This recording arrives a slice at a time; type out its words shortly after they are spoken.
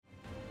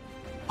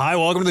Hi,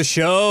 welcome to the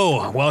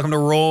show. Welcome to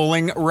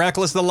Rolling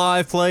Reckless, the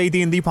live play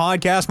D&D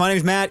podcast. My name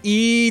is Matt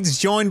Eads,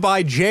 joined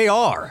by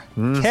JR,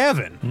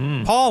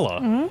 Kevin,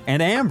 Paula,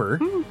 and Amber.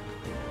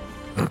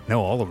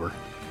 No, Oliver.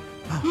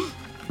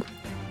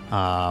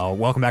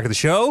 Welcome back to the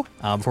show.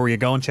 Before we get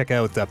going, check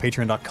out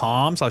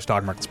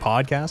patreon.com/talkingreckless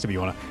podcast. If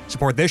you want to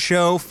support this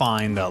show,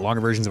 find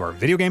longer versions of our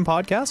video game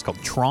podcast called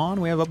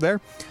Tron we have up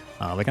there.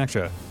 Like an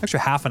extra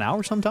half an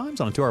hour sometimes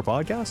on a 2-hour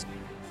podcast.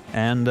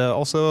 And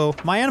also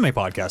my anime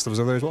podcast that was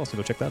over there as well, so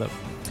go check that out.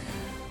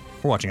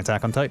 We're watching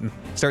Attack on Titan,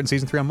 starting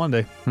season 3 on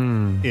Monday.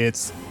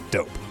 It's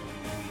dope.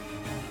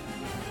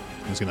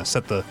 I'm just gonna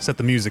set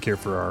the music here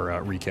for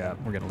our recap.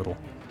 We're getting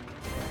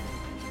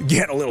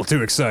a little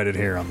too excited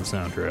here on the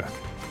soundtrack.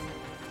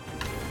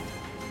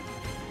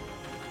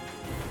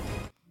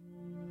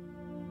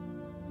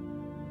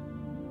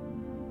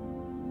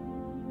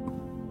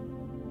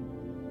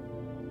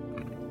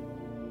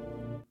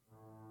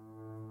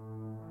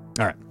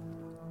 All right.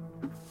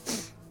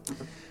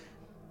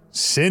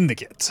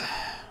 Syndicate.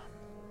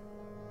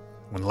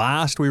 When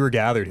last we were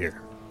gathered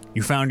here,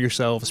 you found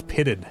yourselves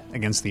pitted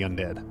against the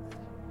undead.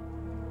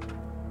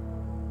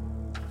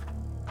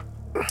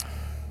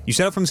 You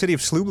set out from the city of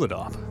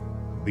Slubladop,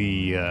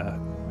 the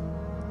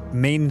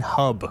main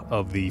hub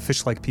of the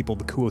fish-like people,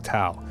 the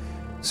Kuo-Tau,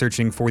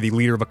 searching for the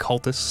leader of a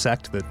cultist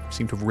sect that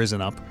seemed to have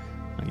risen up.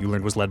 You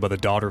learned was led by the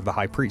daughter of the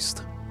High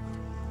Priest.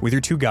 With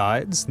your two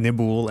guides,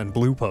 Nibul and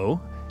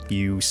Blupo,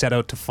 you set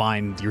out to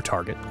find your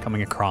target,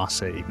 coming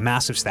across a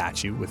massive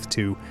statue with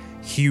two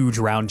huge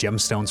round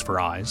gemstones for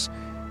eyes.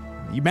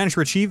 You managed to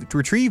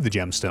retrieve the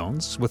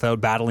gemstones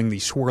without battling the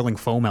swirling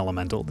foam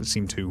elemental that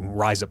seemed to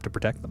rise up to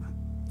protect them.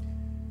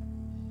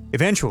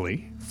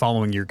 Eventually,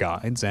 following your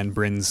guides and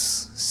Bryn's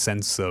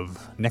sense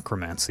of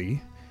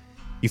necromancy,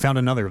 you found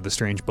another of the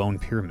strange bone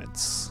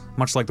pyramids.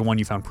 Much like the one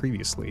you found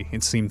previously,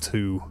 it seemed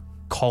to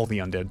call the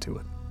undead to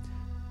it.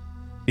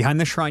 Behind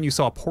the shrine, you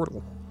saw a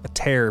portal, a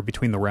tear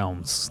between the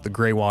realms, the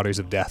gray waters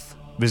of death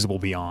visible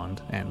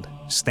beyond, and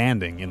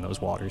standing in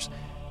those waters,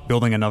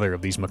 building another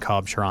of these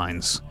macabre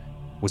shrines,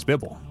 was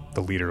Bibble,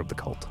 the leader of the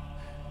cult.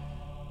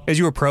 As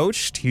you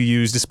approached, you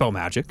used Dispel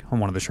Magic on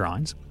one of the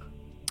shrines,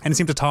 and it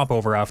seemed to top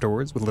over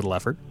afterwards with little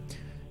effort.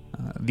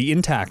 The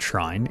intact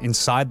shrine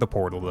inside the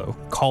portal, though,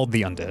 called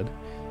the undead,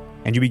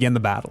 and you began the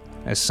battle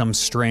as some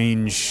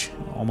strange,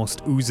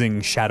 almost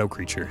oozing shadow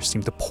creature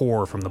seemed to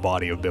pour from the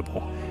body of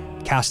Bibble,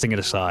 casting it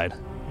aside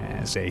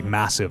as a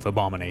massive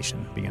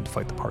abomination began to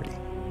fight the party.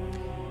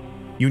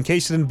 You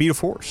encased it in a beat of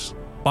force,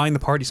 buying the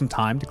party some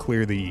time to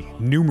clear the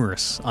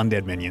numerous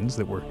undead minions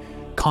that were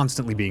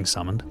constantly being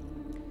summoned.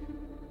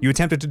 You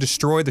attempted to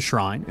destroy the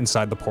shrine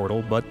inside the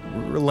portal, but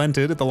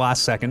relented at the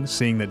last second,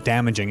 seeing that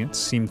damaging it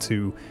seemed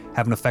to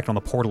have an effect on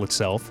the portal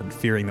itself and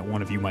fearing that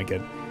one of you might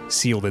get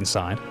sealed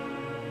inside.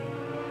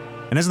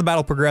 And as the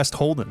battle progressed,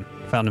 Holden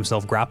found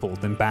himself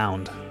grappled and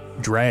bound,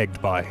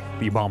 dragged by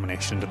the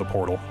abomination to the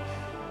portal.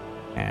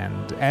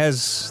 And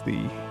as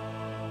the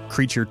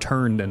creature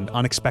turned and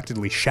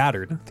unexpectedly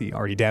shattered the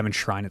already damaged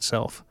shrine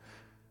itself,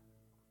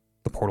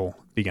 the portal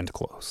began to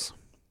close.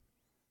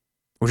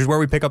 Which is where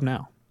we pick up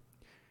now,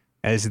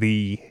 as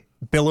the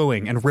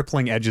billowing and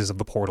rippling edges of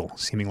the portal,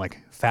 seeming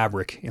like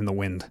fabric in the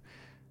wind,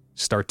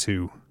 start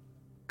to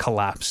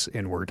collapse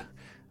inward.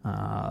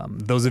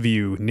 Those of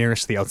you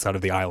nearest the outside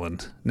of the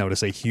island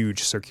notice a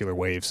huge circular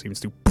wave seems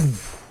to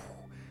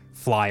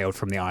fly out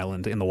from the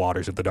island in the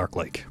waters of the Dark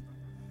Lake.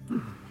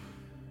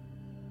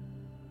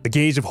 The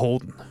gaze of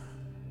Holden,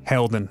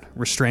 held and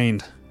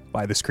restrained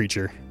by this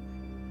creature,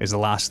 is the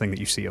last thing that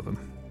you see of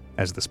him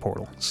as this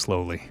portal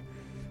slowly,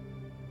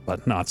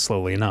 but not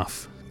slowly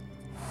enough,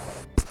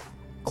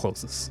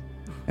 closes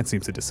and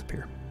seems to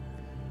disappear.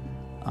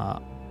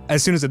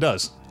 As soon as it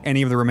does,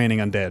 any of the remaining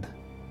undead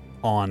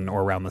on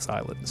or around this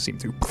island seem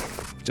to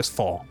just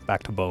fall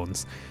back to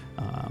bones.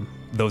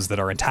 Those that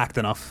are intact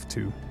enough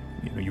to,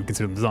 you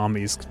consider them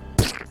zombies,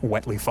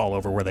 wetly fall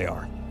over where they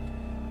are.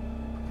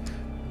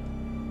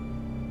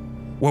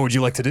 What would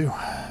you like to do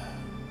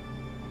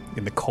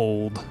in the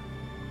cold,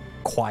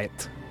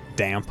 quiet,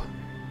 damp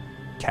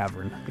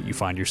cavern that you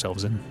find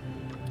yourselves in?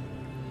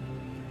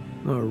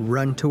 I'll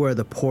run to where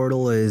the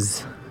portal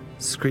is,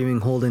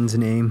 screaming Holden's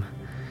name,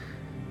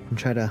 and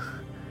try to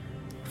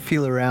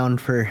feel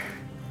around for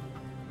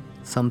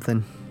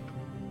something.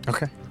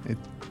 Okay. It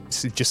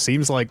just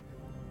seems like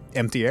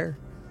empty air.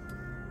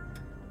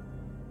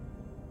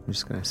 I'm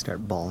just gonna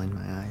start bawling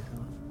my eyes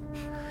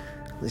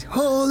out. Like,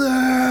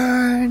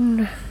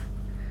 Holden!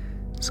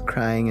 Just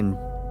crying and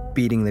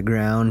beating the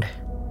ground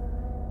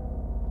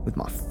with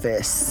my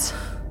fists.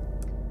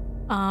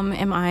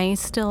 Am I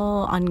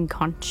still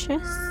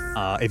unconscious?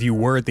 If you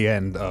were at the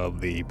end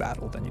of the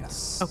battle, then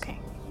yes. Okay.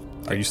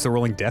 Are you still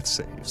rolling death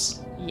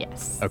saves?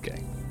 Yes.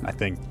 Okay. I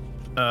think...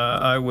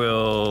 I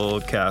will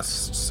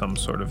cast some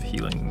sort of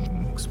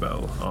healing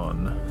spell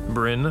on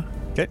Bryn.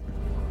 Okay.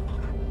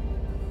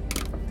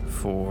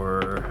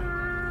 For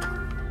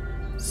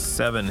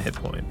 7 hit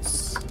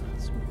points.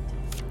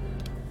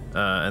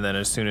 And then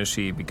as soon as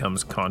she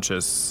becomes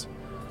conscious,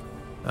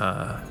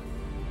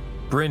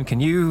 Bryn,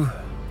 can you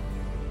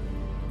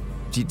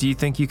Do you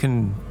think you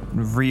can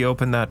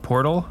reopen that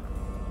portal?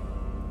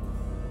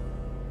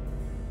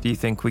 Do you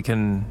think we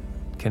can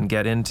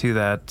get into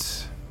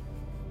that?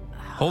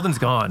 Holden's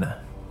gone.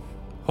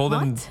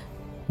 Holden What?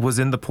 was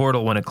in the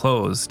portal when it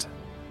closed.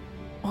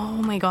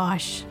 Oh my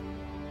gosh.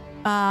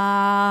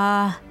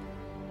 I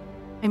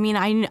mean,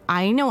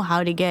 I know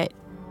how to get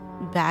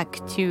back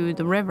to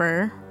the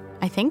river.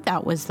 I think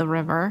that was the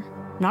river.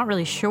 Not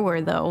really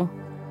sure though.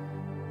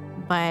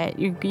 But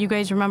you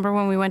guys remember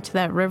when we went to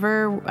that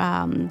river?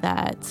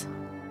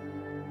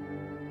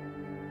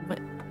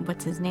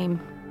 What's his name?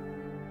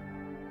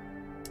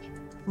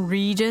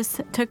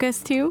 Regis took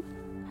us to.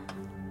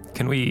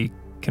 Can we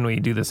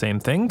do the same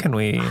thing? Can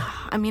we?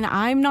 I mean,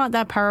 I'm not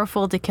that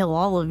powerful to kill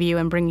all of you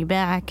and bring you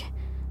back,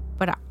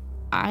 but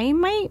I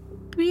might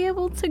be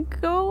able to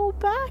go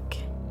back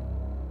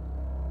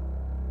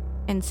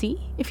and see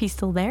if he's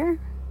still there.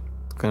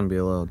 It's gonna be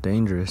a little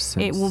dangerous.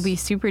 Since It will be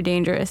super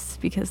dangerous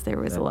because there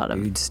was a lot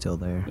of dude's still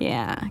there.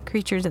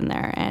 creatures in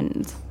there,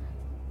 and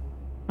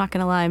not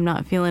gonna lie, I'm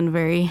not feeling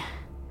a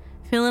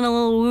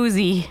little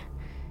woozy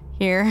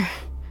here.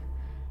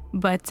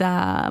 But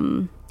I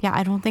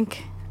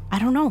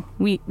don't know.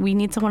 We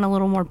need someone a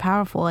little more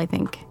powerful, I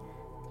think.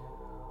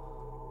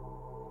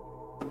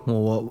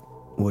 Well,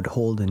 what would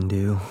Holden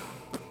do?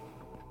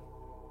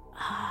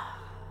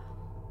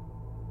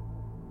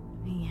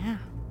 Yeah.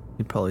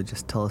 He'd probably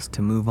just tell us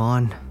to move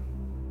on.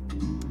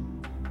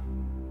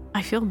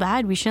 I feel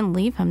bad. We shouldn't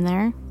leave him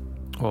there.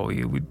 Well,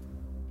 we would.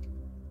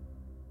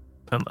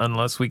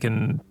 Unless we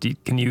can.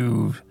 Can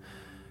you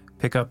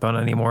pick up on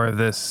any more of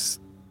this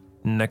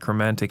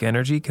necromantic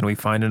energy? Can we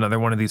find another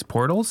one of these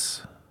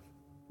portals?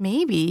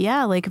 Maybe,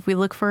 yeah. Like if we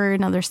look for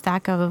another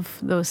stack of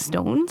those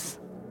stones.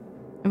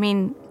 I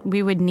mean,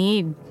 we would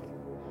need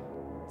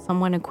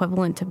someone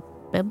equivalent to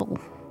Bibble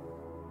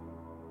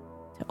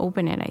to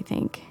open it, I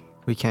think.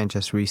 We can't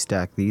just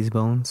restack these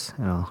bones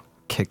and I'll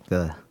kick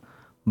the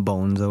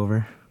bones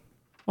over.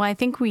 Well, I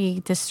think we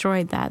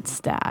destroyed that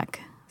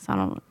stack, so I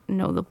don't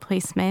know the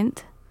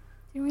placement.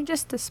 Did we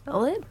just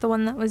dispel it? The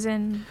one that was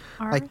in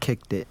our... I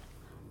kicked it.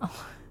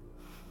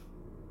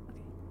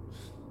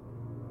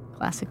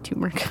 Classic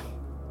turmeric.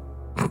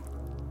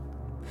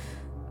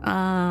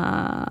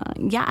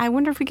 Yeah, I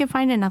wonder if we could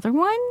find another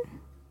one.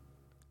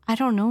 I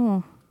don't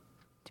know,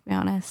 to be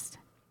honest.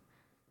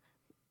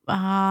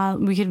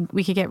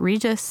 We could get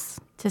Regis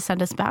to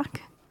send us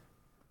back.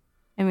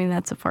 I mean,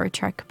 that's a far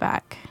trek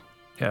back.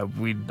 Yeah,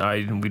 we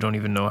don't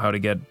even know how to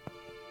get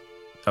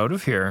out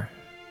of here.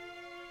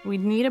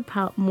 We'd need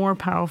a more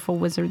powerful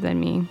wizard than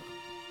me.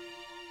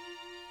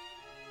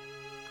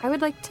 I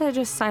would like to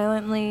just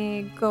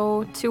silently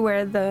go to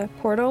where the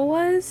portal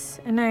was,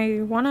 and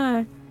I want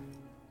to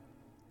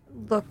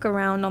look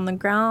around on the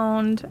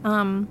ground.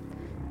 I'm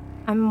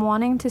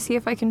wanting to see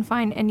if I can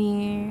find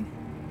any,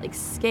 like,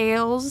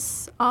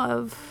 scales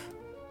of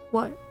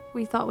what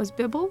we thought was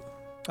Bibble.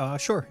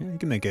 Sure. Yeah, you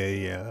can make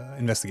a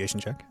investigation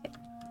check.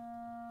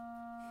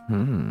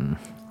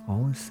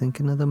 Always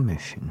thinking of the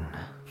mission.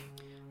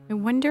 I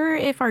wonder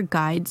if our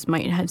guides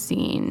might have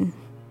seen,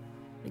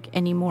 like,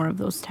 any more of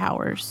those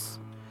towers.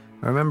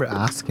 I remember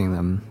asking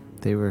them.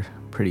 They were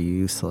pretty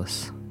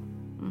useless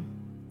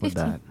with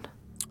 15.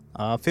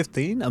 that.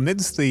 15.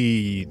 Amidst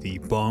the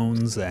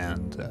bones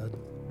and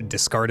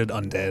discarded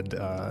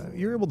undead,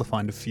 you're able to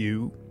find a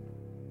few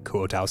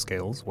Kuo-Tau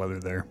scales, whether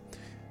they're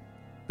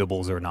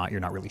Bibbles or not,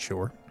 you're not really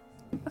sure.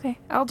 Okay,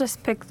 I'll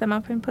just pick them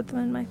up and put them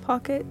in my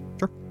pocket.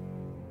 Sure.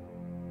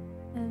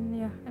 And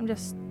yeah, I'm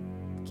just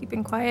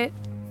keeping quiet.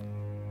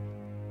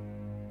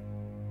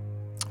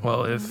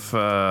 Well,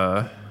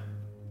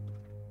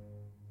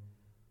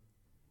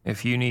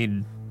 if you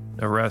need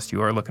a rest,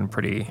 you are looking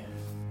pretty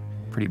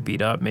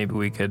beat up. Maybe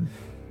we could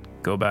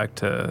go back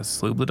to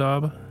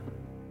Slubladab,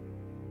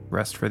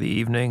 rest for the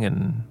evening,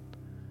 and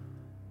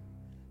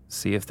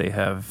see if they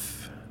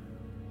have...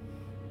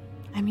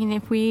 I mean,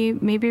 if we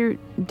maybe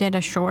did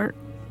a short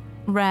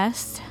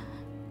rest,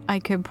 I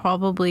could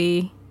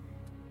probably,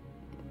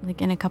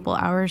 like, in a couple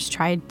hours,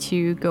 try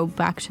to go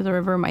back to the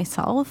river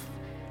myself.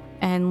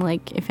 And,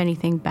 like, if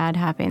anything bad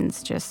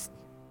happens, just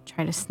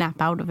try to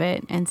snap out of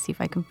it and see if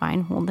I can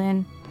find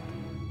Holden.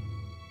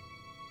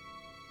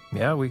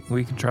 Yeah, we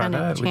could try Kinda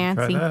that. We could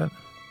try chancy. that.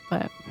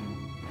 But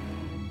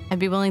I'd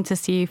be willing to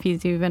see if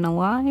he's even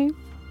alive.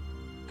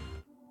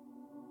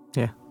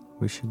 Yeah,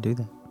 we should do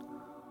that.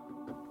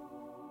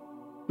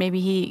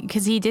 Maybe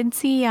because he did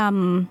see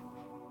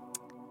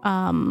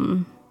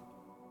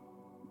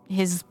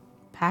his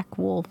pack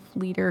wolf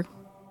leader,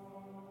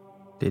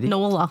 Did he?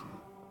 Nola,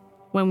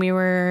 when we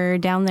were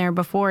down there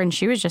before, and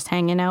she was just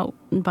hanging out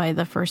by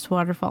the first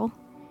waterfall.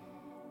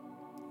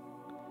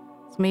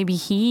 So maybe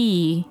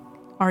he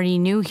already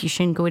knew he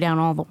shouldn't go down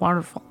all the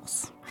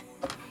waterfalls.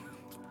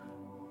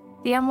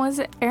 DM, was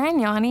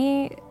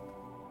Arignani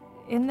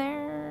in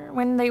there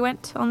when they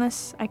went on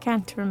this? I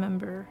can't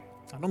remember.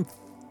 I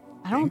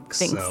don't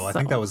think so. I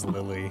think that was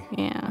Lily.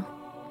 Yeah.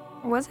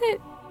 Was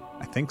it?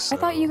 I think so. I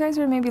thought you guys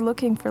were maybe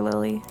looking for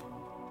Lily.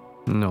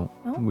 No,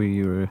 No?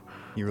 we were.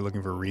 You were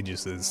looking for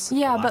Regis's.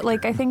 Yeah, but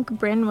like I laughter. think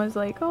Bryn was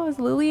like, "Oh, is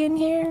Lily in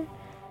here?"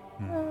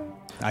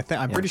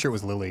 I'm pretty sure it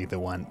was Lily that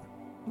went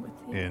With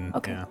you. in.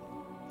 Okay. Yeah.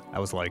 That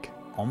was like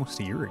almost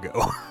a year ago.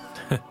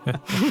 It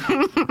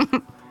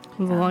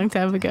was a long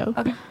time ago.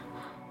 Okay.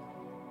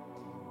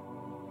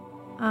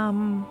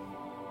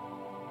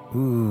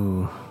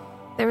 Ooh.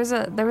 There was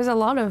a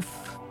lot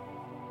of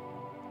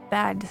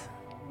bad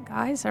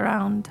guys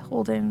around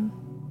Holden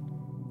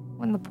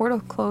when the portal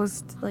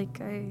closed. Like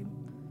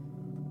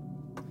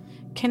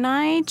Can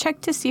I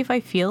check to see if I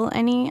feel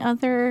any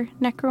other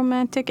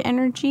necromantic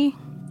energy?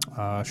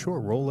 Sure.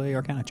 Roll a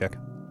Arcana check.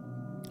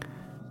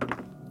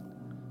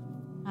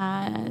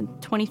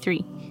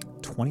 23.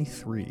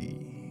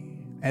 23.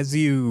 As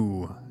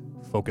you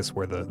focus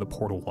where the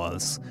portal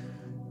was,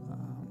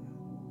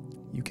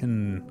 you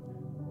can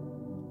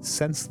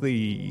sense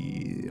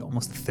the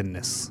almost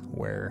thinness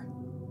where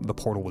the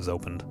portal was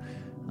opened.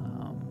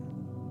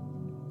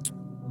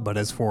 But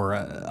as for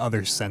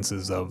other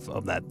senses of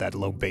that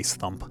low bass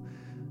thump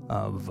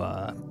of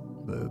the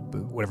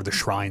whatever the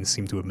shrines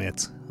seem to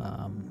emit,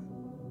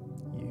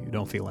 you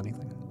don't feel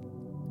anything.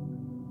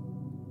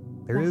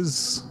 There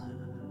is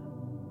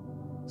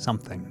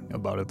something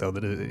about it though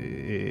that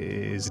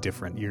is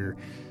different. You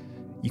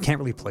can't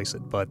really place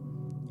it, but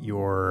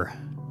your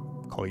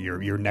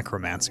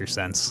necromancer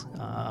sense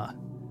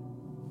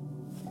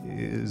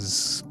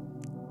is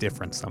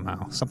different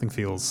somehow. Something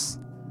feels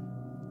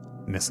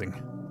missing.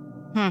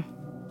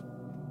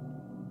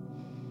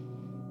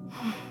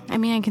 I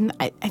mean,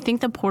 I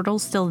think the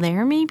portal's still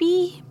there,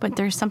 maybe, but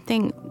there's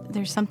something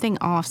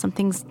off.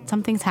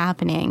 Something's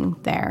happening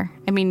there.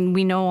 I mean,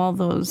 we know all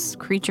those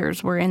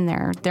creatures were in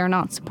there. They're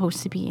not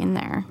supposed to be in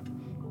there.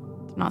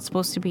 They're not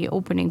supposed to be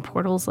opening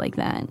portals like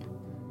that.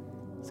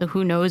 So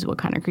who knows what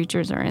kind of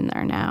creatures are in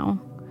there now?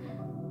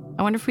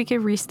 I wonder if we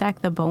could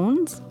restack the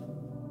bones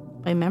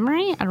by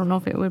memory. I don't know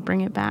if it would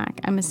bring it back.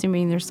 I'm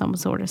assuming there's some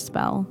sort of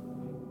spell.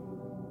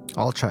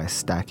 I'll try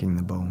stacking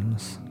the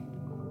bones.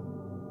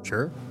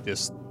 Sure.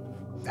 Just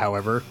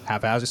however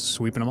haphazard, just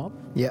sweeping them up.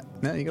 Yeah.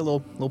 Yeah, you get a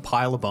little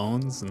pile of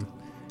bones, and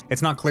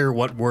it's not clear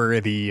what were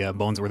the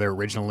bones that were there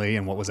originally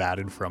and what was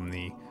added from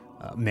the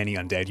many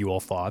undead you all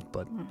fought,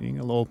 but you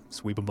get a little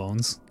sweep of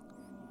bones.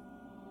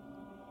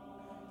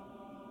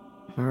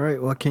 All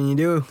right, what can you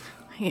do?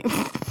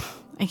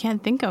 I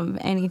can't think of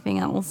anything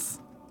else.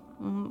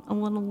 I'm a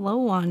little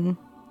low on.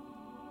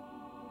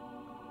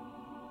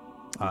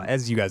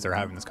 As you guys are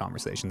having this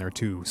conversation, there are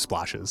two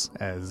splashes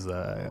as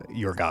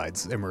your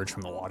guides emerge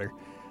from the water.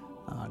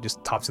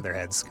 Just tops of their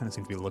heads, kind of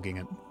seem to be looking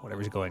at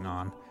whatever's going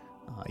on.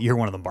 You hear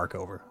one of them bark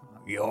over.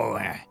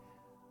 You're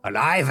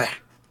alive? Is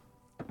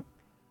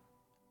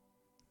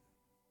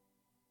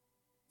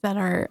that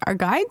our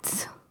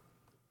guides?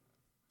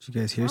 Did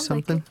you guys hear Sounds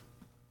like something?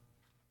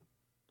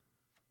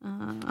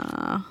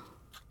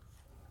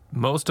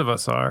 Most of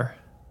us are.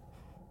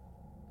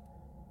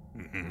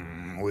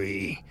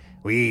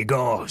 We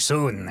go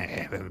soon.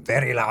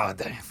 Very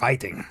loud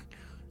fighting.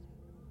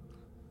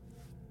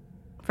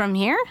 From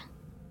here?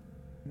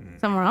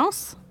 Somewhere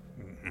else?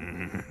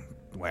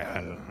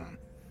 Well,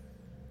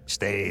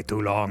 stay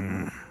too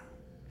long.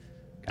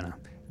 Kind of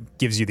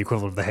gives you the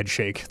equivalent of the head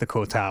shake, the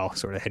kotao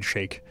sort of head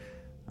shake.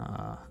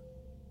 yeah,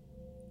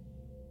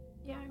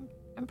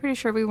 I'm pretty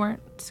sure we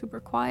weren't super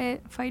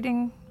quiet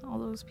fighting all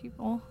those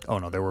people. Oh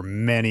no, there were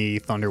many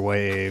thunder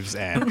waves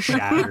and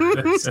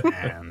shatters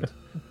and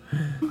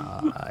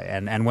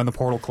when the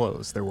portal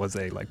closed, there was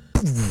a like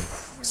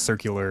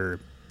circular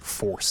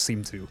force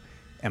seemed to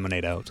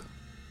emanate out.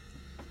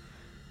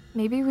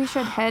 Maybe we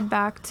should head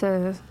back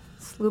to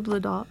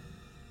Slubladop,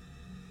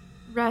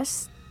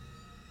 rest,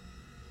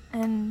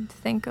 and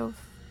think of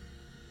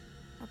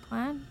a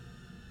plan.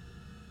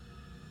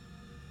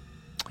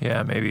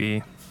 Yeah, maybe.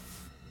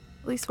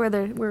 At least where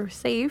we're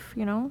safe,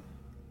 you know.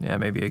 Yeah,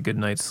 maybe a good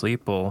night's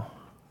sleep will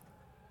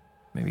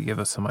maybe give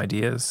us some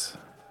ideas.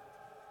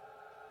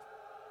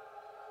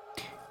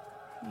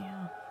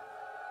 Yeah.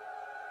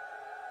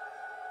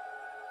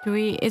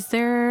 Is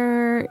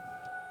there...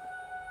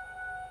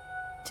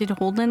 Did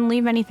Holden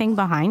leave anything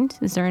behind?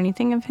 Is there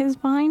anything of his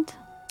behind?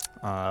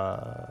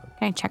 Can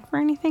I check for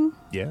anything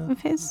Yeah.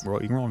 of his? You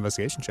can roll an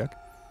investigation check.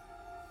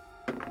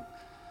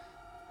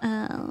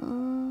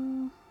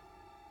 Investigation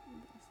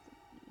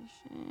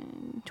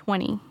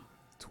 20.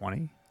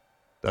 20.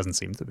 Doesn't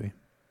seem to be.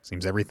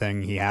 Seems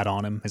everything he had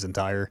on him, his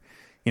entire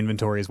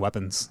inventory, his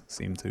weapons,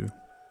 seem to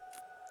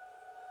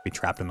be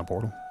trapped in the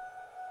portal.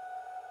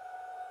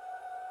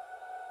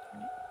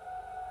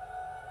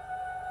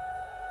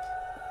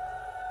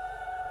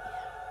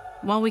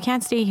 Well, we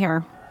can't stay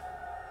here.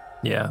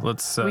 Yeah,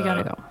 let's. We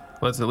gotta go.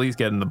 Let's at least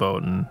get in the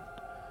boat and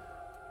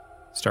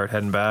start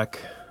heading back.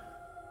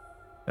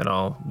 And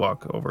I'll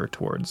walk over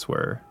towards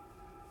where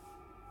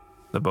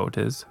the boat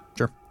is.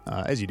 Sure.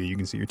 As you do, you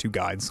can see your two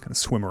guides kind of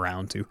swim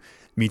around to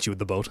meet you at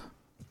the boat.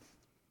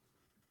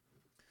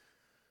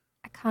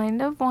 I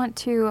kind of want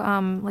to,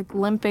 like,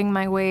 limping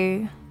my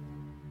way.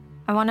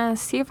 I want to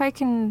see if I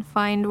can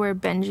find where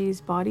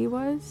Benji's body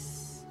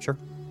was. Sure.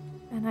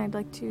 And I'd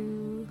like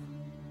to.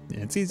 Yeah,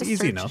 it's easy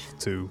Just search. enough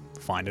to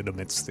find it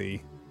amidst the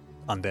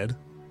undead.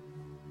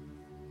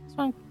 Just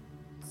want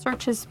to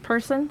search his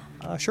person.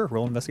 Sure,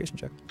 roll an investigation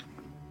check.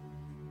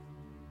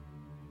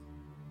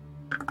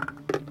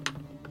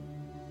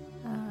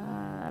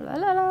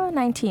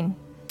 19.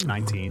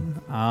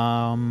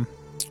 19.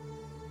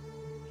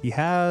 He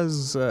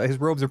has his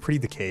robes are pretty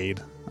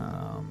decayed,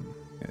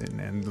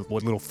 and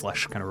what little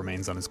flesh kind of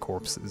remains on his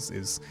corpse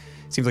is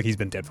seems like he's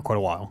been dead for quite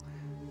a while.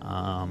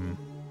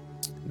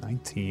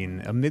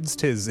 19.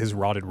 Amidst his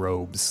rotted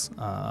robes,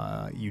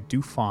 you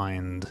do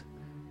find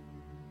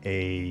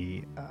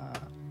it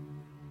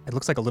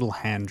looks like a little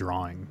hand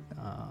drawing,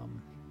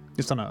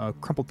 just on a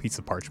crumpled piece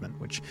of parchment,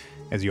 which,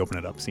 as you open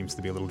it up, seems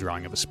to be a little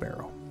drawing of a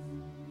sparrow.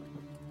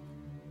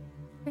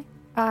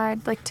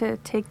 I'd like to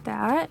take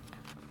that.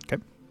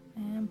 Okay.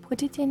 And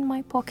put it in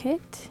my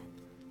pocket.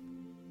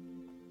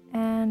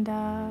 And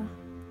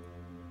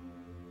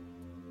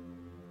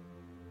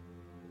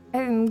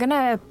I'm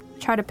gonna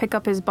try to pick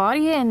up his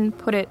body and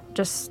put it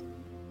just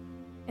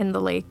in the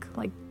lake,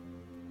 like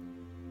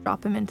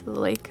drop him into the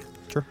lake.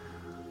 Sure.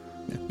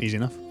 Yeah, easy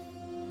enough.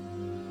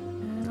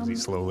 As he Um,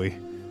 slowly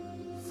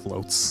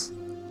floats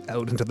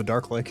out into the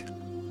dark lake.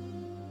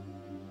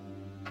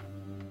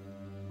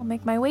 I'll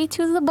make my way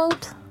to the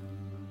boat.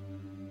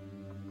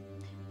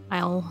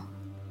 I'll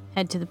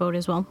head to the boat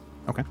as well.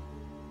 Okay.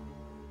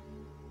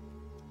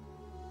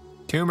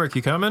 Turmeric,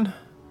 you coming?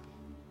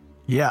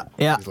 Yeah.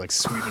 He's like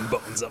sweeping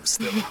bones up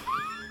still.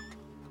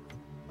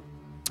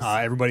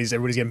 Everybody's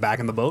getting back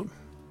in the boat.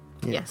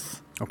 Yeah.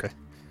 Yes. Okay.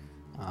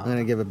 I'm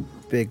gonna give a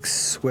big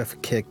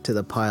swift kick to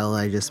the pile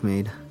I just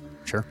made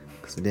Sure.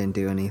 because it didn't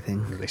do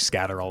anything. They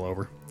scatter all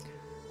over.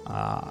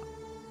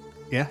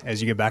 Yeah.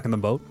 As you get back in the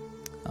boat,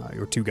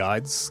 your two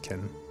guides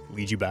can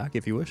lead you back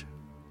if you wish.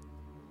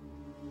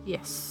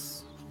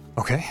 Yes.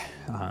 Okay.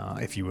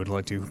 If you would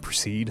like to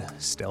proceed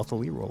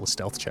stealthily, roll a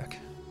stealth check.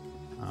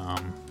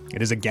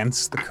 It is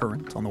against the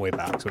current on the way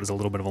back, so it is a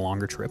little bit of a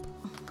longer trip.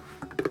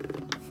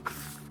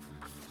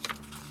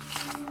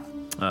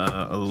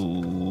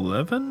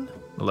 11?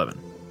 11.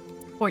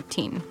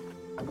 14.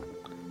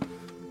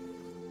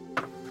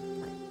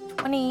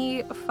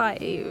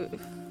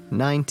 25.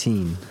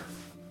 19.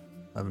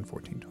 11,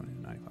 14, 20,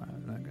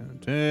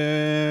 95,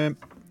 10.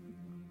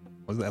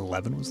 Was it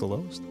 11 was the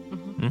lowest?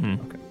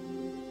 Mm-hmm. Okay.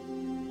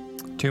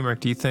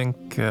 Turmeric, do you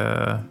think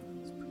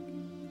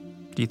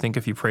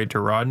if you prayed to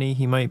Rodney,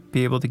 he might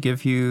be able to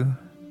give you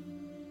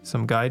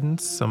some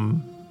guidance,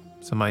 some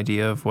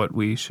idea of what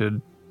we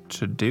should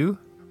do?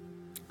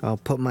 I'll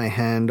put my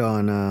hand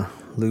on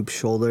Loop's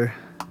shoulder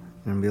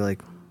and be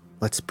like,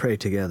 let's pray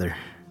together.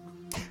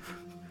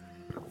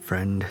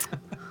 Friend,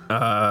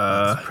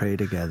 let's pray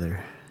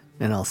together.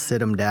 And I'll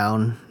sit him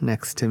down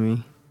next to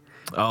me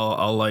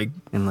I'll like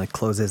and like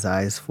close his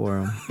eyes for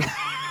him.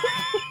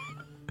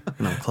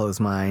 And I'll close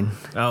mine.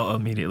 I'll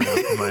immediately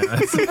open my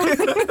eyes.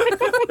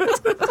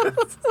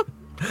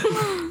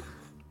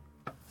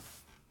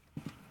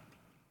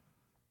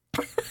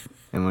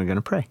 And we're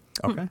gonna pray.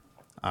 Okay.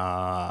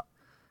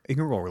 You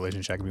can roll a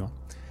religion check if you want.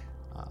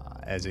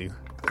 As you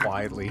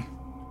quietly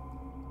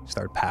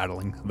start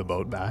paddling the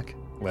boat back,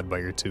 led by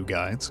your two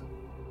guides.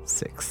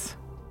 6.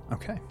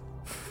 Okay.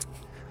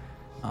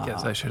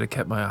 Guess I should have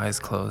kept my eyes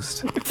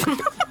closed.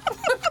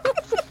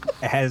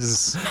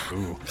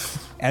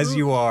 As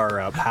you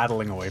are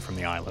paddling away from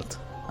the islet,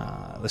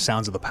 the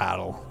sounds of the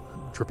paddle,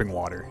 dripping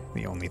water,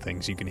 the only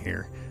things you can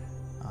hear.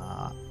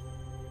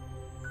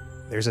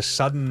 There's a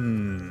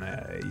sudden,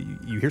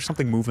 you hear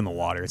something move in the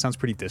water. It sounds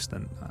pretty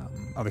distant,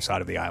 other side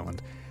of the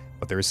island,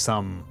 but there's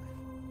something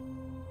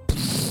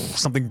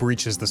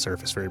breaches the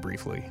surface very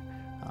briefly,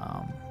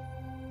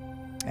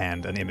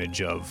 and an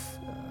image of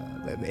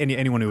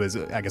anyone who is,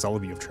 I guess all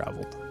of you have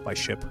traveled by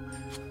ship,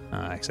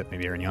 except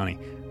maybe Arignani.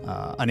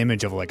 An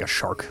image of like a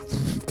shark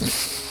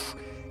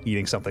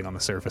eating something on the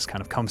surface kind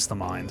of comes to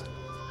mind.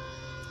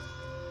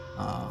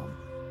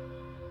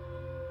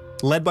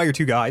 Led by your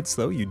two guides,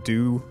 though, you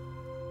do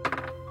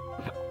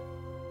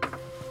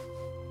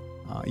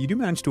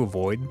manage to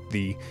avoid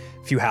the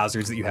few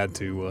hazards that you had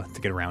to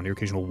get around here,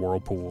 occasional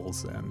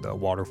whirlpools and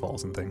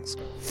waterfalls and things.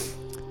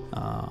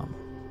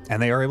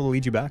 And they are able to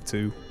lead you back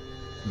to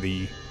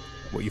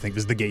what you think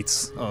is the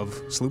gates of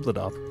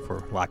Slubladop,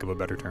 for lack of a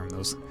better term,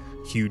 those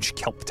huge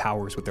kelp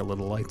towers with their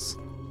little lights.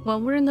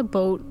 While we're in the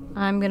boat,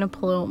 I'm going to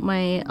pull out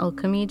my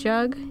alchemy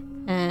jug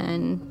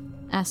and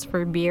ask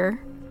for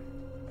beer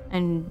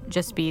and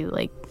just be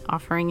like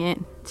offering it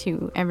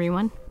to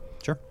everyone.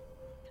 Sure.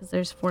 Because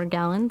there's 4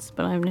 gallons,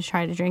 but I'm going to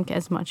try to drink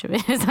as much of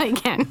it as I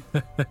can.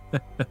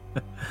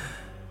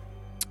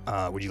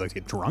 Would you like to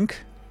get drunk?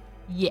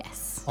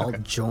 Yes. I'll Okay.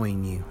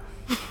 join you.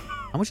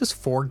 How much is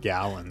 4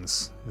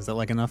 gallons? Is that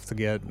like enough to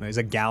get? Is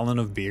a gallon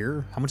of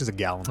beer? How much is a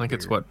gallon? I think of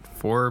it's beer? what,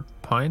 4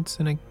 pints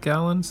in a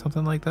gallon,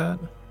 something like that.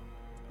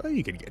 Well,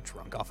 you could get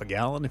drunk off a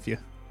gallon if it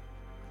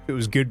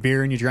was good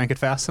beer and you drank it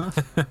fast enough.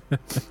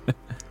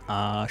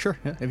 Sure.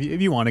 Yeah.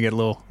 If you want to get a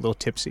little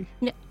tipsy,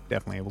 Yeah.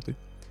 definitely able to.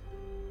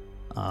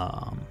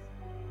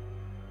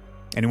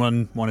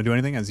 Anyone want to do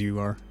anything as you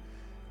are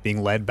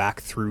being led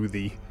back through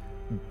the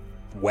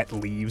wet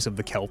leaves of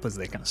the kelp as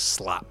they kind of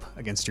slap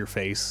against your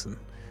face. And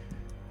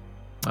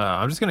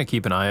I'm just gonna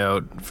keep an eye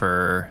out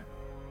for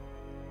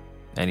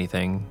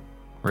anything,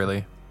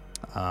 really.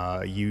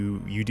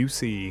 you do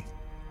see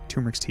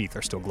Turmeric's teeth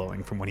are still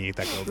glowing from when he ate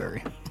that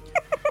glowberry.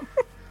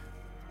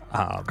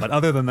 But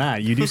other than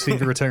that, you do seem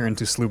to return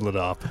to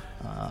Slubladop,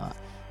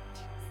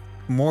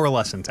 more or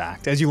less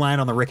intact. As you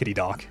land on the rickety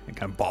dock, it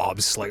kind of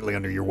bobs slightly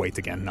under your weight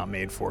again, not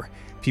made for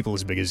people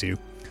as big as you.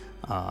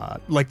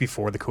 Like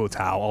before, the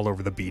Kuo-Tao all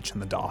over the beach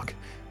and the dock.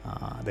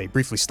 They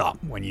briefly stop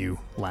when you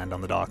land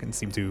on the dock and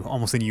seem to,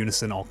 almost in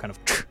unison, all kind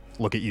of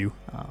look at you.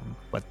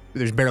 But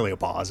there's barely a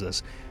pause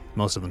as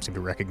most of them seem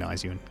to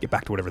recognize you and get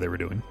back to whatever they were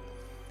doing.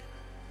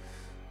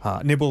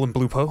 Nibble and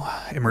Blupo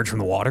emerge from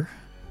the water,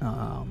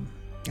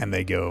 and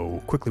they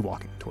go quickly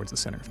walking towards the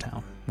center of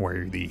town,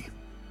 where the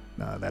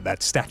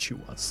that statue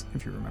was,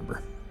 if you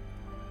remember.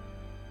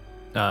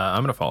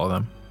 I'm gonna follow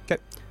them. Okay.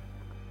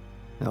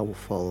 I will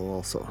follow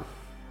also.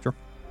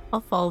 I'll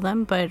follow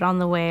them, but on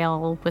the way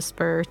I'll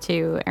whisper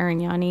to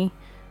Arignani,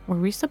 were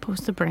we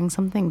supposed to bring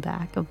something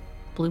back of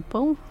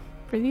Blupo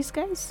for these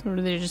guys? Or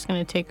are they just going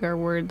to take our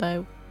word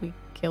that we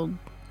killed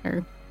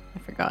her? I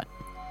forgot.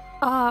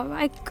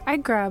 I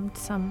grabbed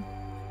some.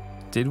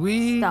 Did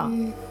we Stop.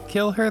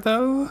 kill her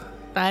though?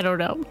 I don't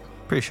know.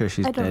 Pretty sure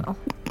she's I don't dead. know.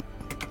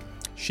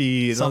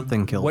 She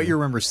Something killed What her. you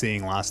remember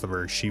seeing last of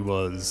her, she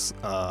was.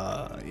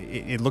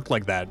 It looked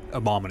like that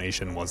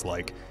abomination was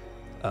like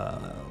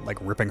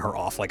ripping her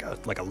off like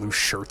a loose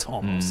shirt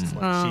almost.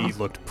 Like she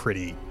looked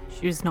pretty.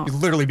 She was not.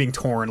 Literally being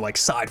torn like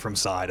side from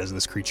side as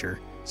this creature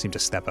seemed to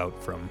step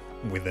out from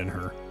within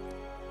her.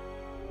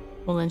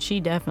 Well, then she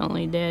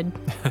definitely did.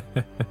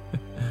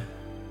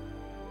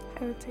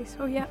 I would say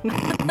so, yeah.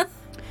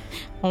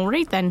 All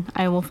right, then.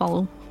 I will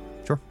follow.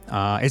 Sure.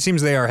 It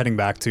seems they are heading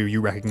back to.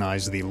 You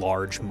recognize the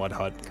large mud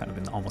hut, kind of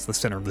in almost the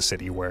center of the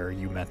city, where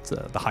you met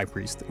the high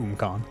priest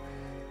Umkan.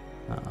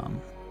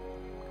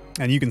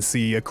 And you can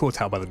see a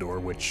Kuo-Tao by the door,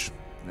 which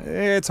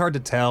it's hard to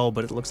tell,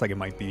 but it looks like it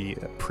might be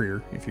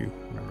Prier, if you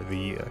remember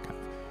the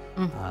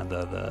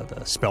the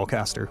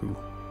spellcaster who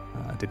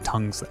did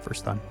tongues that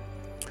first time.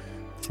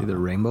 See the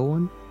rainbow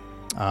one?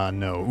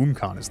 No,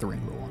 Umkan is the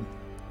rainbow one.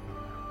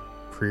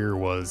 Prier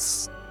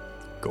was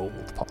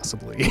gold,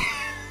 possibly.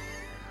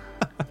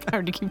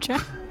 Hard to keep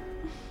track.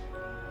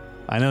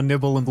 I know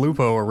Nibble and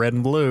Blupo are red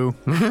and blue.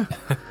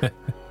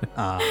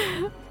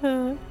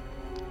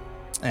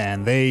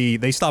 And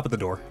they stop at the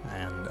door,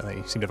 and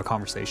they seem to have a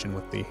conversation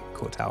with the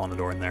Kuo-Tao on the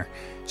door in their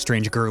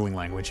strange gurgling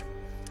language.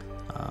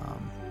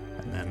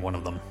 And then one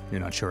of them, you're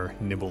not sure,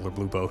 Nibble or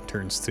Blupo,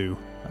 turns to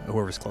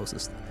whoever's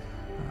closest.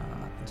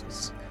 And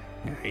says,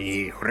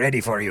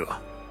 ready for you.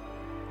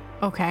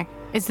 Okay.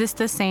 Is this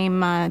the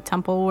same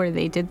temple where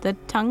they did the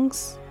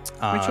tongues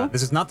ritual?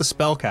 This is not the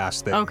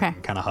spellcast thing Okay.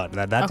 kind of hut.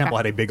 That Okay. temple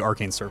had a big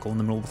arcane circle in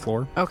the middle of the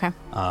floor. Okay.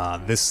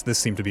 This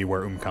seemed to be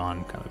where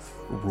Umkan kind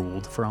of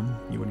ruled from,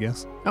 you would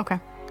guess. Okay.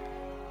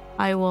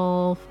 I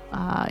will.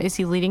 Is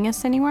he leading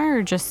us anywhere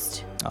or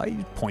just.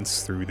 He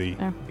points through the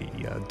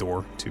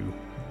door to,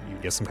 you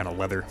guess, some kind of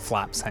leather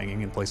flaps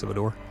hanging in place of a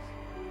door.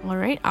 All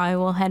right. I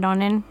will head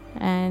on in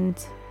and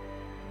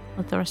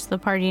let the rest of the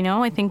party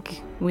know. I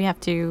think we have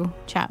to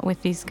chat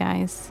with these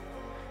guys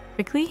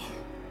quickly.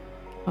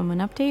 Give them an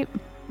update.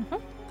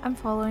 I'm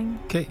following.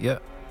 Okay, yeah.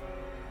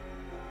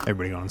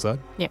 Everybody going inside?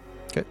 Yeah.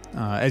 Okay.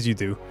 As you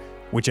do,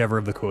 whichever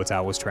of the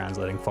Kuo-Tao was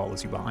translating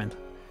follows you behind.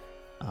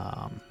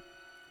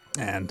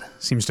 And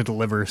seems to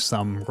deliver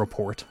some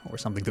report or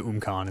something to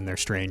Umkan in their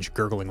strange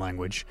gurgling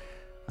language.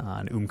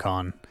 And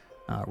Umkan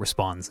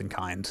responds in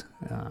kind.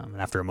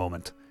 And after a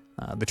moment,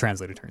 the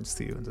translator turns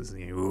to you and says,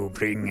 "You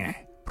bring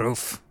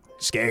proof,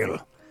 scale."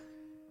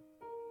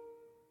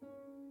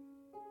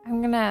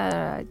 I'm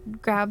gonna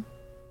grab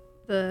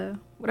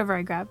whatever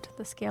I grabbed,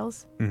 the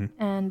scales,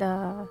 and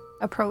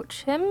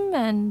approach him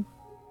and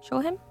show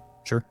him.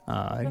 Sure.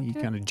 He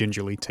kind of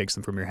gingerly takes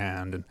them from your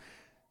hand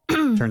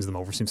and turns them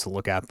over, seems to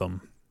look at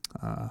them.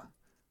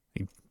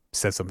 He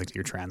says something to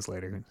your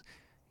translator.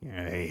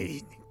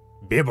 Hey,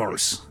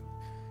 Bibbles.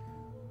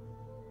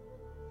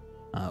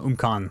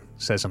 Umkan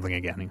says something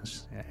again. He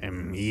goes,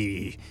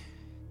 he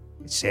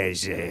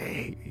says,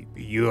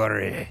 you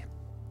are...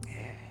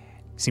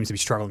 seems to be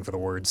struggling for the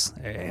words.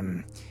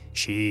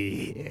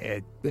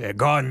 She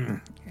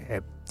gone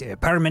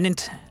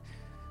permanent?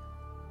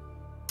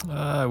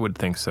 I would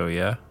think so,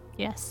 yeah.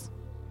 Yes.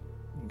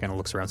 He kind of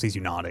looks around, sees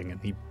you nodding,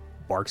 and he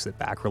barks it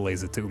back,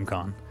 relays it to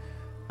Umkan.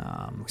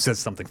 Who says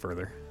something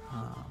further.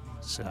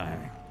 So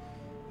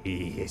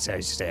he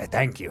says,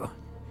 thank you.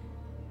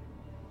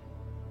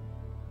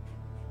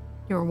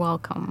 You're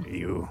welcome.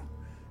 You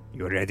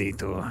ready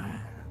to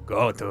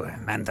go to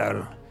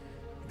Mantal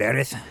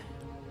Berith?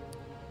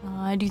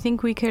 Do you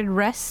think we could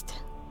rest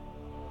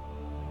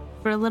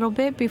for a little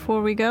bit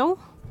before we go?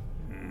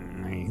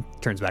 He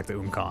turns back to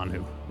Umkan,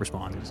 who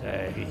responds,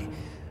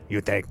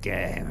 you take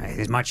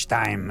as much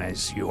time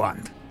as you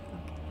want.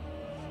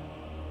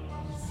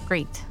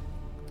 Great.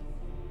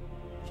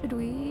 Should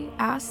we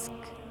ask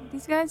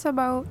these guys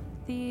about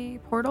the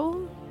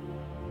portal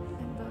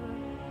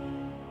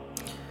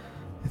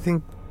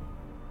think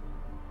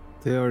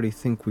they already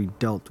think we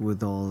dealt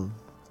with all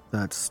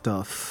that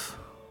stuff.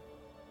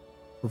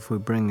 If we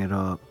bring it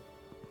up,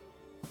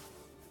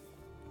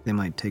 they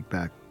might take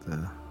back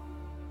the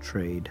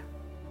trade.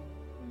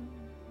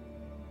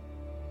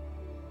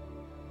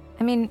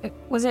 I mean,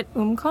 was it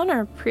Umkan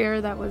or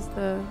Prier that was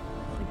the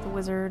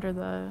wizard or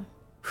the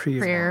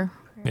Prayer.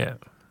 Yeah.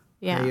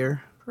 Yeah.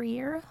 Prayer.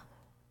 Prier?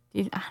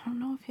 I don't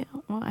know if you.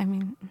 Well, I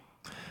mean,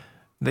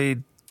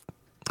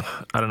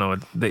 I don't know.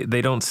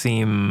 They don't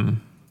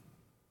seem.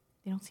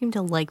 they don't seem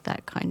to like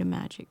that kind of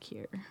magic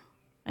here.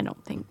 I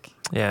don't think.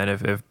 Yeah, and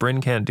if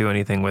Bryn can't do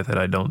anything with it,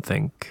 I don't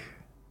think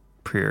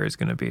Prier is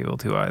going to be able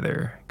to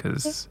either,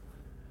 because it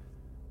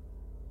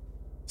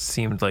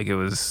seemed like it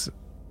was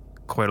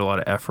quite a lot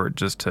of effort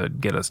just to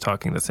get us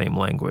talking the same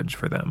language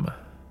for them.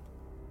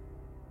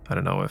 I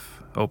don't know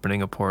if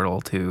opening a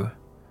portal to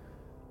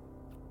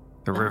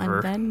the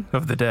river undead?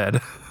 of the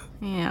dead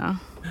Yeah.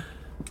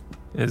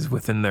 is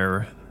within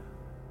their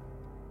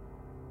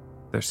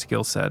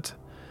skill set.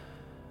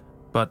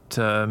 But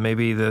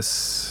maybe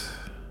this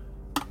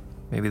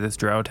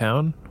Drow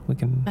town we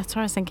can. That's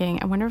what I was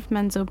thinking. I wonder if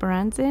Menzo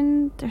Baran's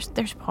in.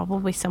 There's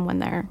probably someone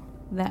there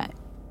that.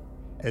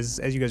 As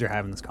you guys are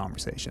having this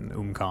conversation,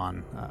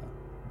 Umkan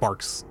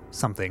barks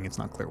something. It's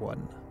not clear what.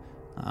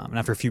 And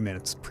after a few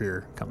minutes,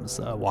 Prier comes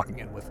walking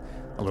in with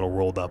a little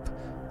rolled up.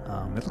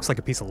 It looks like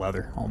a piece of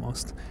leather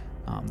almost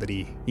that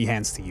he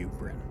hands to you,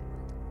 Bryn.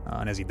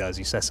 And as he does,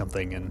 he says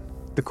something in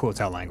the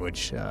Kuotal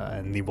language,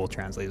 and Nibel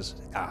translates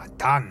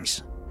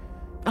tongues.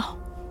 Oh.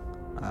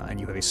 And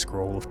you have a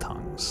scroll of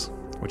tongues,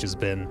 which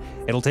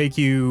it'll take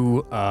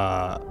you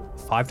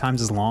 5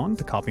 times as long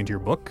to copy into your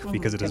book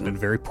because it has been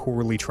very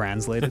poorly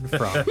translated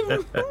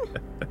from.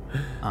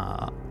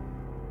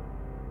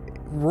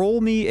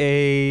 Roll me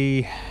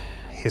a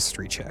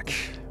history check.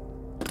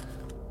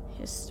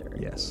 History.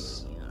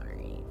 Yes. All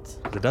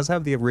right. It does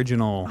have the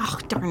original Oh,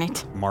 darn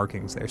it.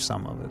 markings there,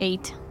 some of it.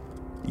 8.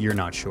 You're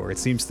not sure. It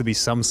seems to be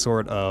some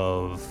sort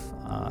of.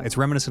 It's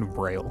reminiscent of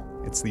Braille.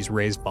 It's these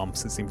raised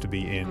bumps that seem to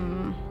be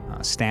in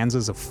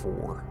stanzas of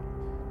 4,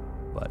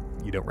 but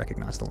you don't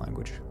recognize the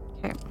language.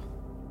 Okay.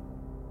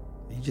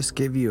 He just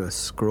gave you a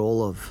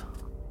scroll of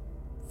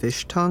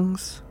fish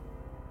tongues?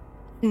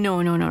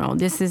 No.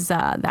 This is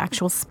the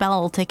actual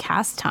spell to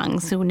cast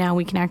tongues, so now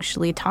we can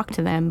actually talk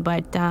to them.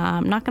 But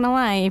I'm not gonna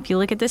lie, if you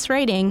look at this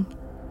writing,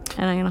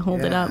 and I'm gonna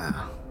hold it up,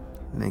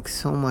 Makes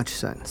so much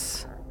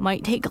sense.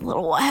 might take a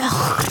little while.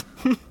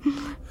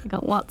 I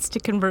got lots to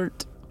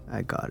convert.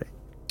 I got it.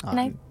 Can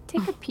I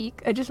take a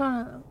peek? I just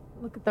want to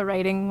look at the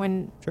writing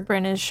when Sure.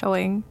 Bryn is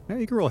showing. Yeah,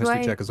 you can roll a history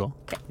I- check as well.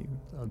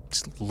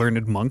 Just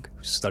learned monk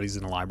who studies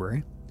in a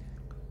library.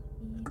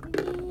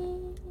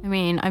 I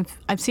mean,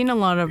 I've seen a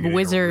lot of You're getting a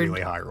wizard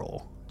really high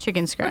roll.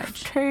 chicken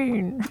scratch.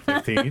 15.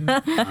 15.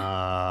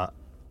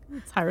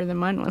 It's higher than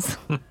mine was.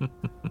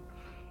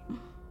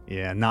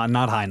 Yeah,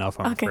 not high enough,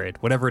 I'm Okay. afraid.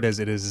 Whatever it is,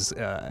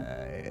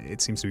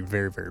 it seems to be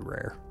very, very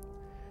rare.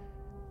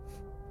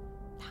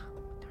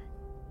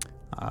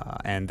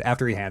 And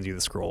after he hands you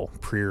the scroll,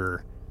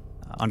 Prier,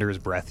 under his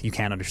breath, you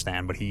can't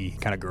understand, but he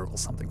kind of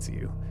gurgles something to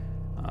you.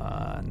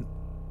 And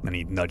then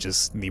he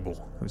nudges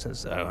Nibel, who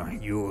says,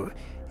 you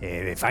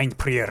find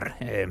Prier,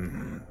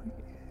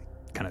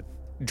 kind of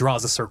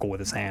draws a circle with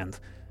his hand.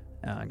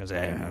 Goes,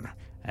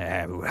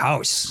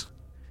 house,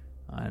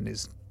 and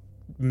is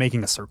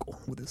making a circle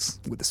with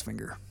his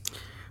finger.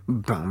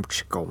 Bum,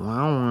 chicka, wow,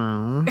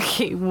 wow.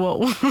 Okay,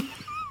 whoa.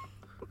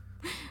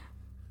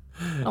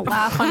 A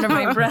laugh under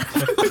my breath.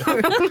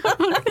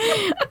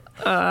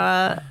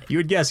 You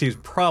would guess he was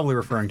probably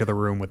referring to the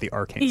room with the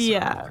arcane circle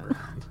Yeah. all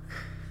around.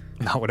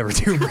 Not whatever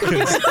Tomb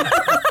is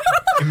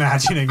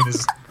imagining in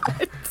his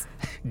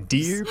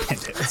dear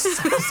penance.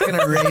 Just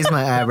gonna raise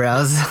my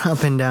eyebrows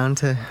up and down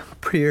to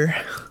Prier.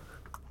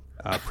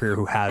 Prier,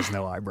 who has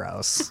no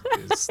eyebrows,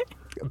 is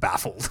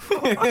baffled.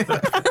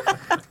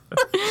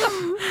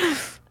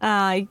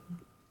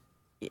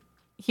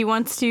 He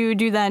wants to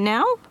do that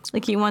now?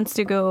 Like he wants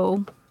to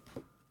go.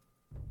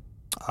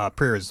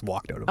 Prier has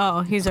walked out of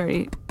Oh, he's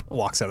already.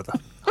 walks out of the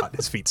hut,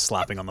 his feet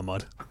slapping on the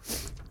mud.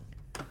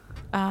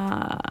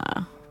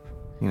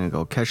 You gonna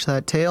go catch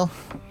that tail?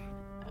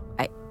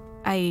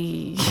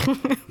 I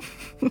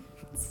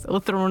so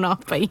thrown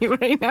off by you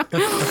right now.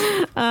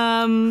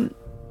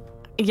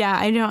 Yeah,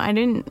 I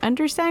didn't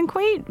understand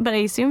quite, but I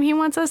assume he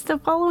wants us to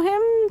follow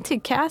him to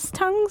cast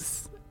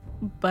tongues,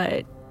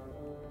 but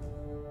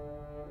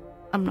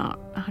I'm not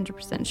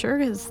 100% sure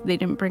because they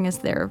didn't bring us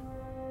there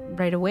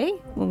right away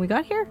when we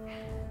got here.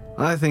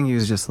 I think he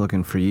was just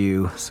looking for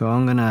you, so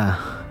I'm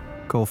gonna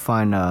go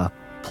find a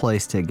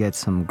place to get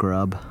some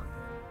grub.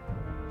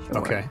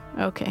 Okay.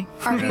 Okay.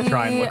 I'm gonna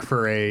try and look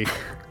for a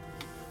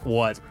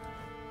what?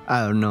 I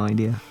have no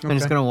idea. I'm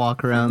just Okay. gonna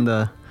walk around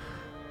the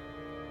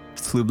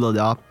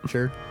Slubladop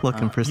Sure.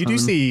 looking for You something. do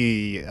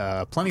see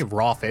plenty of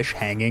raw fish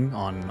hanging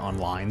on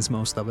lines,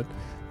 most of it.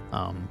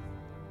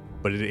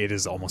 But it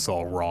is almost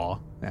all raw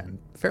and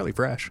fairly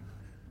fresh.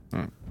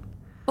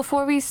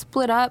 Before we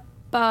split up,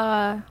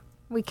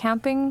 we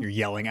camping? You're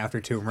yelling after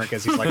Turmeric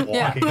as he's like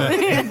Yeah. walking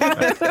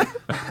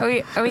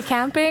away. Are we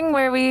camping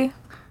where we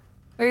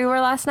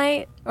were last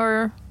night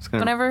or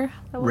gonna whenever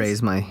that was?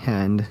 Raise my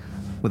hand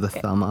with a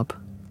thumb up.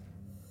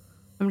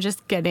 I'm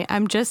just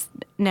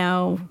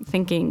now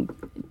thinking,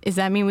 does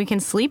that mean we can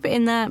sleep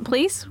in that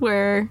place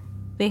where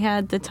they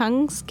had the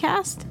tongues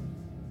cast?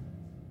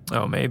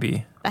 Oh,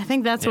 maybe. I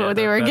think that's Yeah, what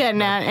they were that-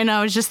 getting at, and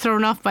I was just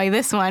thrown off by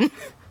this one.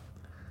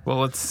 Well,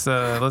 let's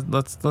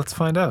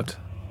find out.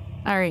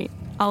 All right,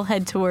 I'll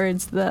head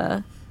towards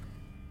the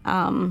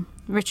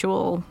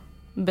ritual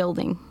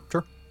building.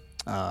 Sure.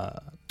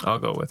 I'll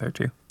go with her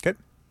too. Good.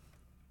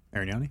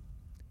 Arignani?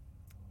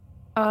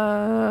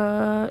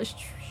 sh-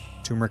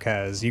 Turmeric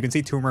has. You can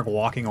see Turmeric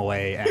walking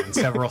away, and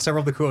several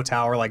of the Kuo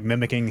Tau are like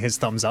mimicking his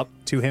thumbs up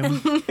to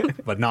him,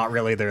 but not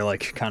really. They're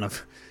like kind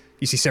of.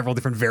 You see several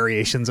different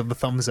variations of the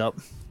thumbs up.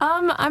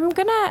 I'm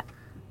gonna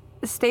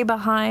stay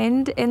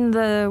behind in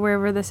the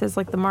wherever this is,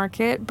 like the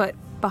market, but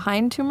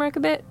behind Turmeric a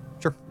bit.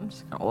 Sure. I'm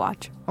just gonna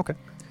watch. Okay.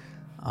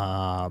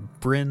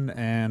 Bryn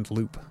and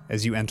Loop,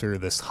 as you enter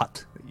this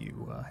hut that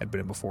you had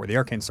been in before, the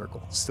arcane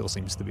circle still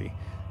seems to be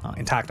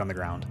intact on the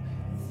ground.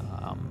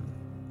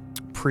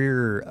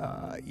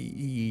 Prier,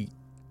 he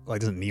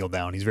doesn't kneel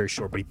down. He's very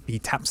short, but he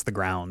taps the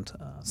ground.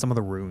 Some of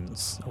the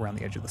runes around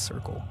the edge of the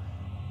circle.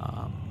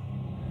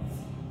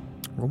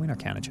 Roll me an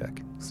Arcana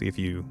check. See if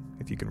you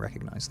can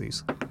recognize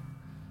these.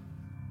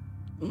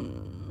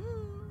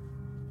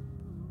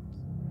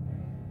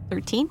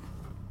 13?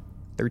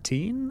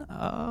 13.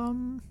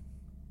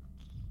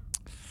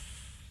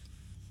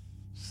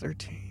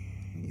 13.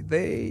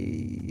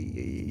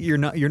 You're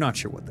not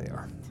sure what they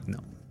are. No,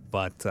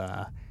 but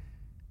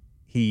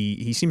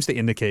he seems to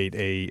indicate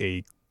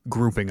a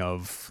grouping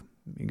of,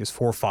 I guess,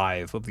 4 or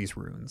 5 of these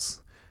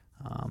runes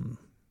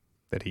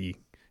that he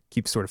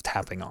keeps sort of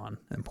tapping on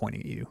and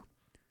pointing at you.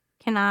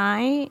 Can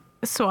I?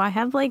 So I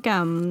have like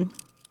a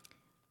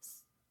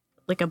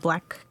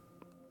black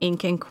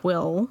ink and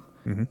quill,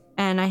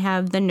 and I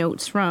have the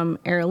notes from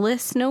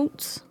Airless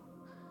Notes.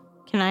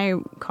 Can I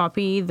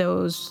copy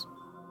those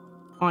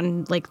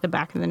on like the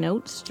back of the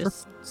notes?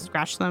 Just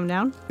scratch them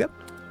down. Yep.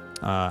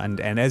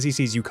 And as he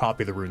sees you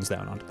copy the runes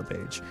down onto the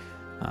page,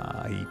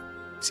 he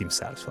seems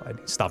satisfied.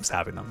 He stops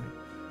tapping them,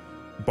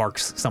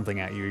 barks something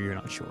at you. You're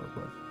not sure,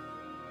 but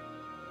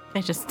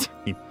I just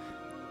He-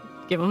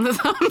 give him the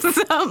thumbs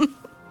up.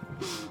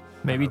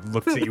 Maybe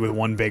looks at you with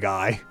one big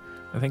eye.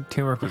 I think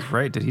Turmeric was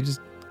right. Did he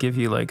just give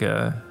you like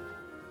a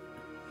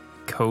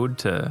code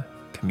to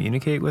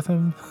communicate with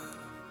him?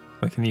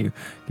 Like, can you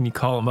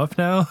call him up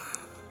now?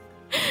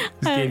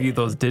 Just gave you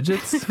those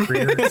digits.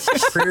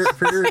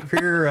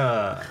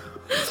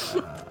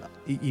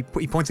 He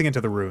pointing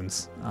into the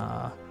runes,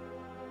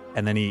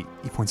 and then he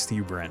points to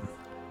you, Bryn,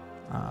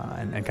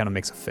 and kind of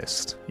makes a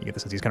fist. You get the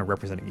sense he's kind of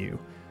representing you,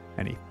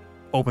 and he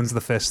opens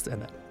the fist,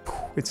 and then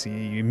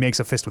he makes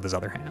a fist with his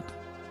other hand.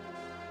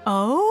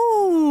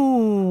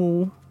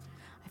 Oh,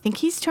 I think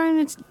he's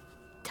trying to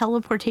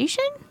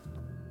teleportation.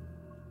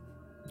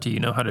 Do you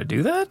know how to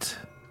do that?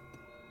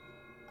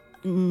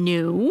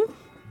 No,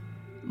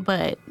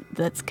 but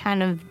that's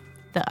kind of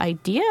the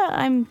idea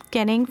I'm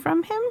getting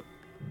from him.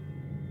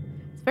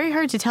 It's very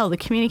hard to tell. The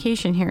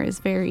communication here is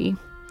very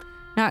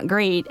not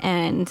great,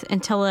 and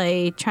until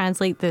I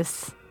translate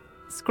this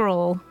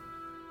scroll.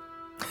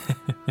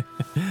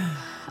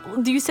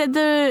 You said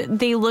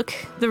the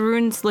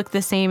runes look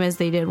the same as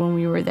they did when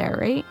we were there,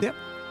 right? Yep.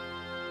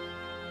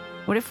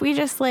 What if we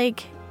just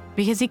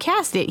because he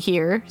cast it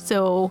here,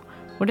 so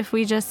what if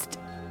we just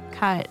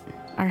cut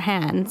our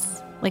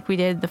hands like we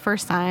did the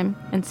first time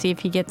and see if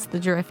he gets the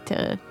drift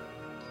to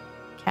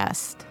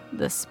cast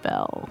the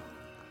spell?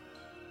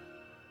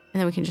 And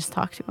then we can just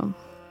talk to him.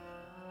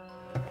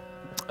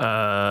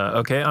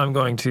 Okay, I'm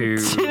going to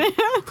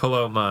pull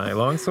out my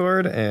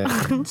longsword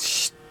and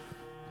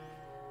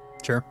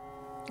Sure.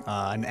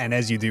 And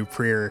as you do,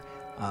 Prier,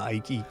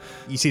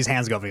 you see his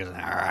hands go up,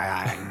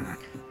 and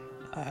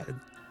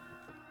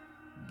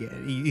he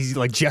goes, he's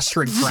like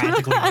gesturing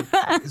frantically.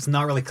 It's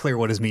not really clear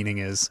what his meaning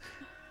is,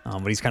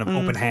 but he's kind of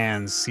open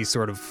hands. He's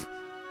sort of.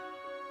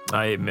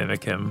 I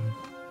mimic him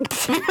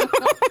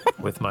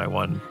with my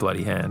one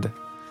bloody hand.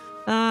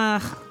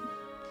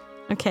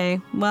 Okay,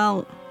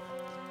 well,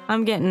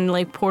 I'm getting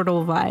like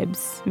portal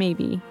vibes,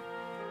 maybe.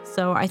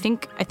 So I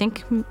think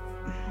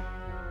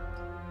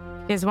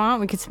because why don't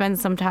we could spend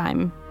some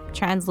time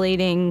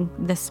translating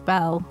the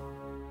spell?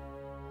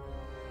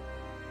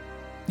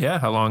 Yeah,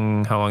 how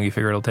long you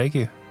figure it'll take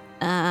you?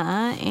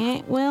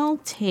 It will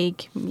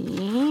take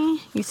me.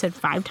 You said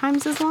 5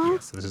 times as long?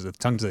 So this is the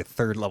tongue's a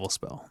 3rd level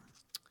spell.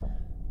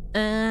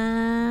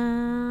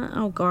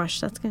 Oh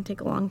gosh, that's gonna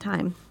take a long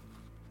time.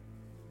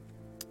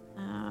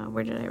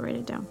 Where did I write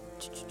it down?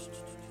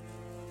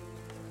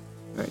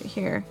 Right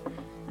here.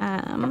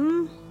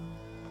 So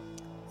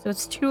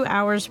it's 2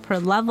 hours per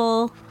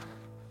level,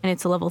 and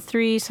it's a level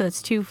 3, so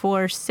it's 2,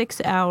 4,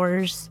 6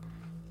 hours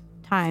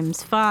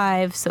times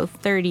 5, so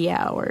 30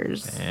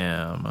 hours.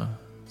 Damn.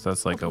 So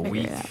that's like a figure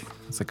week. it out.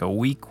 It's like a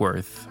week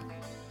worth.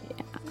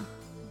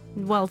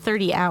 Well,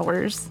 30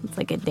 hours. It's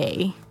like a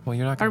day. Well,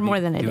 you're not Or going to more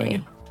be than a doing day.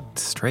 it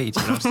straight.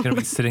 You're not just going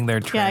to be sitting there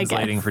Yeah, I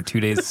translating guess. for 2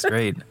 days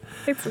straight.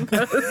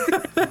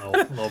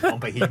 Little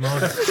bump of heat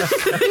mode.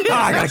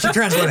 I gotta keep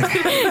translating.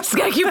 Just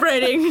gotta keep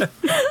writing.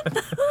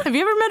 Have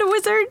you ever met a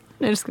wizard?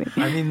 No, just kidding.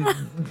 I mean,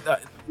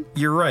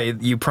 you're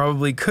right. You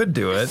probably could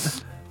do it.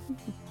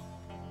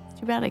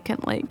 Too bad I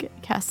couldn't like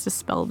cast a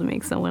spell to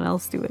make someone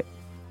else do it.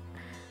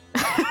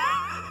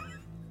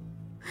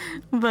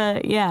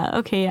 But yeah,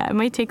 okay, yeah, it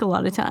might take a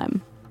lot of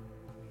time.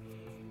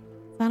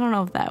 I don't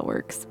know if that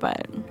works,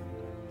 but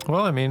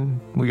Well, I mean,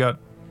 we got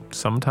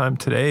some time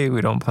today.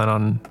 We don't plan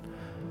on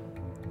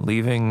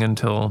leaving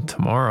until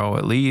tomorrow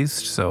at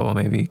least, so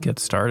maybe get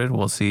started.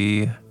 We'll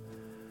see.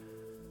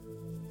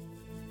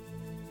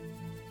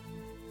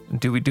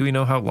 Do we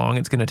know how long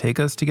it's going to take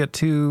us to get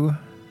to?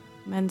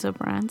 Menzo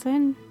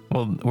Branson?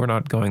 Well, we're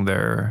not going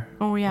there.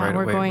 Oh yeah, right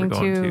we're away. going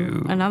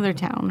to another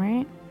town,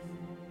 right?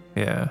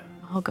 Yeah.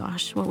 Oh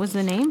gosh, what was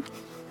the name?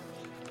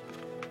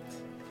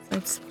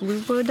 It's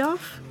Splubladov?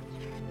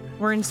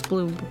 We're in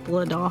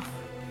Splubladov.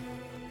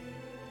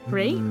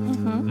 Right?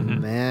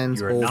 Man's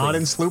You're not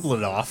in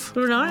Sloopladop.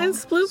 We're not in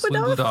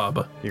Splubladov?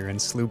 Sloobladop. You're in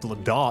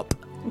Sloopladop.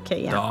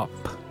 Okay, yeah. Dop.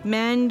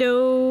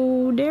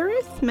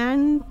 Mandodareth?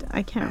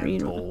 I can't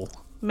read. Mantle.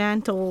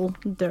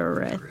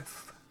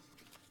 Manteldareth.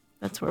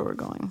 That's where we're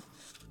going.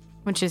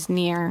 Which is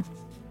near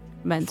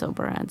Menzo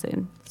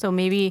Branson. So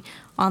maybe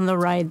on the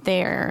ride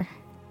there,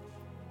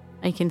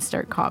 I can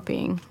start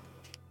copying.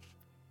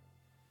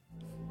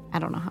 I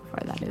don't know how far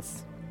that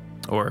is.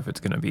 Or if it's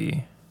going to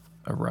be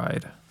a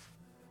ride.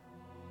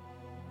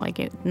 Like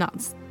it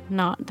not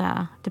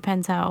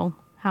depends how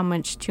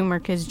much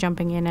turmeric is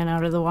jumping in and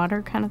out of the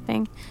water kind of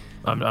thing.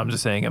 I'm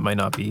just saying it might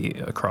not be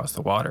across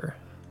the water.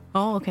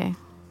 Oh, okay.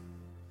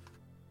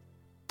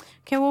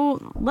 Okay, well,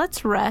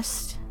 let's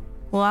rest.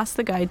 We'll ask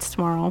the guides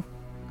tomorrow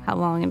how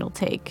long it'll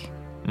take.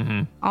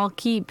 Mm-hmm. I'll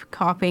keep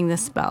copying the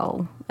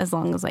spell as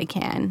long as I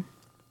can.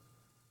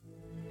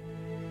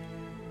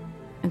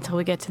 Until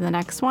we get to the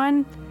next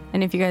one.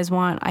 And if you guys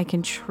want, I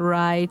can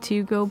try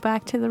to go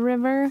back to the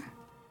river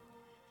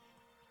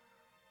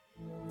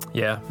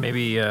Yeah,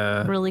 maybe.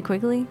 Do really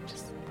quickly.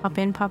 Just pop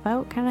in, pop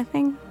out kind of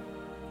thing.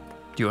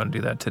 you want to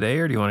do that today,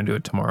 or do you want to do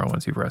it tomorrow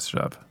once you've rested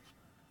up?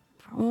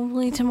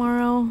 Probably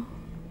tomorrow.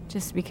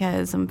 Just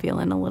because I'm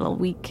feeling a little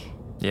weak.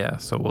 Yeah.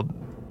 So we'll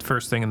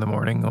first thing in the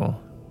morning we'll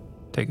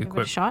take a Give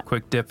it a shot?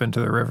 quick dip into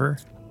the river,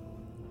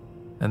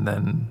 and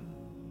then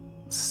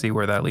see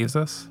where that leaves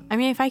us. I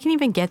mean, if I can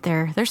even get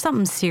there, there's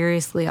something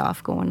seriously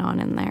off going on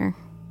in there.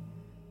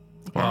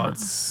 Well,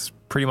 it's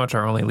pretty much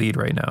our only lead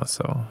right now,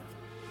 so.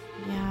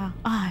 Yeah.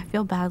 I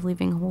feel bad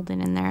leaving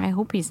Holden in there. I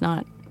hope he's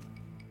not.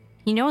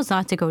 He knows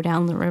not to go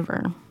down the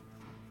river.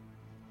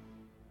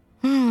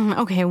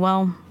 Okay,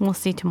 well, we'll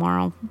see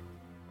tomorrow.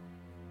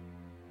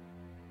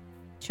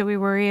 Should we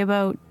worry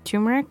about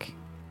turmeric?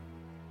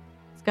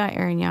 He's got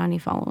Arignani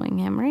following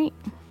him, right?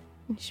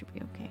 He should be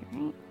okay,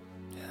 right?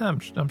 Yeah,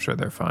 I'm sure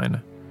they're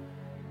fine.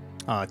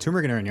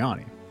 Turmeric and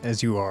Arignani,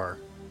 as you are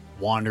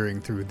wandering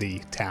through the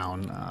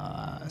town,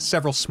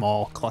 several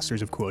small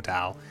clusters of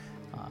Kuotao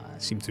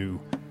seem to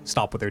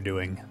stop what they're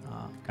doing,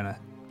 kind of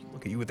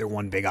look at you with their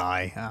one big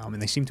eye,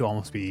 and they seem to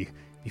almost be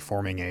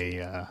forming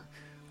a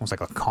almost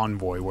like a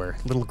convoy where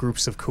little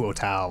groups of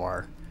Kuotao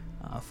are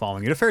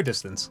following you at a fair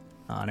distance.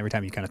 And every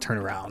time you kind of turn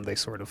around, they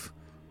sort of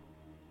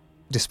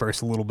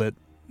disperse a little bit.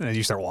 And as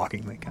you start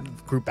walking, they kind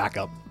of group back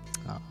up,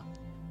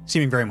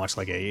 seeming very much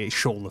like a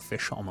shoal of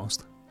fish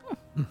almost.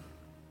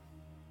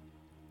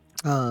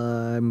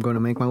 I'm going to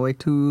make my way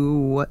to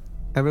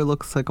whatever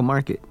looks like a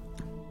market.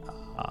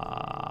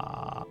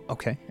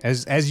 Okay.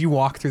 As you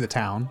walk through the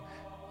town,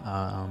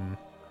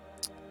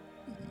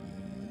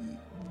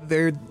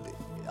 there,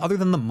 other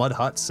than the mud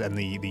huts and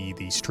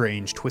the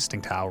strange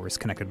twisting towers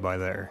connected by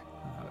their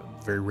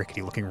very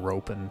rickety-looking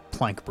rope and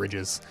plank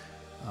bridges,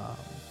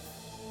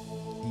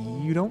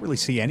 you don't really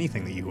see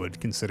anything that you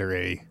would consider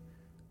a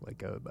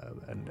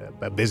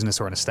business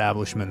or an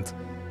establishment.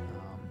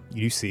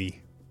 You do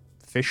see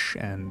fish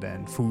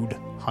and food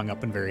hung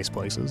up in various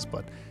places,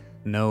 but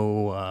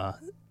no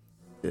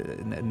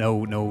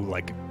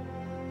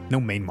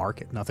main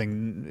market.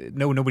 Nothing.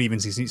 Nobody even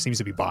seems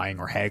to be buying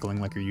or haggling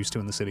like you're used to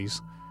in the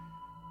cities.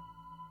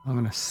 I'm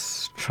going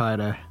to try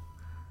to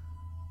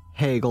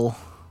haggle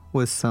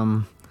with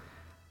some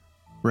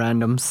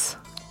randoms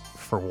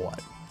For what?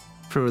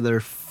 for their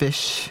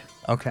fish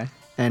Okay.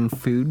 and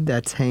food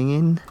that's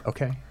hanging.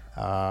 Okay.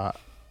 I'm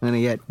going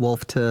to get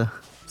Wolf to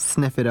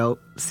sniff it out,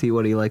 see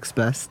what he likes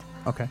best,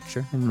 Okay.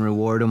 Sure. and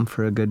reward him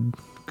for a good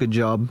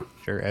job.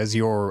 Sure. As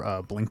your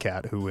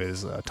Blinkcat, who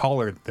is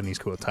taller than these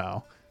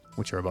Kuotao,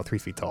 which are about 3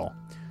 feet tall,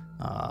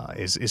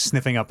 is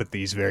sniffing up at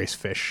these various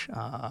fish.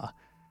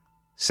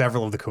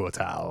 Several of the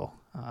Kuotao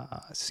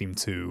seem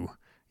to.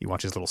 You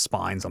watch his little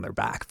spines on their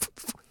back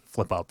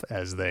flip up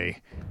as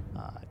they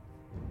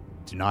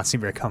do not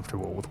seem very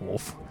comfortable with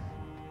Wolf.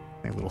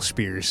 They have little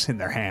spears in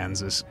their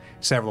hands as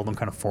several of them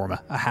kind of form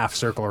a half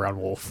circle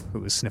around Wolf,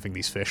 who is sniffing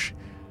these fish.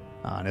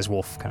 And as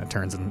Wolf kind of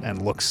turns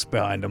and looks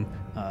behind him,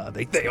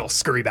 they all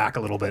scurry back a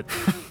little bit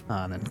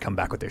and then come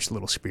back with their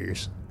little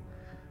spears.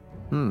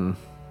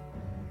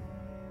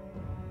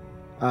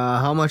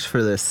 How much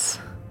for this?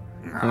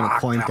 I'm gonna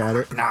point at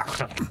it.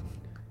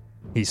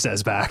 He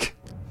says back.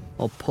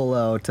 I'll pull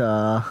out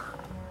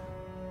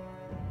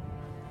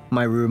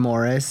my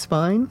Rumores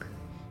spine.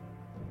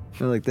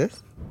 Go like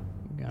this.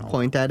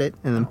 Point at it,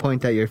 and then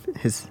point at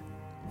his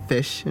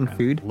fish and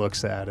food.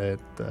 Looks at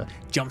it,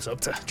 jumps up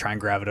to try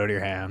and grab it out of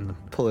your hand.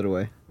 Pull it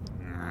away.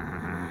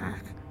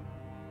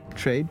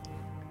 Trade.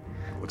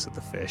 Looks at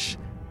the fish.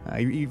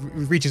 He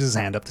reaches his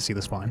hand up to see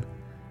the spine.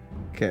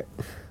 Okay.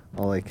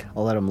 I'll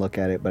let him look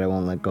at it, but I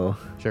won't let go.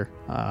 Sure.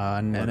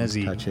 And as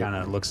he kind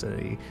of looks at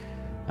it, he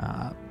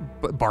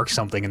barks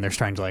something in their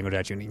strange language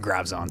at you, and he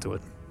grabs onto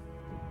it.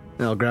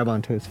 And I'll grab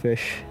onto his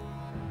fish.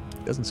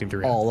 Doesn't seem to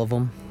react. All of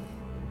them.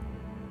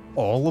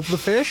 All of the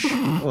fish?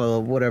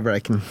 Well, whatever I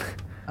can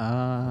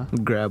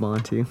grab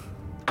onto. You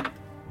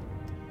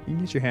can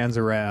get your hands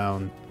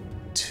around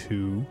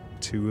two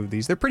of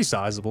these. They're pretty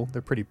sizable.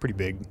 They're pretty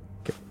big,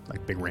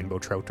 like big rainbow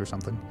trout or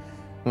something.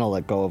 And I'll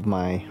let go of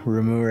my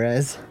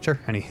Rumores. Sure.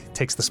 And he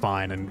takes the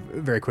spine and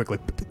very quickly,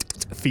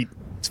 feet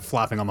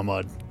flapping on the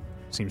mud,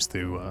 seems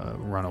to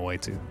run away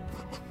to,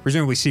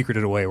 presumably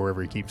secreted away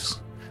wherever he keeps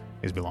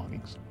his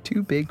belongings.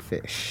 2 big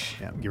fish.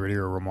 Yeah, get rid of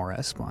your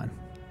Remores spine.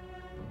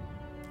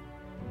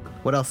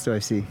 What else do I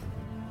see?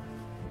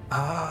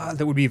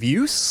 That would be of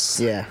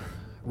use? Yeah.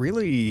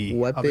 Really?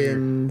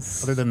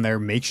 Weapons. Other than their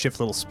makeshift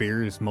little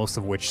spears, most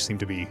of which seem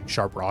to be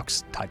sharp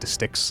rocks tied to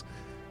sticks.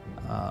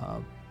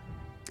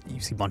 You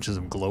see bunches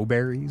of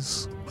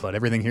glowberries, but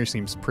everything here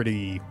seems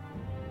pretty,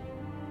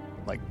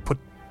 like,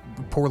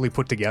 poorly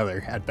put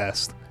together at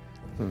best.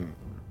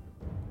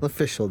 The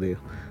fish will do.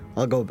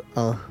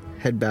 I'll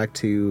head back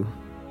to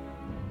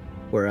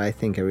where I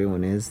think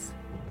everyone is,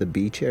 the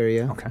beach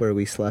area where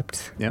we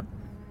slept. Yep.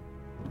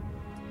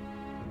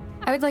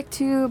 I would like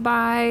to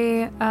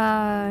buy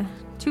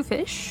 2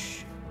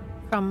 fish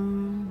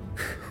from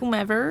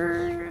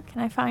whomever.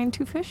 Can I find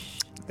 2 fish?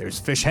 There's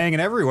fish hanging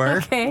everywhere.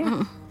 Okay.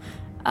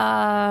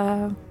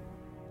 I'll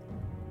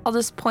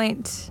just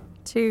point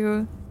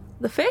to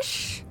the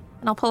fish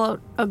and I'll pull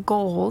out a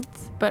gold,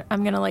 but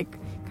I'm gonna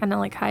kind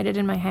of hide it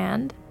in my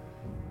hand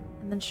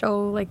and then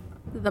show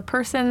the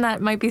person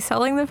that might be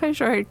selling the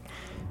fish or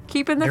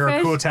keeping the fish. There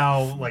are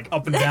Kuotao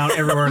up and down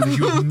everywhere that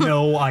you have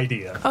no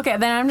idea. Okay,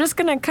 then I'm just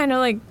gonna kind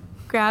of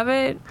grab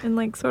it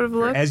and sort of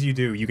look. As you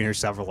do, you can hear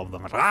several of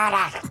them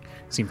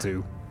seem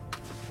to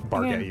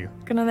bark at you.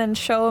 Gonna then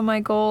show my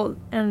gold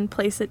and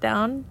place it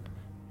down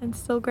and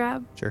still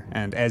grab. Sure.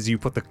 And as you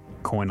put the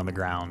coin on the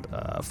ground,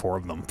 4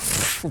 of them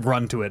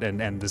run to it,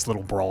 and this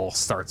little brawl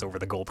starts over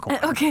the gold coin.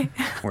 Okay.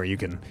 Where you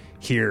can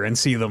hear and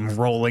see them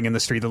rolling in the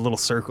street, a little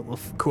circle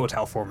of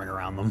Kuotao forming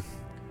around them.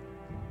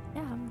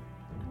 Yeah, I'm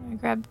gonna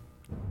grab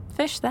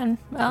fish then.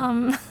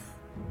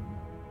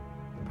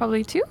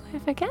 Probably 2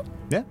 if I can.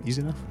 Yeah,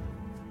 easy enough.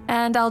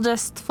 And I'll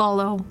just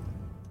follow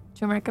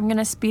Turmeric. I'm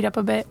gonna speed up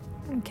a bit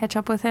and catch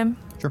up with him.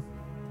 Sure.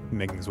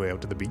 Making his way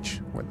out to the beach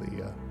where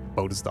the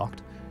boat is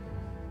docked.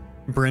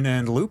 Bryn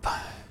and Loop.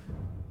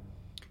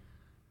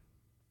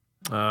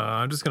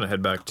 I'm just gonna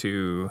head back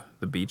to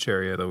the beach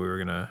area that we were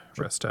gonna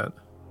rest at.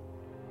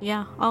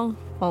 Yeah, I'll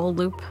follow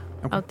Loop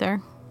out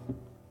there.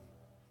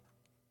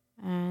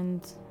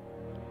 And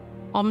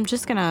I'm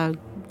just gonna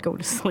go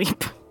to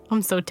sleep.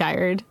 I'm so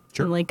tired.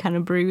 Sure. I'm kind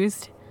of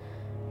bruised.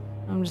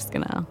 I'm just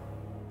gonna...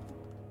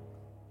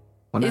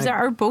 When Is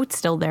our boat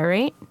still there,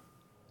 right?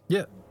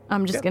 Yeah.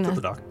 I'm just to the gonna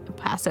dock.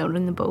 pass out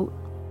in the boat.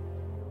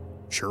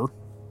 Sure.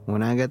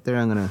 When I get there,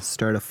 I'm gonna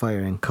start a fire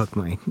and cook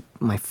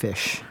my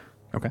fish.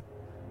 Okay.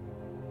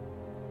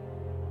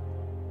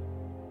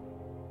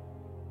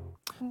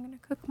 I'm gonna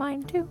cook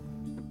mine too.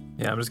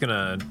 Yeah, I'm just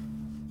gonna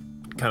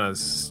kind of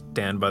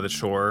stand by the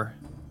shore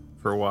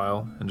for a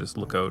while and just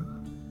look out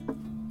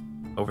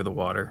over the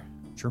water.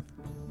 Sure.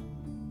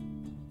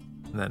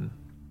 And then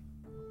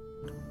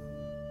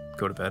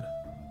go to bed.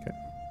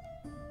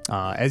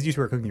 As you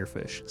two are cooking your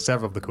fish,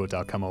 several of the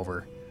Kuotao come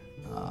over,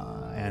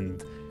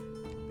 and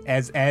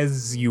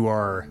as you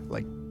are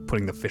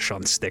putting the fish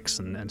on sticks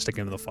and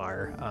sticking them to the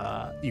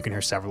fire, you can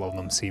hear several of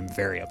them seem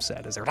very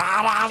upset as they're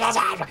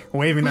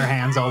waving their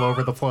hands all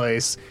over the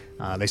place.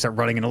 They start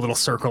running in a little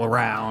circle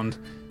around.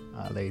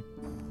 They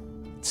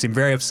seem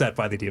very upset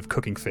by the idea of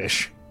cooking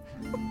fish.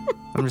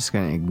 I'm just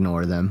gonna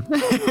ignore them.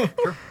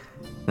 Sure.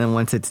 Then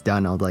once it's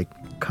done, I'll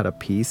cut a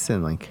piece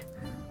and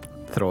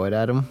throw it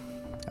at him.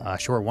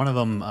 Sure, one of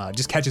them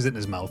just catches it in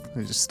his mouth.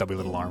 It's just stubby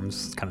little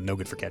arms. It's kind of no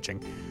good for catching.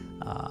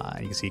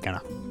 You can see he kind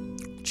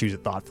of chews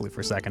it thoughtfully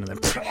for a second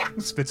and then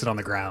spits it on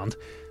the ground.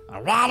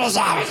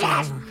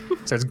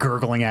 Starts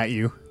gurgling at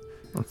you.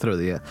 I'll throw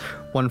the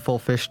 1 full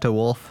fish to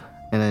Wolf,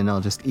 and then I'll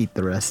just eat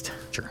the rest.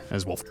 Sure,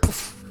 as Wolf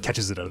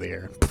catches it out of the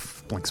air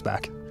and blinks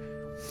back.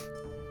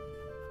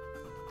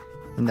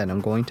 And then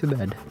I'm going to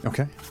bed.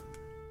 Okay.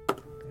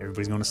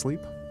 Everybody's going to sleep?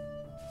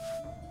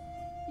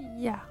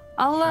 Yeah.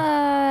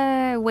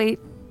 I'll wait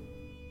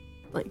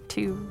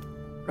 2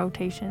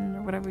 rotation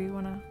or whatever you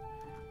wanna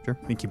Sure.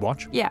 You keep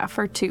watch. Yeah,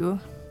 for 2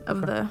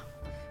 of the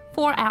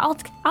 4 hours.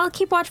 I'll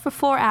keep watch for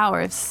 4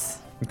 hours.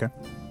 Okay.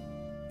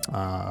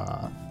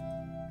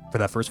 For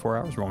that first 4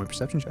 hours, roll me a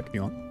perception check if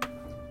you want.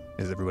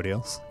 As everybody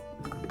else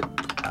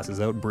passes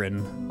out,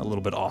 Bryn a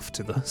little bit off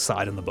to the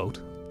side in the boat.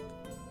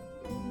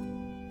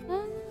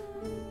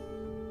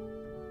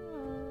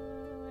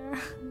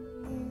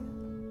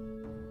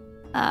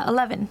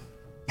 11.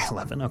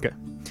 11, okay.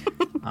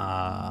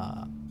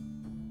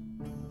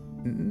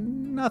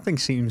 Nothing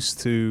seems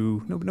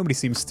to... Nobody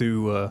seems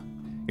to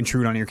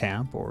intrude on your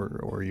camp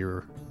or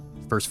your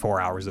first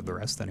 4 hours of the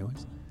rest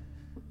anyways.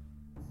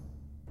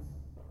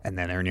 And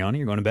then, Arignani,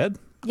 you're going to bed?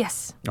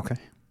 Yes. Okay.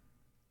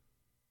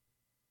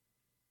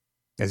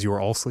 As you are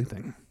all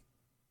sleeping,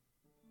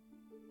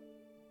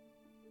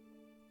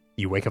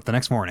 you wake up the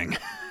next morning.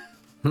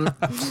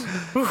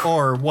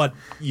 Or what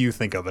you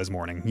think of as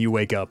morning. You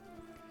wake up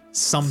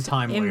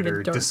sometime In the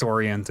later, dark.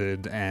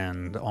 disoriented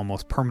and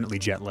almost permanently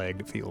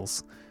jet-lagged, it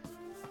feels,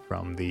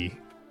 from the...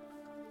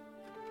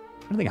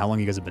 I don't think how long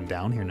you guys have been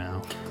down here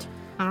now.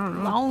 I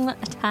don't know. Long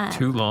time.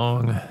 Too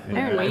long. Way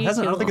It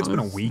hasn't, I too don't think it's been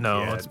a long. week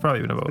No, yet. it's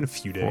probably been about been a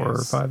few 4 or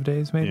days. 5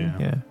 days, maybe. Yeah.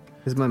 Yeah.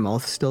 Is my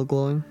mouth still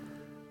glowing?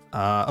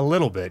 A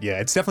little bit, yeah.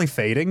 It's definitely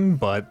fading,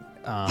 but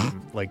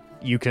like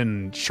you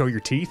can show your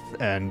teeth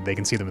and they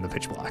can see them in the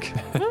pitch black.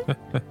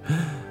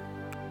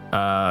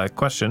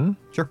 Question.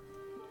 Sure.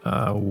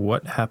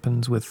 What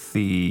happens with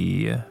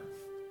the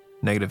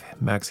negative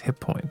max hit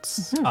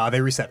points?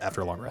 They reset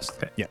after a long rest.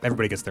 Okay. Yeah,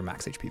 everybody gets their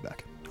max HP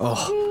back.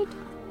 Oh,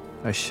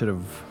 I should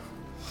have.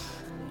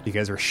 You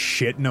guys were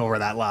shitting over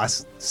that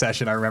last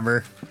session, I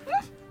remember.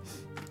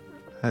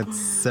 Had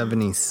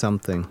 70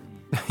 something.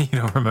 You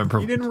don't remember?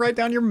 You didn't write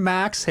down your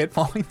max hit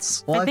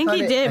points. Well, I think thought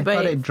he did, I but-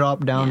 thought it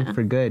dropped down yeah.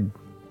 for good.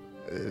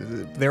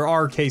 There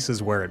are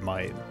cases where it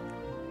might.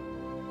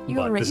 You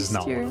but this erased is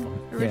not your one of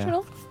them.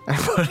 original? I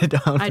put it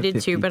down. I to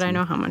did too, but I 52.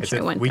 know how much It's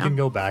I went we down. can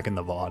go back in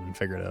the VOD and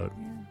figure it out.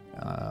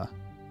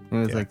 It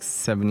was Yeah. like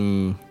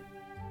 70.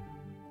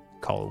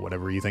 Call it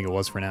whatever you think it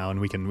was for now, and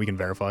we can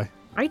verify.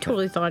 I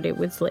totally thought it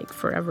was like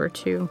forever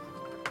too.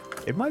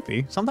 It might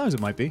be. Sometimes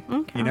it might be.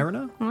 Okay. You never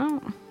know. Well,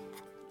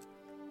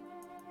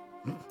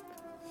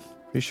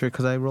 Pretty sure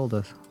because I rolled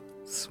a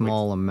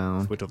small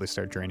amount. Wait till they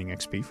start draining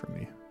XP from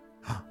me.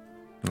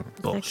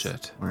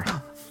 Bullshit.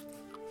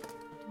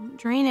 don't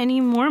drain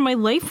any more of my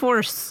life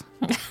force.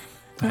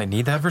 I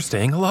need that for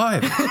staying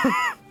alive.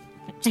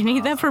 I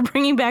need that for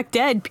bringing back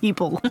dead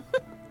people.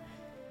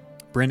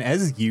 Bryn,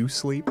 as you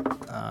sleep,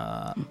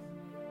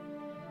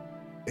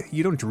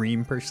 you don't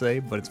dream per se,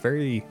 but it's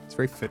very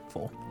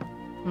fitful.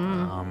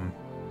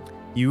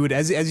 You would,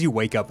 as you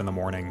wake up in the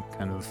morning,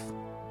 kind of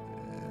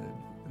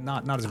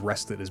not as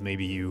rested as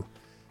maybe you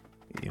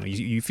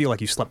feel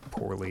like you slept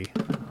poorly.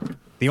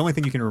 The only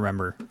thing you can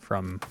remember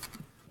from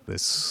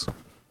this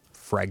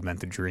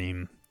fragmented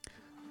dream,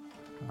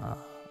 an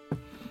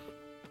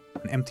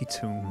empty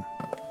tomb,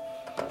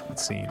 it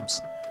seems.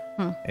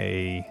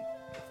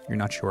 You're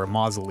not sure, a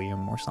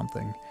mausoleum or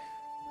something,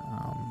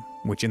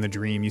 which in the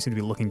dream you seem to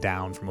be looking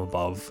down from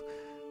above,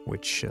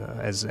 which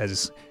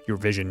as your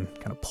vision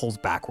kind of pulls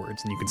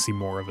backwards and you can see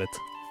more of it.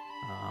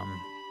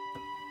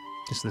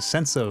 Just the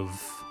sense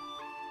of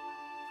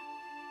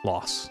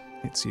loss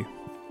hits you.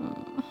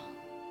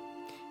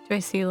 Do I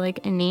see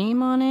like a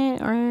name on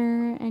it or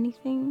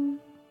anything?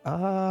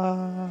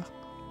 You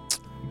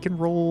can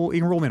roll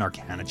me an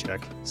Arcana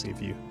check, see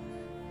if you...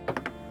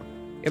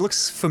 It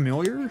looks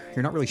familiar,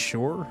 you're not really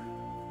sure.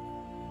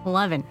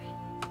 11.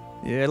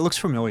 Yeah, it looks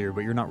familiar,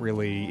 but you're not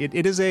really.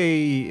 It is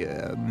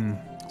a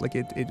like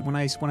it when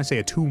I say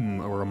a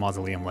tomb or a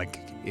mausoleum, like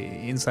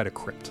inside a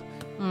crypt,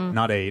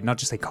 not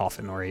just a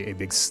coffin or a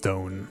big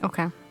stone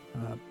Okay.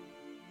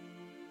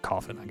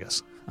 coffin, I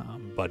guess.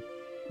 But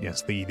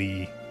yes,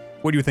 the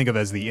what do you think of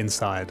as the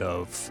inside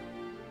of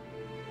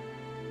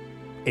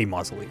a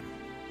mausoleum?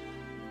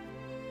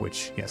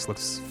 Which yes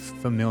looks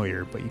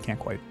familiar, but you can't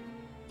quite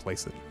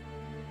place it.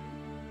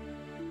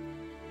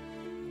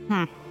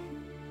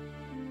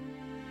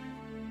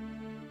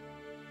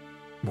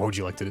 What would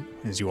you like to do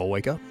as you all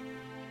wake up?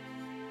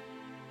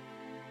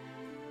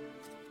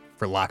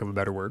 For lack of a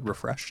better word,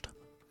 refreshed.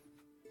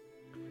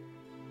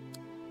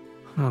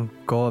 I'll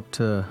go up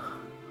to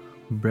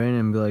Brandon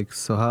and be like,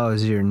 so how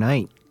was your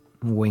night?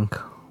 Wink,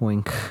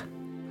 wink.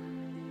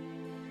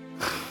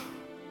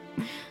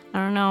 I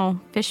don't know.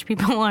 Fish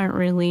people aren't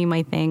really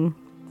my thing.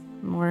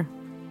 More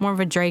of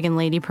a dragon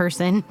lady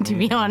person, to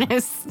be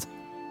honest.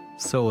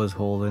 So was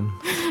Holden.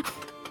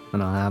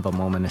 And I'll have a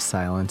moment of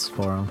silence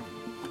for him.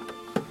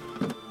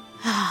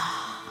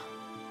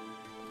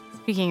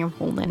 Speaking of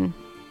Holden,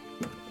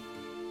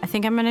 I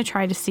think I'm gonna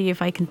try to see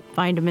if I can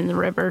find him in the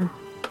river.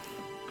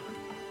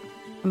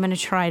 I'm gonna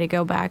try to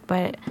go back,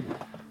 but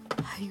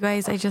you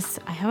guys, I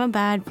have a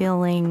bad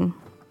feeling.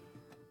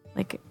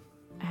 Like,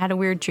 I had a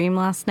weird dream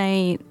last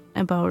night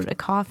about a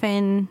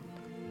coffin.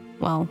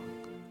 Well,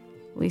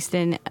 at least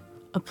in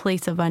a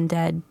place of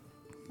undead.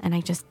 And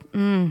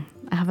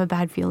I have a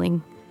bad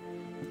feeling.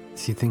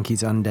 Do you think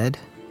he's undead?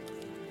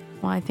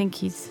 Well, I think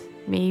he's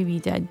maybe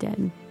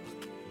dead.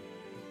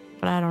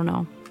 but I don't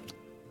know.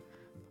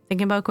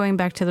 Thinking about going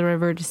back to the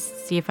river to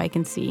see if I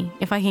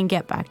can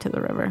get back to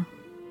the river.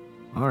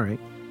 All right.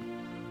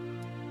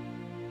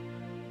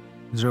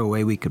 Is there a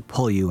way we could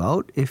pull you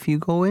out if you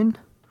go in?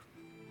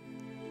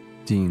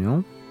 Do you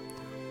know?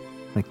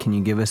 Like, can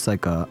you give us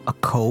like a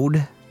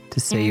code to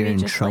say Maybe you're in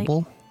just, like-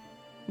 trouble?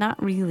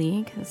 Not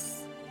really,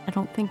 because I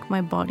don't think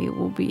my body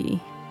will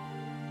be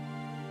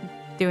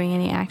doing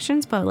any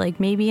actions, but like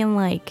maybe in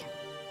like,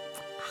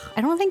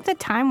 I don't think the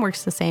time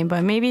works the same,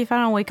 but maybe if I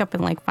don't wake up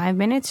in like 5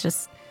 minutes,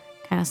 just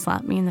kind of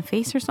slap me in the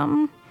face or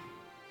something.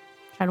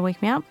 Try to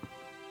wake me up.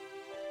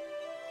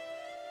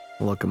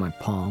 Look at my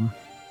palm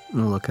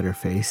and look at her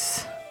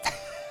face.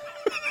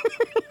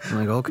 I'm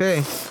like,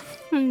 okay.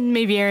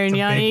 Maybe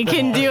Arignani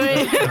can do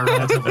it.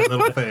 That's a big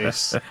little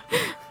face.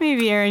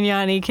 Maybe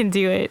Arignani can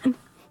do it.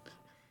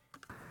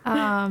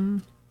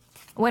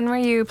 When were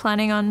you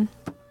planning on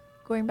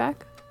going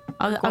back?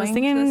 I was Going to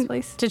thinking this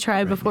place? to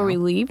try before we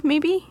leave,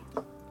 maybe,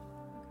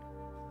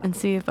 and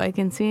see if I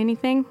can see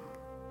anything.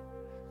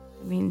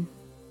 I mean,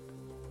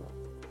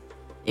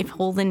 if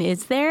Holden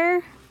is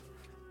there,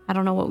 I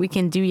don't know what we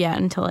can do yet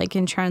until I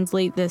can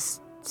translate this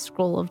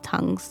scroll of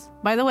tongues.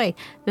 By the way,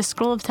 the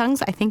scroll of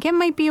tongues, I think it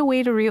might be a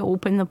way to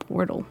reopen the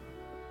portal.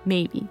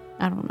 Maybe.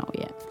 I don't know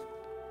yet.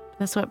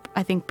 That's what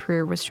I think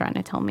Prier was trying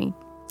to tell me.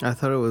 I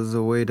thought it was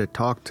a way to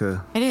talk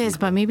to. It is,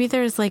 but maybe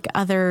there's like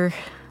other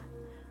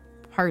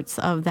parts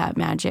of that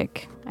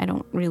magic I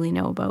don't really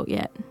know about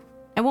yet.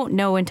 I won't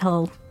know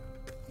until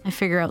I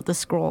figure out the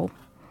scroll.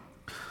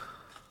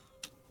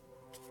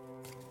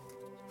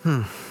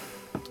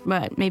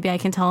 But maybe I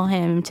can tell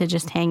him to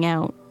just hang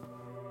out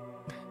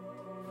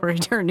for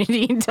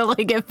eternity until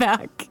I get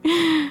back.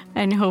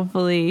 And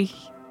hopefully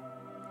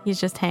he's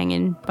just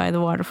hanging by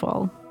the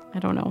waterfall. I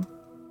don't know.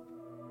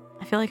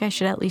 I feel like I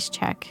should at least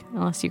check,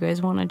 unless you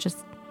guys want to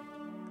just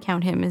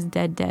count him as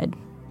dead.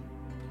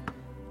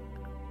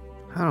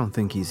 I don't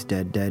think he's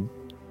dead.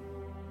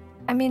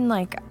 I mean,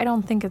 like, I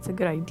don't think it's a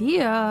good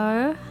idea.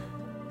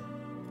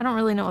 I don't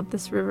really know what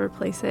this river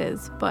place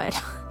is, but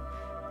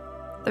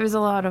there's a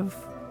lot of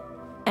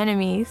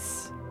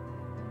enemies,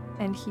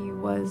 and he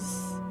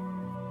was,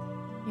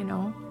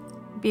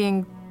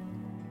 being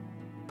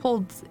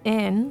pulled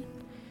in.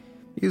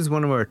 He was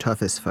one of our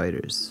toughest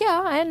fighters.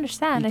 Yeah, I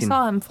understand. He I can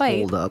saw him fight.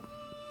 Hold up.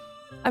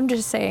 I'm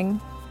just saying,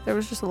 there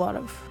was just a lot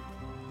of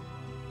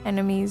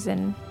enemies,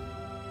 and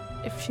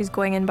if she's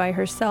going in by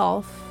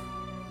herself,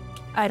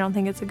 I don't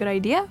think it's a good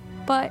idea.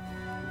 But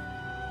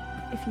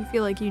if you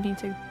feel like you need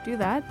to do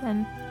that,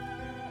 then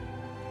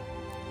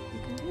you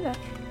can do that.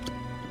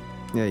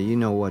 Yeah, you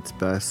know what's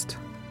best.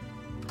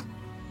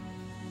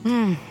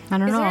 I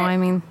don't Is know. there- I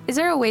mean, Is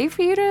there a way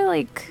for you to,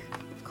 like,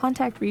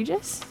 contact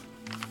Regis?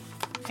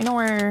 I know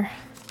where...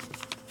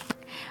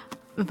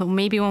 but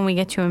maybe when we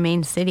get to a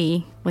main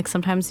city, like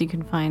sometimes you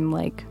can find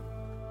like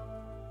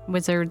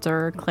wizards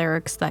or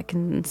clerics that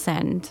can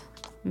send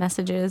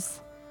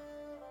messages.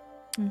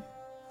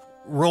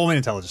 Roll me an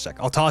intelligence check.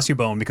 I'll toss you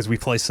bone because we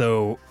play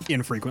so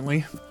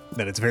infrequently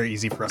that it's very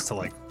easy for us to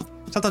like.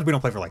 Sometimes we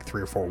don't play for like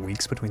 3 or 4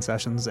 weeks between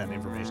sessions and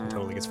information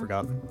totally gets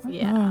forgotten.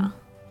 Yeah.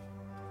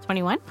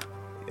 21?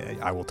 Yeah,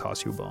 I will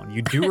toss you a bone.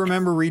 You do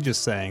remember Regis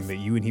saying that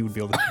you and he would be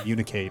able to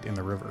communicate in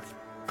the river.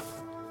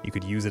 You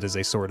could use it as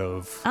a sort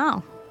of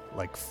Oh,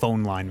 like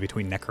phone line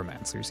between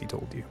necromancers, he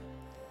told you. I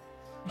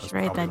That was should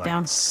write probably, that like,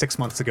 down. 6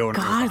 months ago. In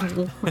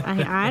God,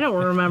 I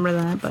don't remember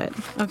that, but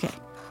okay.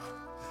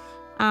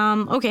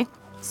 Okay.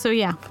 So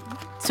yeah,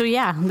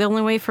 the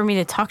only way for me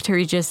to talk to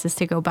Regis is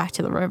to go back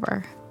to the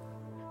river.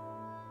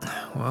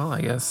 Well,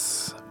 I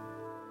guess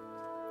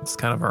it's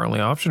kind of our only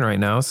option right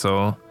now,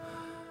 so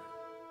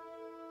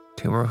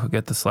Tumor will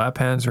get the slap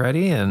hands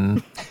ready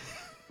and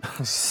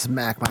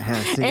Smack my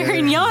hands together.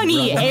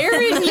 Arignani!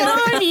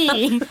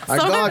 I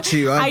got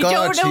you. I got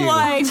don't know you.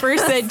 why I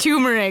first said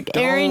turmeric.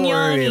 Don't worry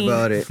Arignani.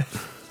 about it.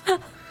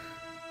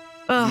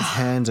 These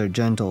hands are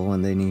gentle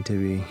when they need to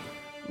be.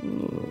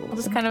 I'll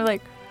just kind of,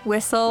 like,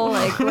 whistle,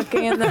 like,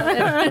 looking in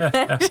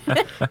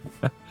the...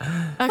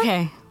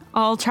 Okay,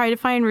 I'll try to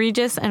find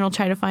Regis and I'll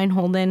try to find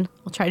Holden.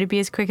 I'll try to be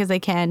as quick as I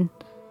can.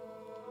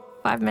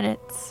 5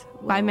 minutes.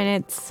 5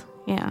 minutes.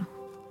 Yeah.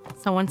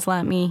 Someone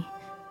slap me.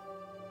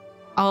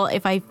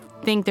 If I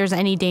think there's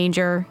any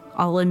danger,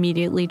 I'll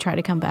immediately try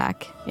to come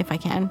back if I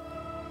can.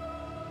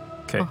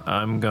 okay,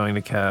 I'm going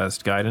to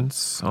cast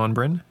guidance on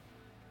Bryn.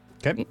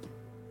 Okay.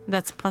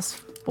 That's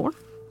 +4.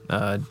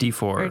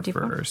 D4 Or D4?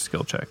 for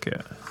skill check,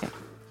 yeah.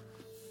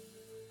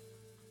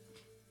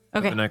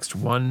 Okay. The next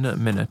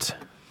 1 minute.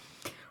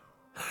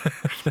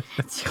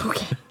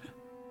 Okay.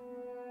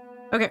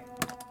 Okay.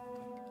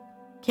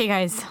 Okay,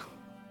 guys.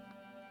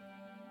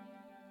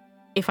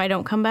 If I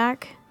don't come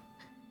back,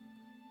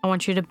 I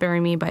want you to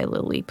bury me by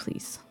Lily,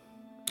 please.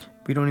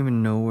 We don't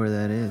even know where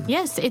that is.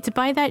 Yes, it's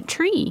by that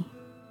tree.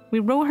 We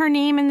wrote her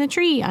name in the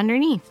tree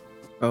underneath.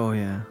 Oh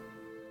yeah.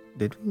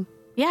 Did we?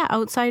 Yeah,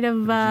 outside of,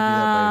 Did you do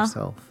that by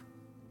yourself?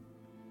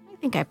 I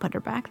think I put her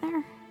back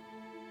there. To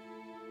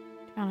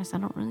be honest, I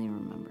don't really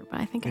remember, but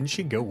I think Didn't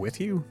she go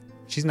with you?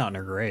 She's not in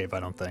her grave, I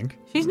don't think.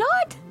 She's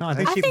not? No, I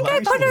think I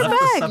put her I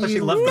back. thought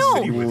she left the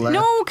city with you.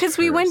 No, because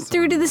we Or went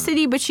through to the something.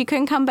 city, but she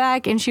couldn't come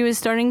back, and she was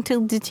starting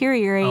to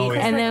deteriorate, Oh,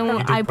 yeah. and then You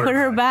did I put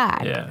her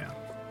back. Yeah,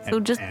 So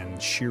And, just-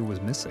 and Sheer was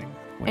missing.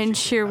 when And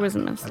she Sheer came was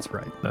back. missing. That's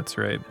right. that's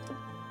right.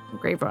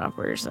 Grave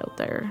robbers out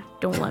there.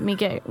 Don't let me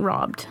get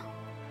robbed.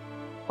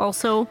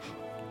 Also,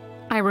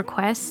 I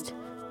request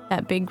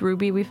that big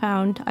ruby we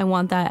found. I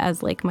want that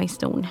as like my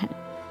stone head.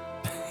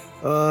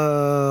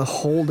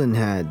 Holden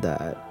had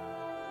that.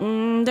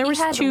 There He was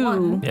had two.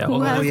 one. Yeah, Who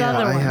well, has Oh the yeah,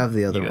 other I one? have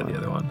the other You got one. the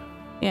other one.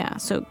 Yeah.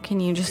 So can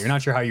you just? You're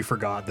not sure how you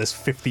forgot this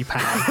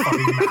 50-pound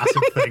fucking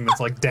massive thing that's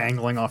like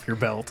dangling off your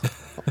belt.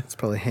 It's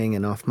probably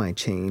hanging off my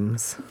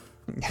chains.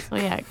 Oh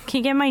yeah. Can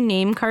you get my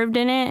name carved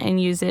in it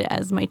and use it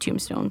as my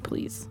tombstone,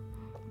 please?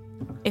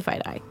 If I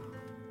die.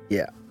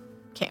 Yeah.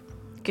 Okay.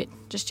 Good.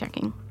 Just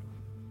checking.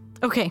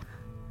 Okay.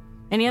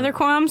 Any other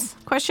qualms?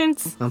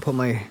 Questions? I'll put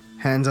my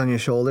hands on your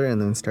shoulder and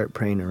then start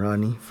praying to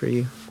Ronnie for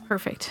you.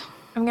 Perfect.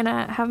 I'm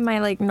gonna have my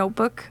like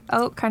notebook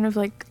out, kind of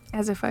like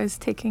as if I was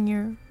taking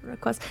your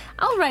request.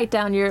 I'll write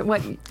down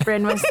what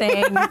Bryn was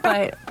saying,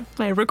 but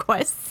My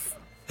requests.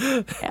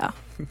 Yeah.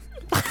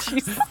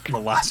 The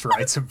last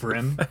rites of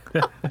Bryn.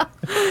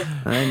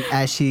 And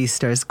as she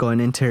starts going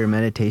into her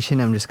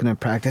meditation, I'm just gonna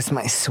practice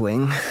my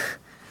swing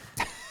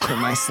for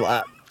my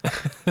slap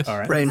All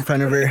right. right in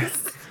front of her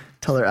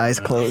till her eyes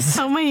close.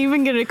 How am I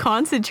even going to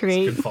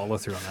concentrate? Good follow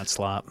through on that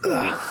slap.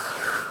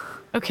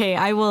 Okay,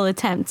 I will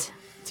attempt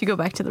to go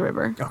back to the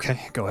river.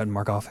 Okay, go ahead and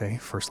mark off a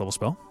first level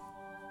spell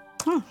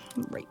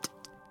Right.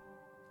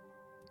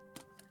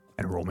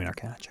 and roll me an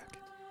Arcana check.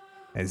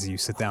 As you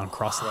sit down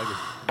cross-legged,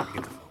 and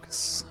begin to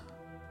focus.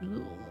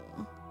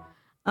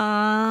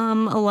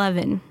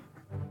 11.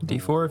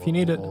 D4 if you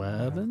need it.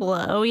 11.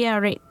 Well, oh yeah,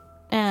 right.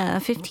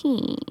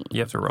 15. You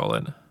have to roll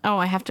it. Oh,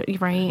 I have to.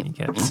 Right. You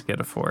can't just get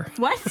a 4.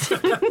 What?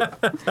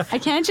 I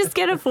can't just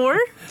get a 4?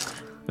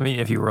 I mean,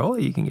 if you roll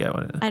it, you can get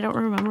one. I don't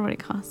remember what it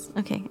costs.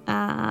 Okay.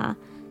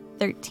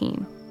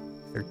 13.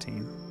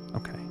 13.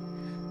 Okay.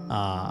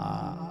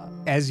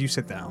 As you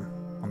sit down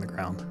on the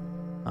ground,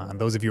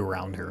 those of you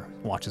around her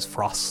watch as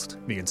frost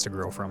begins to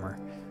grow from her.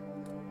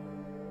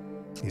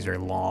 These very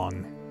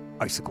long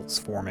icicles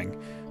forming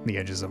on the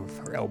edges of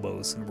her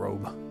elbows and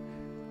robe.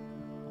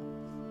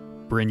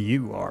 Bryn,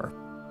 you are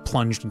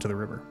plunged into the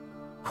river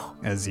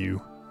as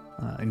you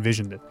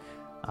envisioned it.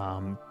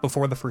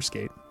 Before the first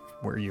gate,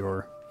 where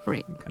you're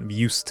Right. kind of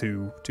used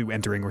to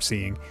entering or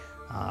seeing,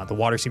 the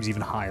water seems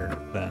even higher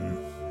than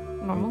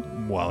Normal.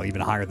 well,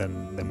 even higher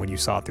than when you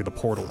saw it through the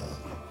portal.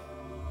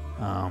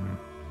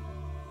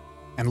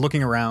 And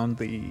looking around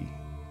the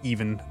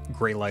even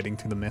gray lighting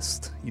through the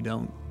mist, you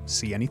don't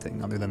see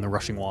anything other than the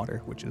rushing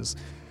water, which is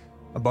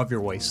above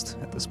your waist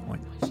at this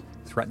point,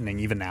 threatening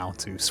even now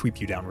to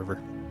sweep you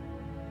downriver.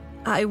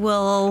 I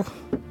will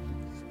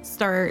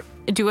start.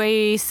 Do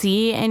I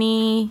see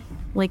any,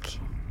 like,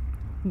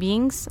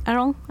 beings at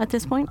all at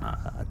this point?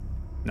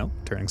 No,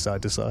 turning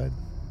side to side.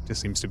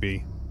 Just seems to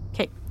be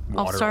Okay. I'll water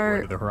all the way to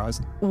start the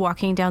horizon.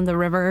 walking down the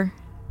river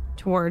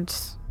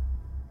towards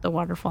the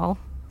waterfall.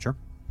 Sure.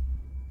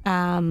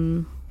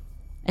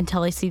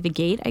 Until I see the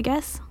gate, I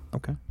guess.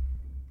 Okay.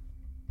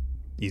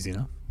 Easy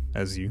enough.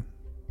 As you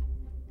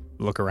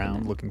look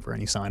around, looking for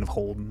any sign of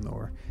Holden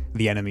or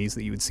the enemies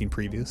that you had seen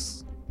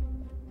previous,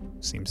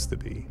 seems to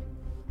be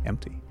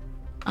empty.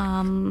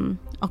 I'll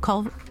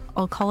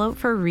call out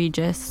for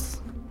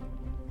Regis.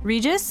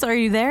 Regis, are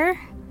you there?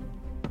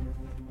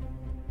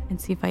 And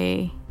see if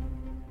I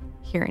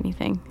hear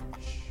anything.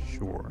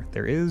 Sure.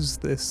 There is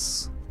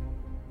this.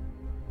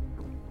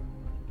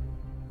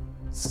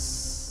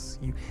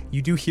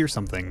 You do hear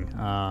something.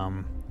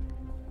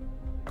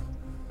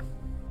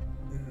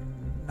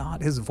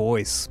 Not his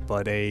voice,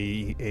 but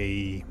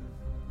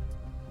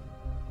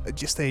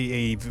just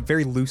a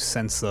very loose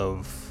sense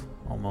of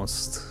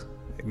almost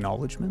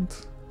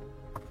acknowledgement.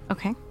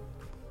 Okay.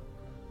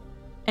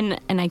 And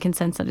I can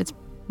sense that it's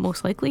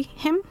most likely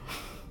him.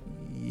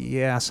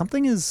 Yeah,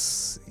 something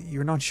is.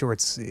 You're not sure.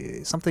 It's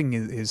something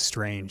is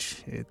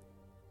strange. It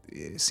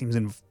seems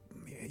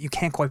you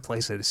can't quite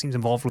place it. It seems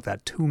involved with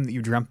that tomb that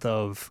you dreamt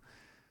of.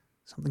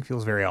 Something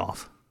feels very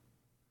off.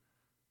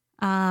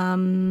 I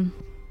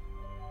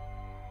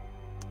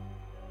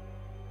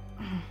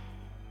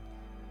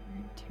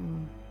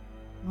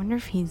wonder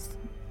if he's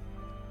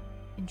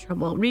in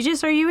trouble.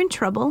 Regis, are you in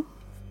trouble?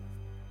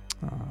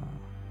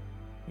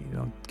 You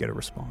don't get a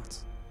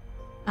response.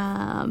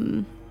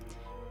 Can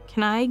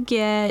I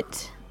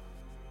get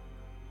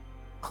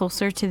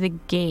closer to the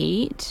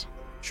gate?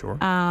 Sure.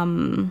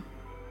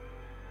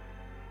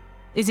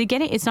 Is it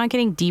getting? It's not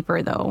getting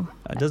deeper though.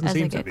 It doesn't as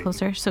seem I to get be.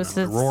 closer, so it's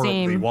the roar of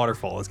the same.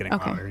 waterfall is getting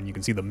Okay. louder, and you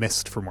can see the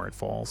mist from where it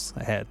falls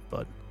ahead.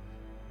 But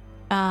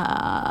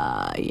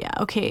Yeah.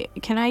 Okay.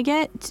 Can I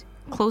get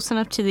close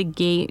enough to the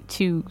gate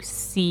to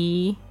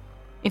see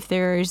if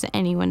there's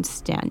anyone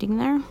standing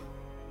there?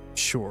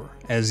 sure,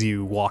 as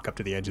you walk up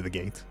to the edge of the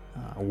gate,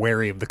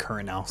 wary of the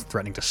current now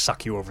threatening to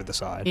suck you over the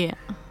side. Yeah.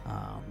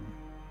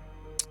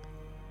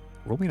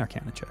 Roll me an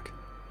Arcana check.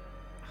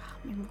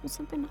 My rolls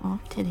have been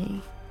off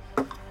today.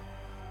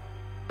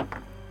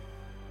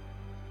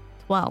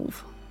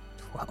 12.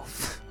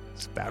 12.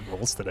 It's bad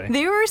rolls today.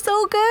 They were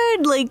so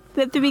good, like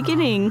at the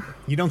beginning.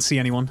 You don't see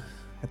anyone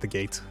at the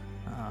gate.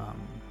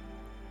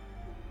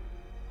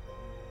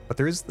 But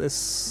there is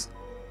this.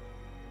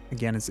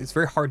 Again, it's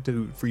very hard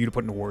for you to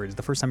put into words.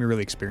 The first time you're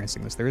really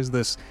experiencing this, there is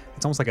this.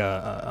 It's almost like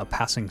a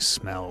passing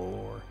smell,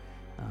 or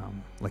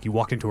like you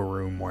walked into a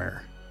room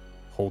where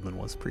Holden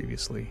was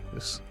previously.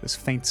 This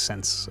faint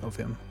sense of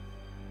him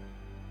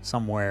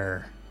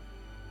somewhere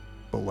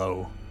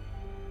below,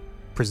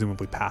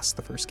 presumably past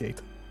the first gate.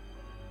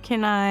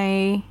 Can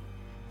I?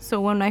 So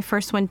when I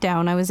first went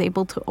down, I was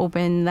able to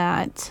open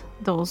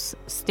those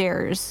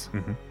stairs.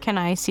 Mm-hmm. Can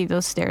I see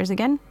those stairs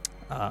again?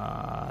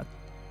 Or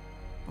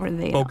are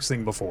they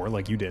Focusing before,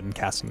 like you did in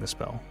casting the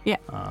spell. Yeah.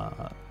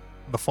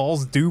 The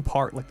falls do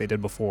part like they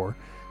did before.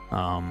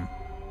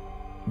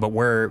 But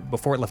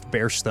before it left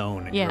bare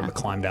stone and you're able to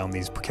climb down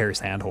these precarious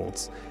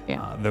handholds,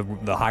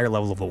 the higher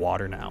level of the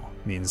water now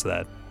means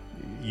that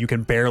you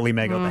can barely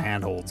make out the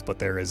handholds, but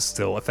there is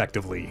still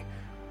effectively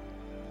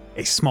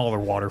a smaller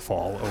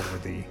waterfall over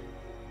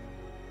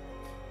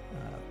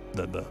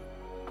the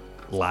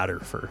ladder,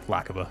 for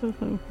lack of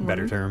a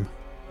better term.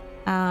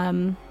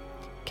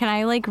 Can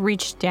I like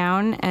reach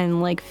down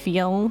and like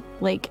feel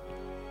like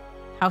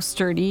how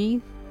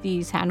sturdy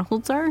these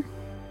handholds are?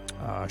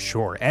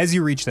 Sure. As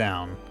you reach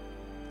down,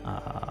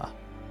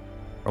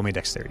 roll me a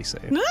dexterity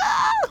save.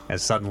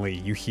 As suddenly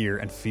you hear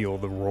and feel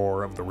the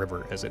roar of the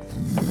river as it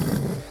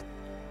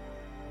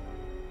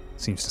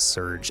seems to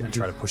surge and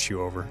try to push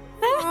you over.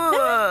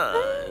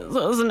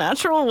 That was a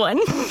natural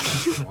one.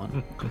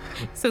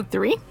 So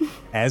 3.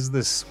 As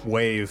this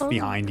wave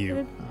behind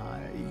you,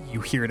 you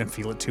hear it and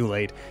feel it too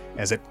late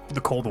as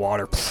the cold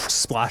water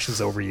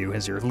splashes over you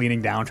as you're leaning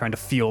down trying to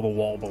feel the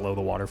wall below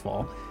the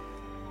waterfall,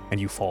 and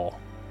you fall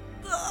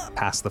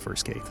past the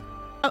first gate.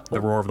 The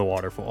roar of the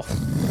waterfall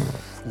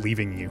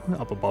leaving you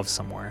up above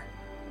somewhere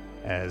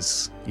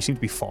as you seem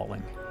to be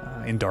falling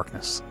in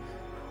darkness.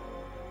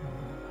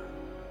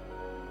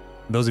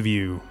 Those of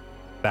you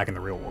back in the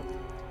real world,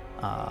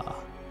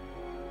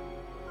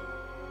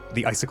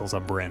 the icicles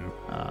on Bryn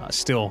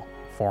still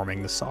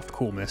forming the soft,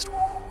 cool mist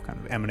kind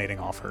of emanating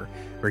off her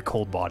very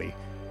cold body.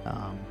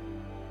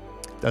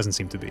 Doesn't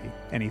seem to be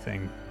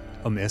anything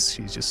amiss.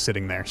 She's just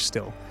sitting there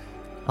still.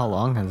 How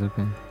long has it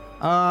been?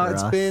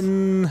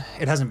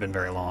 It hasn't been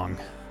very long.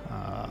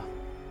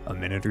 A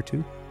minute or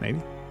two, maybe.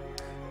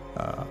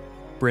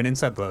 Bryn,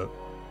 inside the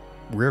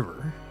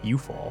river, you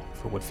fall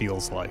for what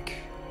feels like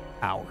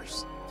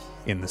hours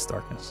in this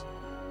darkness.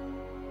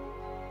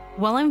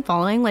 While I'm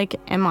falling, like,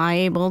 am I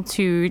able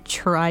to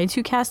try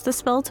to cast a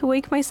spell to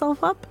wake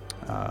myself up?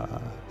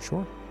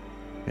 Sure.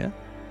 Yeah.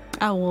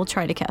 I will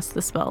try to cast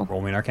the spell.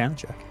 Roll me an Arcana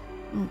check.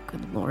 Oh,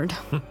 good lord.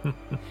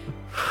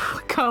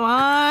 Come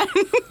on.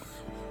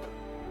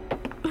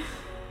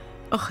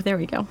 Oh, there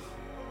we go.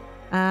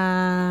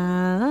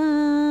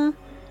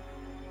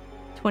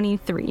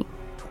 23.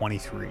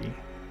 23.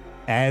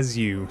 As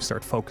you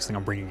start focusing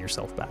on bringing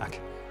yourself back,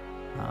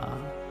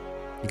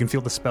 you can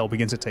feel the spell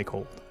begins to take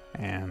hold,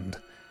 and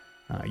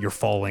your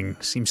falling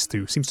seems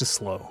to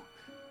slow.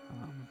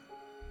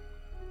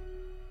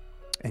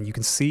 And you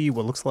can see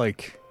what looks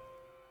like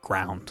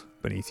ground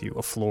beneath you,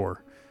 a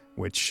floor,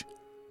 which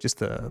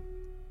just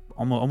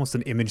almost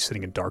an image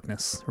sitting in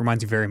darkness.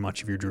 Reminds you very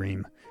much of your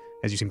dream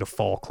as you seem to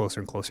fall closer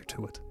and closer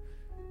to it.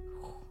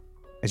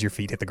 As your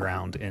feet hit the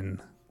ground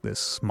in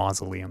this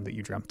mausoleum that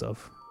you dreamt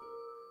of.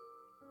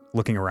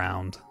 Looking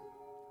around,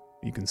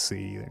 you can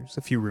see there's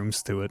a few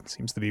rooms to it.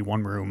 Seems to be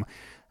one room,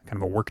 kind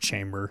of a work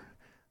chamber,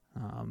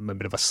 a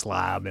bit of a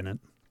slab in it.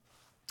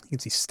 You can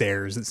see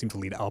stairs that seem to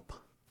lead up.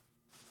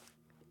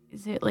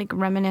 Is it like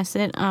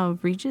reminiscent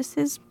of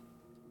Regis's?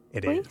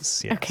 It place?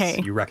 is, yes.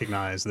 Okay. You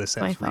recognize this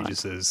I as thought.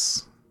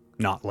 Regis's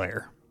not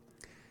lair.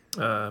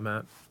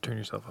 Matt, turn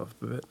yourself up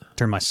a bit.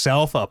 Turn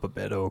myself up a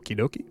bit, okie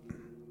dokie.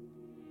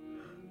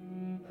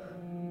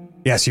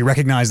 Yes, you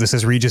recognize this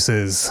as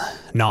Regis's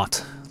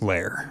not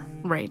lair.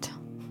 Right.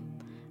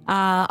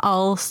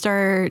 I'll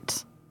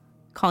start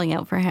calling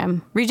out for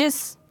him.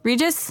 Regis?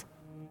 Regis?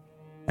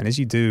 And as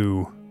you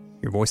do,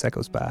 your voice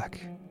echoes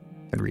back,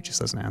 and Regis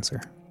doesn't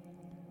answer.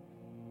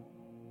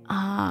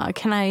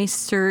 Can I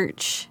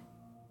search?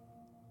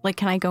 Like,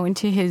 can I go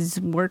into his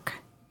work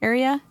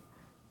area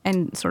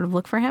and sort of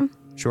look for him?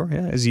 Sure,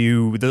 yeah. As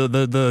you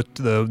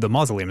the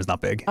mausoleum is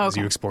not big. As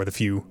Okay. you explore the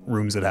few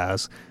rooms it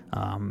has,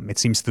 it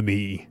seems to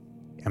be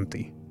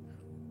empty.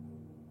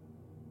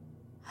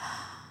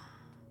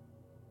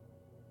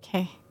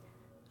 Okay.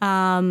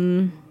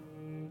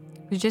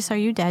 Regis, are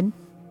you dead?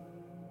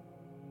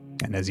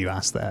 And as you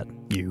ask that,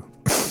 you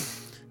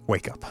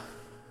wake up.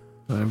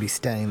 I'm gonna be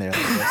standing there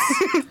like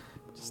this,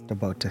 just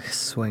about to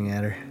swing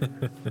at her.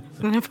 I'm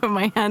gonna put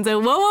my hands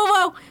out. Whoa, whoa,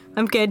 whoa!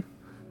 I'm good.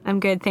 I'm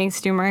good.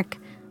 Thanks, Dumark.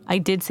 I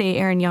did say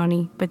Aaron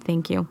Yanni, but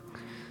thank you.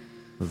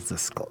 Was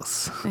this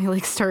close? I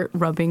like start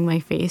rubbing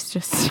my face,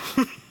 just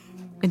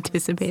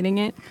anticipating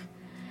it.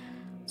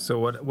 So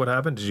what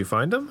happened? Did you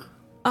find him?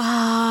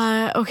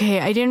 Okay,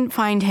 I didn't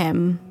find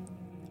him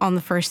on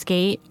the first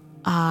gate.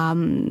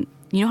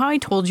 You know how I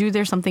told you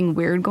there's something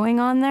weird going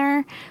on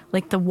there?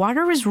 Like the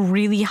water was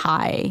really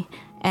high,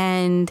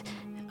 and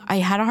I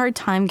had a hard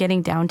time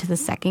getting down to the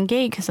second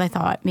gate because I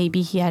thought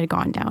maybe he had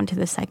gone down to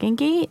the second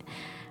gate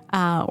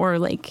or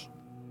like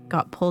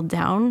got pulled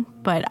down.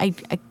 But I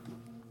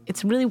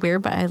it's really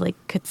weird, but I like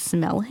could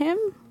smell him,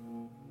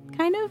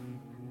 kind of.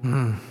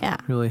 Yeah.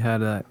 Really had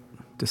that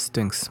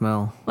distinct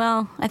smell.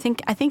 Well, I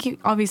think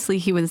obviously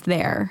he was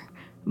there,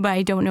 but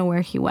I don't know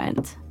where he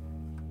went.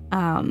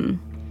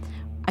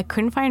 I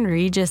couldn't find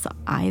Regis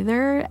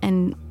either,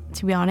 and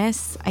to be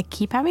honest, I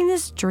keep having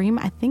this dream.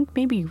 I think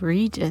maybe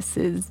Regis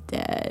is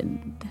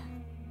dead.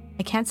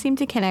 I can't seem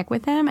to connect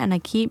with him, and I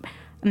keep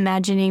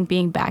imagining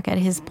being back at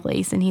his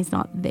place and he's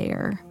not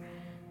there.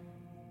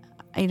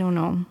 I don't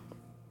know.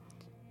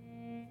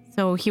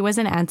 So he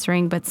wasn't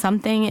answering, but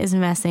something is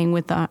messing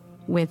with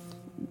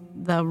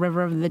the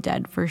River of the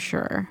Dead for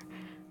sure.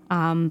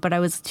 But I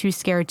was too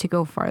scared to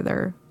go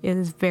farther. It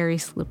is very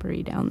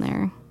slippery down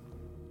there.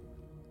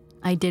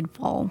 I did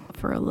fall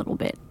for a little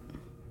bit.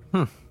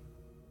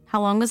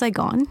 How long was I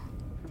gone?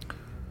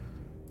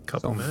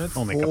 Couple minutes.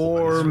 Only a couple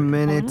 4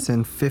 minutes. minutes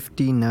and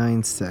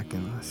 59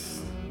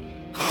 seconds.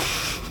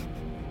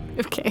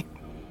 Okay.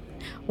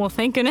 Well,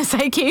 thank goodness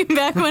I came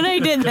back when I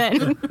did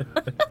then.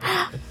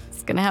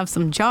 It's gonna have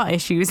some jaw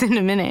issues in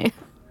a minute.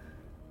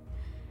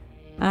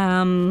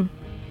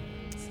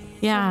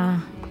 Yeah.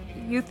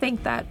 You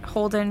think that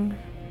Holden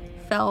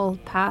fell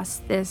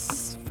past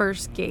this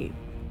first gate?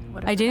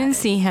 I didn't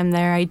see him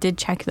there. I did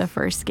check the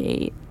first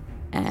gate.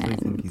 I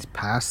think And he's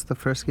past the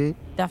first gate.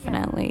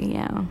 definitely,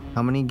 yeah.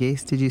 How many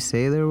gates did you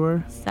say there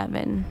were?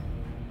 7.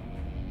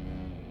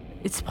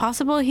 It's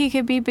possible he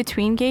could be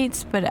between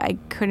gates, but I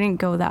couldn't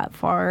go that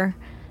far.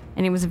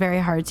 And it was very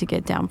hard to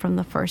get down from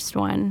the first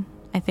one.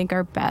 I think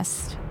our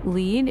best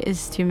lead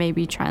is to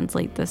maybe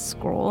translate the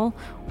scroll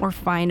or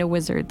find a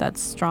wizard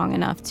that's strong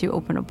enough to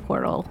open a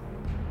portal.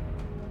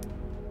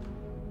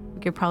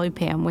 We could probably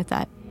pay him with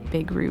that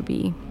big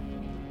ruby.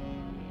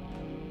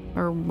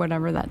 Or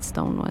whatever that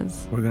stone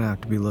was. We're gonna have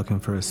to be looking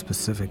for a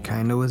specific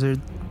kind of wizard.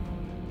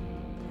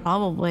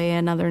 Probably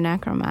another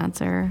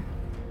necromancer.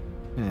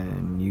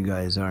 And you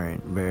guys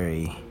aren't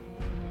very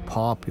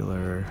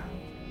popular.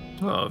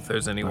 Well, if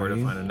there's anywhere Are to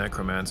you? find a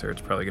necromancer,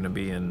 it's probably going to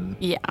be in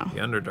Yeah, the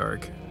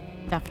Underdark.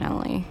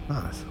 definitely.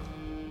 Oh,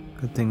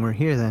 good thing we're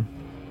here then.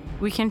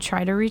 We can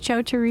try to reach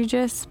out to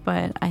Regis,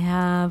 but I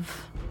have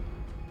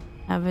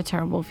a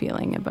terrible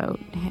feeling about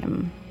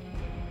him.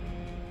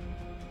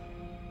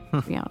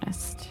 To be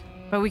honest.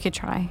 But we could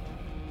try.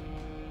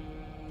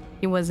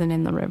 He wasn't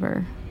in the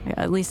river.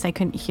 At least I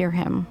couldn't hear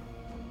him.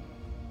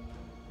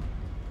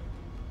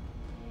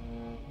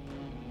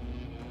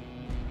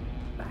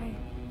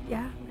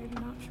 I'm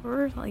not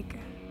sure. Like,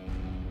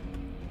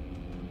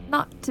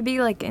 not to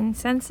be like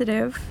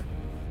insensitive.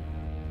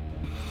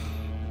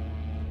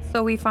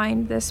 So we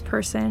find this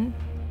person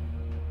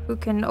who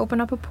can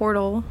open up a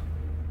portal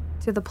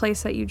to the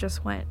place that you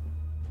just went.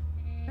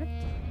 Correct?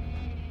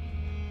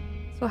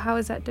 So how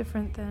is that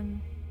different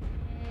than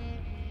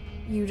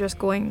you just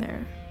going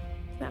there?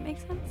 Does that make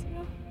sense? You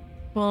know?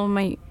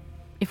 Well,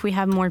 if we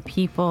have more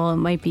people, it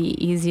might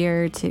be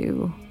easier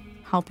to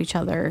help each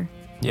other.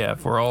 Yeah,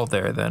 if we're all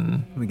there,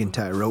 then We can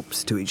tie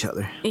ropes to each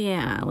other.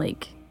 Yeah,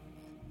 like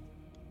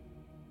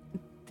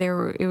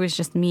it was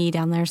just me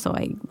down there, so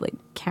I like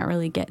can't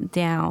really get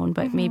down,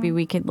 but maybe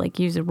we could like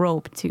use a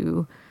rope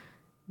to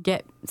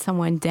get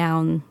someone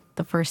down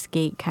the first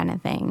gate kind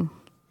of thing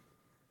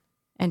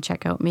and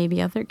check out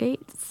maybe other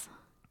gates.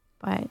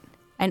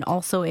 And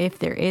also if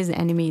there is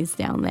enemies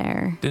down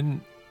there.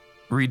 didn't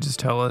Regis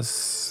tell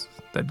us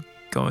that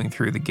going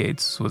through the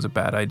gates was a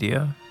bad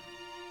idea?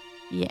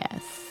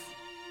 Yes,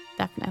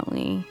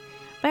 definitely.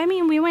 But I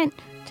mean, we went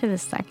to the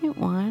second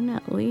one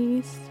at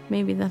least,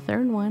 maybe the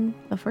third one,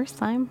 the first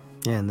time.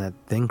 Yeah, and that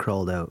thing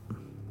crawled out.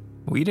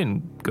 We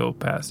didn't go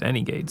past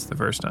any gates the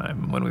first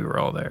time when we were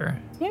all there.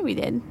 Yeah, we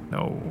did.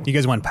 No. You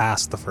guys went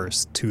past the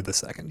first to the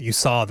second. You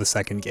saw the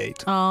second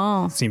gate.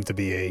 Oh, Seemed to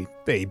be a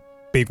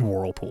big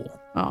whirlpool.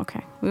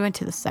 okay. We went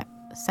to the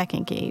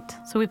second gate.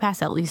 So we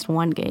passed at least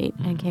one gate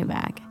and came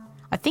back.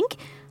 I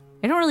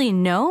don't really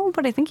know,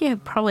 but I think you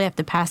probably have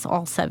to pass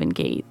all 7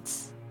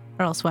 gates.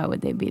 Or else why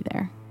would they be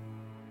there?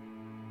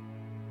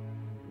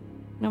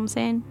 You know what I'm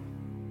saying?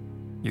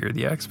 You're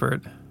the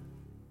expert.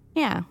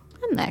 Yeah,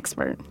 I'm the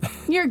expert.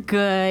 You're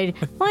good.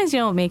 As long as you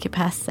don't make it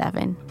past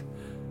 7.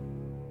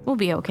 We'll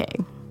be okay.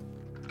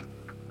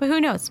 But who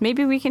knows?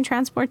 Maybe we can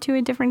transport to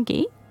a different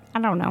gate? I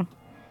don't know.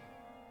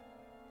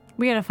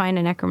 We gotta find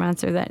a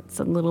necromancer that's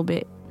a little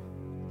bit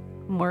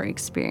more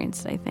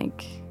experienced, I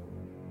think.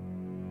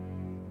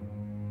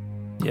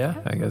 Yeah,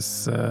 I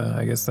guess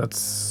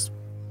that's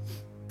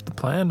the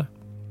plan.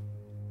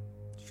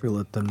 Should we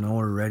let them know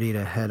we're ready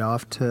to head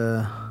off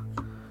to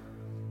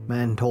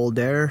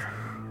Mantolderath?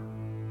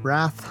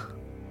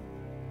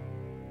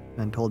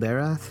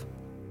 Mantolderath?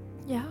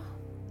 Yeah.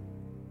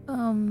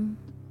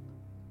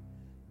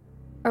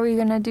 Are we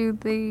gonna do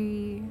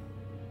the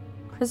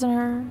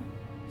prisoner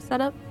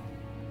setup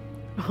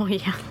Oh,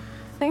 yeah.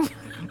 thing?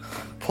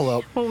 pull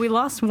out Well, we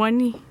lost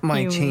one. my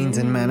human. chains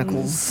and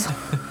manacles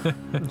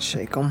and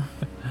shake them.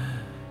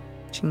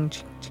 Ching,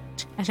 ching, ching,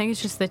 ching. I think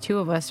it's just the two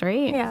of us,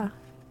 right? Yeah.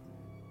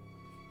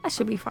 That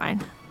should be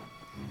fine.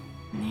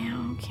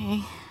 Yeah,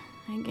 okay.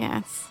 I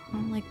guess. I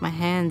don't like my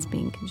hands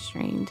being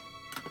constrained.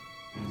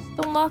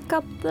 Don't lock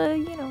up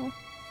the,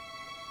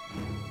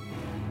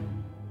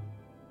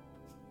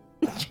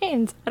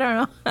 chains. I don't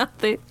know how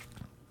they.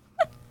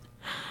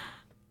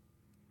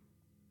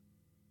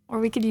 Or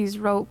we could use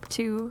rope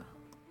too.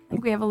 I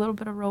think we have a little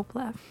bit of rope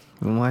left.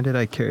 Then why did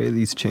I carry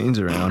these chains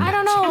around? I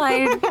don't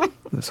know.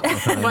 This whole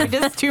time? Why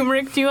does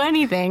turmeric do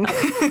anything?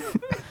 I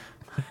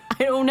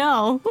don't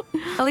know.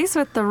 At least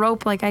with the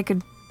rope, like I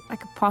could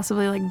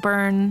possibly like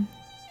burn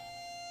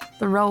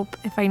the rope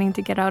if I need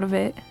to get out of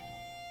it.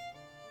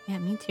 Yeah,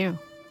 me too.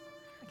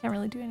 I can't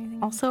really do anything.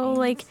 with Also, chains.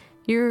 like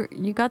you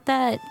got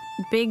that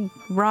big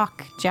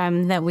rock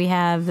gem that we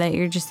have that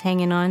you're just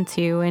hanging on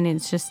to, and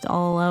it's just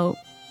all out.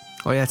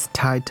 Oh yeah, it's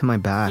tied to my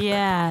back.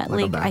 Yeah,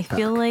 like a like I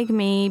feel backpack. like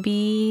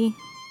maybe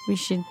we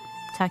should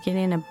tuck it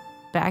in a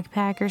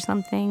backpack or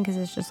something because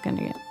it's just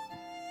gonna get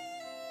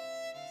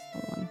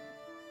stolen.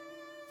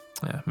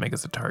 Yeah, make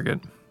us a target.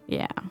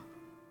 Yeah,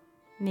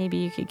 maybe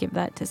you could give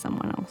that to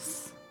someone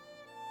else.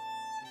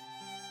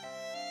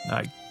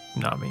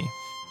 Not me.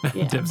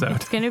 Yeah, Dibs out.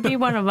 It's gonna be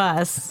one of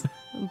us,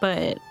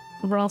 but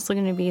we're also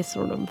gonna be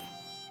sort of.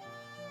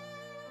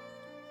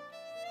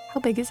 How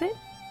big is it?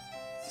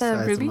 The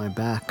Size ruby? of my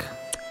back.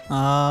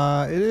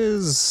 It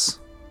is,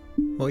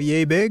 well,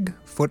 yay big.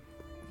 Foot,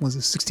 was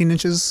it 16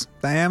 inches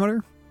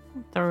diameter?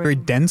 Very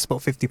dense,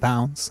 about 50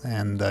 pounds,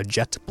 and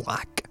jet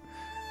black.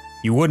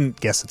 You wouldn't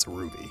guess it's a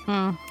ruby.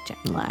 Jet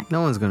black.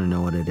 No one's gonna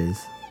know what it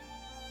is.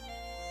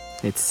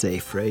 It's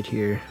safe right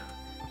here.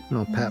 And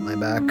I'll pat my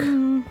back.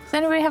 Does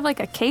anybody have like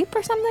a cape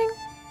or something?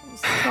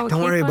 Just throw a Don't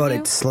cape worry on about you?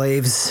 it,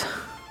 slaves.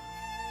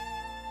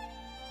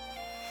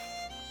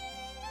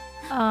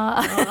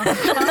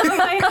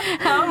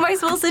 How am I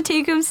supposed to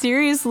take him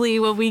seriously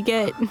when we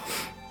get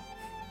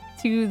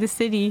to the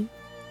city?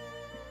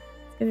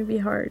 It's gonna be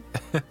hard.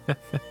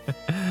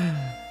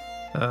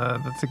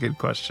 That's a good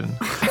question.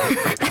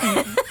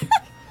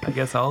 I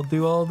guess I'll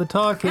do all the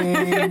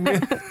talking.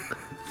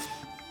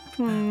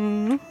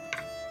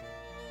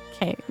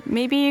 Okay,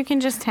 maybe you can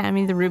just hand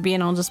me the ruby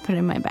and I'll just put it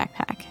in my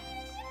backpack.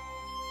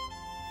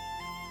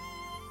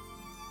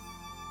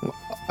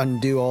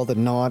 Undo all the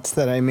knots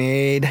that I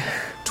made.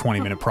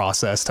 20-minute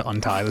process to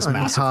untie this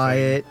massive Untie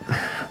thing. it.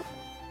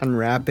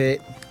 Unwrap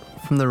it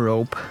from the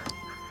rope.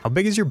 How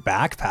big is your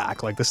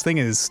backpack? Like, this thing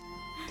is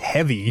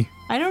heavy.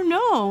 I don't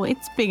know.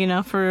 It's big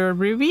enough for a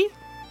ruby.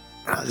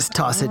 I'll just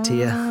toss it to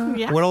you.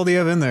 Yeah. What all do you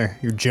have in there?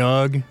 Your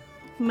jug?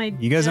 My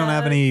You guys don't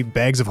have any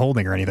bags of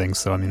holding or anything,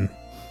 so I mean,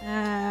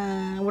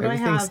 what do I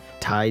Everything's have?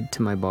 tied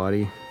to my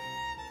body.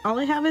 All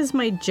I have is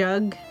my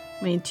jug,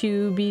 my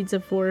 2 beads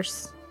of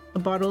force, a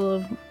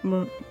bottle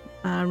of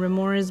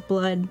Remora's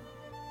blood,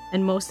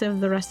 and most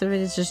of the rest of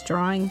it is just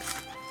drawing.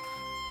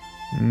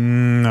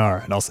 all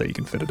right, I'll say you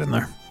can fit it in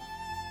there.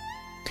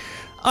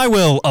 I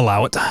will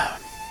allow it.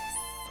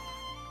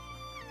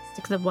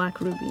 Stick the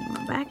black ruby in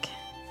my back.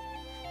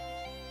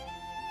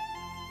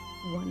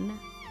 1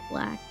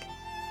 black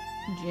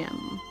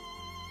gem.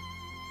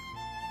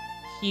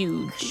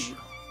 Huge.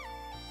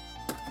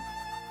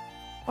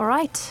 All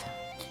right.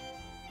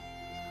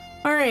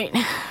 All right.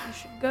 We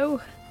should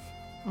go.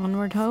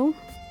 Onward ho.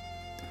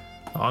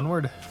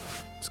 Onward.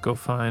 Let's go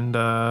find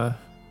our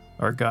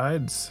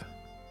guides.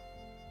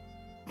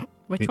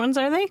 Which ones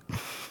are they?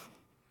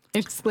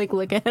 I just like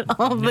look at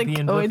all the Nippy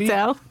and codes Blippy?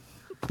 out.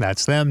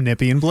 That's them,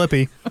 Nippy and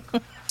Blippy.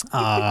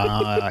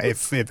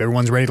 If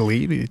everyone's ready to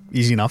leave,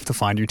 easy enough to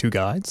find your 2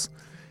 guides.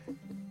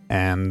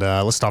 And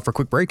let's stop for a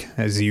quick break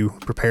as you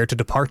prepare to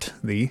depart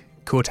the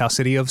Kuotao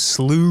city of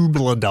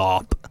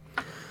Slubladop.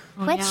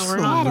 Oh, Which yeah, we're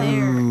not letter?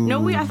 there.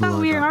 No, I thought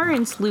we are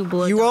in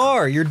Slubladop. You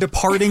are. You're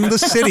departing the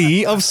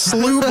city of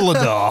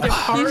Slubladop.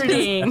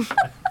 Partying.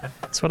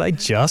 That's what I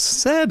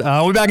just said.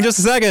 We'll be back in just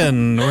a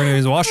second. We're going to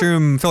use the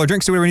washroom, fill our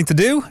drinks, do whatever we need to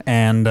do,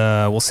 and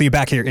we'll see you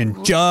back here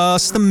in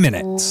just a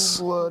minute.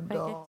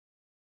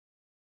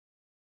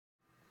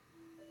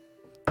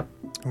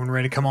 Everyone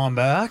ready to come on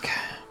back?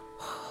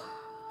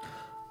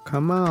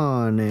 Come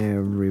on,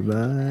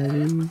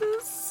 everybody.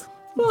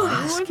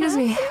 Excuse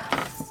me.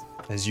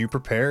 As you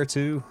prepare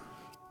to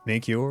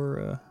make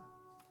your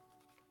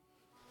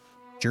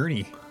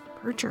journey.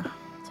 Percher.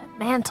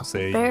 Mantle.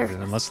 Say, Bear.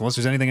 unless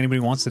there's anything anybody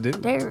wants to do,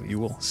 There. you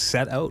will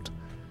set out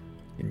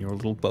in your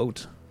little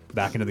boat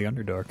back into the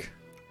Underdark.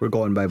 We're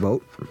going by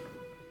boat.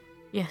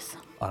 Yes.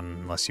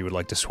 Unless you would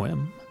like to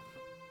swim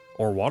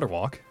or water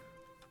walk.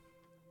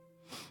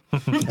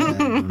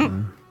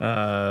 Can't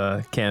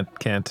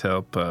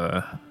help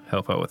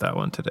out with that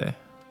one today.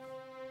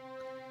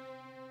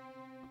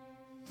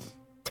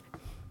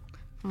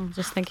 I'm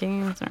just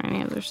thinking, is there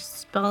any other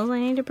spells I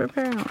need to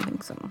prepare? I don't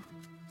think so.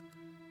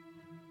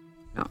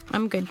 No,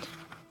 I'm good.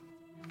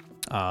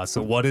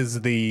 So what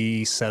is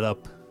the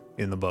setup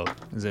in the boat?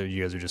 Is it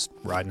you guys are just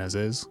riding as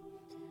is?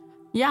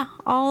 Yeah,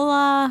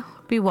 I'll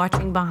be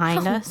watching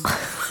behind us.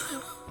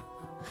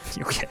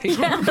 Okay.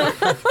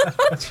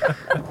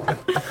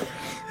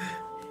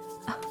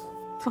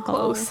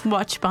 Close.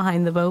 Watch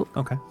behind the boat.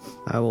 Okay.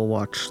 I will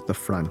watch the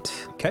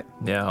front. Okay.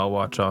 Yeah, I'll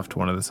watch off to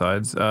one of the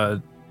sides.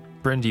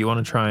 Bryn, do you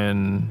want to try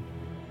and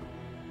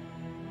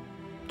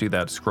do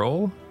that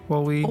scroll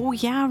while we... Oh,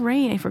 yeah,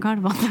 right. I forgot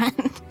about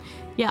that.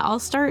 Yeah, I'll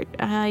start.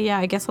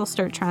 I guess I'll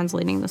start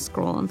translating the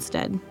scroll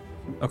instead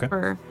Okay.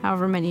 for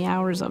however many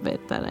hours of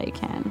it that I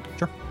can.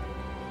 Sure.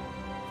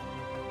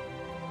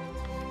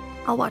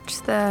 I'll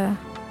watch the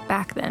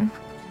back then.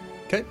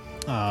 Okay.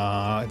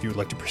 If you would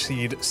like to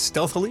proceed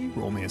stealthily,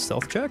 roll me a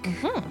stealth check.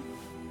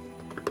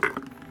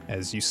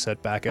 As you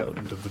set back out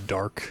into the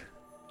dark,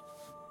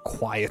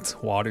 quiet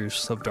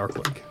waters of Dark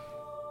Lake.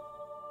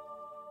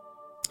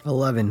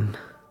 11.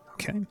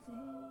 Okay.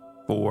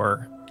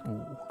 4.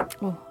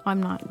 Oh,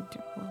 I'm not.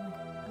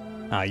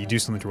 You do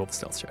something to roll the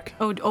stealth check.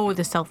 Oh,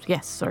 the stealth.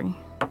 Yes, sorry.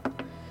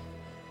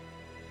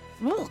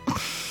 Oh.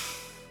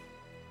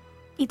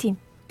 18.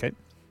 Okay.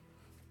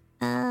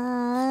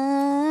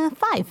 5.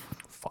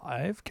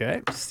 5.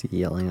 Okay. Just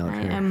yelling out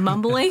I here. am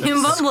mumbling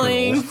and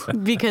mumbling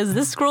because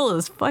this scroll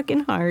is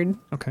fucking hard.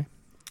 Okay.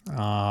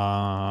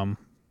 The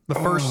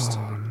first.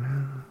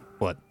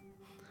 What?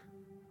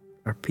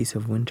 Our piece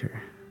of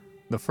winter.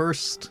 The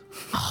first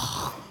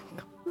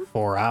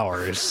 4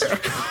 hours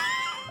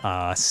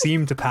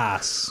seem to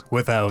pass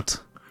without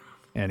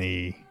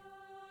any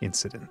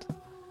incident.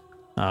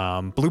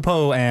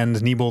 Bluepo and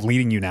Nebold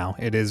leading you now.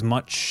 It is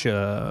much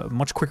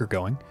quicker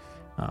going.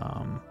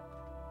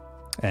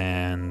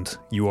 And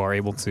they are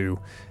able to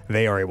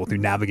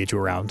navigate you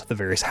around the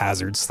various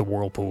hazards, the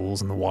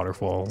whirlpools and the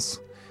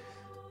waterfalls.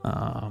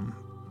 But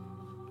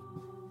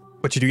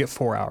you do get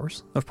 4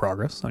 hours of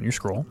progress on your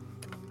scroll.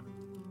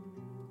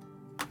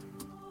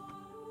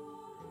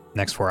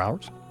 Next 4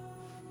 hours.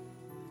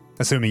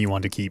 Assuming you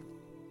want to keep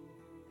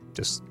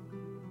just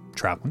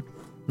traveling.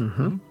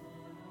 Mm-hmm.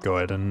 Go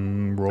ahead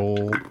and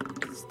roll.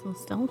 Still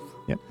stealth?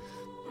 Yep.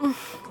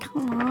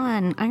 Come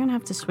on. I'm going to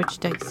have to switch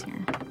dice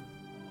here.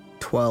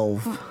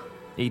 12.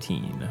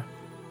 18.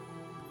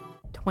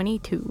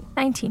 22.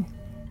 19.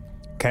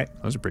 Okay,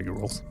 those are pretty good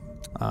rolls.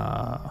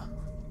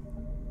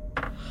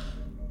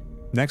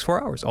 Next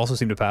 4 hours also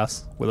seem to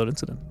pass without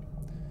incident.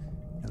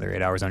 Another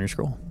 8 hours on your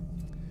scroll.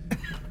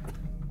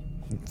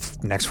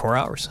 Next 4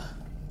 hours.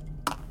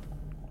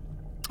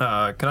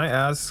 Can I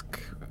ask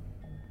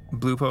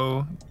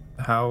Bluepo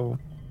how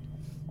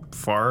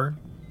far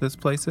this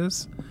place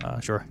is?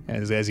 Sure.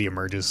 As he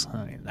emerges,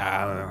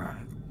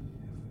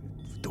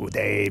 2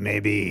 days,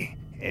 maybe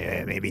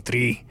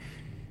 3.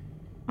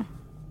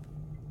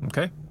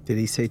 Okay. Did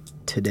he say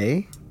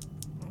today?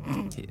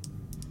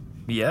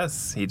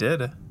 Yes, he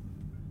did.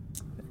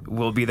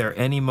 We'll be there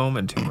any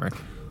moment, Turmeric.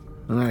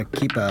 I'm gonna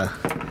keep a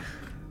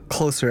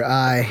closer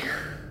eye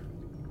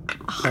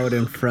out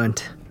in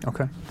front,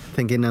 Okay.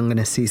 thinking I'm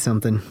gonna see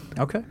something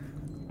Okay.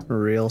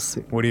 real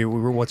soon.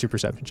 What's your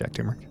perception check,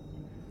 Turmeric?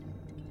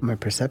 My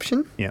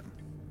perception? Yeah.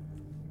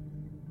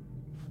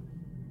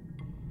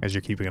 As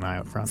you're keeping an eye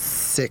out front.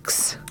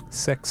 6.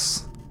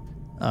 6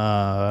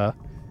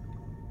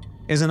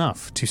 is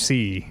enough to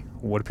see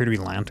what appear to be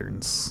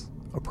lanterns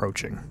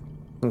approaching.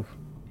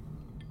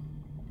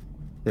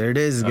 There it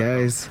is,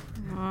 guys.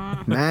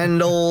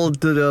 Mandel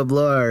to the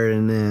blur,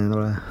 and then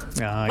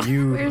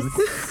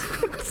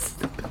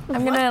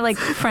I'm gonna like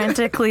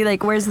frantically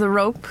like, where's the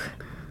rope?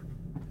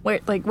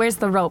 Where's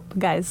the rope,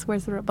 guys?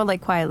 Where's the rope? But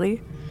like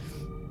quietly.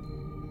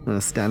 I'm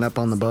gonna stand up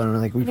on the boat and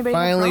I'm like, we Anybody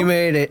have finally rope?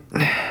 made it.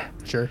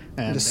 Sure.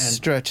 And Just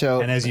stretch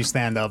out. and as you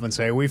stand up and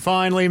say, "We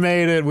finally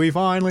made it! We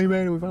finally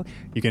made it!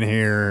 You can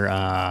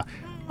hear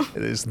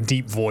this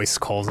deep voice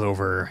calls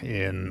over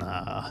in.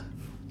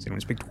 Does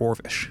anyone speak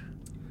Dwarvish?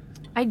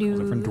 I Calls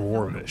over in do.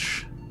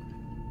 Dwarvish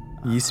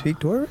You speak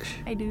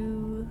Dwarvish? I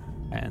do.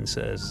 and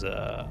says,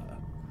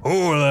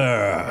 "Who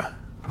there?"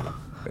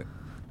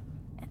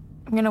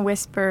 I'm gonna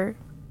whisper.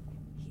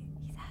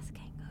 He's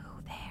asking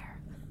who there.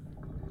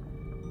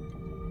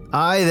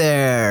 Hi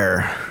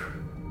there.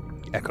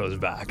 Echoes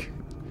back.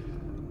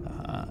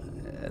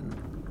 And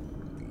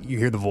you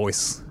hear the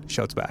voice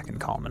shouts back in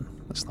common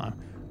this time.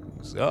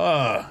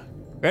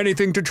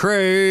 Anything to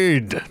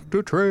trade?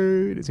 To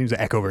trade. It seems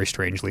to echo very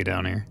strangely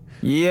down here.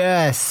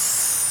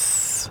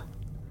 Yes.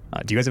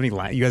 Do you guys have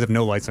any you guys have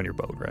no lights on your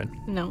boat, right?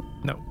 No.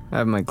 No. I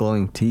have my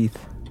glowing teeth.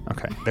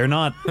 Okay. They're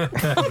not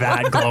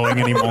that glowing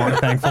anymore,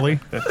 thankfully.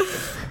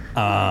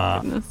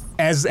 Goodness.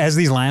 As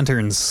these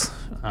lanterns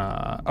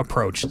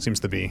approach, it seems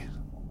to be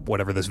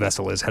whatever this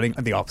vessel is heading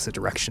in the opposite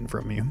direction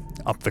from you,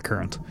 up the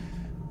current.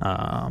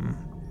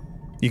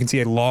 You can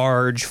see a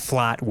large,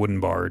 flat wooden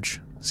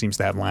barge. Seems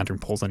to have lantern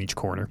poles on each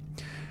corner.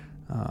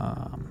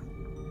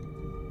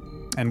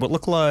 And what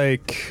look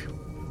like...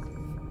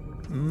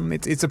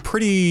 It's a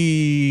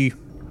pretty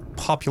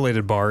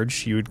populated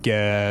barge, you would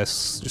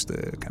guess, just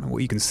kind of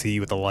what you can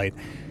see with the light.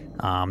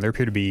 There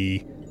appear to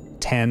be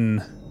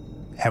 10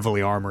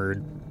 heavily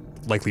armored,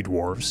 likely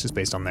dwarves, just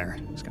based on their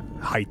just kind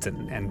of height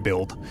and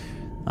build.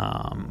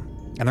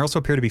 And there also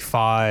appear to be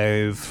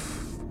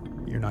 5,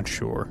 you're not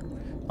sure,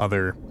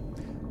 other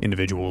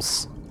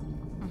individuals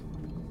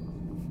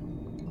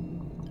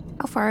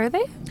How far are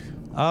they?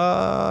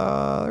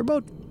 They're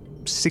about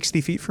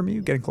 60 feet from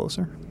you, getting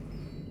closer.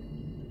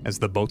 As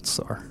the boats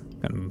are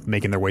kind of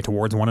making their way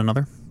towards one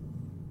another.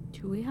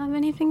 Do we have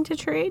anything to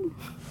trade?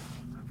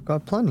 I've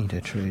got plenty to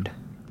trade.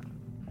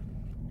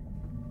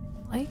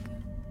 Like,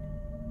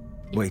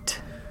 Wait,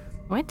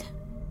 What?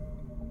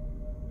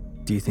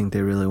 do you think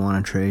they really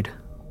want to trade?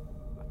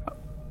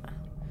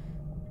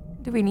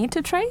 do we need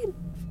to trade?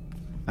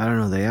 I don't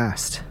know, they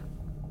asked.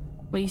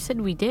 Well, you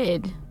said we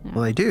did.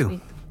 Well, I do.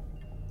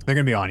 They're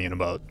going to be on you in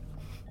about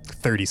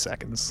 30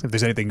 seconds. If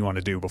there's anything you want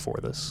to do before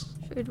this.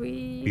 Should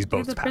we These do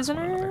boats the pass one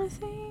prisoner another.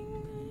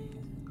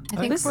 thing? I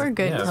think we're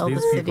good Yeah, till these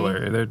the city. people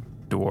they're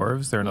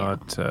dwarves. They're Yeah.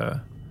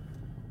 not.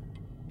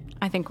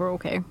 I think we're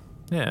okay.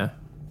 Yeah.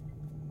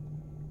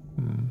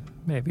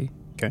 Maybe.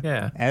 Okay.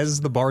 Yeah. As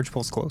the barge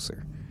pulls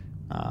closer,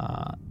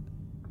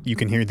 you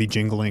can hear the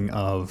jingling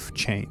of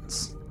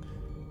chains.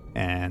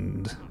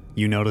 And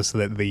you notice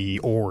that the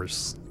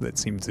oars that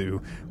seem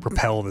to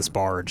propel this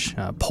barge,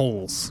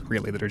 poles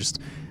really, that are just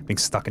being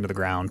stuck into the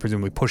ground,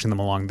 presumably pushing them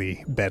along the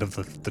bed of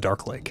the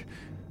Dark Lake,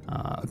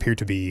 appear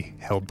to be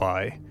held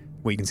by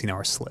what you can see now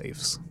are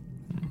slaves.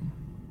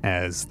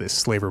 As this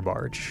slaver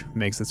barge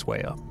makes its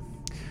way up.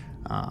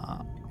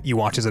 You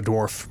watch as a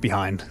dwarf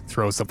behind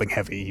throws something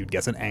heavy, you'd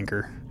guess an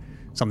anchor,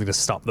 something to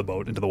stop the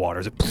boat into the water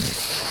as it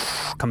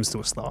comes to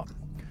a stop.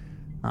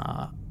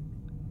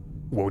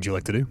 What would you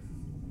like to do?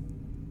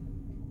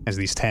 As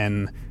these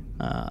 10,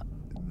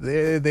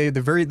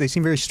 they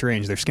seem very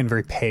strange. Their skin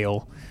very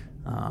pale.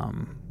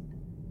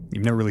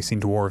 You've never really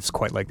seen dwarves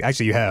quite like.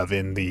 Actually, you have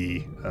in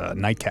the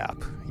nightcap.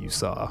 You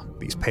saw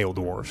these pale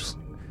dwarves.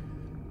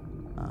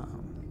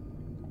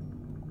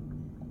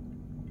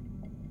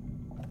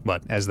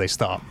 But as they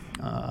stop,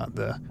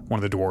 one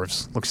of the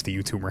dwarves looks to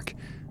you, Turmeric.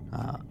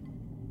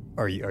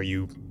 Are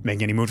you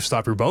making any move to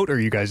stop your boat, or are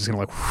you guys just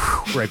gonna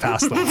right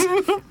past them?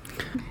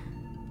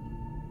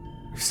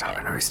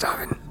 Are we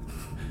stopping?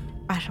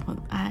 I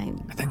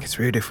think it's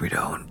rude if we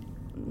don't.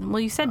 well,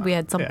 you said we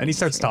had something. And he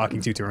starts to trade.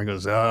 talking to you, Turmeric,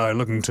 and goes,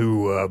 looking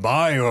to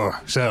buy or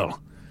sell?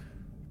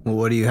 Well,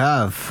 what do you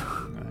have?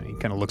 He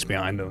kind of looks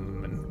behind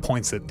him and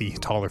points at the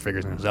taller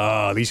figures and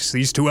goes,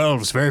 these two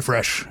elves, very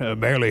fresh,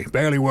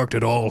 barely worked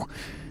at all.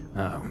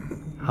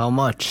 How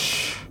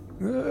much?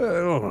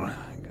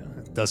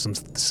 Does some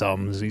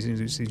sums. He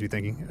seems to be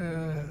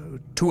thinking,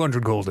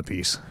 200 gold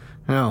apiece.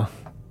 No.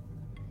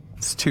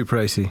 It's too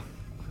pricey.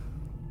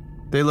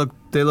 They look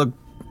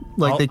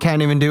like they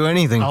can't even do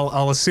anything.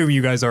 I'll assume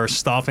you guys are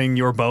stopping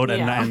your boat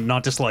Yeah. and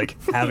not just like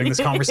having this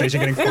conversation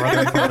getting farther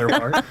and farther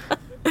apart.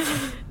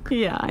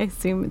 Yeah, I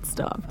assume it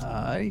stopped.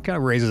 He kind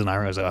of raises an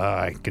eyebrow and says,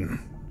 I can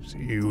see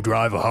you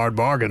drive a hard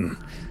bargain.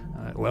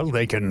 Well,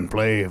 they can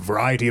play a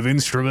variety of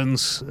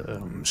instruments,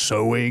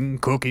 sewing,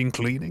 cooking,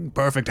 cleaning,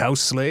 perfect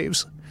house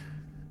slaves.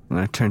 And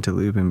I turn to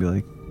Lube and be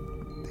like,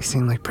 they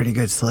seem like pretty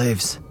good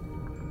slaves.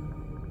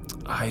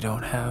 I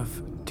don't have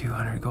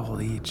 200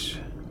 gold each.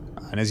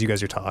 And as you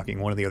guys are talking,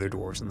 one of the other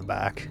dwarves in the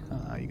back,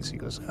 you can see he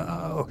goes,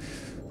 I'll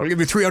give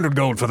you 300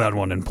 gold for that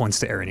one, and points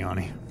to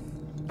Arignani.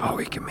 Oh,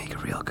 we can make a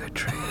real good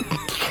trade.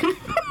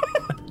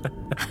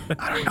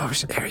 I don't know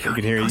if Ariel You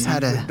can hear knows how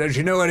to... Does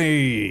she know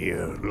any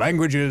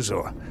languages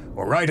or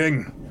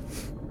writing?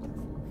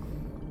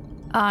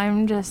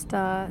 I'm just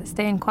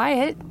staying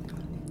quiet.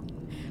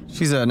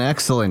 She's an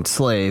excellent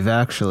slave,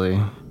 actually.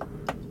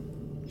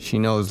 She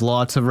knows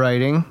lots of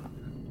writing.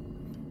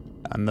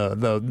 And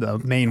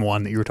the main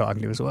one that you were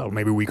talking to as well.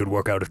 Maybe we could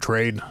work out a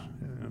trade.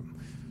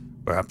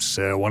 Perhaps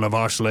one of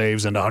our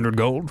slaves and 100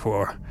 gold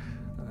for...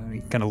 he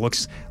kind of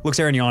looks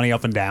Arignani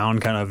up and down,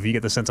 kind of, you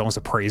get the sense almost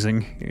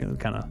appraising.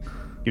 Kind of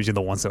gives you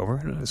the once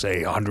over.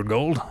 Say 100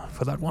 gold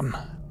for that one.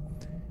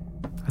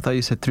 I thought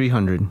you said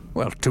 300.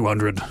 Well,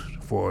 200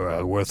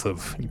 for worth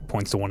of... He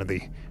points to one of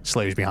the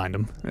slaves behind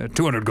him.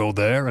 200 gold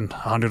there and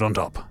 100 on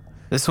top.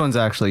 This one's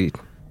actually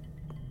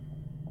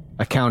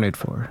accounted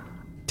for,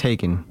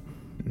 taken,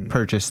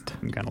 purchased,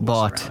 And kind of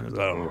bought. looks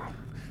around.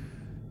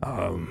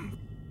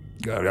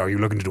 Are you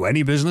looking to do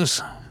any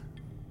business?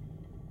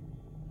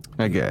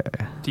 Okay.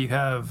 Do you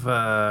have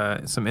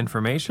some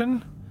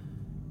information?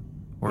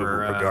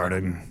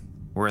 Regarding...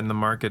 We're in the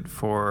market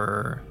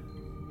for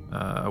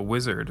a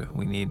wizard.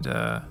 We need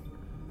a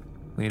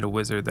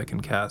wizard that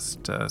can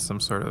cast some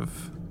sort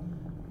of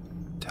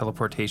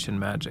teleportation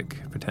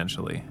magic,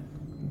 potentially.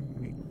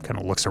 Kind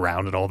of looks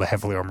around at all the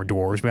heavily armored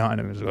dwarves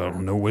behind him. He says, well,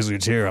 no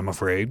wizards here, I'm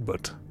afraid,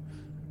 but...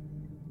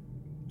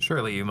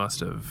 Surely you must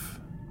have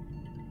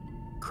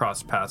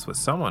crossed paths with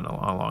someone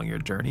along your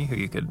journey who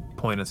you could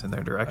point us in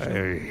their direction.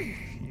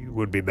 It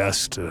would be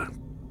best to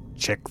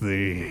check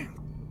the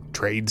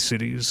trade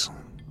cities,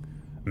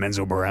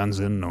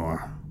 Menzoberranzan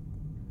or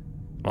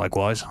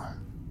likewise.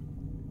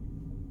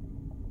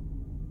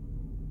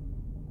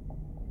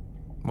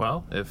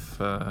 Well,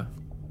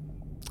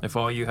 if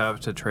all you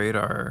have to trade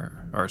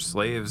are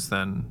slaves,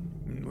 then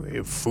We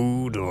have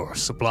food or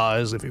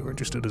supplies if you're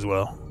interested as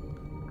well.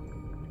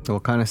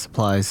 What kind of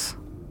supplies?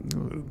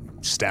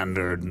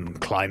 Standard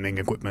climbing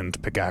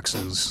equipment,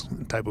 pickaxes,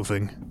 type of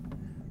thing.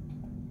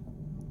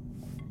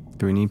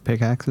 Do we need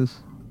pickaxes?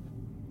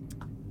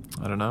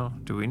 I don't know.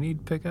 Do we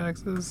need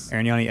pickaxes?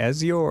 Arignani,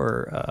 as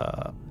you're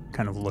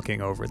kind of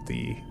looking over at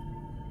the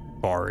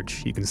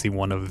barge, you can see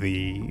one of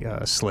the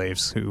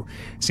slaves who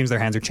seems their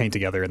hands are chained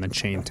together and then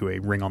chained to a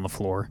ring on the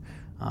floor.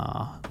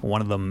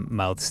 One of them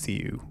mouths to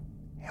you,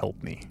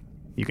 "Help me."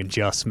 You can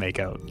just make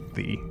out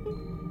the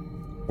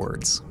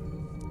words.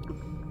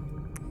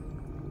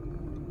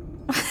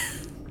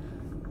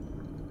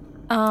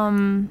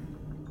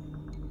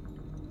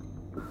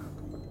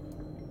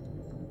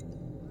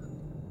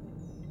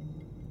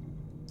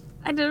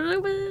 I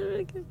don't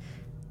know.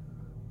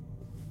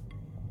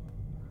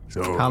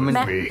 So How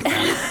many?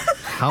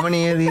 How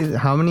many of these?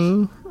 How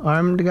many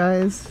armed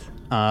guys?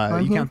 you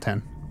here? count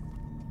 10.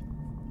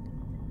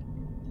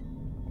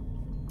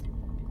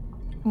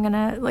 I'm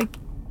gonna like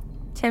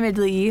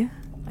timidly,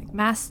 like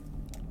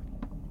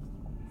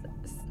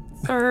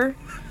sir,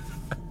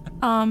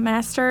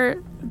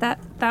 master,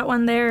 that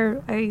one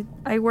there.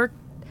 I work.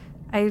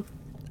 I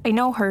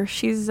know her.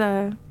 She's is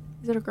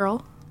it a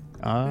girl?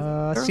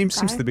 Seems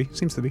guy? to be.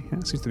 Seems to be. Yeah,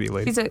 seems to be a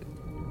lady.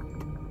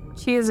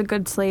 She is a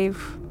good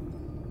slave.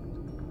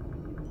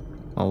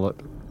 I'll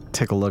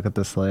take a look at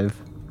the slave.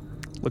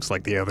 Looks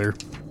like the other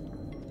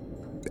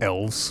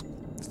elves,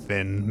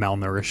 thin,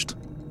 malnourished.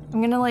 I'm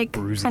gonna like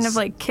Bruises. kind of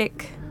like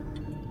kick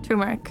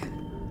Turmeric.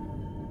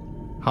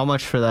 How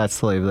much for that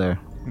slave there?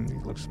 And he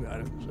looks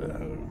at it.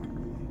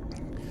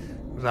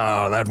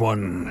 That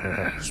one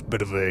is a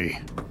bit of a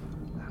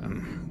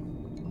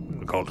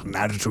we call it an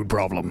attitude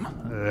problem.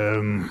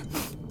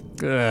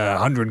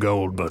 100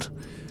 gold, but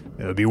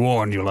be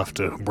warned, you'll have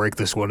to break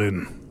this one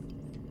in.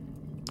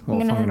 Well,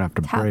 if I'm gonna gonna have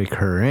to tap. break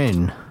her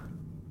in.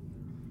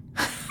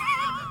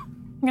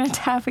 I'm gonna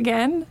tap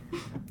again.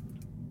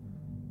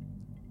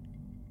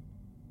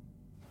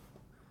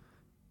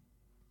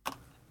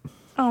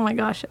 Oh my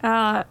gosh.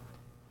 And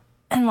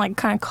like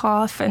kind of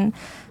cough and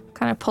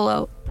kind of pull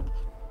out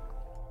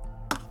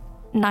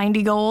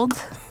 90 gold,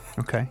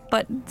 Okay.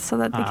 but so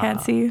that they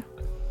can't see.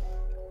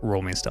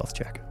 Roll me a stealth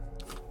check.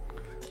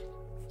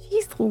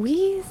 Jeez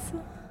Louise.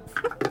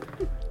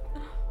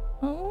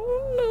 Oh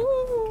no.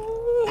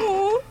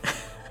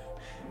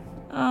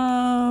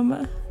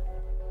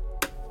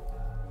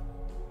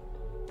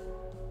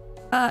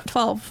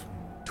 12.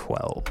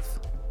 12.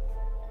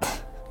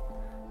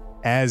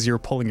 As you're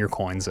pulling your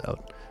coins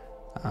out,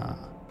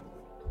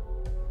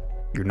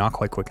 you're not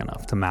quite quick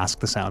enough to mask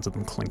the sounds of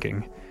them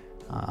clinking,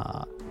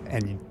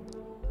 and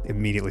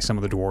immediately some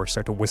of the dwarves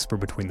start to whisper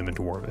between them in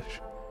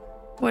Dwarvish.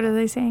 What are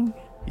they saying?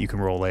 You can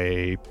roll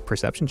a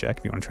perception check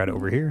if you want to try to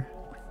overhear.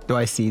 Do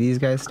I see these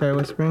guys start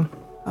whispering?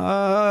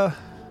 Yeah,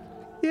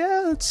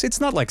 it's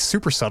not like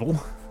super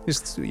subtle.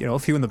 Just, a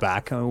few in the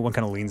back. One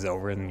kind of leans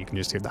over and you can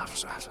just hear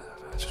that.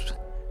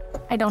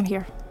 I don't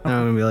hear. And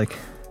I'm gonna be like,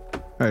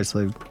 all right,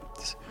 slave.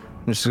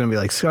 I'm just gonna be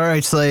like, all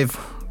right, slave,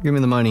 give me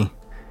the money.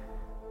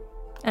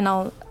 And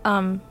I'll,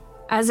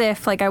 as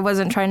if like I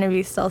wasn't trying to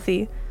be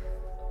stealthy.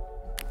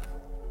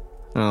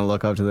 And I'll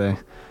look up to the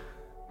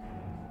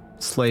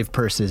slave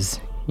purses,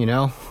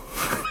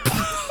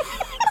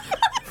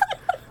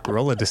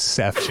 Roll a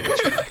deception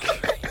check.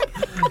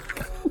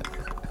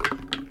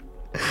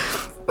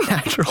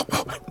 Natural.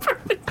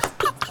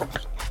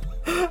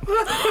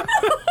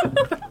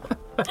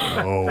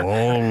 Oh,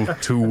 all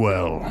too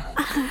well,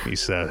 he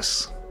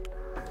says.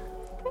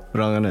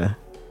 But I'm gonna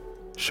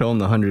show him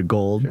the 100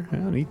 gold.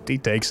 And he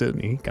takes it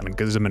and he kind of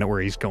gives a minute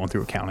where he's going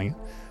through counting it.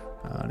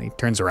 And he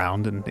turns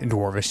around and in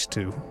Dwarvish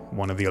to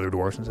one of the other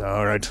dwarves and says,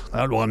 all right,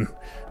 that one,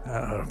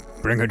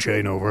 bring her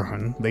chain over.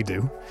 And they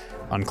do.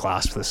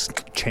 Unclasp this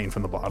chain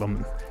from the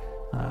bottom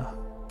and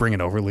bring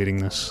it over, leading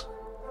this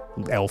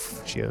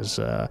elf. She has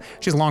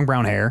long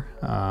brown hair,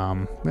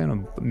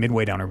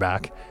 midway down her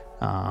back.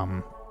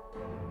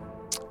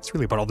 It's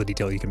really about all the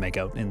detail you can make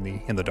out in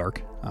the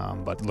dark,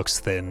 but it looks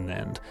thin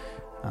and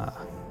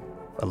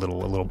a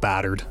little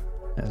battered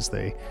as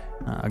they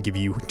give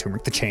you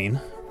Turmeric the chain.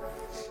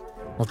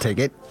 I'll take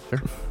it.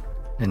 Sure.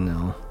 And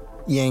I'll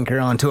yank her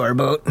onto our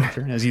boat.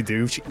 Sure. As you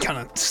do, she kind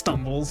of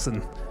stumbles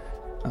and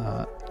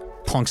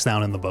plunks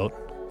down in the boat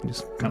and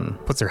just kind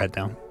of puts her head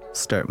down.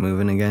 Start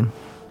moving again.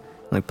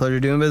 Like, pleasure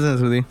doing business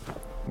with you.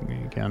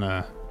 He kind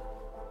of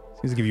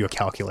seems to give you a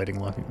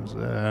calculating look. He goes,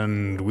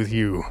 and with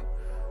you.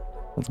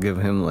 I'll give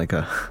him like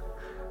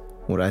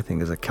what I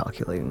think is a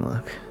calculating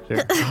look.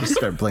 Sure. Just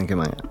start blinking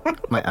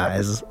my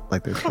eyes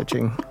like they're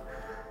twitching.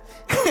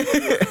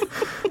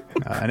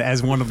 And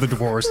as one of the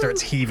dwarves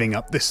starts heaving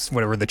up this,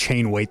 whatever the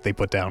chain weight they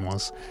put down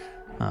was,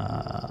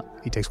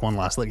 he takes one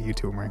last look at you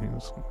two and he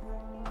goes,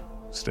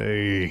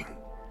 stay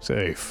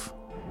safe.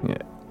 Yeah.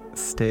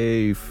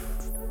 Stay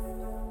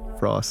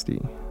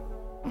frosty.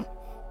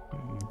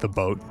 The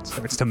boat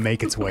starts to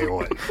make its way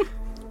away.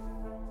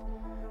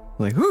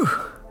 Like, whew.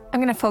 I'm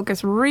gonna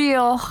focus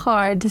real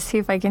hard to see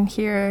if I can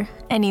hear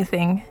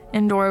anything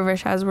in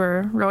Dwarvish as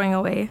we're rowing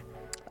away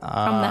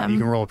from them. You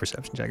can roll a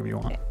perception check if you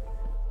want.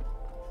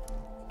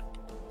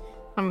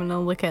 I'm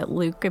gonna look at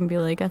Luke and be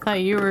like, I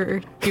thought you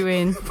were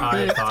doing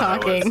I the thought I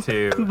was talking,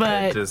 too.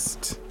 but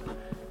Just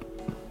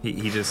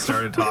He just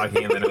started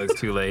talking and then it was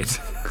too late.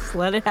 Just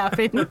let it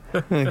happen.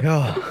 Like,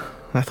 oh,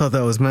 I thought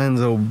that was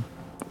Manzo.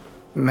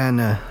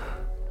 Mana.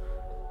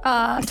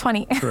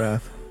 20.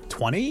 Giraffe.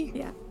 20?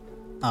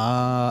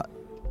 Yeah.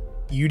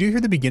 You do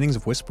hear the beginnings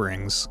of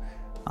whisperings,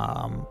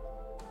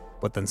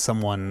 but then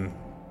someone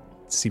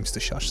seems to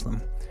shush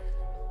them.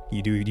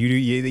 You can't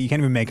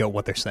even make out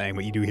what they're saying,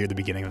 but you do hear the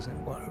beginning of it,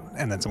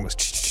 and then someone goes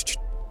ch-ch-ch-ch,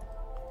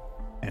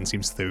 and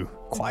seems to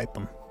quiet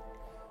them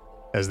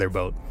as their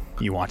boat.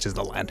 You watch as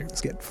the lanterns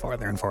get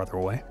farther and farther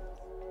away.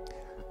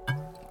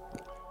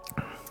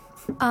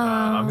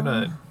 I'm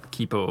gonna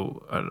keep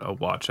a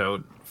watch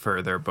out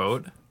for their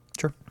boat.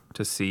 Sure.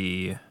 To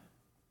see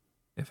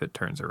if it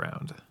turns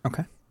around.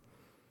 Okay.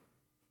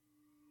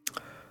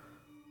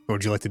 What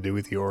would you like to do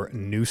with your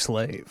new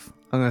slave?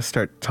 I'm gonna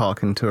start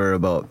talking to her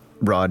about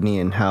Rodney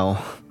and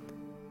how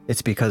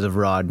it's because of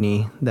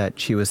Rodney that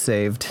she was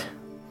saved.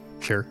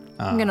 Sure.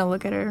 I'm gonna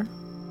look at her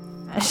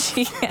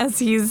as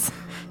he's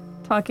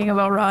talking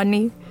about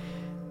Rodney.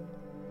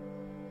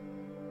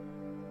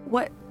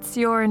 What's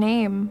your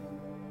name?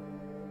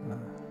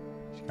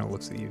 She kind of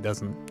looks at you,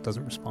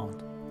 doesn't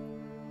respond.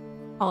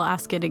 I'll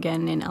ask it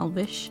again in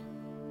Elvish.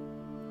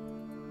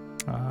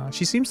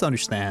 She seems to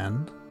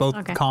understand, both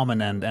Okay.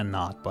 common and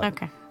not, but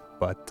Okay.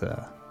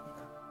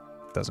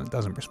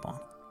 doesn't respond.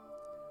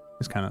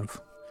 Just kind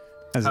of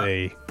has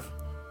a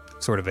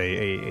sort of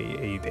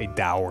a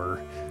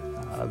dour,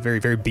 very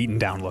very beaten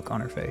down look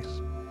on her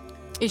face.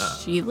 Is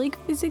she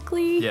like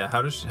physically? Yeah.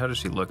 How does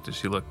she look? Does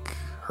she look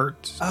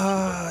hurt? Does she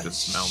look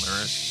just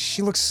malnourished?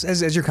 She looks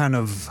as you're kind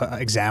of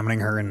examining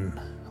her in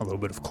a little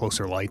bit of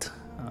closer light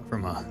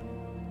from a.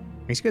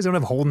 I guess you guys don't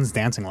have Holden's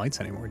dancing lights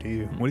anymore, do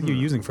you? What are you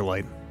using for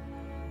light?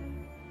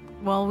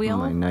 Well, we all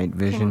My night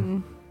vision.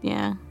 can,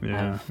 yeah.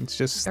 Yeah, have it's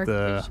just dark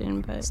the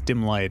vision, but it's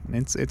dim light.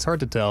 It's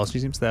hard to tell. She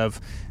seems to have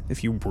a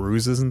few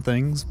bruises and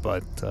things,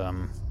 but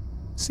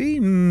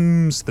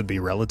seems to be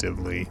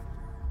relatively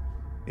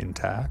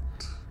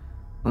intact.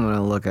 I'm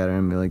gonna look at her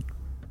and be like,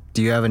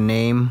 "Do you have a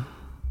name?"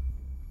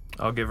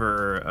 I'll give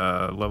her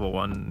level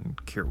 1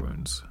 cure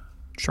wounds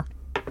Sure.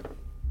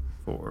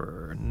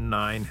 for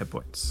 9 hit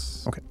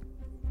points. Okay.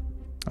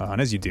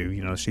 And as you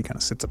do, she kind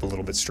of sits up a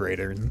little bit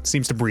straighter and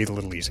seems to breathe a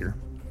little easier.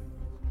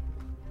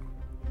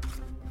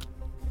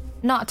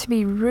 Not to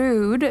be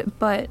rude,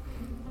 but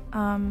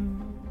are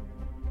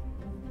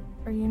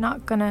you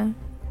not gonna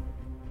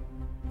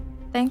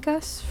thank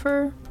us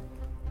for,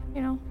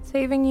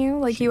 saving you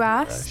like you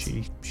asked?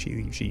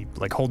 She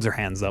like holds her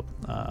hands up,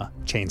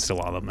 chains still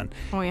on them, and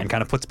Oh, yeah. and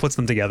kind of puts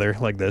them together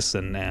like this,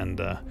 and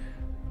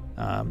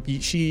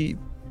she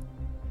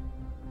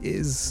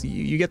is.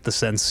 You get the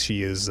sense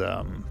she is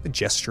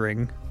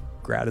gesturing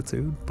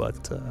gratitude,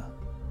 but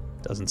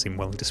doesn't seem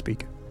willing to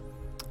speak.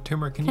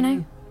 Tumor, can Can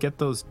you get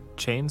those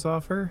chains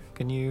off her?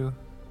 Can you?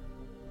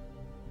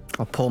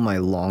 I'll pull my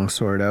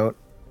longsword out.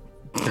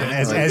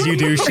 As you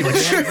do, she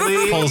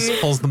like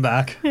pulls them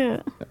back.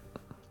 yeah.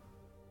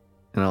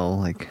 And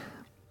I'll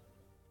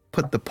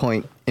put the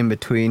point in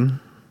between,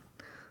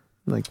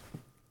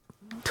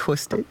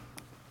 twist it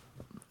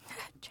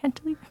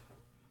Gently.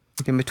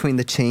 in between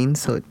the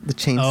chains so the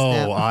chains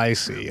snap Oh, I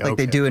see. like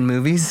they do in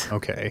movies.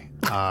 Okay.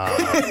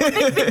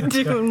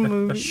 Doing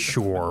movies.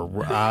 Sure.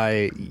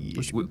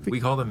 We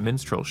call them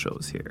minstrel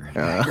shows here.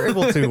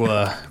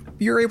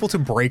 You're able to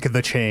break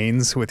the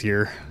chains with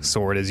your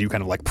sword as you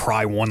kind of like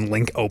pry one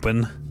link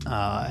open,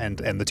 and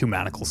the two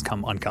manacles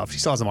come uncuffed. She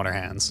still has them on her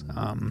hands,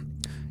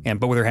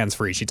 but with her hands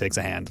free, she takes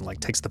a hand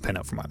and takes the pin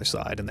up from either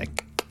side, and they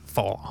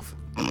fall off.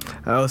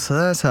 Oh, so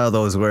that's how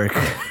those work.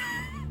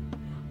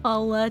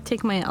 I'll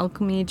take my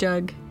alchemy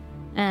jug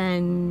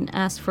and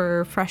ask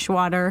for fresh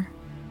water,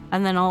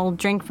 and then I'll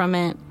drink from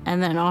it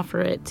and then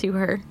offer it to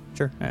her.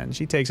 Sure. And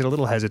she takes it a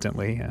little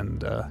hesitantly,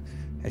 and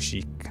as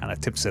she kind of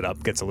tips it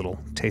up, gets a little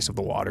taste of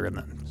the water, and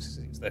then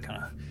sees that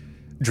kind of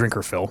drink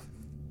her fill.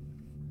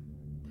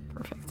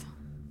 Perfect.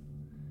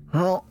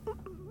 Well,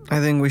 I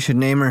think we should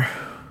name her.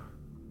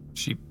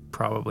 She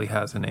probably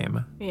has a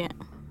name. Yeah.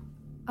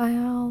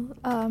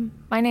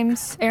 My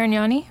name's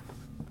Arignani.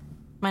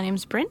 My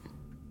name's Bryn.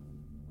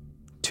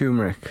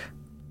 Turmeric.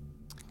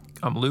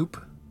 I'm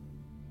Loop.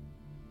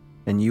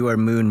 And you are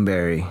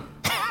Moonberry.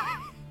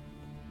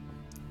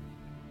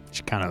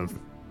 She kind of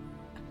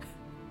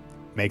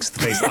makes the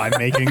face I'm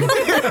making.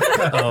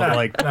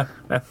 I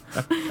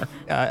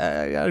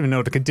don't even know,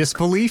 like a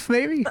disbelief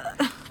maybe?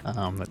 That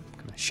kind of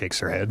shakes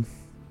her head.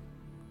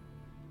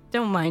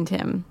 Don't mind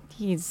him.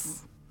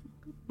 He's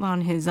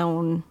on his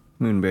own.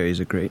 Moonberry's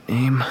a great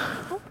name.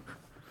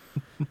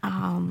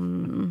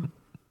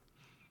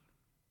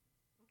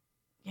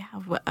 Yeah,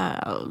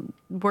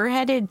 we're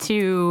headed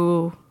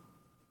to...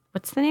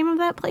 What's the name of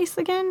that place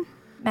again?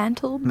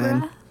 Mantle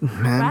Breath?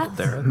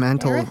 Dareth?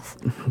 Mantle Dareth?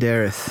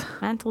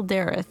 Dareth. Mantle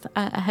Dareth.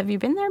 Have you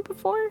been there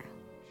before?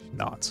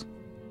 Nods.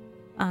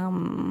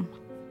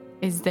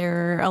 Is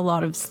there a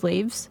lot of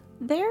slaves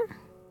there?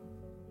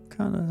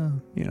 Kind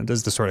of,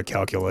 does the sort of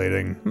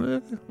calculating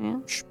Yeah.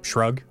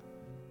 shrug.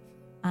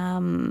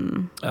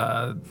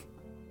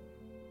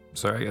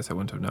 Sorry, I guess I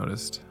wouldn't have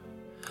noticed.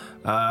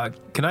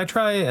 Can I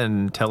try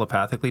and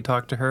telepathically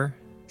talk to her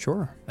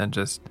Sure. and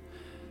just?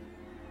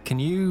 Can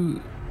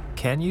you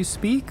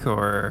speak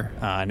or?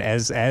 And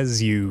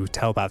as you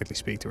telepathically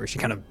speak to her, she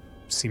kind of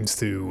seems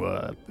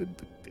to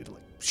it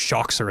like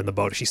shocks her in the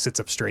boat as she sits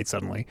up straight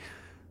suddenly,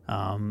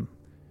 and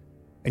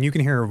you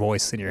can hear her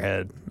voice in your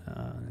head.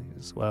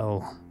 As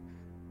well,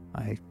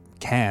 I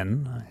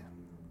can. I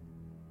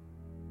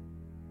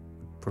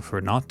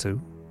prefer not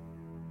to.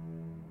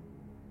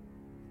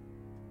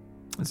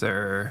 Is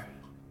there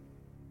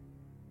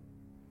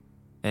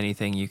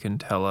anything you can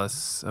tell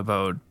us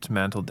about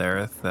Mantle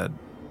Dareth that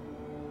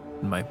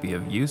might be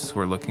of use?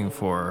 We're looking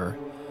for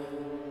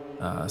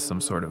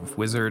some sort of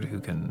wizard who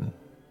can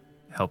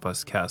help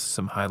us cast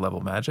some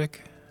high-level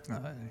magic.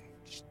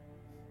 It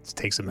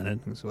takes a minute.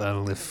 As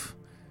well, if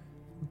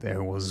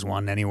there was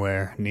one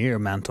anywhere near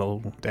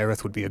Mantle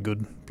Dareth, would be a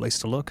good place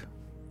to look.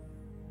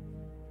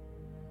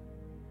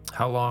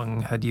 How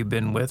long had you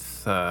been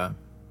with that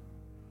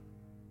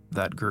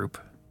group?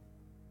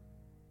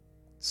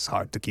 It's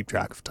hard to keep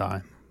track of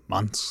time.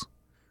 Months.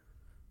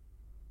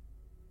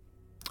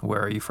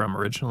 Where are you from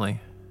originally?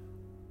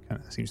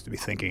 Kind of seems to be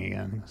thinking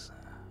again.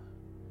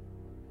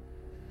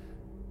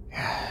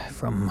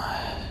 From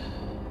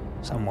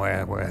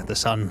somewhere where the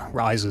sun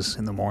rises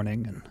in the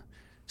morning and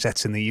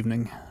sets in the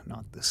evening.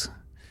 Not this.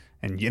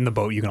 And in the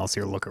boat, you can all see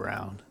her look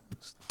around.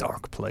 It's a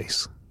dark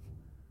place.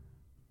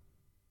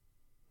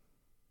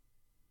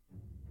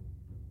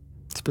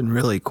 It's been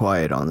really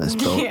quiet on this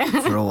boat Yeah.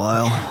 for a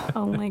while.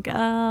 Oh my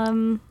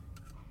god.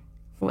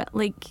 What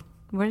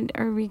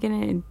are we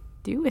gonna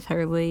do with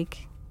her?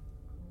 Like,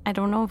 I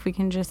don't know if we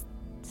can just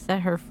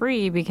set her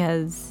free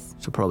because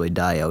She'll probably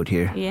die out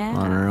here Yeah.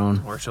 on her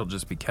own. Or she'll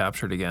just be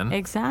captured again.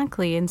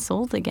 exactly and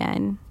sold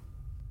again.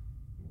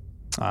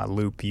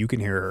 Loop, you can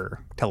hear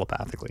her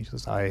telepathically. She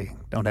says, I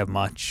don't have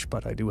much,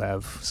 but I do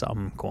have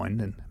some coin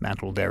in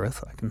Mantle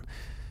Dareth. I can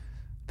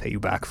pay you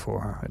back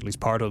for at least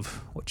part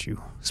of what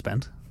you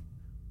spent.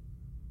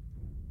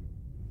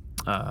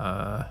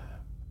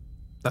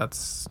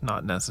 That's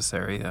not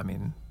necessary. I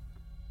mean,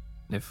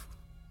 if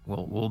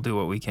we'll do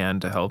what we can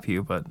to help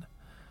you, but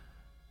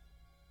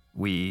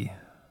we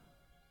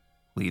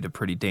lead a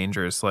pretty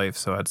dangerous life,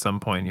 so at some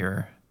point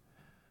you're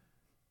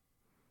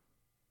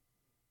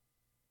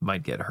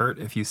might get hurt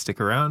if you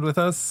stick around with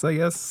us, I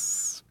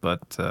guess.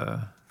 But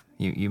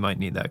you might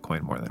need that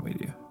coin more than we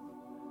do.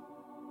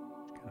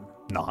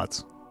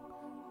 Nods.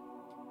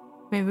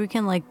 Maybe we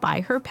can like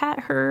buy her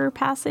her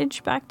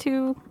passage back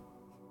to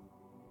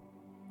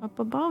up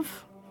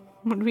above.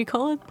 What do we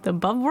call it? The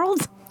above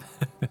world?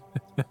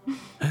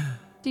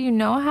 Do you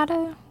know how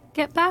to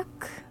get back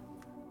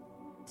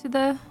to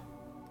the...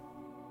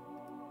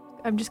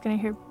 I'm just going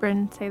to hear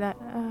Bryn say that.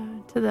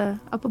 To the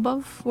up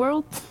above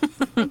world?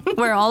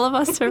 Where all of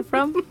us are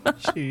from?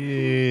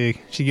 She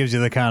gives you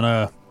the kind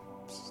of,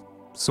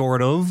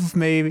 sort of,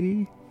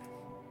 maybe.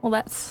 Well,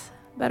 that's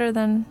better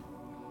than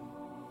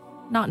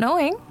not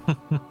knowing.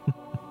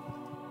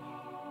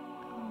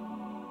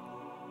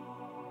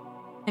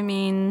 I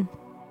mean,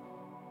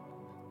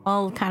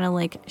 I'll kind of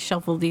like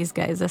shuffle these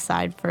guys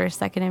aside for a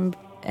second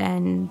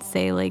and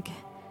say like,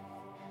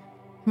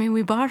 I mean,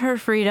 we bought her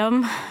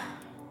freedom.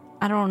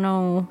 I don't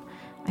know.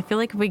 I feel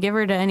like if we give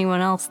her to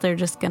anyone else, they're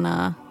just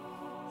gonna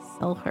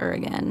sell her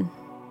again.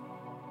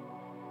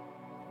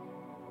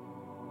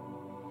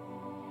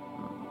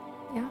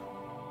 Yeah.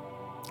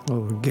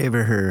 Well, we gave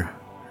her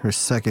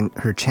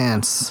her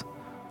chance.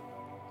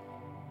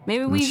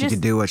 Maybe And we she just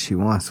could do what she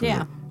wants with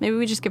yeah. it. Maybe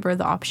we just give her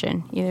the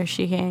option. Either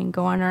she can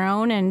go on her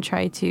own and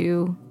try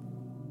to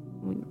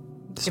give her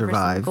some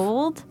Survive.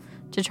 gold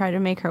to try to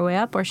make her way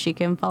up, or she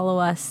can follow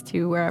us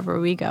to wherever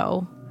we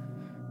go.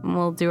 And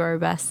we'll do our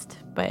best,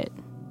 but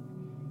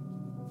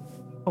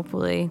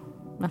hopefully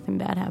nothing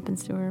bad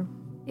happens to her.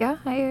 Yeah,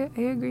 I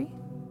agree.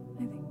 I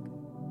think.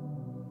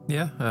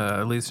 Yeah,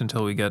 at least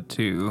until we get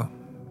to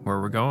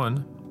where we're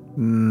going.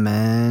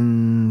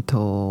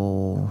 Mantle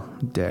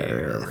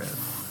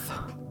Dareth.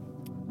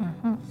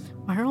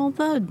 Why are all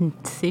the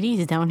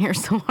cities down here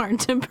so hard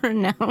to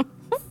pronounce?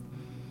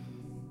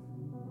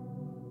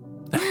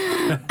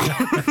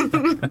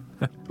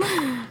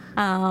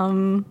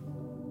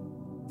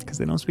 Because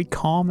they don't speak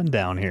common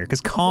down here.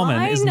 Because common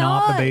Why is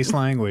not the not? base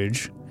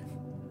language.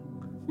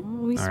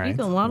 We All speak right.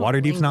 a lot of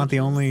Waterdeep's not the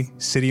languages. only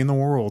city in the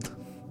world.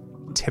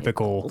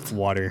 Typical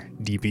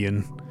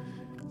Waterdeepian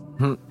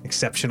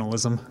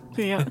exceptionalism.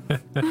 Yeah.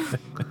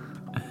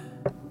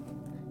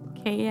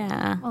 Okay,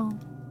 yeah. Oh,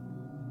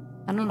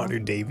 I don't know.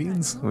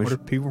 Waterdavians? Which-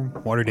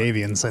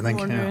 Waterdavians, I think.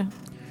 Yeah. Water-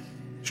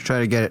 Just try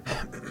to get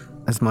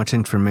as much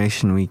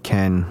information we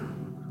can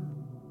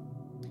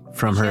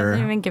from She hasn't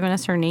her. even given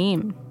us her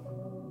name.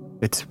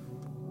 It's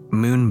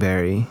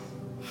Moonberry.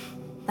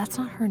 that's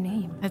not her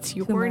name. That's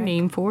your Turmeric.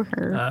 name for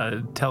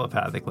her.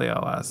 Telepathically,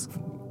 I'll ask.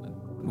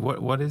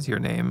 What is your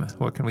name?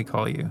 What can we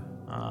call you?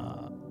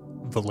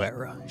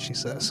 Valera, she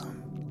says.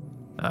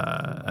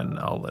 And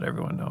I'll let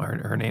everyone know.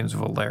 Her name's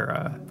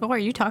Valera. Oh, are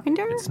you talking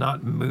to her? It's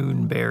not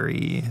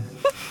Moonberry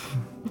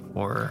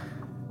or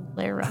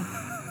Lara.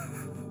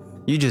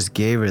 You just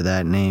gave her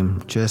that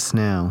name just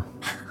now.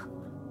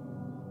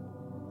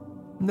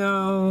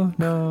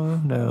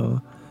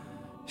 No.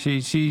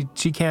 She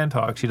can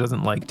talk. She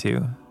doesn't like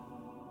to.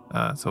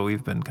 So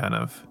we've been kind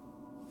of,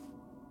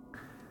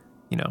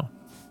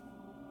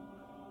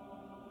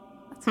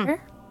 That's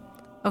fair.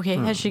 Okay,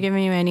 has she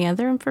given you any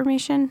other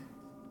information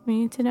we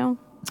need to know?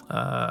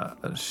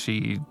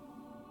 She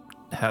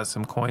has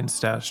some coins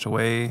stashed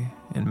away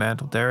in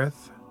Mantle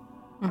Dareth.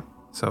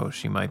 So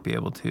she might be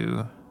able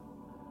to.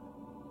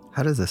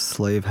 How does a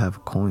slave have a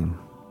coin?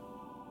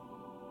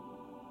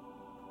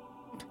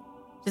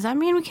 Does that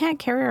mean we can't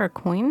carry our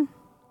coin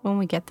when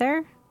we get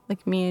there?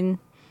 Like me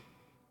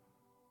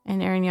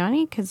and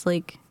Arignani? Because,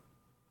 like,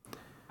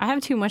 I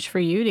have too much for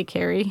you to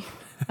carry.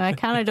 I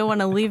kind of don't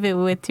want to leave it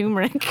with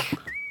Turmeric.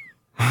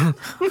 I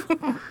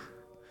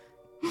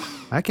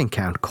can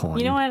count coin.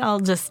 You know what?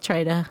 I'll just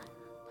try to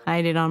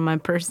hide it on my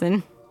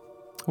person.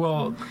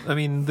 Well, I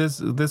mean,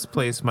 this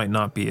place might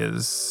not be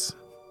as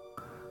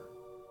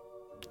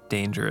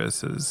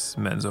dangerous as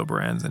Menzo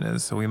Baranzan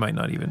is, so we might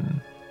not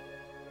even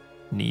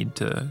need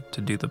to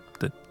do the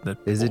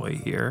Is boy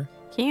here.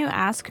 Can you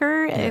ask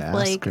her if ask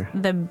like her.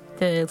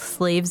 the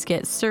slaves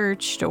get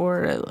searched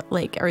or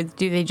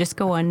do they just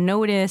go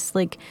unnoticed?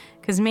 Like,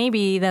 because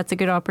maybe that's a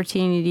good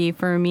opportunity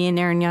for me and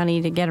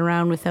Arignani to get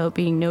around without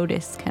being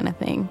noticed, kind of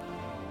thing.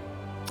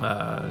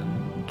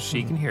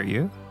 She can hear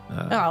you.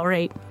 Oh,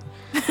 right.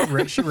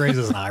 She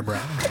raises an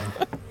eyebrow.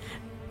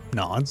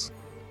 Nods.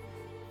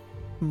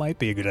 Might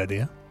be a good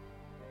idea.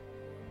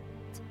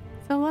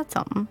 So that's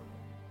something.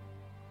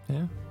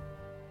 Yeah.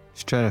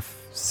 Just try to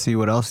see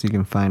what else you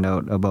can find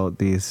out about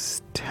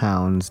these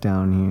towns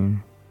down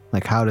here.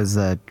 Like, how does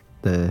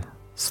the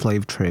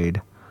slave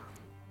trade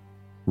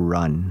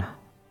run?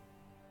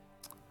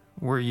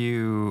 Were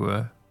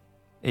you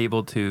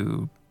able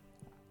to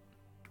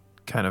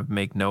kind of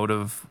make note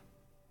of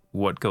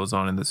what goes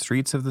on in the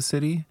streets of the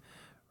city?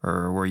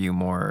 Or were you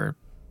more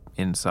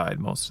inside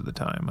most of the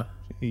time?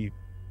 He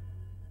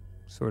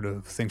sort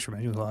of thinks for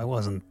me, well, I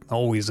wasn't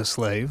always a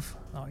slave.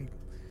 I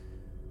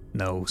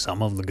know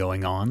some of the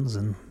going-ons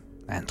in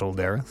Mantle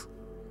Dareth.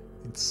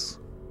 It's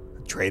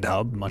a trade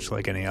hub, much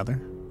like any other.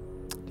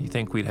 Do you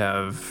think we'd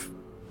have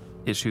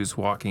issues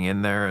walking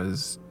in there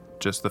as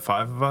just the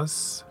five of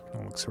us?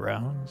 Looks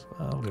around.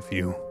 Well, if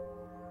you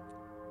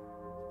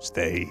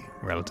stay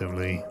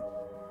relatively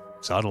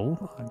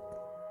subtle, it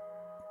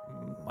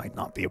might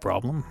not be a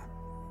problem.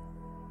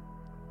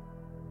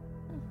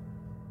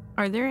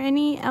 Are there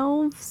any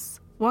elves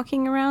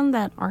walking around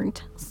that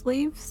aren't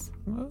slaves?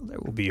 Well, there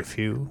will be a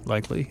few,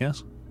 likely,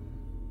 yes.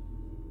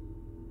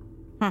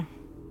 Do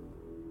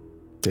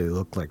they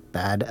look like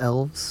bad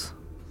elves?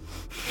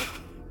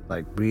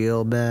 Like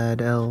real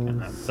bad elves?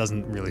 That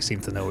doesn't really seem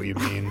to know what you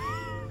mean.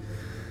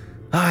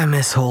 I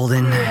miss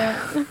Holden.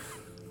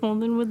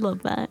 Holden would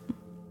love that.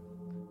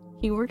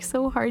 He works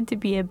so hard to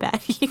be a bad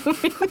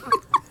human.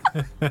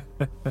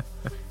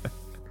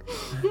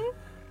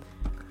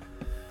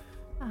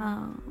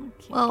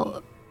 Okay.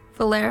 Well,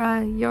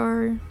 Valera,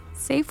 you're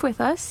safe with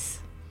us.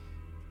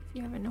 If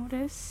you haven't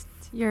noticed,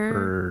 you're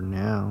For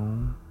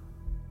now.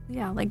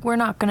 like we're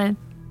not gonna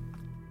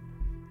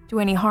do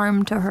any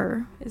harm to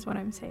her, is what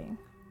I'm saying.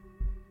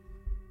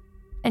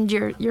 And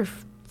you're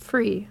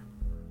free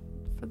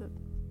for the.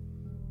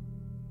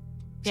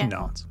 She Yeah.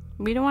 nods.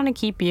 We don't want to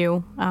keep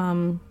you.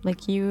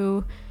 Like,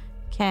 you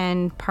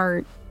can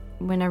part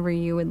whenever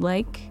you would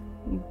like.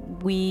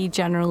 We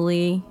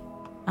generally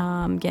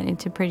get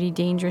into pretty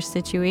dangerous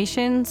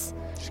situations.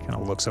 She kind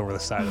of looks over the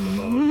side of the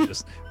boat and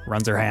just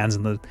runs her hands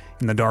in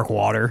the dark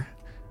water.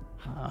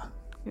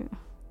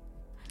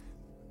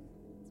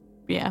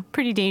 Yeah,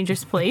 pretty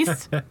dangerous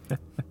place.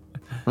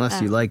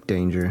 Unless you like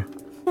danger.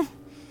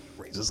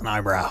 Raises an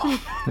eyebrow.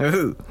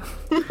 Ooh.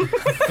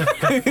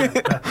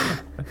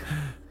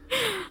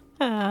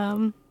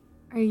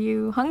 Are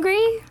you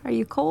hungry? Are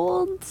you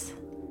cold?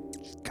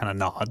 Kind of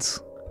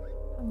nods.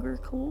 Hungry,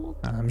 cold?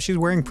 She's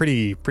wearing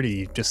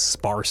pretty just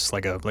sparse,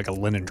 like a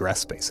linen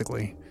dress,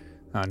 basically.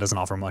 Doesn't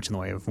offer much in the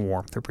way of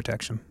warmth or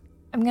protection.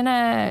 I'm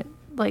gonna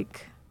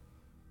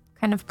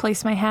kind of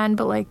place my hand,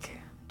 but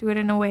do it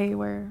in a way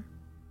where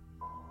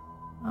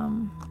I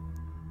don't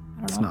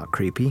It's know. not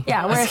creepy.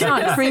 Yeah, where it's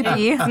not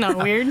creepy. It's not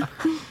weird.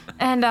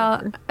 And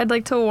I'd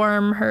like to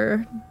warm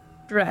her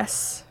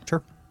dress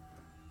Sure.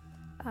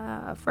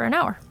 for an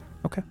hour.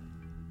 Okay.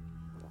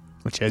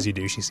 Which, as you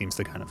do, she seems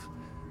to kind of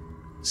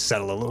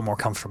settle a little more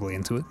comfortably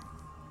into it.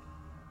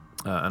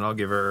 And I'll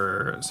give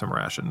her some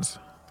rations.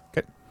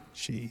 Okay.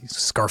 She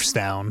scarfs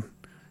down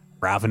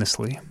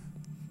ravenously.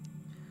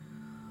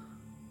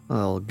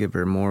 I'll give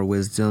her more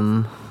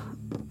wisdom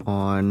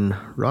on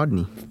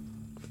Rodney.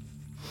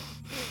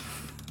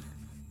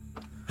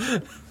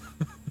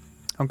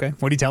 Okay.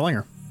 What are you telling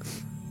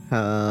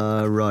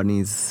her?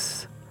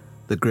 Rodney's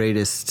the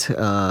greatest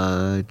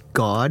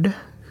god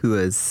who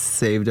has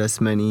saved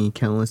us many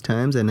countless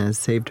times and has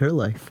saved her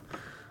life.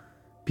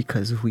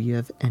 Because we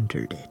have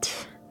entered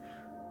it.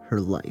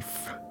 Her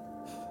life.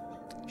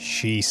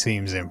 She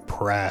seems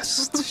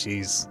impressed.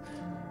 She's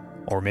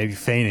Or maybe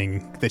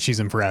feigning that she's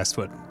impressed,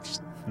 but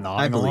just I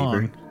nodding believe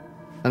along.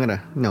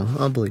 her.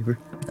 I'll believe her.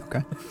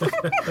 Okay,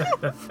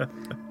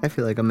 I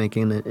feel like I'm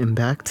making an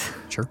impact.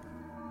 sure.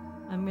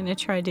 I'm gonna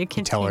try to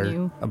continue. Tell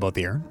her about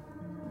the urn.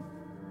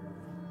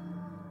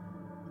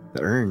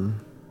 The urn.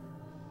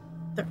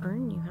 The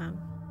urn you have.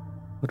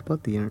 What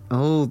about the urn?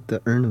 Oh,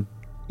 the urn of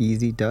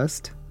easy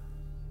dust?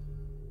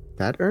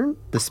 That urn?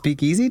 The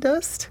speakeasy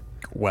dust?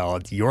 Well,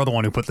 you're the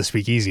one who put the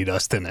speakeasy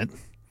dust in it.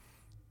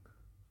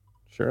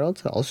 Sure,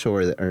 I'll show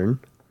her the urn.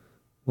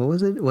 What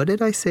was it? What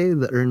did I say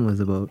the urn was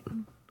about?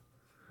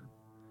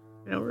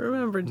 I don't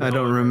remember. I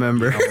don't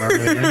remember.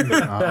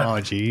 Oh,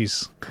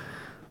 jeez.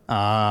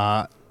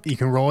 You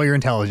can roll your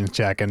intelligence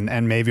check,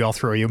 and maybe I'll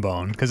throw you a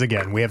bone. Because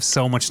again, we have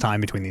so much time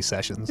between these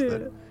sessions.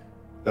 That,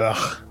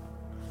 ugh.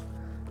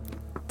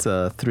 It's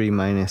a 3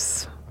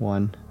 minus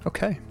 1.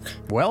 Okay.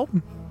 Well,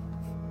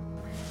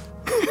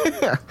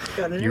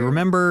 you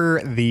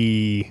remember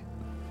the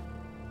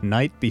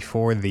night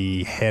before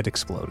the head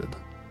exploded.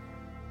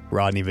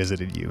 Rodney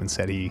visited you and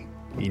said he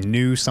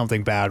knew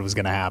something bad was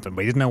going to happen,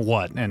 but he didn't know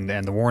what, and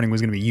the warning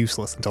was going to be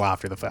useless until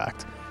after the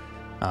fact.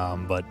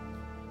 But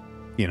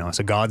you know, it's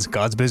a God's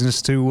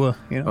business to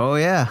Oh,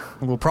 yeah.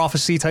 a little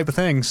prophecy type of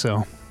thing.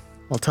 So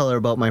I'll tell her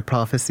about my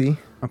prophecy,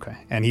 okay,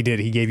 and he did.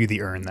 He gave you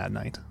the urn that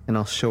night. and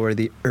I'll show her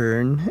the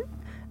urn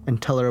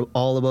and tell her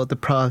all about the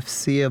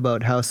prophecy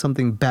about how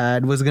something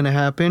bad was going to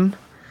happen.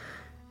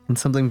 And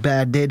something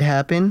bad did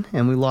happen,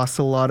 and we lost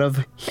a lot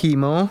of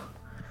hemo,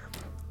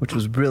 which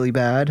was really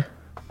bad.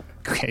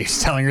 Okay, he's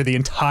telling her the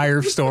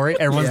entire story,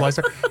 everyone's life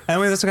story.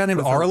 Anyway, there's a guy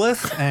named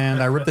Arlith,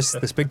 and I ripped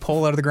this big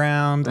pole out of the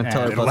ground and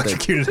tell her it about the-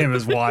 electrocuted him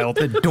as wild.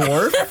 The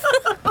dwarf,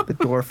 the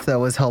dwarf that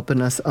was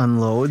helping us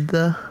unload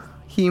the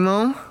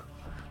hemo.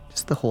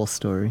 Just the whole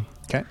story.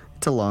 Okay,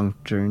 It's a long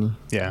journey.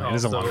 yeah, it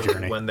is a long Also,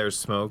 journey. When there's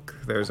smoke,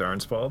 there's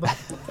Arnswald.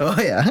 Oh,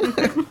 yeah.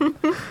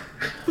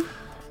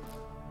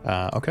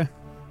 Okay.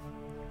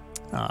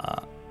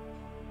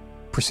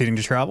 Proceeding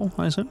to travel,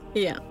 I assume.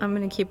 Yeah, I'm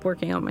gonna keep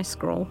working on my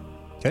scroll.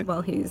 'Kay.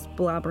 While he's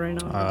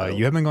blabbering on.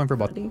 You have been going for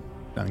about, Buddy.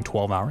 I think,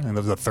 12 hours, and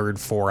that was the third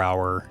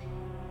 4-hour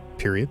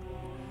period.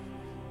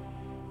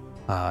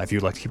 If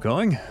you'd like to keep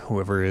going,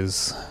 whoever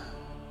is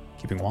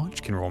keeping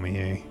watch can roll me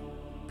a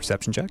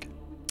perception check.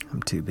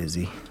 I'm too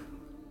busy.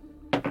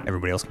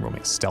 Everybody else can roll me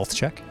a stealth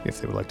check if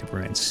they would like to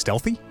remain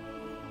stealthy.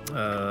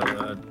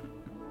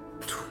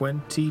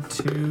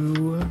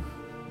 22.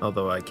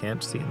 Although I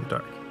can't see in the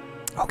dark.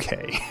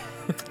 Okay.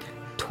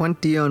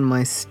 20 on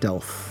my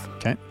stealth.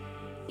 Okay.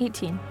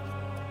 18.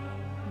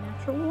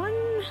 Natural 1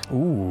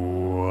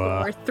 Ooh.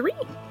 or 3.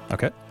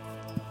 Okay.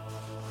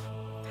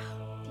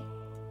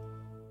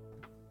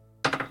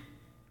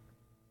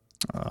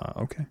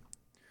 Okay.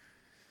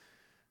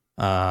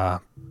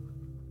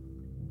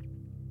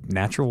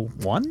 Natural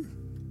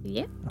 1?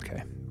 Yeah.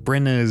 Okay.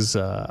 Bryn is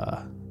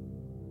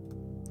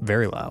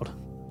very loud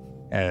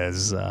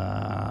as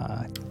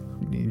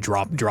you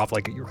drop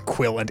like your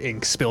quill and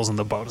ink spills in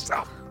the boat.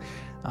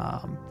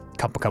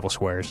 Couple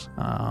squares.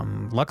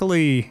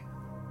 Luckily,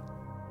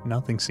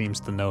 nothing seems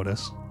to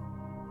notice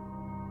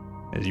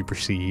as you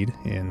proceed.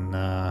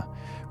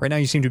 Right now,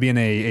 you seem to be in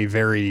a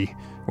very,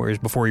 whereas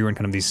before you were in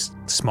kind of these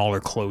smaller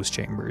closed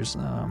chambers.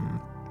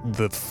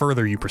 The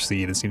further you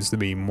proceed, it seems to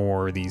be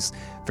more these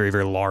very,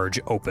 very large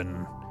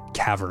open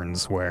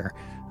caverns where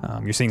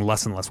you're seeing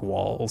less and less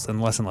walls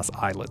and less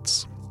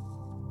islets.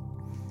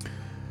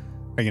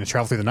 Are you going to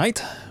travel through the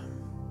night?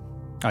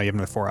 Oh, you have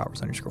another 4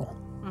 hours on your scroll.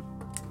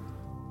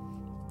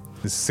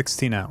 It's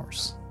 16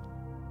 hours.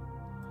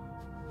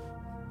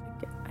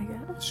 I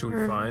guess. Should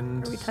we Or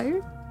find Are we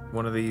tired?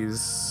 one of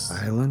these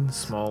Islands?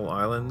 small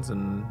islands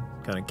and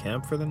kind of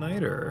camp for the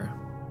night, or?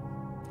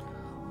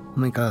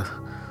 Make a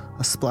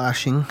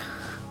splashing.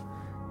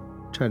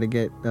 Try to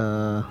get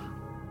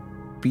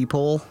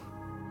Beepole.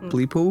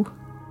 Bleepo?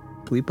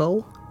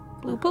 Bleepo?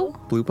 Lupo?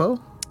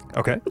 Bloopo?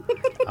 Okay.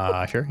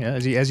 Sure. Yeah.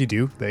 As you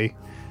do, they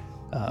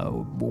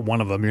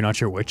one of them, you're not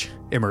sure which,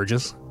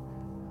 emerges.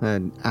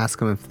 And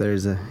ask him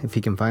if he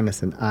can find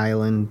us an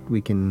island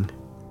we can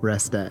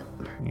rest at.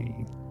 He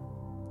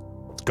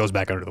goes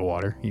back under the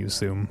water. You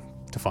assume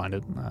to find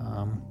it.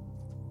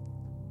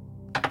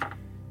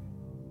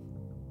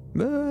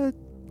 But it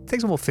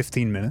takes about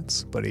 15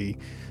 minutes, but he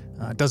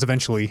does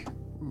eventually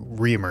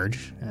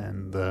reemerge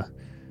and kind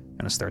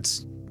of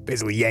starts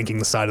basically yanking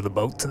the side of the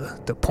boat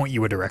to point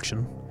you a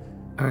direction.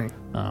 All right.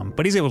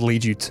 But he's able to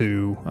lead you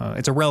to.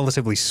 It's a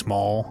relatively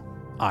small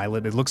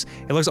islet. It looks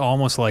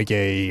almost like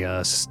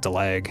a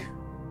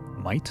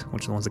stalagmite,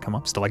 which are the ones that come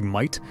up.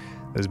 Stalagmite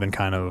that has been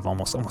kind of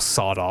almost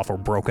sawed off or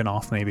broken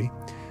off, maybe.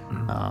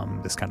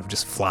 This kind of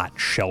just flat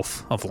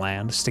shelf of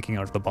land sticking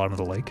out at the bottom of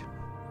the lake.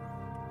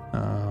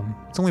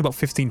 It's only about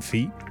 15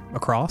 feet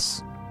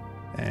across,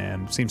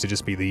 and seems to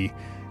just be the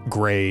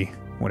gray,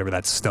 whatever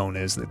that stone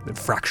is, that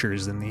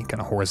fractures in the kind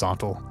of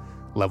horizontal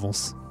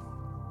levels.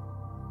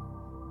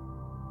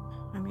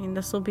 I mean,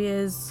 this will be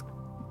as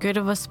good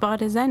of a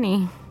spot as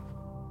any.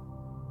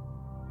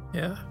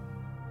 Yeah.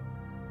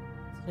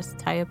 Just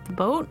tie up the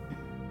boat.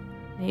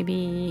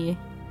 Maybe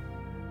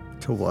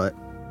To what?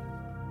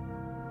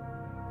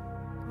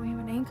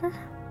 anchor?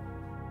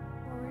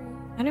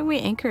 How did we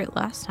anchor it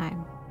last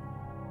time?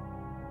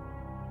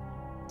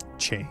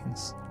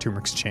 Chains.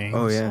 Turmeric's chains.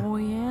 Oh, yeah. Oh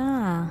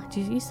yeah.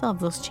 Do you still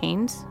have those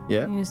chains?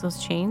 Yeah. You use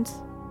those chains.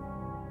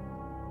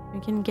 We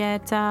can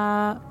get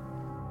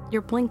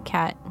your blink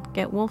cat.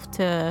 Get Wolf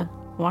to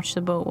watch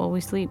the boat while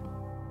we sleep.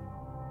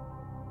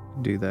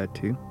 Do that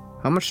too.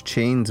 How much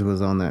chains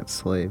was on that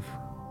slave?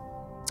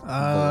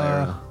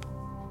 Valera?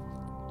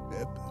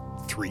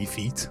 3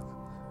 feet,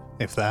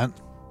 if that.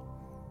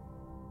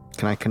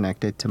 Can I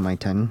connect it to my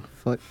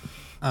 10-foot?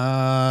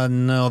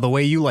 No, the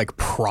way you like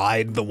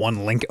pried the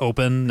one link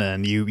open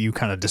and you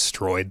kind of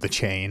destroyed the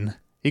chain.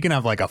 You can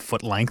have like a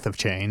foot length of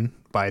chain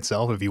by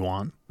itself if you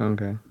want.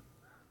 Okay.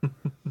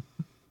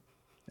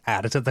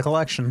 Add it to the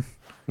collection.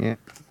 Yeah.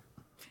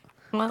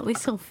 Well, at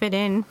least he'll fit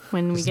in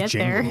when we get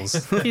Jingles.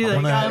 there. He's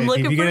like, I'm if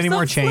looking you get for any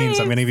more some chains, I'm slaves."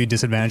 going to give you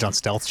disadvantage on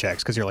stealth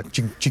checks because you're like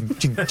ching, ching,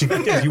 ching, ching,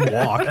 as you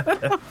walk.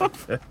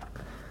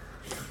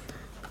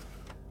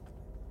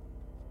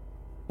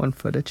 1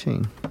 foot of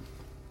chain.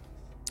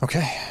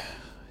 Okay.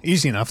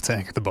 Easy enough to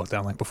anchor the boat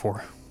down like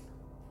before.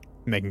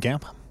 Making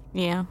camp.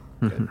 Yeah.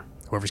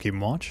 Whoever's keeping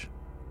watch.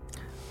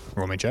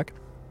 Roll me a check.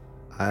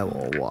 I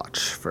will watch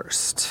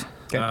first.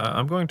 Okay.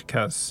 I'm going to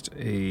cast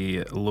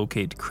a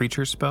locate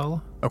creature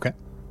spell Okay.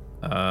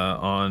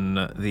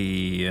 on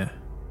the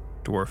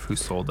dwarf who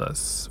sold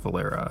us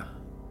Valera.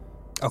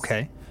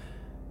 Okay.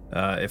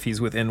 If he's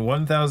within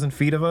 1,000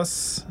 feet of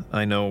us,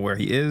 I know where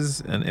he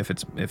is, and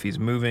if he's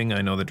moving,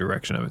 I know the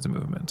direction of his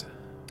movement.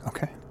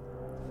 Okay.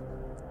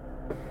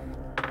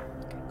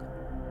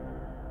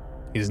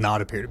 He does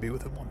not appear to be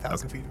within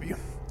 1,000 feet of you.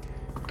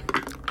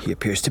 He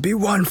appears to be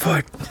 1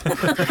 foot.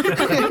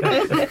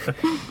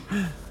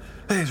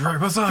 He's right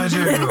beside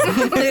you.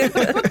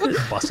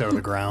 Bust out of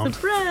the ground.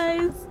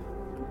 Surprise!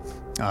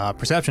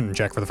 Perception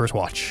check for the first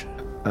watch.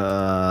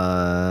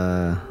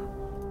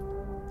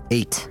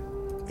 8.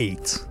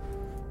 8.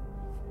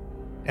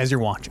 As you're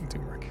watching,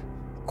 Turmeric,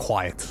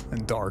 quiet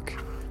and dark.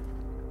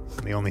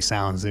 And the only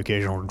sound is the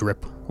occasional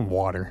drip of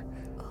water.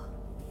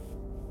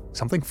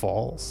 Something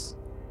falls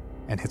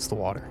and hits the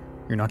water.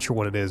 You're not sure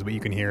what it is, but you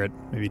can hear it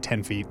maybe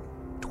 10 feet,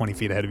 20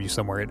 feet ahead of you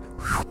somewhere. It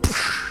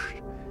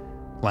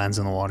lands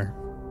in the water.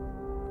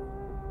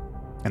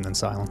 And then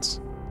silence.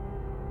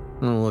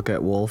 I'm gonna look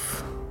at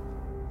Wolf.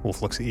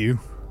 Wolf looks at you.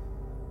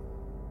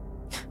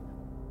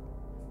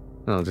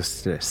 I'll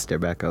just stare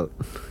back out.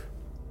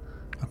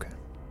 Okay.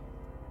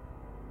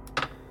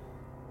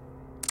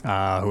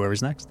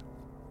 Whoever's next.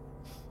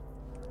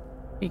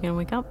 You gonna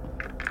wake up?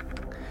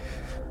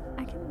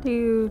 I can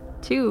do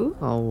 2.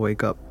 I'll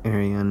wake up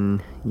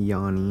Arian,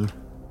 Yanni.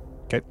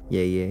 Okay.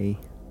 Yay.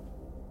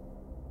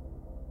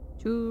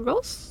 2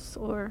 rolls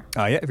or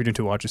Yeah, if you're doing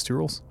 2 watches, 2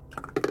 rolls.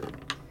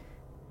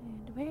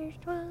 and where's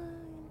one?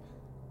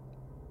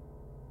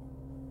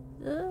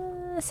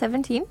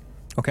 17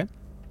 Okay.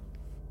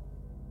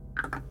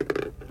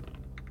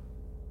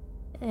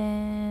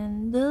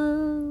 and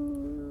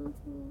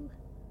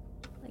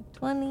like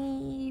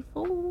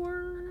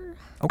 24.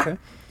 Okay.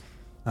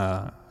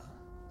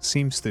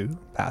 Seems to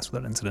pass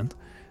without incident.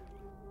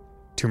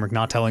 Turmeric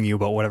not telling you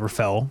about whatever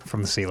fell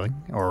from the ceiling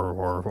or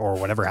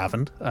whatever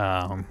happened.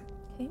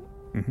 Okay.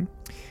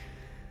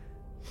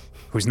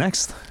 Who's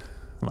next?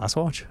 Last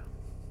watch.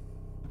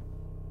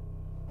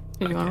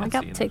 Do you want to can't wake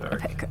up? see in Take the the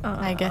dark. pick.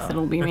 I guess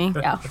it'll be me.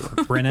 Yeah.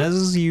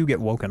 Brynez, you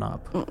get woken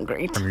up Oh,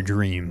 great. from your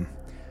dream.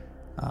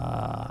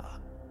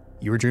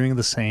 You were dreaming of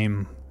the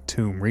same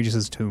tomb,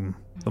 Regis's tomb,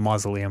 the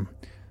mausoleum.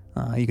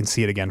 You can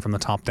see it again from the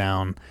top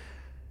down.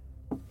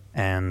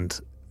 And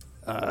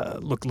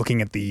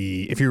looking at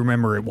if you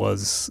remember, it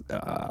was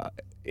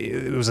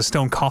a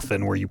stone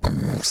coffin where you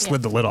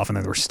slid the lid off and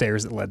then there were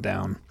stairs that led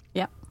down.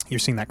 Yeah. You're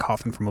seeing that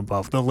coffin from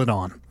above, the lid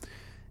on,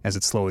 as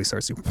it slowly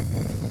starts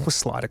to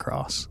slide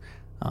across.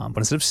 But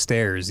instead of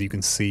stairs, you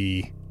can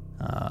see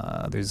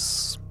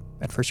there's,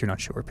 at first you're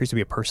not sure, it appears to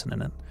be a person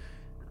in it.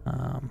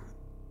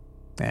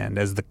 And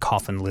as the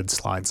coffin lid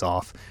slides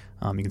off,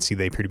 you can see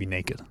they appear to be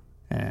naked.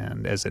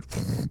 And as it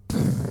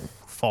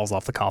falls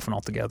off the coffin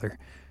altogether,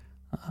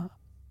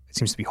 it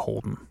seems to be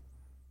Holden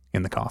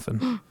in the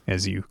coffin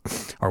as you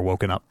are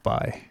woken up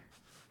by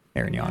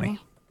Arignani.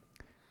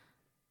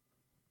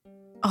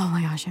 Oh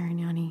my gosh,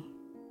 Arignani.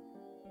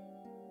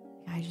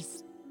 I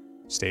just...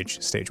 Stage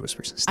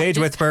whispers. Stage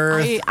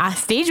whispers.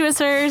 Stage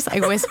whispers.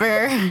 I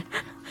whisper.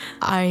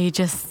 I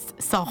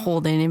just saw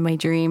Holden in my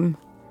dream.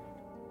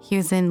 He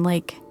was in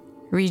like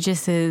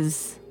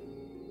Regis's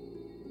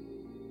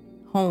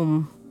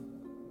home,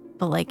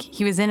 but like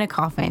he was in a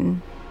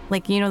coffin.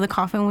 Like, you know, the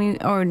coffin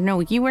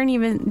you weren't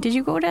even, did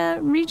you go to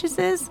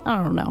Regis's?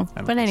 I don't know.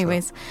 But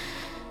anyways,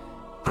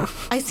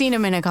 I seen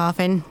him in a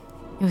coffin.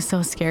 It was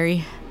so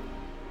scary.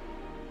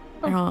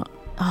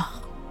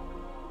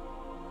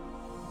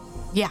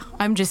 Yeah,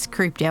 I'm just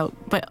creeped out.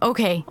 But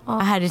okay,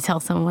 I had to tell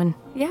someone.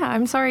 Yeah,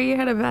 I'm sorry you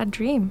had a bad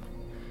dream.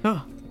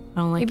 I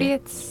don't like Maybe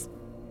it. it's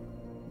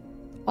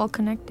all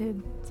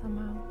connected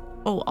somehow.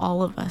 Oh,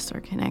 all of us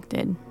are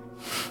connected.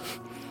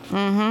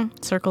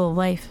 Circle of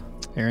life.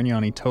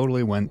 Arignani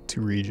totally went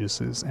to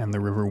Regis's and the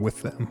river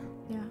with them.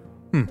 Yeah.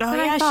 Oh, what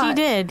I yeah, she thought.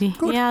 did.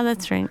 Yeah,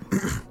 that's right.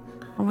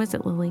 Or was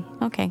it Lily?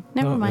 Okay,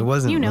 never No, mind. it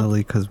wasn't you know.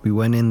 Lily because we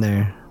went in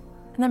there.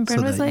 And then Bryn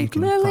so was that you like,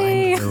 can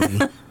Lily. find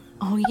Lily.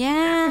 Oh,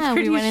 yeah. We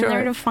pretty went in there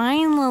sure. to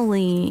find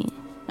Lily.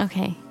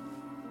 Okay.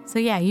 So,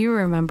 yeah, you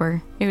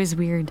remember. It was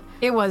weird.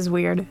 It was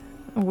weird.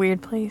 A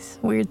weird place.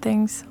 Weird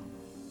things.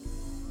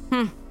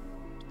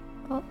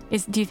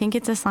 Do you think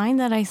it's a sign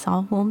that I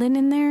saw Holden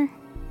in there?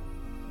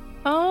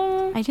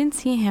 I didn't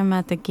see him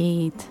at the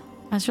gate.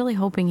 I was really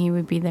hoping he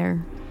would be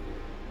there.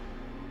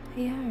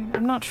 Yeah,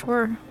 I'm not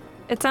sure.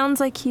 It sounds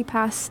like he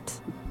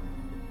passed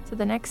to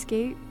the next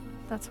gate.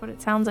 That's what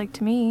it sounds like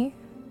to me.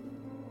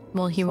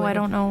 Well, he So would. I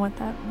don't know what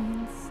that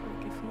means.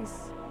 Like if he's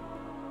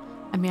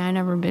I mean, I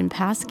never been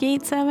past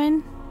gate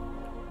 7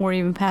 or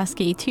even past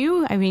gate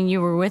 2. I mean,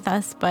 you were with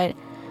us, but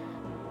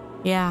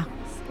yeah.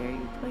 a scary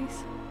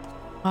place.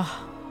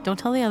 Oh, don't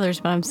tell the others,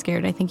 but I'm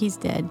scared. I think he's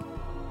dead.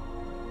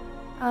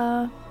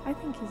 I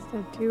think he's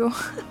dead too.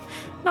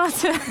 Not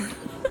to.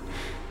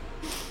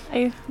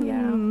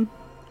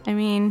 I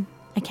mean,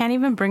 I can't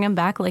even bring him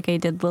back like I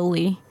did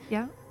Lily.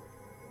 Yeah.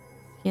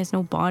 He has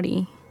no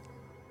body.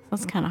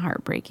 That's kind of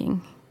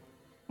heartbreaking.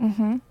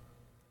 Mm-hmm. Do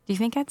you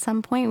think at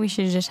some point we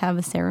should just have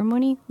a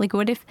ceremony? Like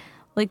what if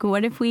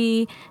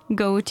we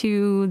go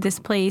to this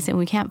place and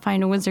we can't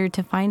find a wizard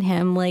to find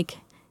him? I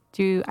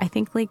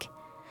think like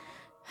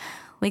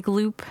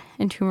Loop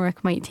and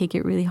Turmeric might take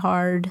it really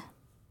hard.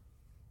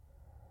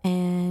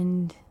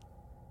 And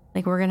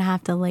like we're gonna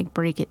have to like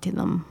break it to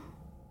them.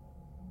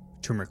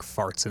 Turmeric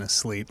farts in his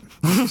sleep.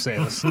 Say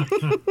this.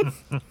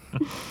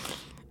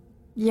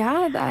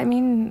 Yeah, I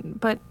mean,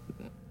 but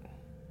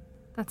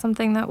that's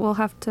something that we'll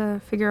have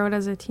to figure out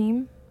as a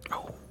team.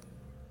 Oh.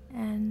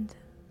 And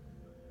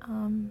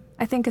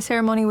I think a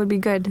ceremony would be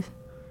good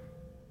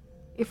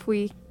if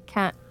we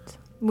can't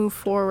move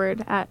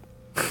forward at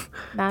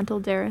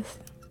Mantle Dareth.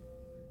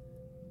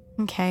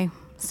 Okay.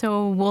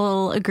 So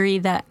we'll agree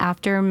that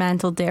after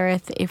Mantle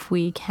Dareth, if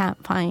we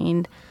can't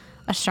find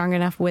a strong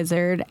enough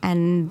wizard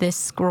and this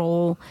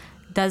scroll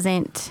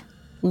doesn't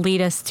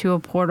lead us to a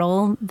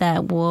portal,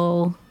 that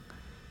will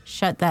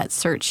shut that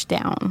search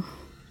down.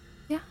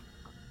 Yeah.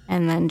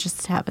 And then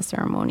just have a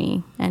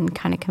ceremony and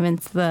kind of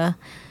convince the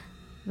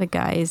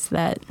guys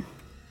that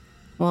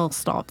we'll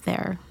stop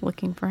there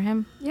looking for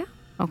him. Yeah.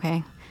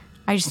 Okay.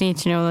 I just need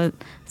to know that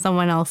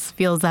someone else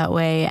feels that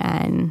way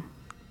and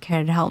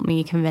could help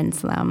me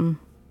convince them.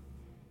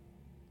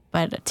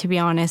 But to be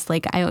honest,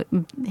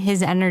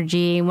 his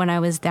energy when I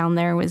was down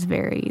there was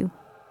very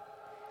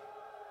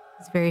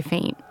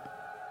faint.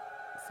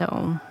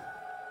 So,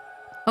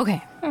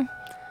 okay.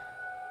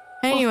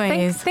 Anyways,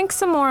 Well, think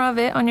some more of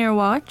it on your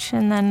watch,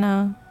 and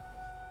then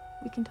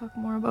we can talk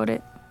more about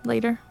it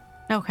later.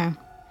 okay.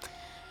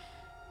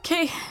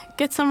 Okay,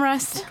 get some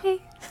rest. Okay.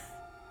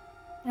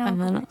 Now And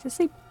go then- back to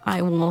sleep.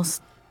 I will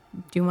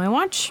do my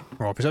watch.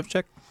 Roll a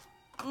perception check.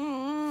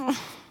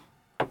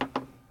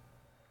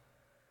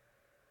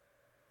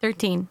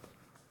 13.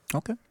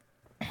 Okay.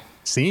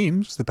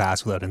 Seems to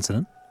pass without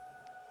incident.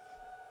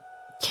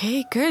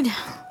 Okay, good.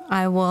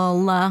 I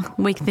will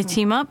wake the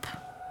team up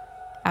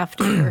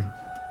after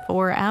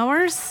 4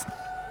 hours.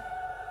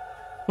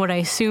 What I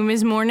assume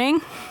is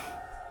morning.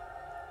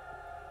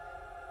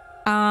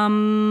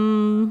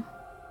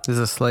 Is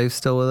the slave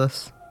still with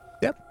us?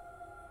 Yep.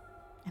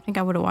 I think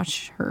I would have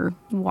watched her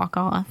walk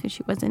off if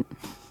she wasn't.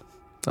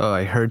 Oh,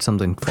 I heard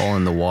something fall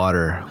in the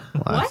water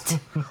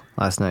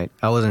last night.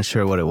 I wasn't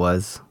sure what it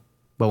was,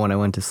 but when I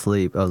went to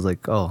sleep, I was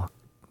like, oh,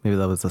 maybe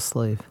that was a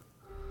slave.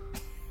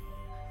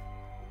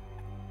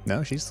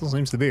 No, she still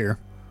seems to be here.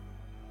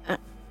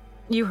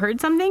 You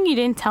heard something? You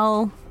didn't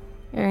tell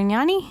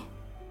Arignani?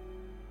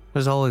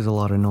 There's always a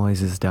lot of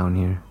noises down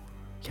here.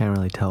 Can't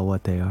really tell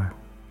what they are.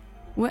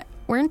 What,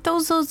 weren't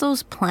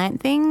those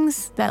plant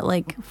things that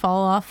like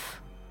fall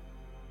off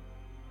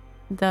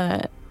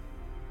the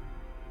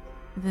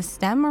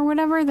stem or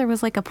whatever? There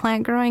was like a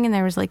plant growing and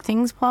there was like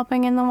things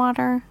plopping in the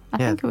water. I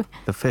Yeah, think it was.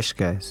 the fish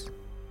guys.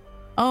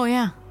 Oh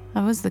yeah,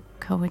 that was the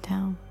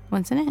Coatau,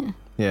 wasn't it?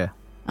 Yeah.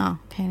 Oh,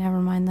 okay, never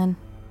mind then.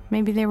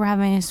 Maybe they were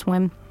having a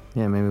swim.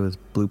 Yeah, maybe it was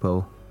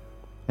Blupo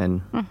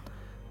and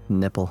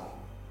Nipple.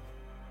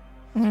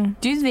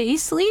 Do they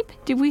sleep?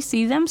 Did we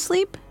see them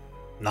sleep?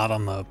 Not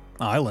on the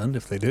island,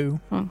 if they do.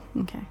 Oh,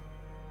 okay.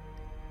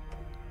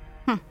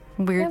 Yeah,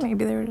 Weird.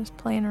 maybe they were just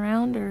playing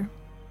around or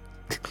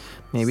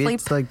Maybe Sleep.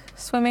 it's like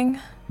swimming.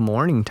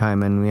 morning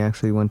time and we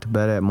actually went to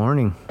bed at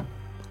morning.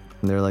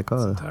 And they're like,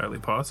 oh, Entirely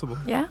possible.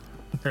 Yeah.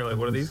 They're like,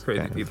 what are these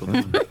crazy Okay. people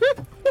doing?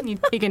 You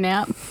take a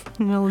nap in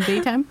the middle of the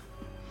daytime.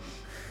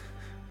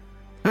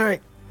 all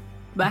right,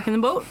 Back in the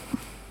boat.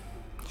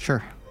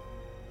 sure.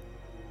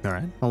 All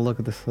right. I'll look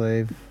at the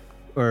slave.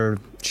 Or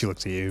She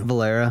looks at you,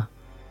 Valera.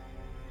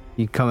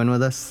 You coming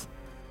with us?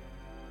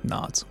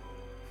 nods.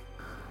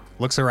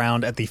 Looks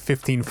around at the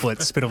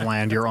 15-foot spit of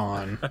land you're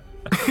on,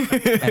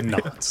 and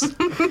nods.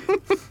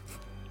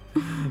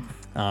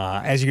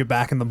 As you get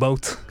back in the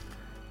boat,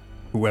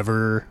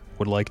 whoever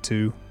would like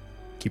to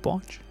keep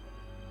watch,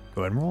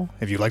 go ahead and roll.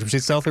 If you'd like to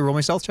proceed stealthily, roll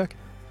my stealth check.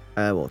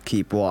 I will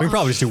keep We watch. can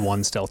probably just do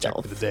one stealth check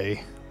for the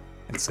day,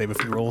 And save a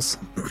few rolls.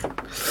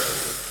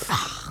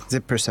 Is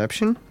it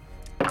perception?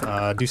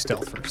 Do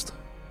stealth first.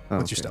 Oh,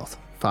 What's your okay. stealth?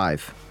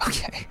 5.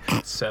 Okay.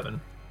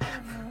 7.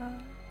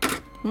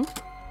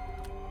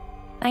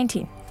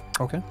 19.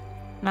 Okay.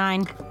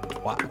 9.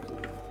 Wow.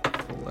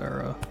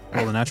 Valera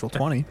rolled a natural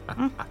 20.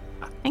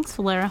 Thanks,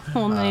 Valera,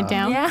 holding it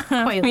down. Yeah.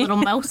 Quiet little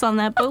mouse on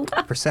that boat.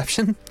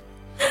 Perception?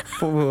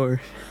 4.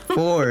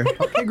 4.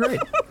 Okay, great.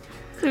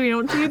 So we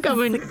don't see you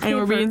coming, and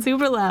we're being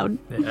super loud.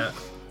 Yeah.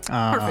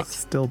 Perfect.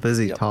 Still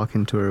busy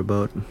talking to her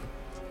about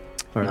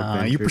our You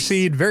adventures.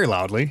 proceed very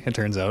loudly, it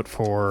turns out,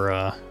 for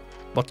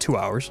about 2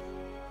 hours.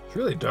 It's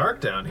really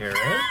dark down here,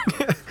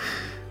 right?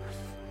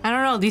 I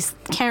don't know. These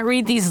can't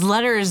read these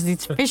letters.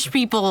 These fish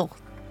people,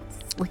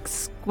 it's like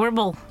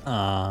scribble.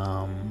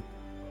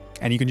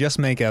 And you can just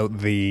make out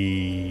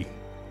the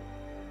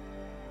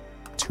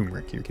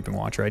turmeric. You're keeping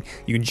watch, right?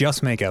 You can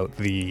just make out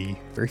the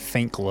very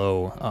faint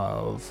glow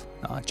of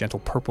gentle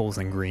purples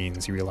and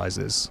greens. You realize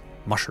there's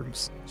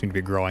mushrooms seem to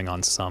be growing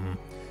on some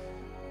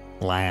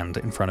land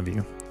in front of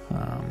you.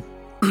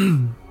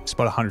 Just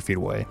about 100 feet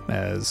away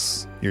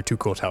as your 2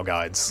 Kotal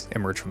guides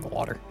emerge from the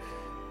water.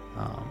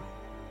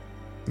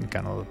 You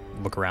kind of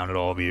look around at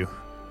all of you.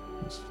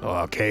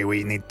 Okay,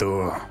 we need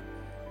to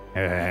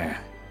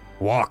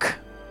walk.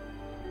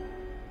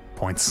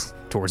 Points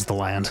towards the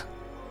land.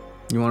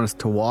 You want us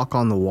to walk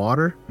on the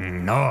water?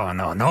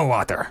 No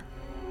water.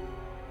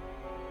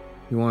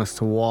 You want us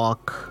to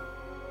walk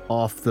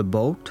off the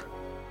boat?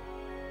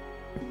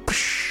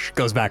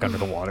 Goes back under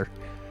the water.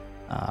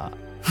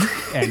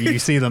 And you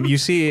see them. You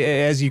see,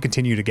 as you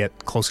continue to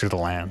get closer to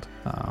the land,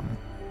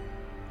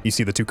 you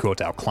see the 2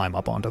 Kotal climb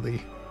up onto the...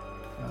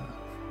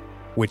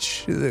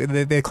 which,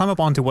 they climb up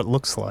onto what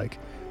looks like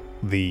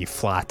the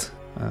flat,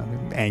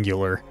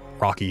 angular,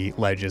 rocky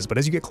ledges. But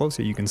as you get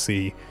closer, you can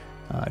see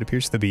it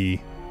appears to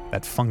be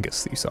that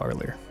fungus that you saw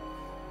earlier.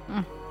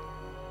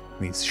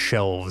 These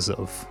shelves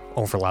of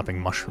overlapping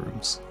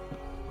mushrooms.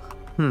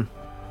 So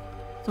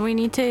we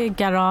need to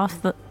get off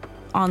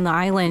on the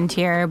island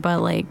here,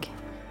 but like,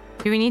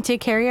 do we need to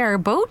carry our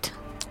boat?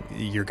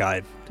 Your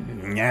guide,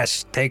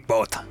 yes, take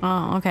boat.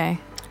 Oh, okay.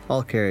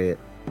 I'll carry it.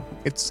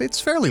 It's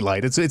fairly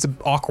light. It's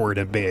awkward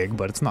and big,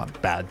 but it's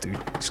not bad to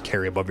just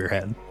carry above your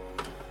head.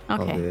 I'll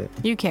do Okay. it.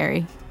 You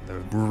carry. The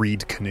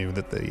reed canoe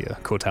that the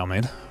Kotal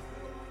made.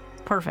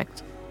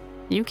 Perfect.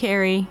 You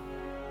carry.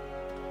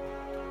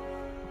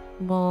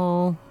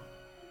 We'll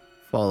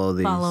Follow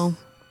these. follow.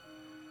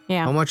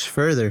 Yeah. How much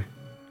further?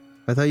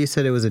 I thought you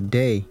said it was a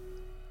day.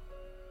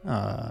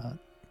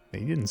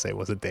 He didn't say it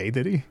was a day,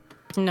 did he?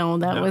 No,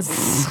 that No.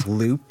 was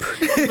Loop.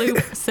 Luke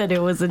said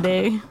it was a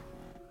day.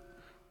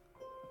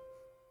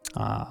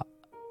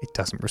 It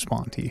doesn't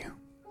respond to you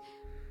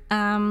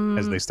Um,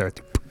 as they start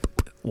to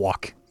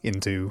walk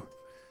into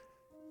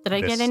did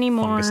I this get any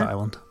more fungus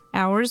island.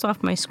 hours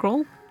off my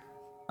scroll?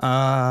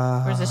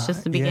 Or is this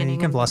just the Yeah, beginning you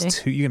can of the lost day?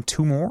 2. You have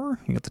 2 more.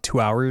 You got the 2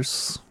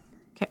 hours.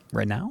 'Kay.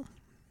 Right now.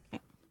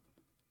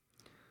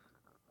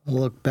 I'll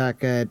look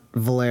back at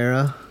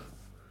Valera,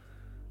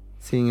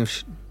 seeing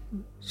if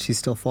she's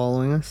still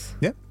following us.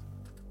 Yep.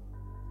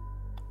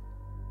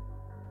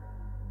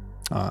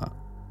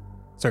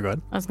 So go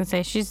ahead. I was gonna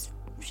say she's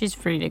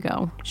free to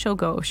go. She'll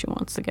go if she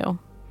wants to go.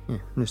 Yeah,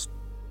 I'm just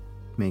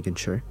making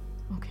sure.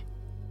 Okay.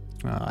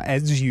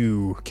 As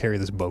you carry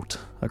this boat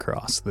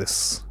across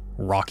this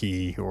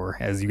rocky, or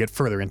as you get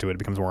further into it, it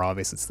becomes more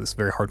obvious it's this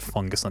very hard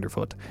fungus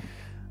underfoot.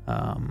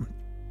 You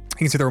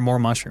can see there are more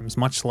mushrooms,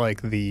 much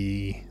like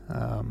the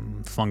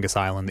fungus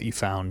island that you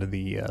found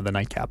the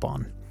nightcap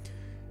on.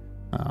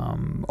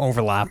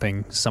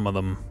 Overlapping, some of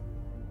them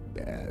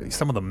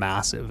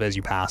massive as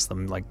you pass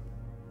them, like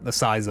the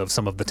size of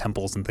some of the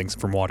temples and things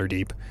from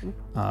Waterdeep.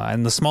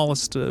 And the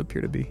smallest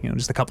appear to be,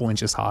 just a couple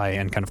inches high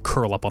and kind of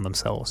curl up on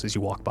themselves as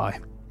you walk by.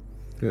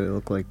 Do they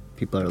look like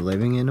people are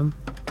living in them?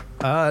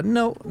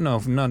 No,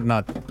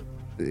 not.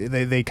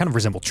 They kind of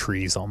resemble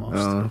trees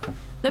almost.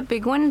 The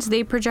big ones,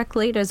 they project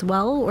light as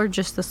well, or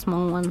just the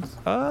small ones?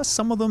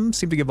 Some of them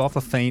seem to give off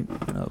a faint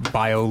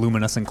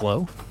bioluminescent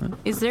glow.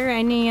 Is there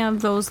any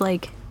of those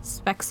like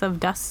specks of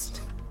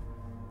dust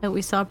that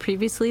we saw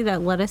previously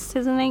that led us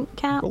to the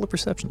nightcap? Roll a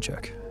perception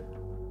check.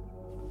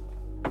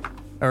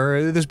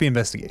 Or this be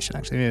investigation,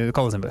 actually.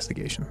 Call this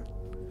investigation.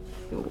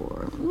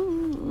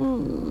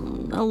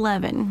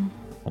 11.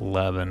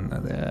 11.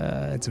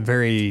 It's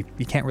very...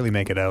 You can't really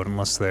make it out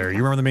unless they're... You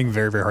remember them being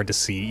very, very hard to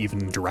see,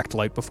 even in direct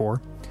light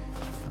before.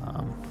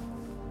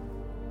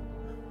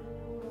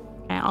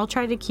 Okay, I'll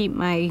try to keep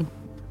my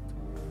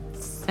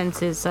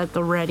senses at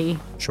the ready.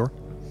 Sure.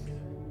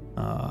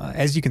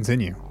 As you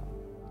continue,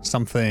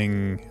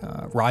 something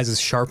rises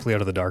sharply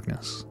out of the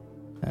darkness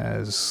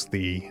as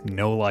the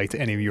no light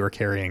any of you are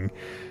carrying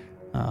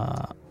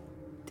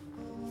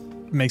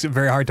makes it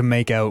very hard to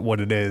make out what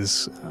it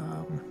is.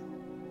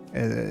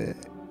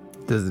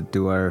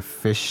 Do our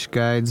fish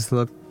guides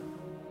look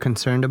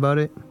concerned about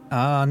it?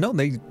 No,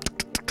 they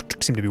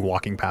seem to be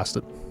walking past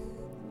it.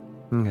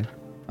 Okay.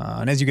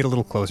 And as you get a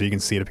little closer, you can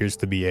see it appears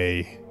to be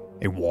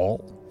a wall,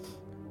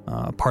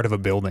 part of a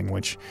building,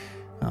 which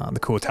the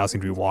Kotal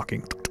seem to be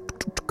walking,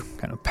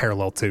 kind of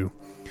parallel to,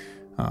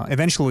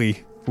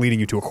 eventually leading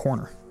you to a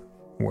corner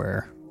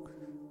where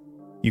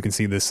you can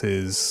see this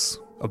is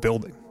a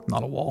building,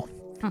 not a wall.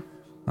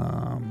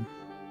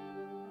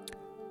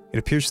 It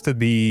appears to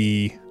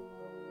be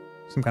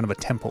some kind of a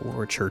temple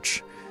or a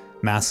church.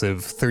 Massive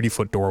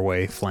 30-foot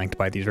doorway flanked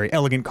by these very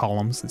elegant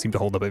columns that seem to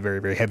hold up a very,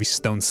 very heavy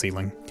stone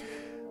ceiling.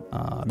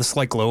 The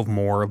slight glow of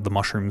more of the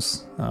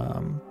mushrooms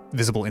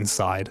visible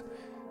inside.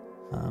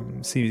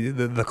 See,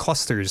 the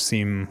clusters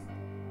seem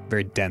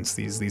very dense,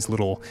 these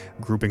little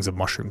groupings of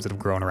mushrooms that have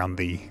grown around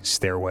the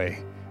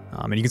stairway.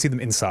 And you can see them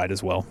inside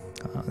as well.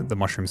 The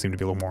mushrooms seem to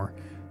be a little more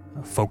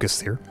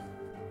focused here.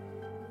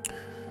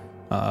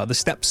 The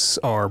steps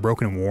are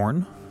broken and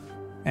worn,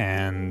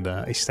 and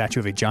a statue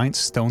of a giant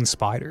stone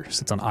spider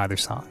sits on either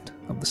side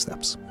of the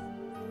steps.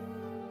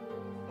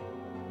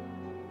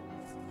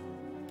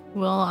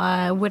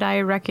 Well, would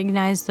I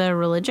recognize the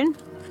religion?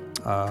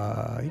 You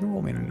can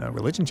roll me a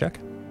religion check.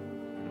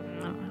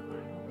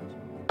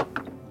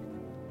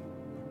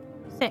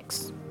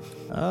 6.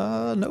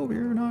 No,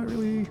 you're not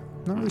really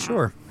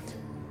sure.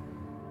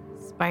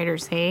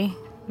 Spiders, hey?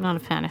 Not a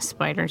fan of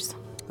spiders.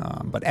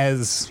 But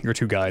as your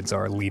two guides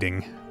are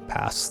leading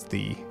past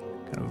the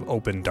kind of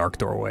open, dark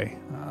doorway,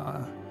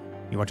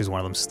 you watch as one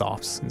of them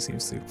stops and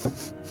seems to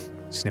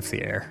sniff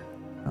the air,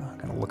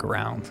 kind of look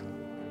around,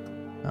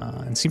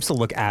 and seems to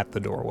look at the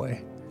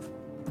doorway.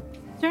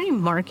 Is there any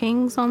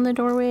markings on the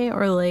doorway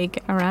or,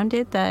 like, around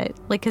it that,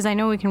 like, because I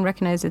know we can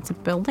recognize it's a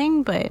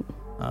building, but...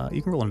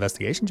 You can roll an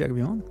investigation check if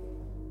you want.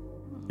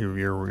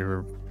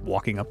 You're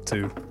walking up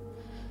to...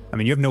 I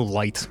mean, you have no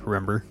light,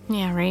 remember?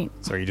 Yeah, right.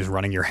 So are you just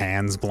running your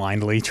hands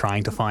blindly,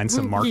 trying to find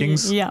some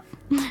markings? Yeah.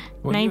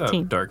 Well, 19.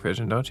 You have dark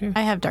vision, don't you?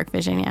 I have dark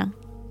vision, yeah.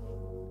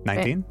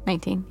 19?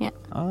 19, yeah.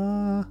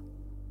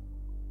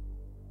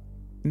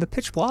 In the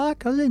pitch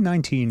black, I think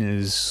 19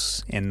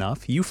 is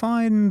enough. You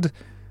find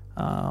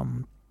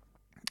on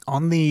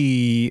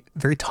the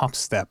very top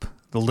step,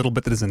 the little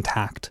bit that is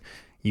intact,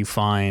 you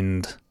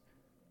find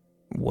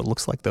what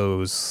looks like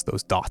those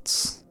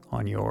dots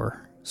on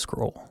your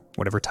scroll,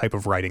 whatever type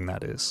of writing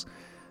that is.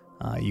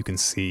 You can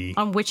see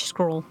On which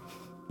scroll?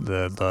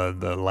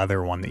 the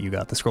leather one that you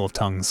got, the scroll of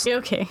tongues.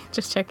 Okay,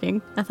 just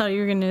checking. I thought you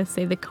were going to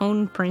say the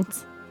cone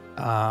prints.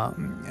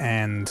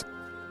 And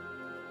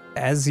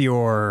as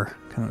you're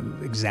kind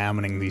of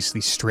examining these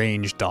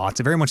strange dots,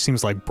 it very much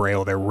seems like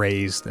Braille. They're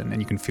raised, and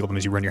you can feel them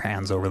as you run your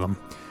hands over them.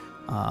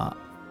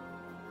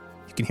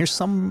 You can hear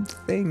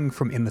something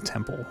from in the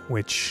temple,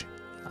 which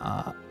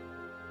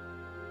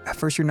at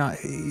first you're not...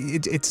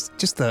 It's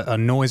just a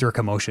noise or a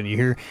commotion. You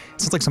hear...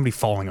 It sounds like somebody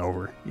falling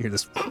over. You hear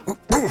this...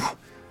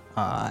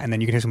 and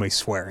then you can hear somebody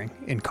swearing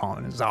in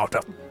common. It's out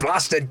of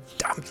blasted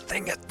damn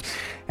thing.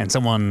 And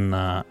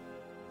someone...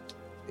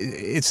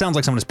 It sounds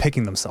like someone is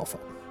picking themselves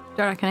up.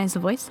 Do I recognize the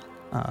voice?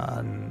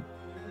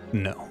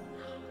 No.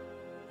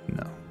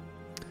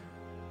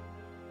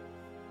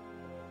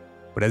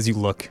 But as you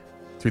look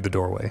through the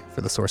doorway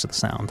for the source of the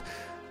sound,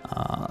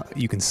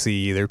 you can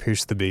see there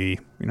appears to be,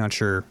 you're not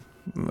sure,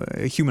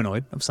 a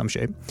humanoid of some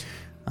shape.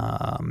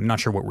 Not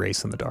sure what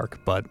race in the dark,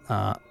 but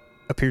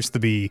appears to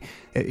be,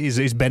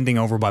 is bending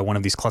over by one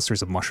of these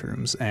clusters of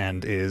mushrooms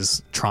and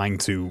is trying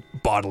to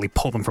bodily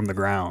pull them from the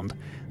ground.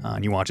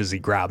 And you watch as he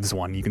grabs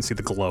one. You can see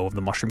the glow of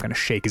the mushroom kind of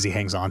shake as he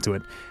hangs onto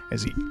it,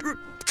 as he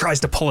tries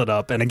to pull it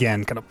up, and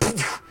again, kind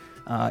of,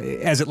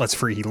 as it lets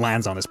free, he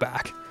lands on his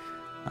back.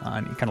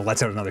 And he kind of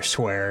lets out another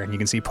swear, and you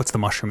can see he puts the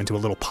mushroom into a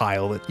little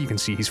pile that you can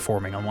see he's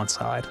forming on one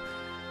side.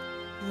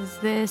 Does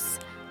this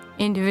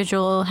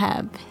individual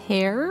have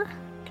hair?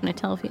 Can I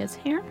tell if he has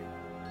hair?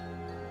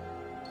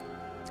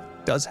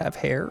 Does have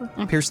hair.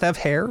 Appears to have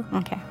hair.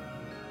 Okay.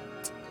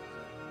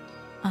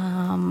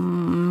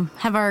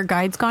 Have our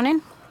guides gone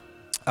in?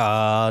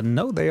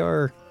 No, they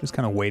are just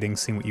kind of waiting,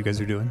 seeing what you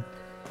guys are doing.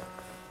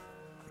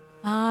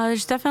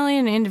 There's definitely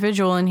an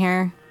individual in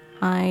here.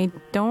 I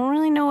don't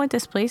really know what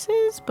this place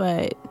is,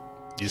 but...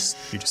 You're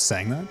just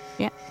saying that?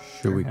 Yeah.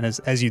 And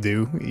as you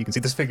do, you can see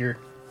this figure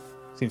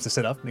seems to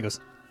sit up, and he goes,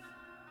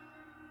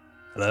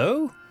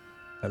 "Hello?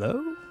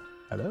 Hello?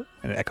 Hello?"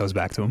 And it echoes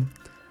back to him.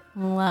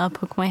 I'll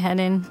poke my head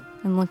in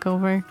and look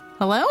over.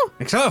 Hello?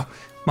 "Oh,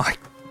 my..."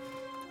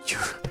 You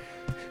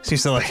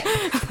seems to, like,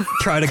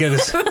 try to get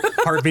his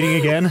heart beating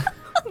again.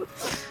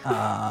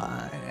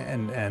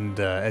 And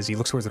as he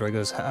looks towards the door, he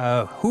goes,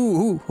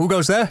 who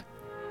goes there?"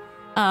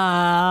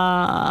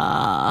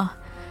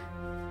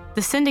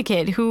 The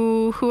Syndicate.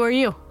 Who are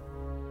you?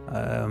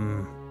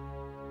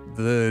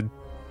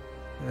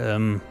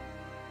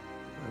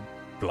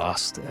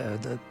 Blast.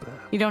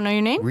 You don't know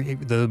your name?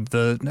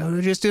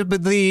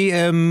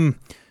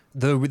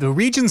 The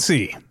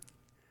Regency.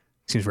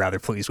 Seems rather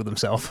pleased with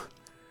himself.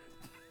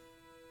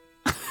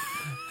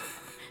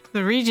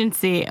 The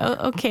Regency.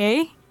 Oh,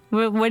 okay.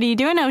 What are you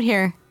doing out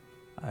here?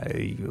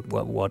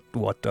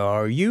 What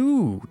are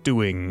you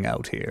doing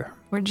out here?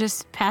 We're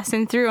just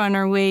passing through on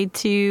our way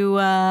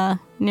to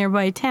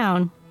nearby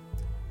town.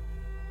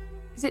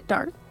 Is it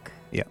dark?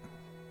 Yeah.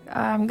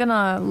 I'm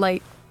gonna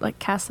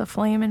cast a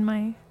flame in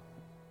my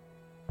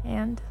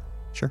hand.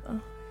 Sure.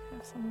 Have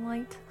some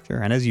light. Sure,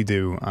 and as you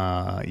do,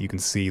 you can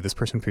see this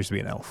person appears to be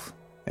an elf.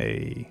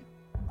 A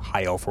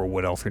high elf or a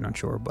wood elf, you're not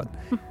sure, but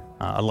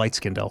a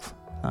light-skinned elf.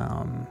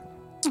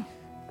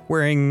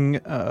 Wearing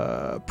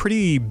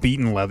pretty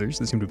beaten leathers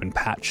that seem to have been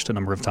patched a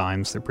number of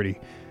times. They're pretty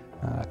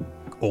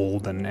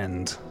old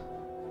and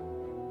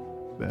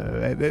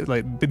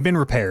like been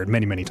repaired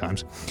many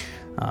times.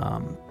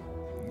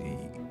 He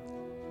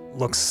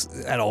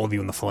looks at all of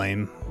you in the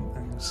flame.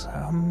 And says,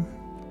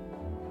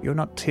 you're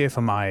not here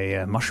for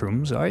my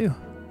mushrooms, are you?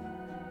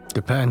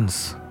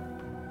 Depends.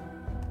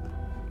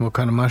 What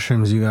kind of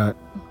mushrooms you got?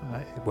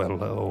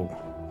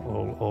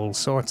 All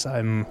sorts.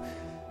 I'm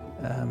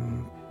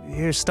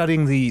here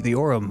studying the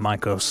Aura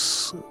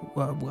Mycos.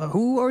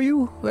 Who are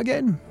you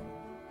again?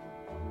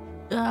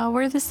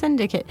 We're the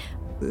syndicate.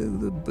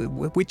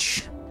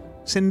 Which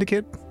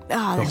syndicate?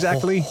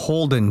 Exactly.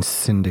 Holden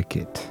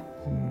Syndicate.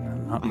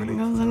 Not really.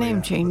 That was a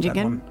name change that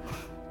again.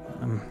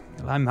 one.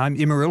 I'm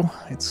Immeril.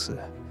 It's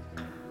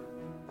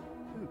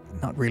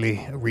not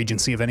really a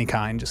regency of any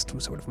kind, just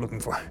sort of looking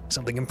for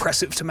something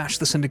impressive to match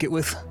the syndicate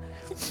with.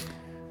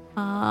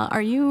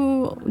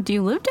 Do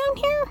you live down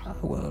here?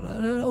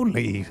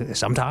 Only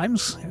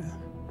sometimes.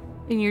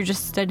 And you're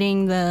just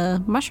studying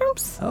the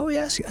mushrooms? Oh,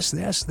 yes.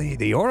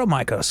 The Aura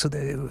Mycos,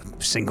 the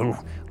single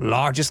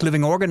largest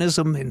living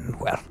organism in,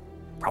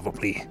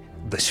 probably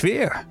the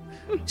sphere.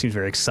 Seems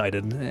very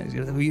excited.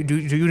 Do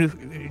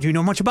you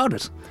know much about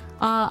it?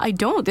 I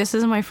don't. This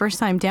is my first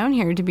time down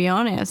here, to be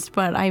honest,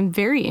 but I'm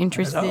very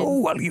interested.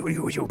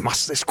 You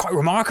must. It's quite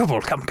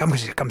remarkable.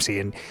 Come see.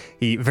 And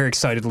he very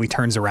excitedly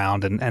turns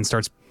around and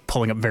starts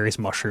pulling up various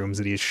mushrooms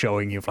that he is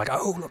showing you. Like,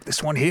 oh, look,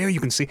 this one here,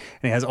 you can see.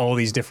 And he has all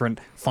these different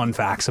fun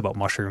facts about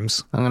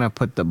mushrooms. I'm gonna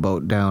put the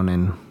boat down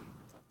and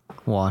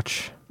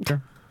watch.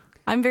 Sure.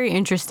 I'm very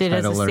interested Try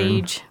as to a learn.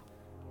 sage.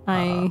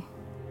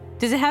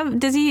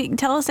 Does he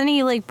tell us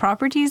any like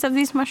properties of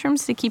these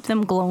mushrooms to keep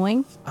them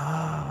glowing?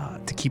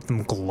 To keep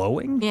them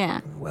glowing? Yeah.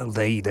 Well,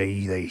 they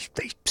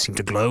seem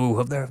to glow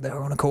of their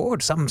own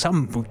accord. Some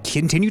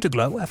continue to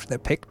glow after they're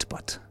picked,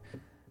 but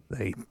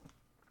they.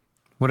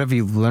 What have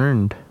you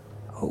learned?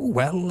 Oh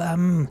well,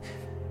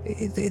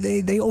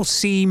 they all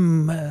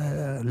seem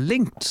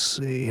linked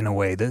in a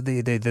way.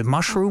 The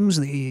mushrooms,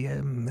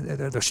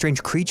 they're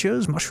strange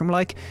creatures,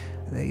 mushroom-like.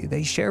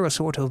 They share a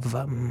sort of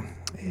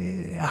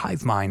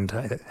hive mind,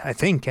 I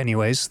think.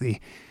 Anyways, the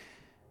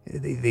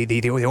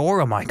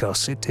Aura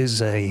Mycos, it is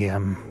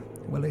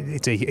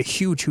it's a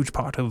huge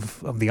part of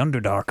the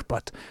Underdark,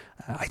 but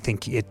I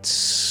think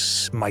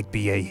it might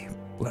be a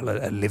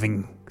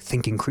living,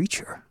 thinking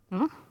creature.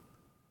 Hmm?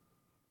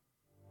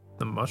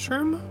 The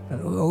mushroom?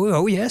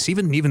 Oh yes,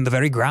 even the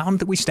very ground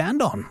that we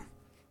stand on.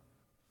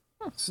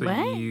 So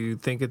What? you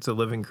think it's a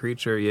living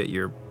creature, yet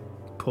you're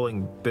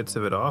pulling bits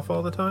of it off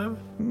all the time?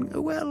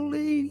 Well,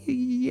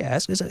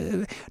 yes, it's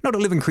not a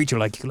living creature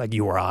like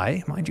you or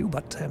I, mind you,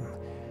 but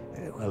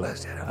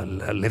a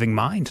living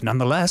mind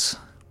nonetheless.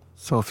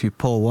 So if you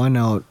pull one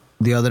out,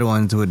 the other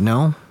ones would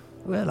know?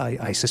 Well,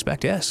 I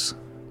suspect yes.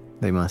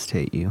 They must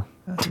hate you.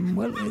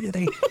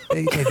 They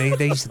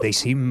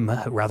seem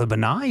rather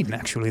benign.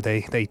 Actually,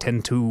 they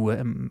tend to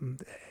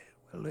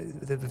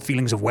the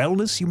feelings of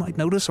wellness you might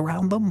notice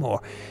around them,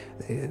 or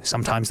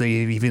sometimes they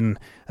even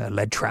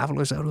led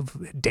travelers out of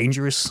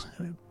dangerous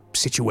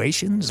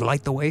situations,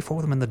 light the way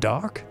for them in the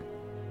dark.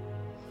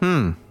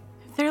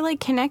 They're like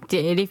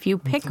connected. If you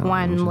pick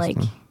one, like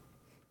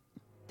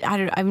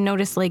I've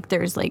noticed like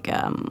there's like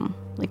a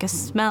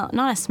smell,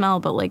 not a smell,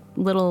 but like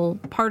little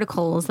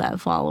particles that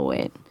follow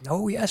it.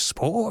 Oh yes,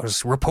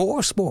 spores,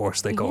 rapport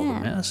spores they call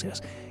them. Yeah.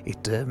 Yes.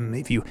 It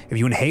if you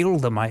inhale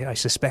them, I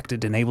suspect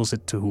it enables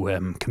it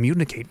to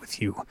communicate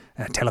with you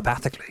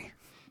telepathically.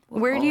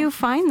 Where do you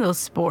find those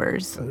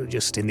spores?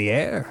 Just in the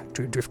air,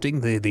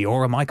 drifting. The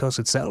Aura Mycos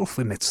itself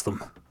emits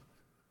them.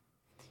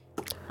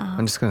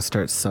 I'm just gonna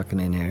start sucking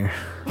in air.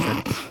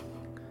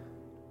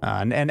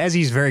 And as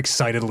he's very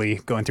excitedly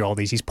going through all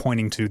these, he's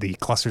pointing to the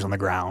clusters on the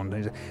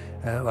ground.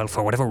 Well,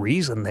 for whatever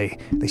reason, they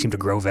seem to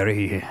grow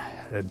very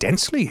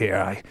densely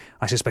here.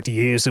 I suspect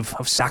years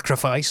of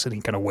sacrifice, and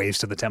he kind of waves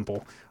to the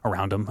temple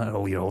around him.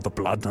 All the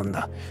blood and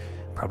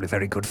probably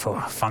very good for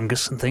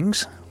fungus and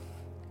things.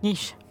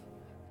 Yeesh.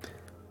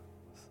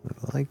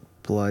 Like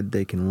blood,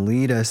 they can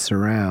lead us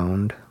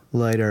around,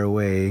 light our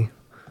way.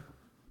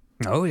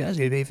 Oh yes,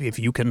 if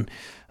you can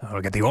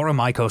get the Aura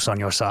Mycos on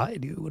your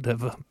side, you would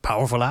have a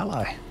powerful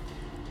ally.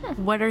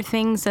 What are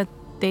things that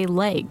they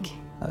like?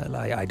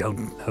 I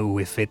don't know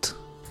if it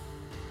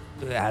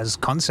has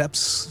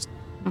concepts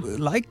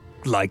like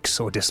likes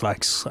or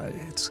dislikes.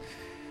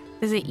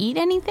 Does it eat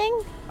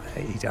anything?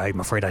 I'm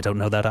afraid I don't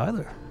know that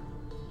either.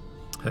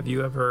 Have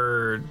you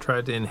ever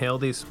tried to inhale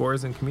these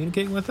spores and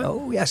communicate with it?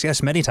 Oh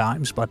yes, many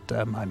times, but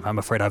I'm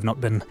afraid I've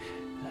not been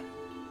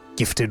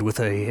gifted with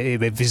a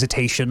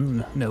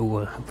visitation,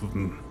 no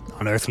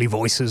unearthly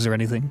voices or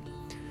anything.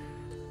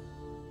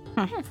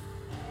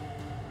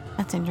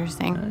 That's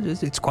interesting.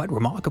 It's quite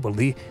remarkable.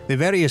 The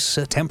various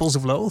temples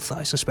of Loth,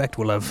 I suspect,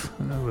 will have,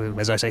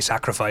 as I say,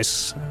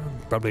 sacrifice.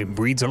 Probably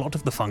breeds a lot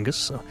of the fungus.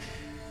 So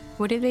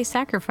What did they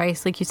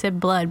sacrifice? Like you said,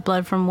 blood.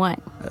 Blood from what?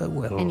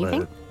 Well,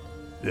 Anything?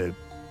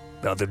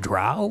 The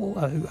drow,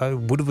 I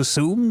would have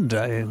assumed.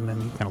 And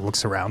then he kind of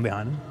looks around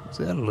behind him.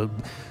 Well,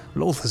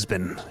 Lolth has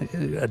been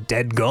a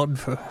dead god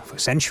for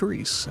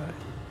centuries.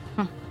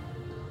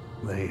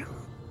 They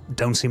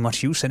don't see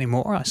much use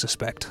anymore, I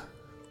suspect.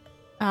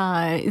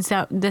 Is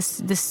that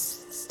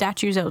this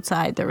statues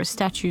outside? There were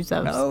statues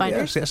of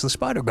spiders? Yes, the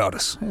spider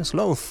goddess. Yes,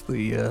 Lolth,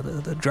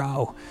 the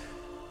drow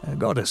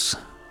goddess.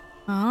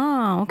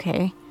 Oh,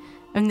 okay.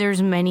 And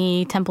there's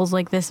many temples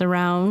like this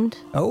around?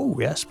 Oh,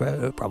 yes,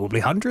 probably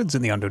hundreds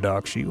in the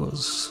Underdark. She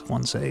was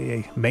once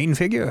a main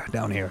figure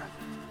down here.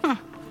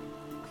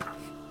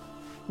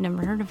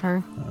 Never heard of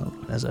her. Well,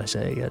 as I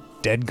say, a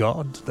dead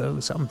god, though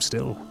some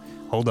still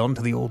hold on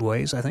to the old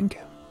ways, I think.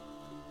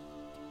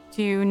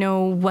 Do you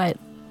know what,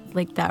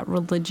 like, that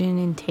religion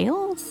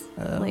entails? Is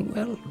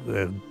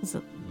it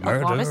a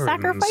Murder lot of and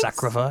sacrifice?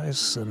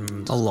 sacrifice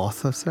and... A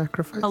lot of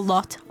sacrifice? A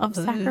lot of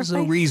sacrifice? There's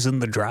a reason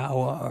the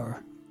drow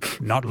are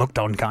not looked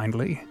on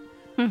kindly.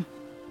 You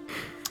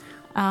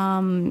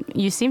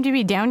seem to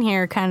be down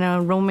here kind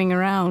of roaming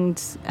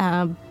around.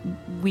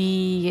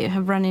 We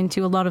have run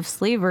into a lot of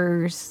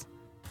slavers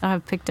that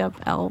have picked up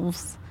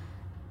elves.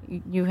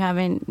 You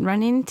haven't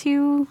run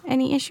into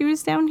any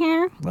issues down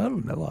here? Well,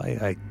 no,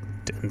 I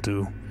tend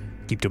to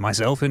keep to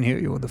myself in here.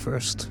 You're the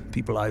first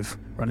people I've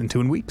run into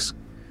in weeks.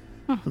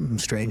 Some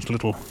strange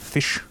little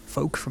fish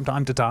folk from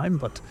time to time,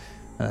 but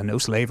no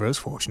slavers,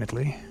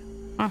 fortunately.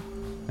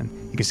 And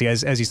you can see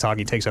as he's talking,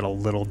 he takes out a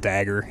little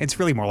dagger. It's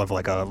really more of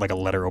like a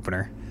letter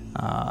opener,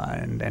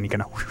 and he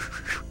kind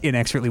of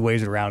inexpertly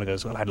waves it around and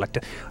goes, "Well, I'd like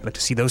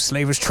to see those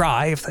slavers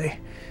try if they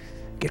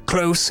get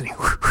close." And he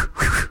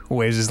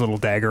waves his little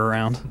dagger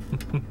around.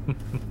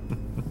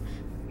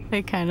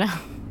 They kind of...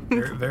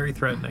 Very, very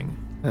threatening.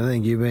 I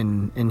think you've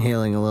been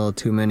inhaling a little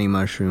too many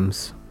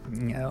mushrooms.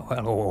 Yeah,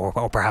 well,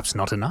 or perhaps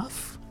not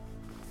enough.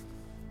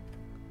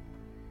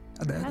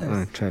 I'm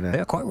gonna try to...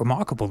 They're quite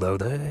remarkable, though.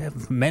 They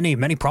have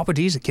many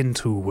properties akin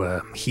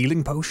to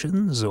healing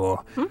potions,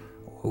 or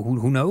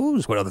who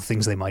knows what other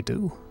things they might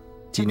do.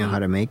 Do you know how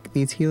to make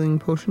these healing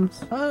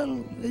potions?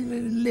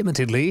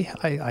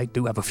 Limitedly. I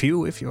do have a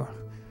few if you're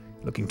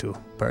looking to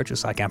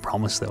purchase. I can't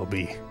promise they'll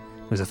be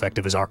as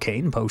effective as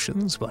arcane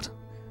potions, but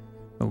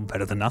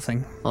better than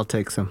nothing. I'll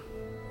take some.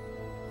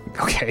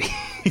 Okay.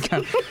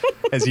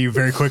 As you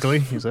very quickly,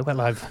 he's like,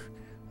 "Well, I've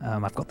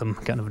got them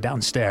kind of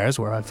downstairs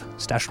where I've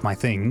stashed my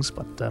things,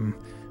 but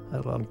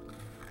I'll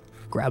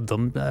grab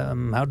them.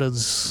 How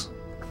does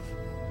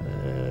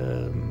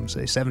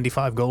say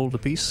 75 gold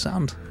apiece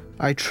sound?"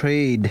 I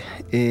trade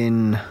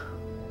in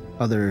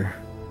other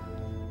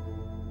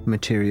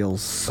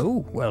materials.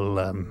 Oh,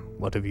 well,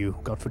 what have you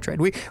got for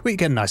trade? We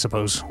can, I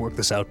suppose, work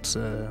this out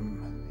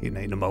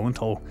in a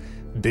moment. All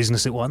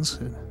business at once.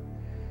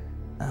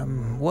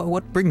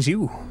 What brings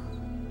you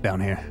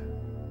down here?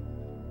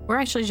 We're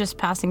actually just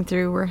passing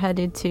through. We're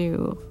headed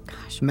to...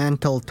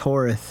 Mantle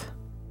Torith.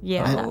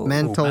 Yeah.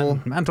 Mantle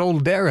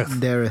Dareth.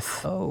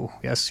 Dareth. Oh,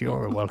 yes,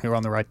 you're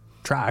on the right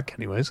track,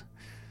 anyways.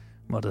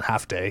 About a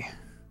half day.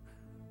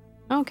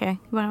 Okay,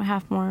 about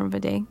half more of a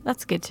day.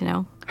 That's good to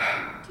know.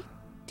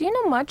 Do you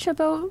know much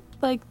about,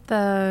 like,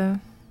 the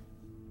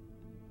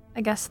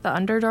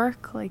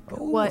Underdark? Like,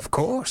 what? Of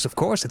course.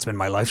 It's been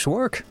my life's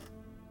work.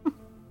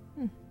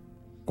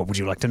 What would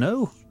you like to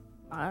know?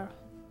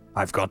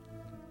 I've got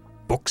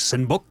books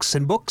and books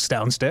and books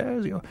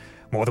downstairs. You're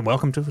more than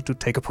welcome to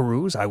take a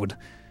peruse. I would,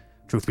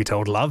 truth be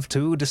told, love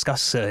to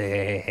discuss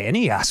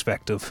any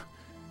aspect of...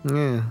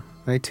 Yeah,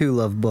 I too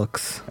love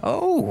books.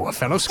 Oh, a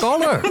fellow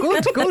scholar.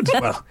 Good.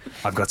 Well,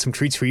 I've got some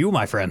treats for you,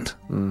 my friend.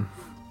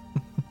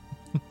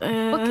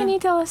 What can you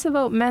tell us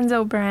about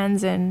Menzo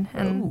Brands and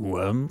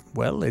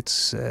Well,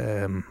 it's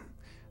the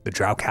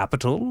Drow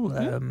capital.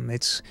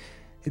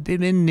 It's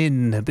been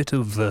in a bit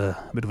of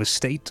a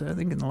state, I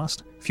think, in the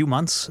last few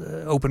months.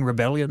 Open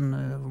rebellion,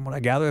 from what I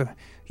gather.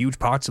 Huge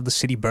parts of the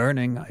city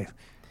burning.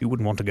 You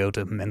wouldn't want to go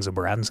to Menzo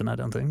Brands, I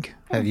don't think.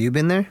 Have you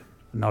been there?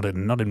 Not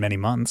in many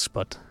months,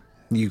 but...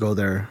 You go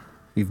there.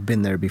 You've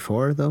been there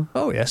before, though?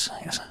 Oh, yes.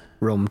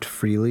 Roamed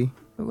freely?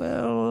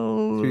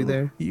 Well... Through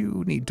there?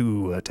 You need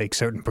to take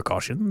certain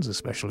precautions,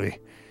 especially...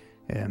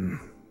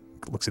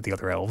 looks at the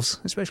other elves,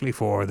 especially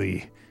for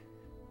the...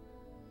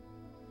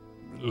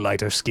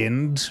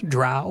 lighter-skinned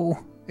drow,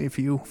 if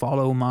you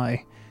follow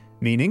my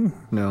meaning.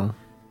 No.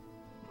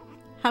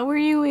 How were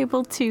you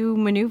able to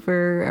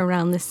maneuver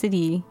around the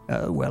city?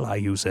 Well, I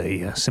use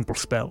a simple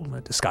spell, a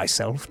disguise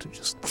self, to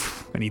just...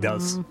 And he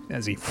does,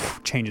 as he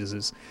changes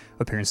his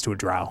appearance to a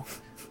drow.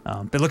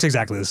 It looks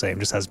exactly the same,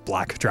 just has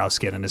black drow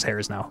skin and his hair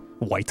is now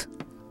white.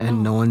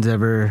 And no one's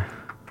ever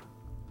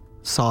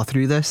saw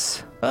through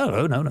this?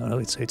 Oh, no.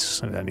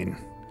 It's I mean...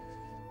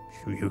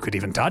 You could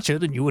even touch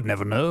it and you would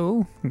never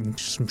know.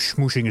 Just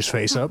smooshing his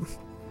face up.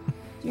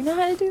 do you know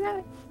how to do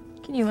that?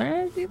 Can you learn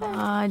how to do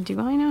that? Do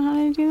I know how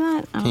to do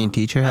that? Can you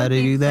teach her how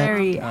to do that?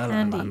 Very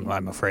handy.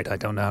 I'm afraid I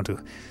don't know how to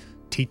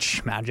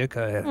teach magic.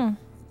 I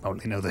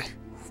only know the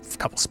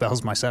couple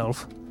spells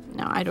myself.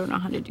 No, I don't know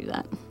how to do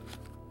that.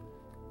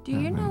 Do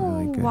you Not know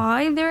really good.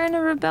 why they're in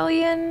a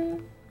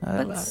rebellion?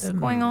 What's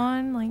going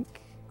on?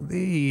 Like,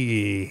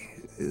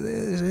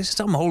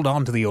 Some hold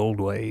on to the old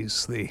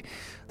ways. The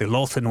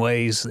Lothan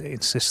ways, they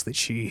insist that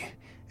she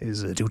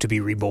is due to be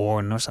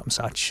reborn or some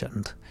such,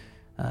 and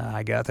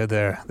I gather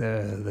they're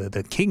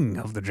the king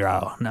of the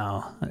Drow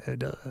now.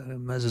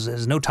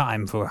 There's no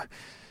time for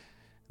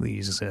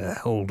these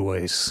old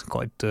ways.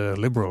 Quite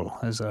liberal,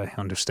 as I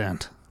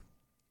understand.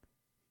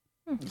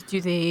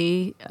 Do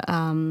they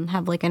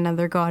have like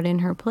another god in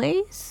her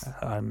place?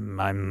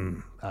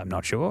 I'm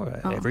not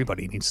sure.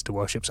 Everybody needs to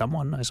worship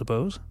someone, I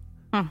suppose.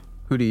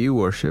 Who do you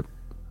worship?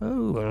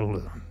 Oh,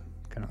 well,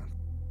 kind of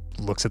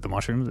looks at the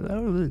mushrooms.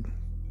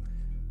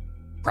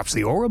 Perhaps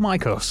the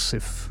Oromikos,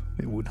 if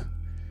it would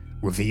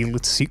reveal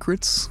its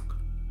secrets.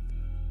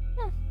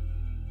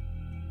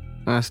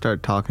 I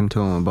start talking to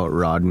him about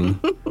Rodney.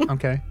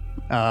 Okay.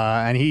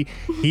 And he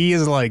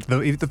is like,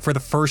 for the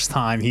first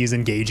time, he's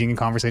engaging in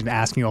conversation,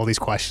 asking you all these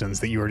questions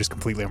that you are just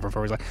completely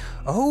unprepared. He's like,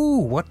 oh,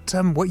 what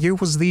year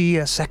was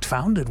the sect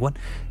founded? What?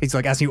 He's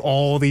like asking you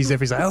all these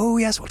different, he's like, oh,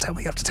 yes, well,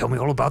 you have to tell me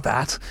all about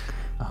that.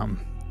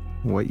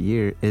 What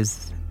year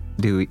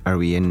are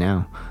we in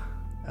now?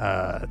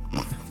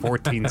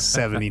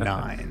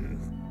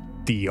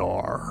 1479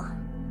 DR.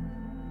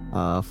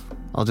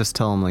 I'll just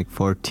tell him like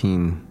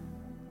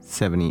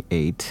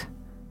 1478.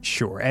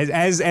 Sure.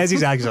 As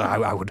he's asking,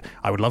 I would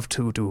love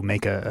to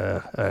make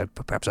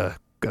perhaps a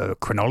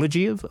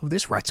chronology of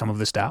this. Write some of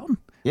this down.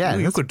 Yeah,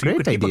 you that's could a great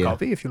keep a idea.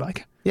 copy if you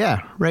like.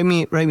 Yeah, write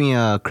me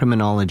a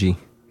criminology.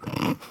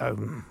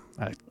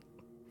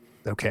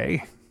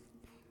 Okay.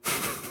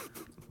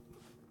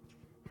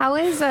 how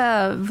is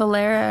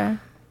Valera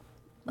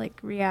like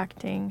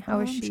reacting? How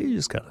is she? She's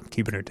just kind of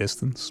keeping her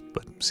distance,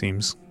 but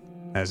seems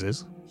as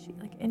is. Is she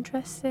like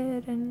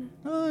interested in?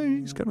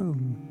 He's kind of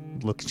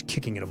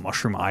kicking at a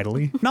mushroom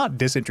idly. Not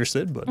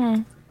disinterested, but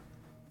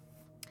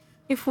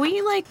If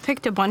we like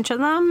picked a bunch of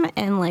them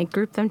and like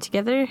grouped them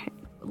together,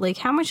 like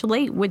how much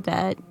light would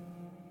that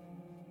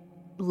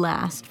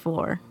last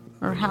for,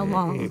 or how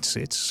long?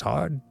 it's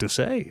hard to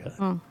say.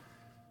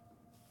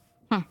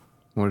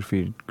 What if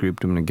we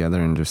grouped them together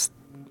and just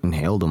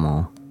inhaled them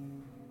all?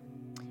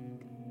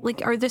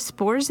 Like, are the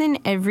spores in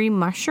every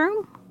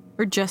mushroom,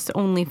 or just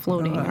only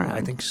floating around? I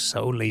think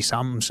solely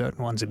some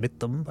certain ones emit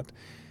them, but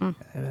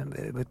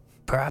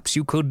perhaps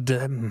you could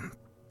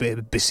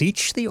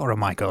beseech the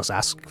Oromikos,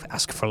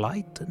 ask for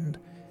light, and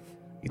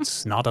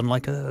it's not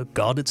unlike a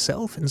god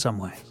itself in some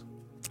ways.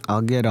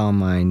 I'll get on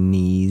my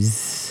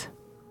knees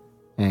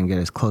and get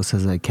as close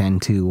as I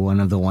can to one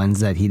of the ones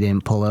that he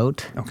didn't pull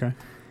out. Okay.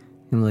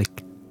 And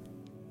like,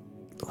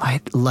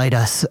 light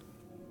us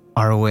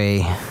our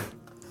way.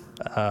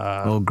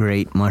 Oh,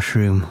 great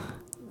mushroom.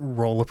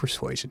 Roll a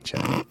persuasion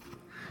check.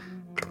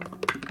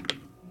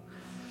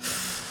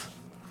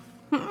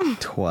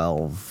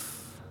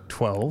 12.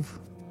 12.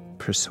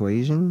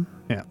 Persuasion?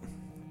 Yeah.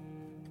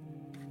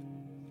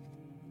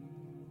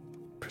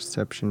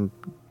 Perception?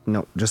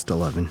 No, just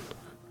 11.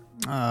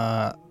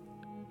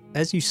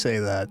 As you say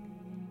that,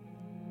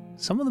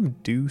 some of them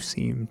do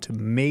seem to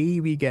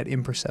maybe get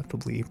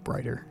imperceptibly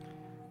brighter.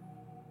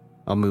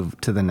 I'll move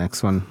to the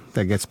next one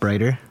that gets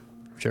brighter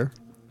Sure.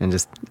 and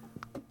just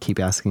keep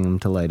asking him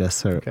to light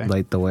us or Okay.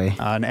 light the way.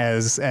 And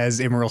as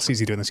Imral sees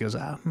you doing this, he goes,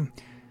 I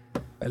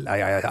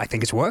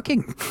think it's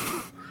working.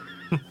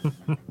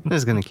 I'm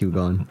just gonna keep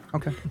going.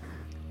 Okay.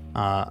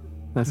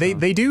 That's They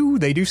all.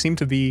 they do seem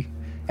to be,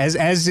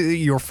 as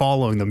you're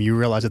following them, you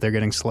realize that they're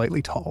getting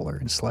slightly taller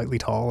and slightly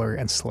taller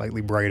and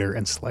slightly brighter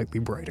and slightly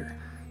brighter.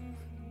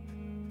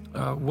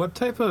 What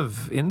type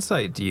of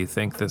insight do you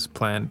think this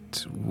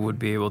plant would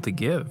be able to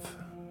give?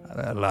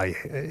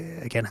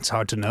 Again, it's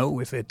hard to know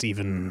if it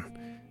even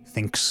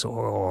thinks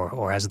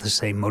or has the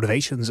same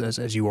motivations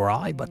as you or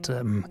I, but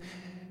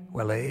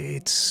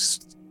it's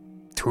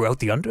throughout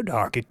the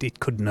Underdark. It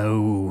could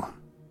know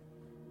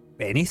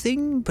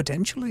anything,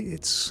 potentially.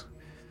 It's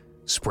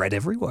spread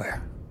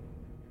everywhere.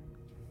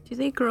 Do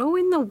they grow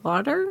in the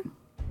water?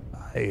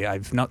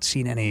 I've not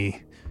seen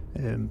any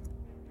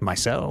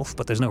myself,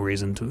 but there's no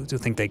reason to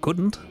think they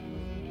couldn't.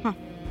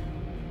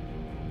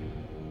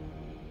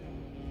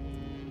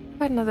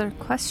 I have another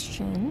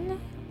question.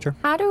 Sure.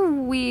 How do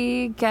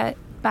we get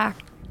back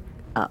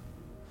up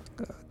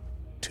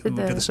To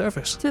the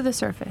surface. to the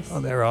surface?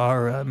 Well, there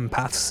are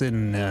paths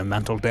in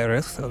Mantle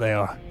Dareth, though they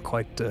are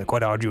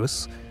quite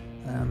arduous.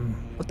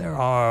 But there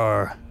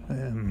are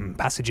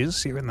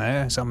passages here and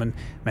there, some in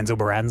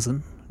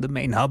Menzoberranzan. The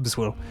main hubs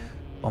will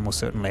almost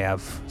certainly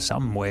have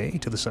some way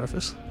to the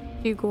surface.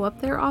 Do you go up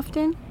there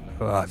often?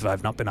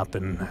 I've not been up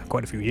in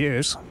quite a few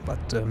years, but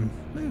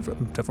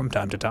from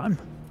time to time.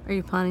 Are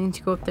you planning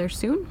to go up there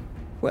soon?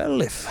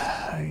 Well, if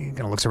he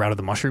kind of looks around at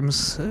the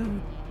mushrooms,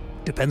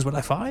 depends what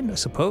I find, I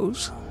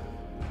suppose.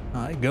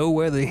 I go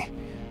where the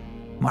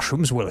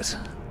mushrooms will it.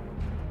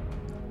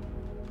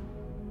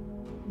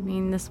 I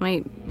mean, this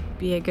might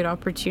be a good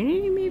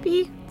opportunity,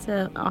 maybe,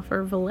 to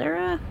offer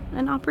Valera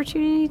an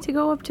opportunity to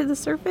go up to the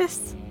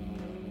surface.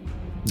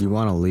 You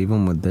want to leave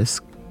him with this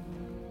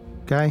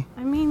guy?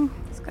 I mean,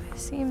 This guy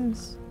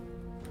seems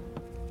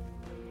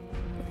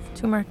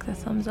Turmeric the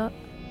thumbs up.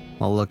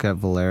 I'll look at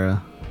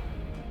Valera.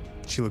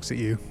 She looks at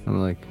you. I'm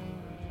like,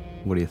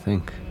 what do you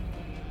think?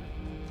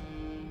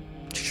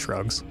 She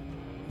shrugs.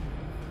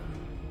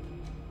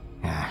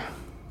 Yeah.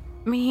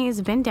 I mean, he's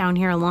been down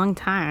here a long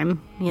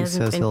time. He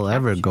hasn't says been he'll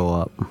ever captured. go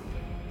up.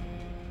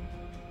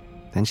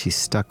 Then she's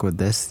stuck with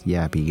this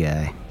yappy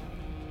guy.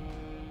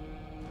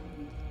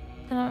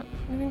 And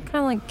I'm gonna kind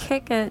of like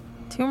kick at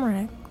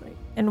Turmeric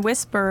and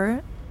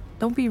whisper,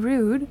 "Don't be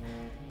rude."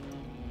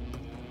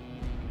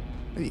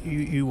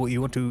 You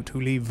want to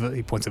leave?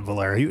 He points at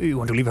Valera. You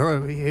want to leave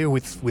her here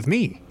with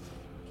me?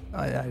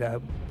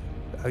 I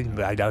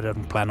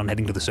don't plan on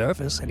heading to the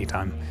surface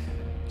anytime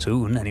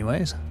soon.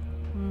 Anyways,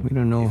 We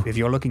don't know. if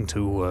you're looking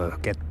to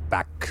get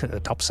back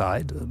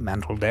topside,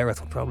 Mantle Dareth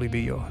would probably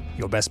be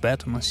your best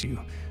bet, unless you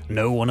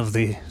know one of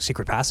the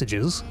secret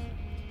passages.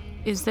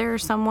 Is there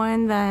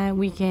someone that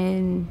we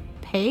can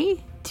pay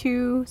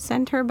to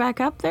send her back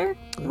up there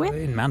with?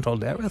 In Mantle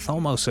Dareth,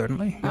 almost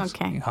certainly. Yes.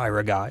 Okay. You hire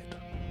a guide.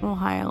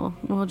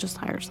 We'll just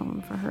hire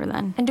someone for her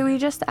then. And do we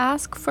just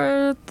ask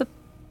for the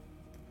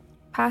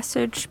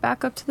passage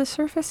back up to the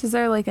surface? Is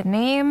there like a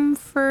name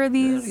for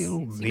these?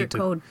 You'll need Secret to.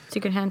 code,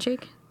 secret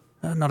handshake.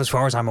 Not as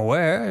far as I'm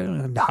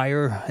aware.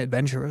 Hire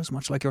adventurers,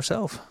 much like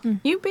yourself.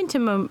 You've been to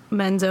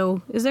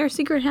Menzo. Is there a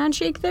secret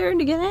handshake there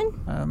to get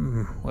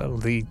in? Well,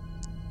 the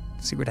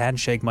secret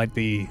handshake might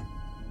be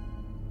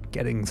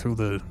getting through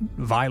the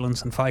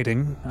violence and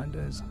fighting. And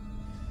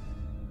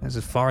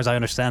as far as I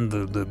understand,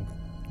 the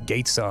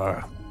gates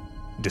are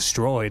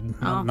destroyed,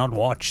 not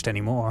watched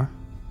anymore.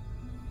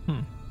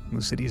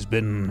 The city's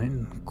been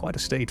in quite a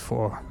state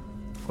for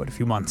quite a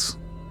few months.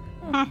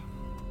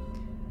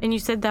 And you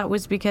said that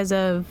was because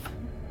of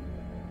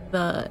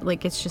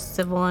it's just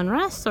civil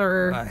unrest,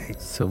 or? I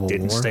Civil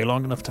didn't War? stay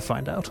long enough to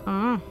find out.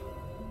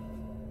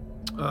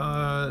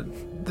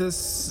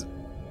 This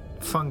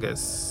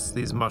fungus,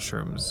 these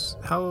mushrooms,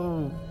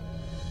 how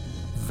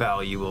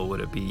valuable would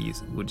it be,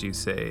 would you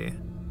say,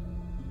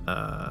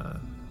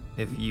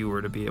 if you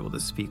were to be able to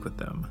speak with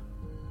them?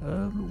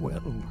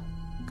 Well,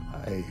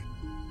 I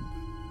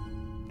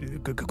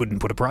couldn't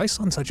put a price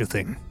on such a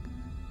thing.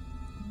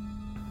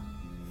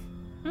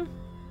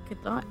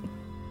 Good thought.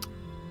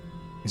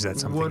 Is that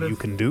something What you if-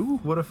 can do?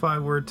 What if I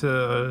were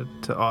to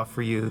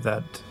offer you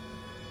that,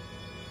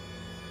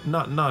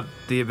 not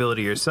the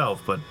ability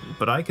yourself,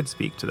 but I could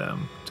speak to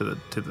them,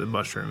 to the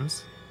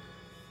mushrooms,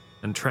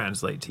 and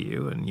translate to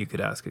you, and you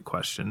could ask it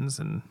questions,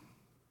 and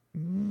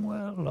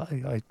Well,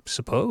 I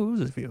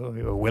suppose if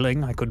you're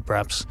willing, I could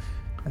perhaps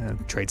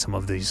trade some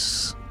of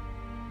these,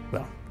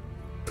 well,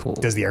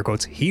 does the air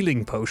quotes,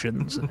 healing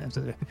potions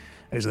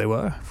as they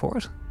were for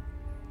it.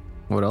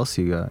 What else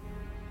you got?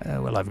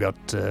 Well, I've got,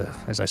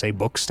 as I say,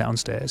 books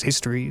downstairs,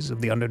 histories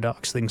of the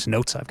Underdogs, things,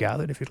 notes I've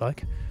gathered, if you'd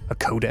like, a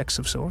codex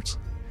of sorts.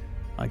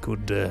 I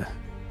could,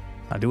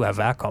 I do have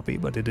that copy,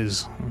 but it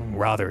is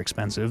rather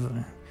expensive.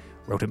 I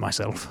wrote it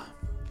myself.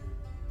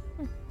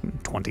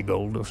 20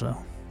 gold or so.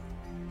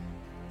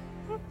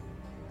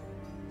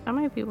 That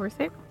might be worth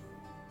it.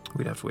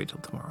 we'd have to wait till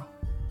tomorrow.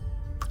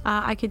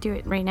 I could do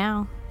it right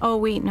now. Oh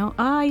wait, no.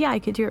 Yeah, I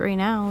could do it right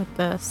now with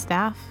the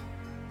staff.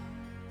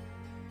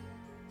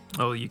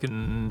 Oh, you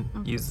can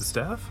use the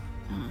staff?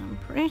 I'm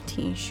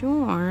pretty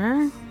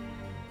sure.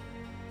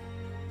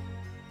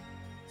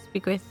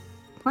 Speak with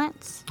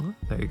plants. Oh,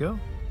 there you go.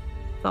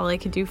 That's all I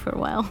could do for a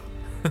while.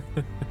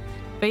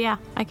 But yeah,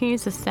 I can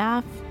use the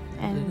staff.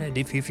 And And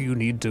if you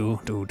need to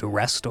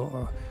rest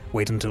or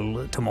wait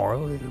until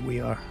tomorrow, we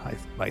are,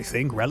 I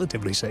think,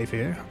 relatively safe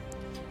here.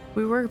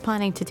 we were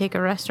planning to take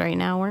a rest right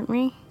now, weren't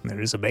we? There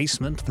is a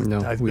basement. That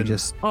No, I've we been-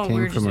 just Oh, we came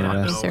were from just a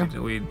walking rest.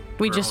 there. We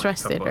We were just only a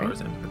rested, couple right?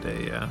 hours into the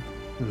day, yeah.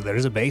 There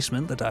is a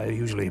basement that I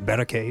usually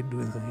barricade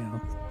with,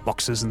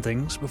 boxes and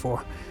things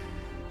before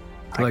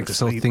I go Like, to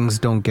so sleep, things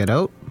don't get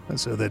out?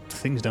 so that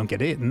things don't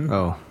get in.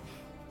 Oh.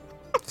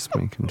 Just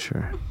making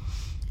sure.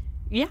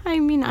 Yeah, I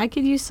mean, I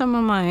could use some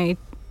of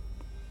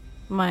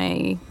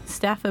my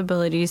staff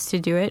abilities to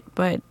do it,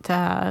 but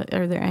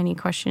are there any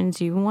questions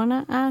you want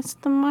to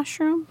ask the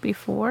mushroom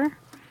before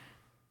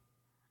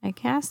I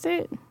cast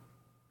it?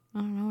 I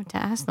don't know what to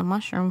ask the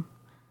mushroom.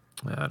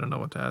 I don't know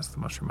what to ask the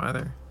mushroom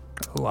either.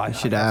 Oh, I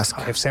should have- ask.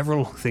 I have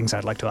several things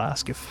I'd like to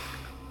ask,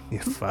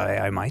 if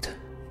I might.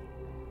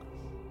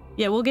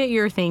 Yeah, we'll get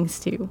your things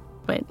too,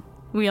 but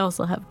we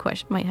also have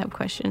might have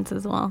questions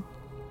as well.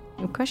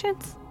 You have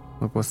questions?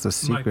 Look, what's the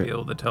Might be secret?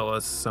 able to tell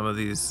us some of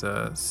these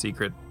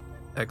secret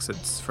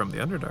exits from the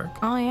Underdark.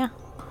 Oh yeah.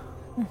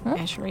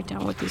 I should write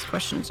down what these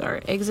questions are.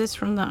 Exits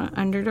from the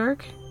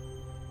Underdark.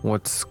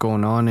 What's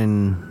going on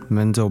in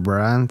Menzo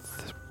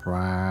Branthen?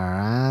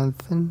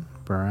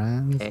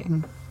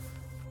 Branson?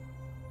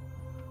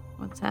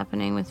 What's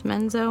happening with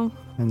Menzo?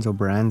 Menzo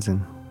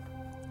Branson.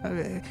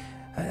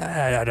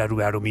 I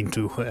don't mean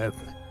to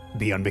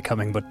be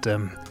unbecoming, but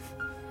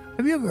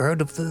have you ever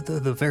heard of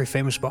the very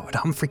famous bard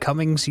Humphrey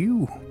Cummings?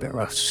 You bear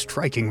a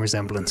striking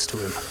resemblance to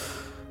him.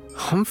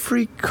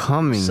 Humphrey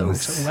Cummings.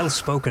 So well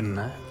spoken.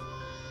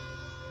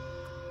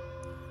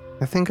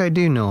 I think I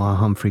do know a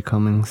Humphrey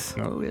Cummings.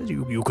 Oh, yes,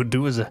 you could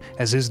do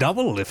as his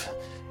double if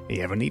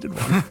he ever needed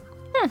one.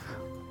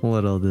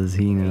 Little does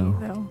he know.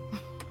 So,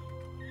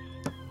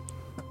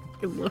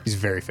 Good look. He's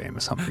very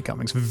famous, Humphrey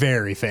Cummings.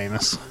 Very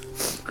famous.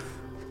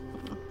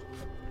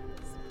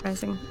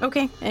 Surprising.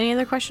 Okay. Any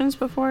other questions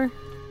before?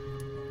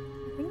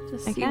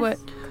 just I see guess. what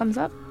comes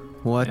up.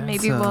 What?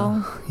 Maybe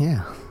we'll.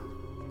 Yeah.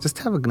 Just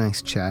have a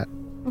nice chat.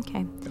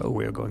 Okay. Oh,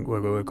 we're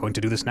going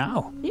to do this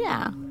now.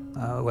 Yeah.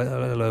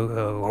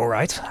 All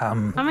right. How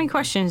many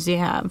questions do you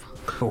have?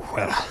 Oh,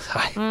 well,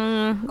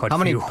 quite How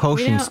many few.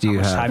 potions do How you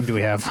much have? time do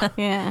we have?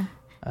 Yeah.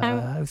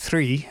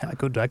 3. I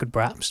could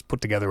perhaps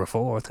put together a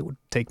 4th. It would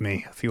take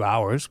me a few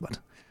hours, but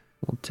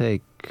We'll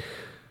take.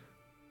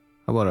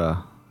 How about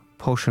a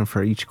potion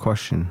for each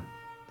question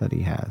that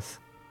he has?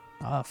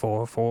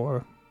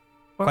 4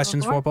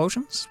 questions, 4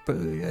 potions. But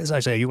as I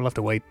say, you will have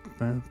to wait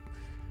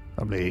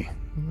probably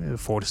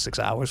 4 to 6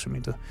 hours for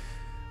me to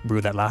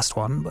brew that last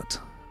one. But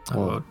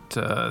How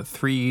about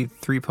three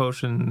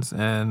potions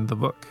and the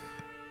book?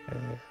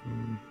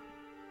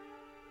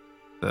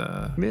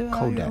 The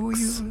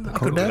Codex. I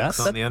could do Codex?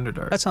 that. on the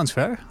Underdark. That sounds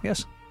fair.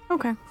 Yes.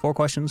 Okay. 4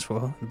 questions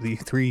for the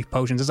 3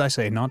 potions. As I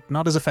say, not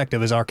as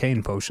effective as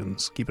arcane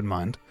potions. Keep in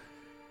mind,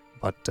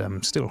 but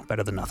still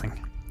better than nothing.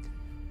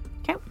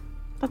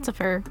 That's a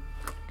fair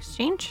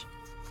exchange.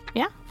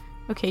 Yeah.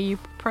 Okay. You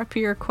prep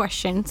your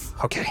questions.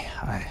 Okay,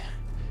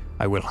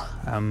 I will.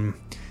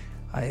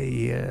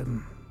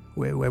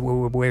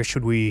 Where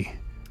should we?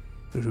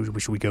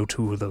 Should we go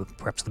to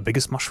perhaps the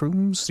biggest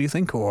mushrooms? Do you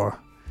think, or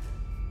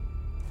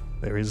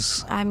there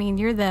is? I mean,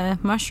 you're the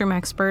mushroom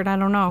expert. I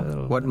don't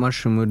know. What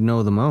mushroom would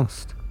know the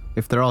most?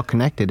 If they're all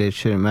connected, it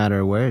shouldn't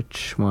matter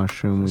which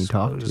mushroom we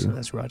talk Suppose to.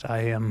 That's right. I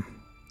am.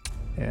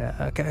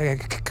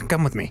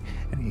 Come with me.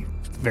 And he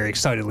very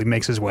excitedly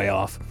makes his way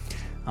off.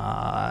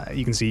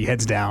 You can see he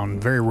heads down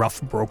very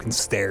rough, broken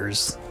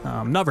stairs.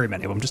 Not very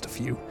many of them, just a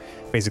few.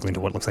 Basically into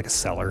what looks like a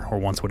cellar, or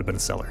once would have been a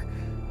cellar.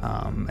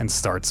 And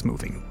starts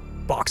moving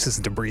boxes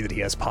and debris that he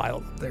has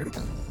piled up there,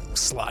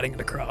 sliding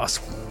it across.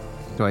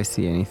 Do I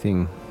see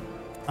anything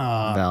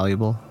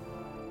valuable?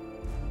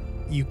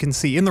 You can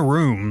see in the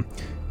room,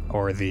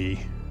 or the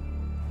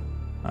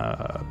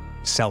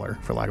cellar,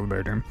 for lack of a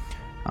better term,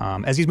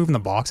 as he's moving the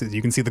boxes,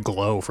 you can see the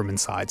glow from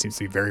inside seems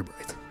to be very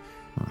bright.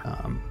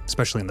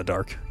 Especially in the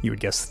dark. You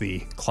would guess the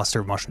cluster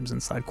of mushrooms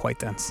inside quite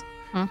dense.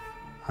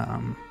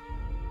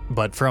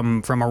 But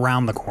from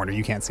around the corner,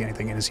 you can't see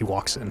anything. And as he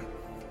walks in,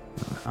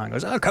 he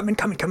goes, "Oh, come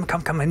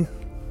in."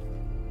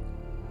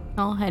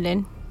 I'll head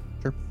in.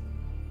 Sure.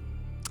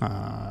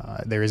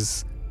 There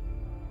is.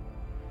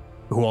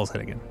 Who all's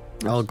heading in?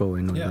 I'll go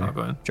in with Yeah, I'll her.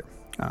 go in.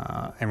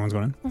 Everyone's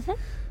going in.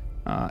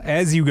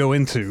 As you go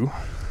into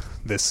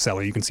this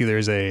cellar, you can see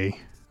there's a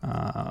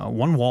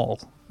one wall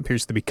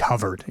appears to be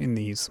covered in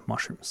these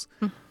mushrooms,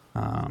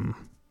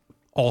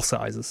 all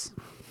sizes,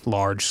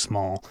 large,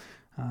 small,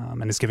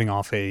 and it's giving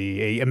off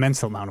a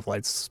immense amount of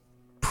lights.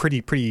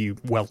 Pretty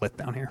well lit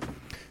down here,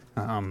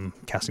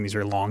 casting these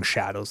very long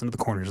shadows into the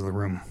corners of the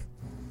room.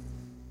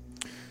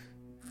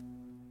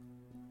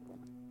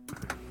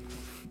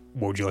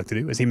 What would you like to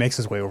do? As he makes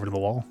his way over to the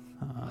wall,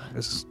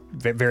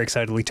 very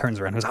excitedly turns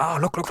around and goes, "Ah,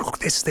 look,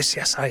 this,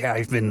 yes,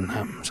 I've been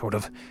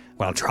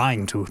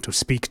trying to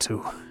speak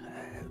to,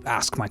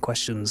 ask my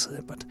questions,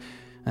 but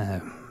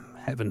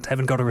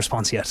haven't got a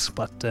response yet,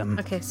 but..."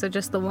 Okay, so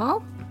just the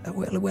wall?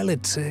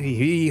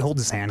 He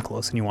holds his hand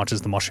close and he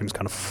watches the mushrooms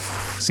kind of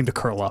seem to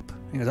curl up.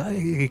 He goes,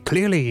 "He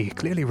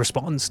clearly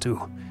responds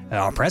to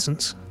our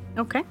presence."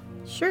 Okay.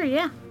 Sure,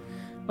 yeah.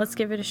 Let's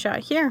give it a shot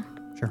here.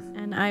 Sure.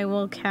 And I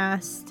will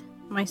cast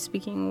my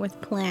speaking with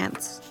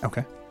plants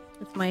Okay.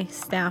 with my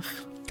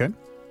staff. Okay.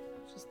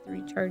 Just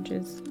 3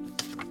 charges.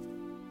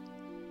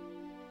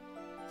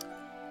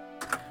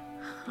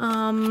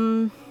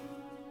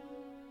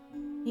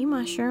 Hey,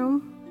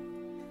 mushroom.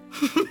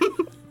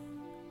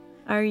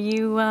 Are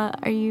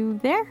you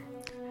there?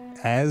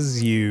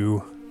 As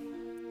you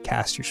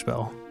cast your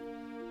spell,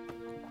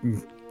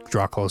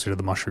 draw closer to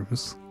the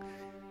mushrooms,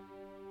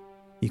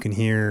 you can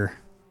hear,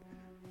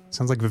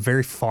 sounds like a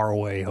very far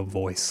away a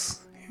voice.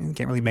 You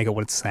can't really make out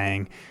what it's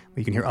saying, but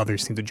you can hear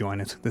others seem to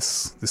join it.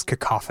 This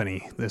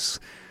cacophony, this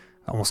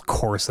almost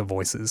chorus of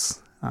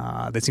voices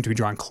that seem to be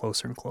drawing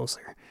closer and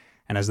closer.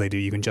 And as they do,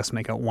 you can just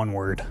make out one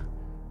word: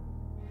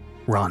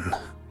 run.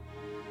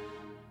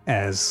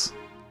 As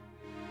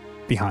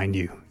behind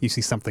you, you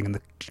see something in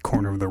the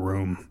corner of the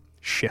room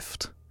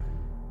shift.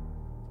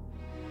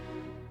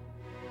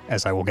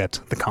 As I will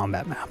get the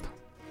combat map.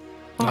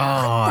 Oh,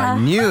 I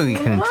knew you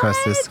couldn't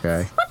trust this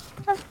guy.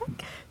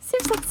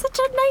 Seems like such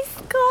a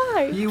nice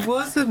guy. He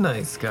was a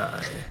nice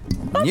guy.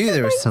 Knew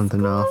there was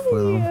something off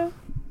with him.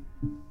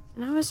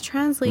 And I was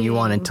translating. You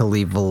wanted to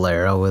leave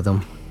Valera with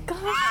him.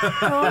 Gosh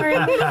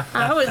darn.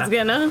 I was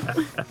gonna.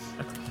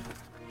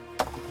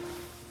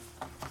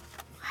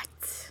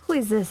 Who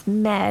is this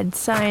mad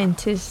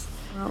scientist?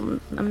 I'm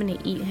gonna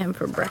eat him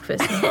for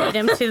breakfast and feed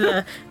him to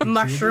the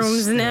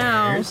mushrooms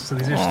now. So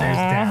these are stairs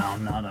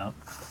down, not up.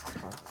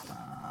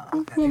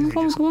 These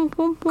are just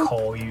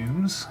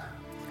columns.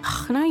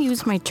 Can I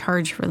use my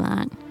charge for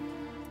that?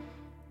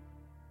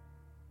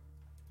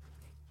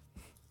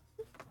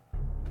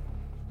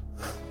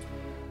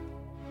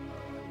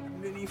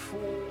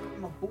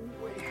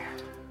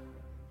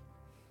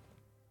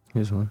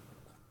 Here's one.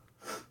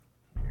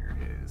 Here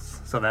it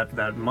is. So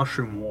that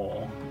mushroom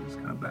wall is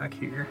kind of back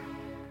here.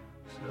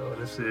 So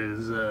this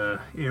is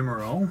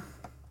Emerald.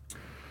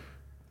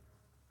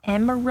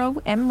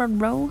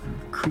 Emerald.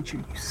 Creature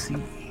you see.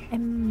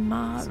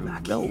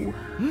 Emerald.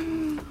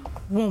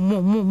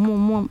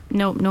 Whoa.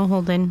 No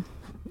holding.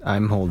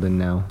 I'm holding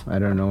now. I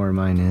don't know where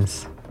mine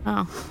is.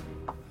 Oh.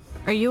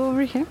 Are you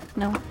over here?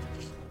 No.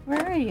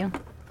 Where are you?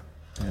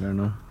 I don't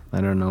know. I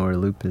don't know where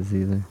Loop is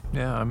either.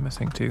 Yeah, I'm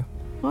missing too.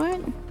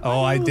 What?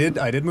 Oh, I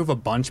did move a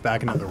bunch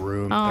back into the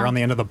room. Oh. They're on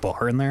the end of the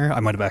bar in there. I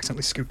might have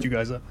accidentally scooped you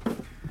guys up.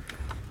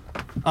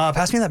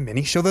 Pass me that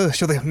mini. Show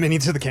the mini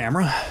to the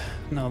camera.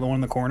 No, the one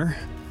in the corner.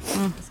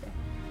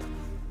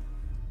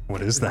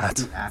 What is that?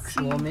 The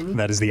actual mini?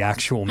 That is the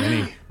actual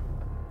mini.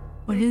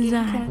 What is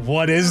that?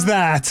 What is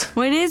that?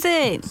 What is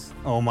it?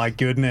 Oh my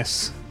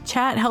goodness.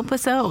 Chat, help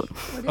us out.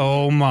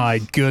 Oh my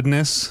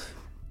goodness.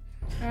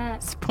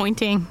 It's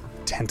pointing.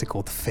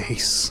 Tentacled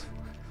face.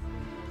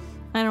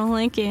 I don't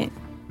like it.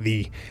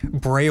 The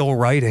Braille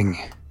writing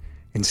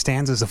in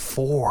stanzas of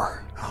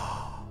 4.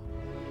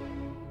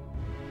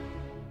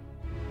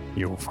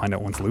 You'll find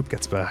out once Loop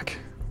gets back.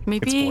 It's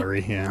Maybe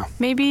blurry, yeah.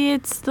 maybe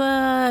it's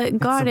the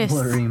goddess. It's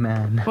a blurry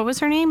man. What was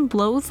her name?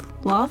 Loth?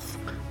 Loth?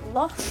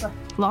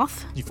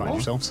 Loth? You find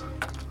yourselves?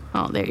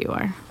 Oh, there you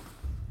are.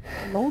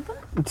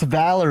 It's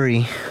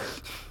Valerie.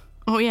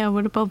 Oh yeah,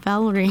 what about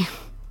Valerie?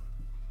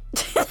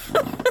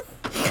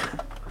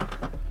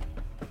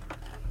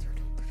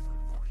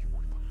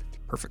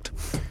 Perfect.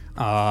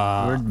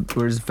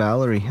 Where's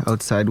Valerie?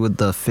 Outside with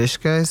the fish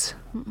guys?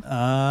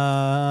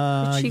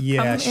 Did she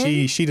Yeah, come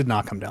in? she did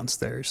not come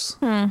downstairs.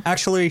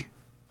 Actually,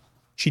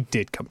 she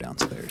did come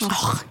downstairs.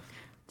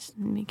 Just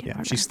make it Yeah,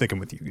 harder. she's sticking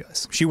with you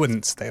guys. She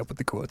wouldn't stay up with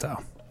the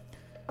Kuotao.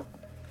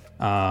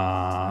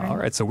 All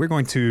right, so we're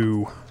going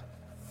to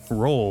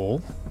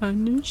roll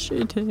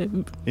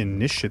Initiative.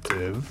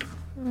 initiative.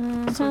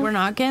 So we're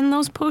not getting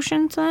those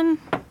potions then?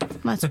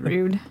 That's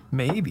rude.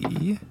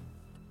 Maybe.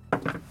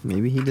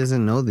 Maybe he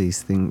doesn't know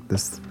these things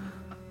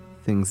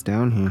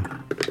down here.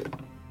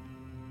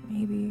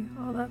 Maybe.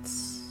 Oh, that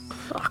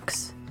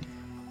sucks.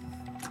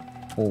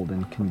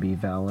 Holden can be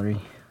Valerie.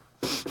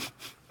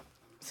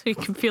 So you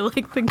can feel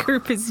like the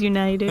group is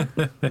united.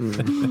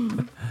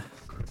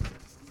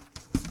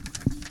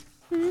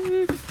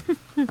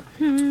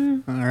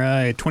 All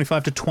right,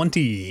 25 to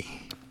 20.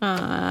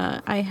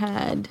 I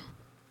had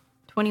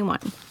 21.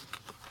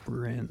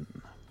 Bryn.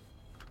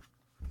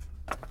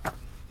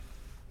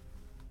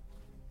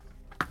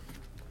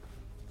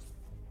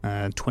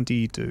 Uh,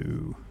 20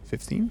 to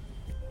 15.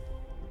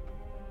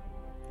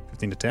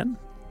 15 to 10.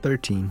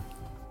 13.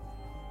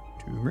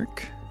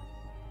 Turmeric.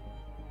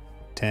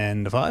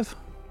 10 to 5.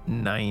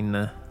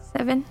 9.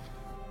 7.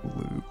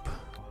 Loop.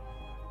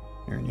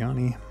 Aaron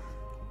Yanni.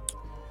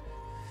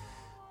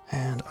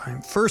 And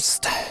I'm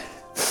first.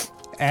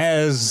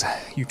 As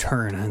you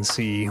turn and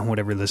see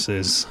whatever this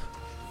is,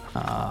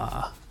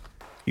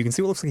 you can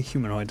see what looks like a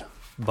humanoid,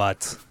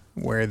 but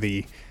where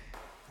the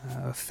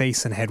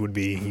face and head would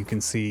be, you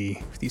can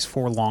see these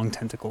 4 long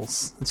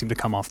tentacles that seem to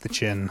come off the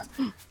chin.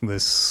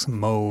 This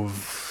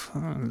mauve,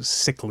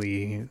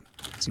 sickly,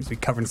 seems to be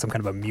covered in some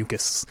kind of a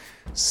mucus,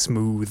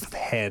 smooth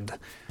head,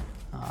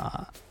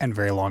 and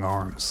very long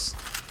arms.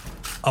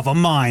 Of a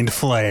mind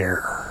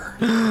flayer.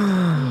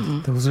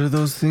 Those are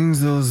those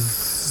things,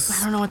 those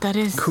I don't know what that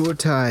is.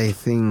 Kuotai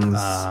things.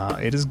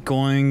 It is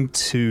going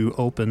to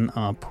open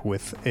up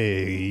with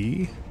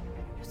a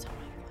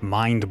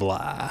mind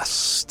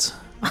blast.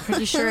 I'm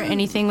pretty sure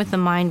anything with the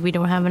mind, we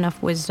don't have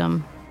enough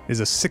wisdom. It is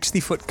a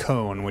 60-foot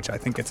cone, which I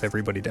think gets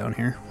everybody down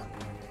here.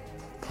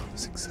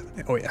 6, 7,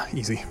 8. Oh yeah,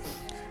 easy.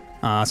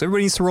 So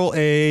everybody needs to roll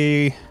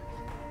a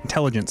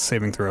intelligence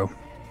saving throw.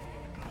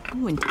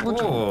 Oh,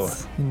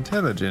 intelligence.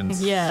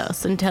 Intelligence.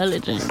 Yes,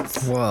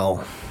 intelligence.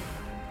 Well,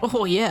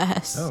 Oh,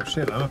 yes. Oh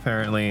shit, I'm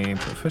apparently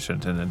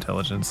proficient in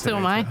intelligence. So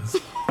am I.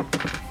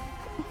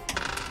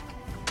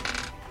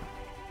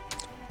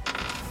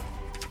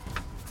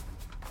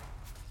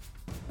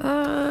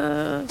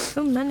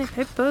 So many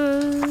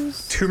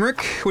papers.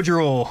 Turmeric, what'd you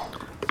roll?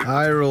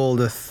 I rolled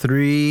a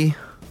 3,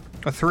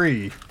 A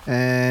 3.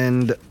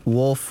 and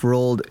Wolf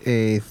rolled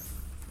a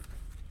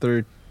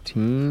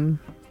 13.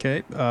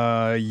 Okay,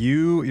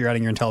 you're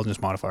adding your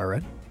intelligence modifier,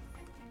 right?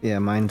 Yeah,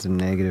 mine's a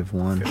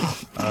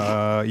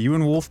 -1. You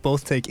and Wolf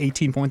both take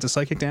 18 points of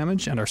psychic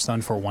damage and are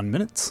stunned for 1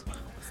 minute.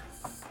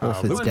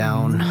 Wolf is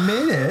down.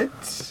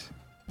 Minute.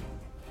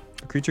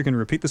 The creature can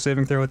repeat the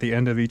saving throw at the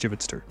end of each of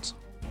its turns.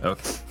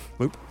 Okay.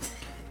 Loop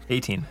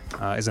 18.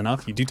 is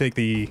enough. You do take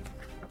the,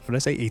 what did I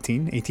say,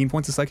 18? 18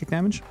 points of psychic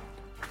damage?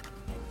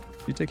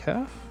 You take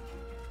half?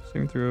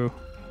 Saving throw.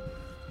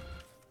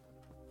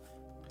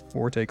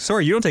 Or take,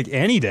 sorry, you don't take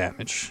any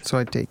damage. So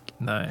I take.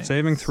 Nice.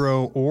 Saving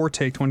throw or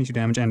take 22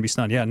 damage and be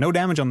stunned. Yeah, no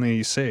damage on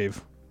the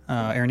save.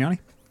 Arignani?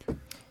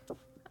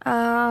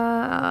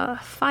 5.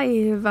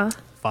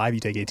 5, you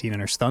take 18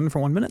 and are stunned for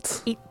 1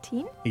 minute.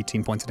 18.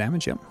 18 points of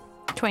damage, yep.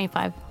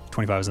 25.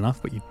 25 is enough,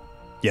 but you,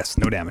 yes,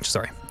 no damage,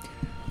 sorry.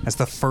 That's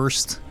the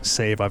first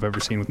save I've ever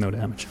seen with no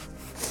damage.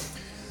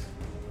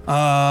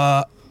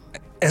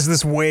 As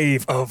this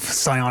wave of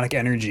psionic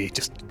energy,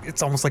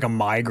 it's almost like a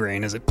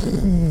migraine as it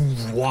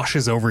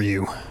washes over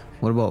you.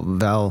 What about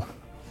Val?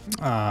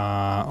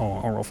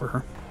 I'll roll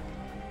for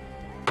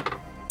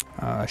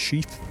her.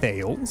 She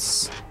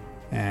fails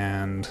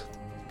and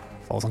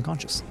falls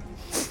unconscious.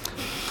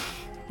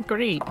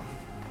 Great.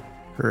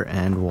 Her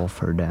and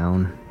Wolf are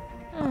down.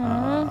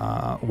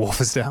 Wolf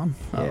is down.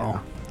 Yeah.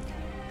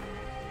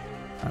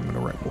 I'm gonna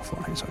write Wolf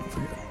on here so I don't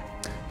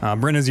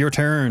forget. Bryn, it's your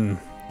turn.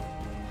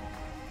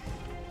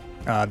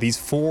 These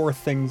 4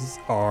 things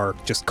are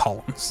just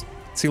columns,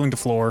 ceiling to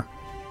floor.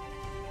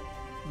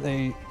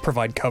 They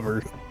provide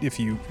cover if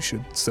you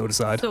should so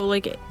decide. So,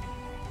 like,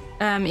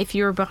 if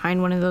you were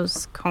behind one of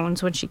those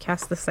cones when she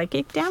casts the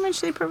psychic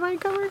damage, they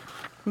provide cover?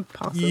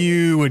 Possibly.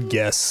 You would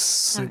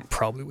guess Okay. it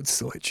probably would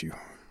still hit you.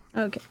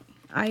 Okay.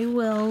 I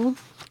will.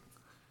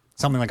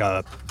 Something like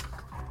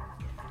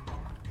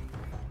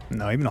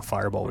no, even a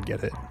fireball would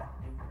get hit.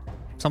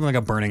 Something like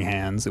a burning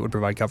hands it would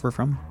provide cover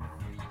from.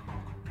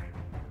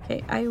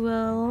 Okay, I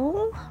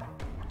will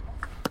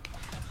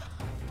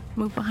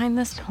move behind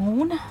this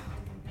cone.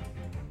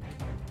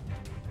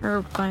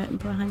 Or behind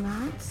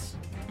that.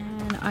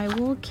 And I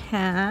will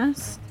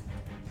cast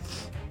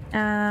ooh,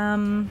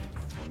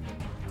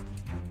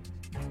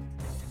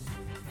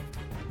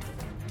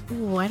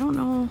 I don't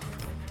know.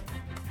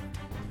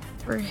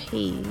 For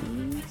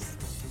haste.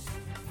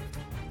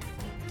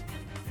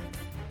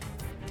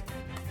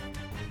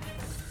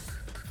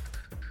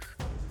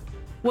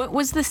 What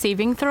was the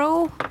saving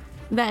throw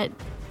that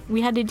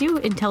we had to do?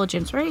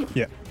 Intelligence, right?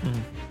 Yeah.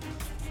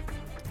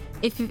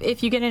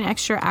 If you get an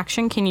extra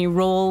action, can you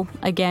roll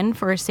again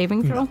for a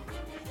saving throw?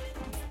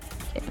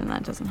 Okay, then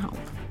that doesn't help.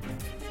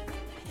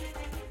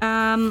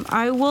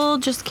 I will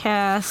just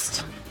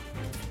cast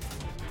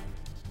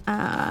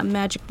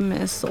magic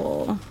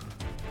missile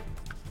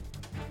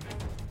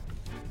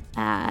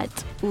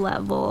at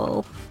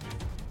level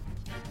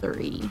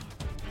 3.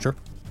 Sure.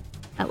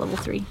 At level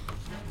 3.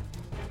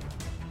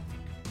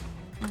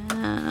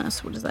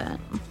 So what is that?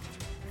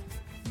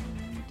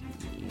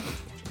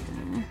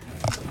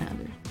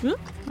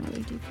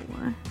 Another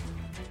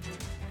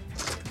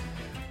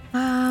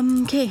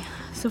D4. Okay,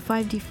 so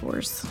 5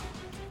 D4s.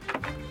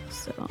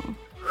 So.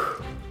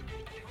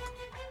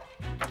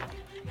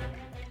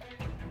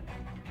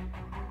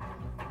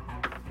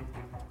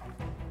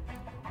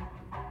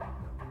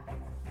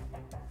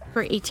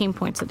 For 18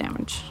 points of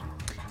damage.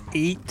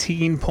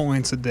 18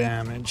 points of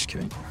damage.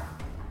 Okay.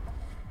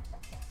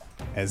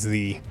 As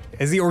the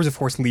orbs of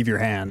force leave your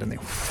hand and they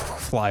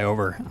fly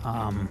over,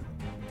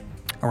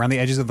 around the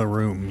edges of the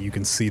room, you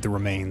can see the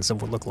remains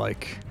of what look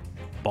like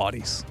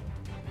bodies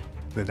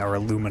that are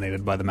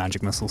illuminated by the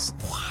magic missiles.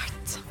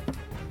 What?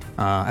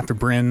 After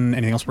Bryn,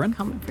 anything else, Bryn?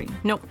 Coming for you.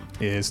 Nope.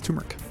 Is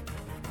Turmeric.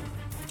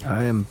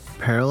 I am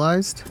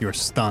paralyzed. You're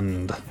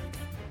stunned,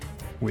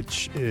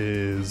 which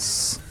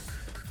is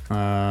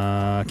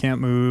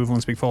can't move,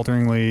 won't speak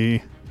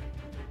falteringly.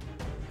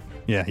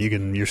 Yeah,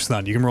 you're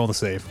stunned. You can roll the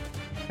save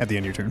at the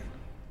end of your turn.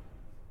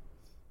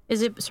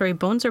 Is it, sorry,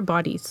 bones or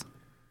bodies?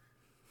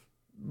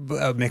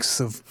 A mix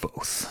of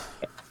both.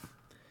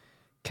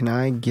 Can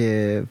I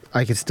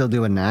could still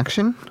do an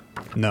action?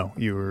 No,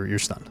 you're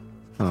stunned.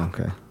 Oh,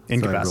 okay.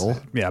 Incapacitated. So I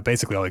roll? Yeah,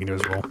 basically all you can do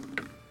is roll.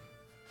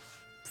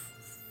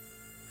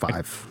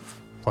 5.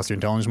 Plus your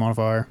intelligence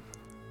modifier.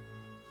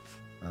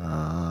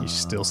 You're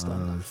still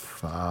stunned.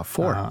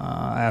 4.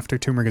 After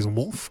Turmeric is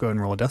Wolf, go ahead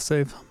and roll a death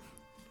save.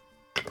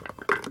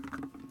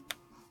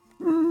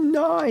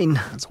 9.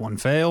 That's one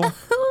fail.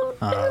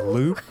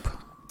 Loop.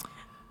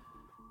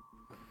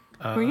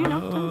 Were you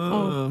knocked out?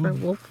 Oh, for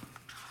Wolf.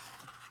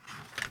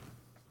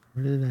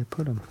 Where did I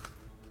put him?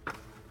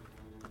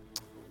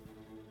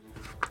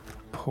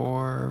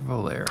 Poor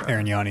Valera.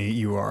 Arignani,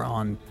 you are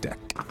on deck.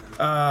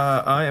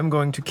 I am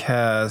going to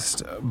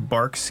cast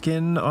Bark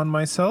Skin on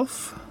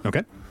myself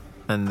Okay.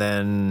 and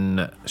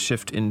then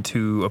shift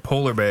into a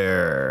polar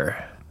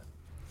bear.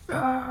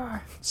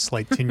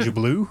 Slight tinge of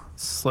blue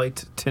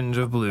Slight tinge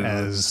of blue.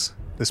 as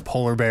this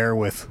polar bear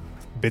with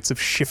bits of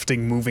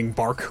shifting, moving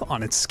bark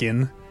on its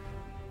skin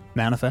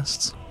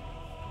manifests.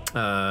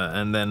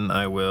 And then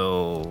I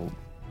will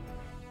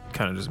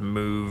kind of just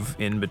move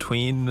in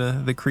between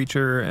the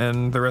creature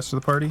and the rest of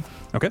the party.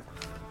 Okay.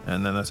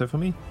 And then that's it for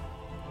me.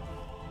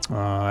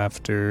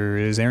 After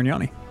is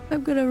Arignani.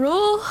 I'm gonna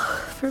roll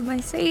for my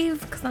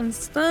save because I'm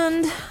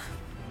stunned.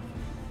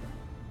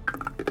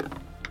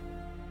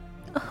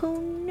 Oh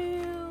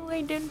no,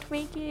 I didn't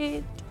make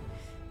it.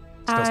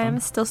 Still I'm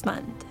stunned? still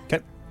stunned.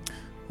 Okay.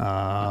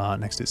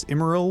 Next is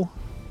Immeril.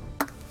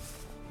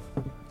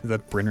 Is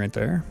that Bryn right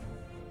there?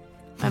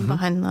 I'm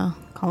behind the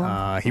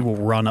column. He will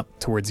run up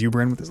towards you,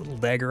 Bryn, with his little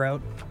dagger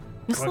out.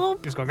 This little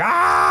Just going,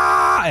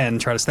 ah! And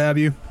try to stab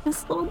you.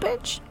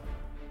 bitch.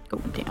 Go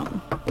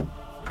down.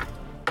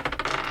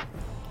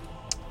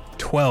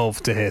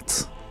 12 to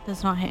hit.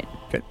 Does not hit.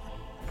 Okay.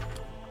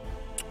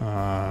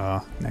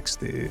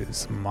 Next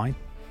is Mind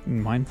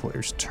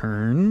Flayer's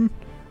turn.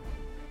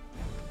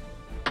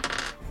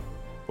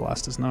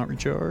 Blast does not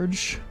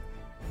recharge.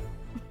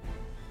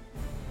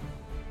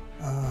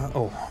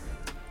 Oh.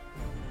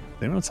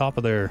 They know on the top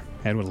of their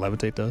head what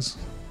levitate does?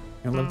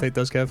 You know what levitate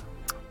does, Kev?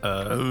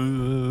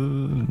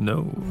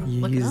 No.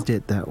 You Look it used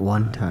it that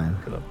one time.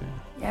 Look it up, yeah.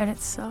 Yeah, and it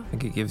sucks. I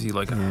think it gives you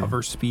like a Yeah.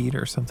 hover speed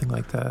or something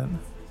like that.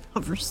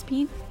 Hover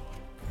speed?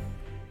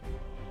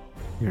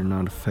 You're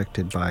not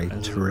affected by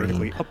As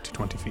vertically terrain. up to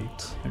 20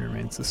 feet and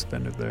remains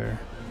suspended there.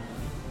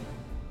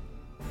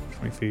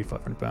 20 feet,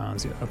 500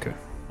 pounds. Yeah, okay.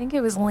 I think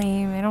it was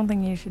lame. I don't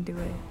think you should do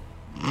it.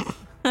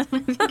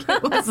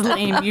 It was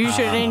lame. You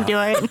shouldn't do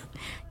it.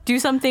 Do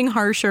something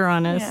harsher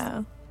on us.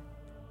 Yeah.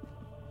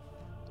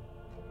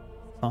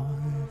 5.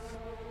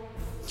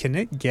 Can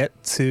it get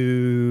to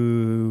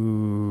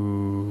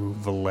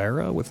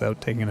Valera without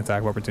taking an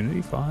attack of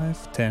opportunity?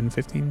 5, 10,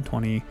 15,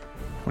 20,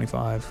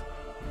 25,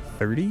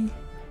 30?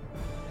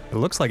 It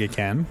looks like it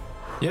can.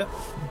 Yep.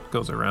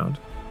 Goes around.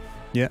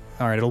 Yeah.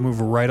 All right. It'll move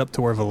right up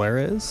to where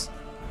Valera is.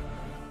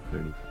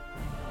 30.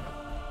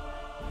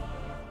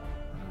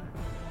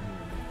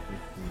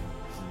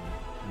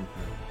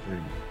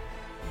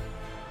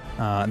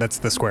 That's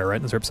the square,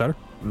 right? That's Ripsider?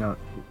 No,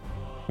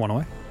 One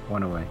away.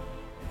 one away.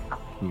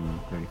 Can you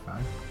move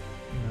 35?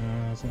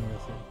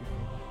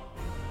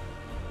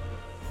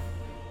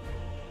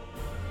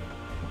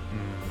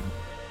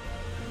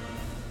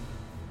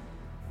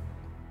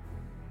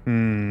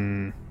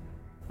 Hmm.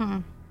 Hmm.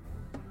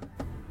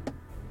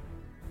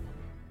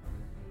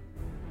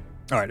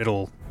 All right.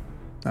 It'll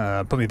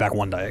put me back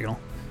one diagonal,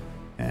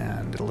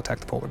 and it'll attack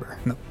the polar bear.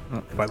 No.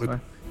 If I loop.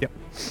 Yep.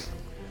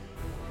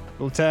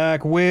 It'll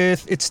attack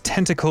with its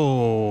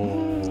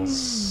tentacles.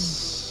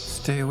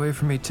 Stay away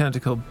from me,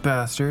 tentacle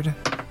bastard.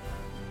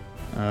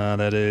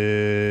 That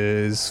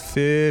is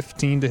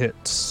 15 to hit.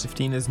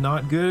 15 is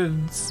not good.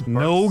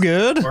 No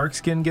good.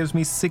 Barkskin gives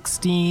me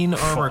 16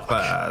 armor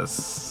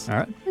class. All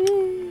right.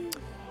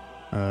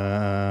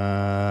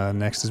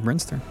 Next is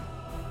Bryn's turn.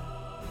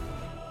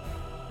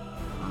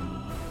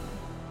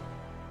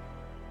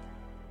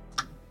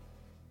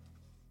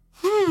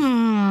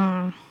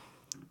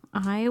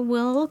 I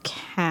will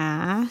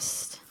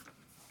cast.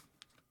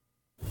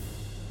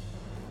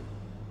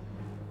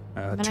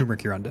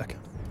 Turmeric, you're on deck.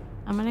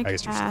 I'm gonna I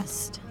guess you're-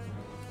 cast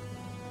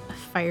a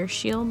fire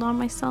shield on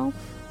myself,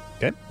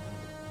 Okay.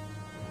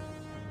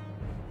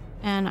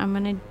 and I'm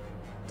gonna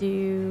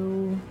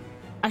do.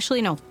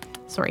 Actually, no.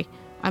 Sorry.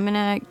 I'm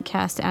gonna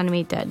cast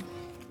Animate Dead.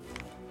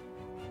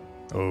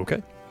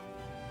 Okay.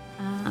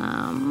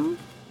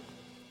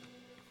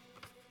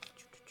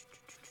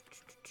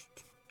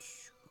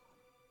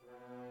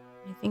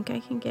 I think I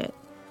can get.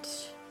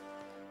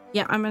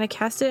 Yeah, I'm gonna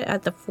cast it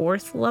at the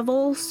 4th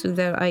level so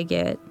that I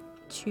get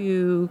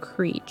 2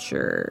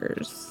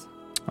 creatures.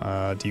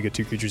 Do you get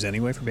 2 creatures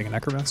anyway for being a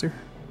necromancer?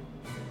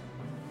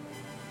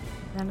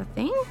 Is that a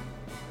thing?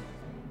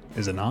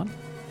 Is it not?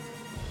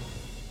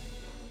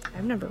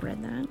 I've never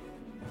read that.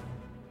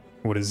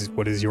 What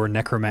is your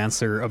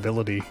necromancer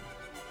ability?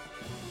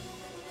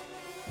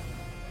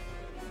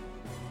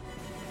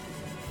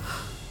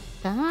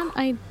 That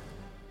I.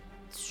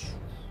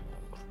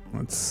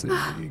 Let's see.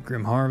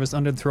 Grim Harvest,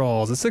 Undead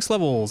Thralls. At 6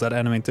 levels at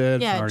Animate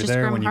Dead. Yeah, Already just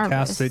there. Grim When you cast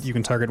Harvest. it, you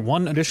can target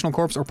 1 additional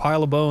corpse or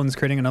pile of bones,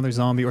 creating another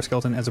zombie or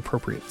skeleton as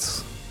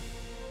appropriate.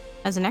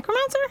 As a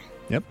necromancer?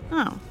 Yep.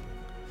 Oh.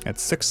 At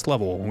 6th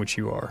level, which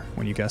you are,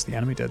 when you cast the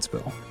Animate Dead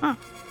spell. All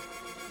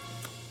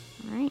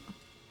right.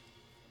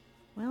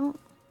 Well,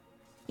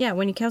 yeah,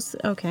 when you cast.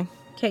 Okay.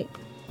 Okay.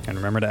 And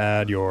remember to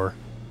add your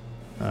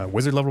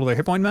wizard level to their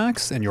hit point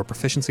max and your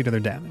proficiency to their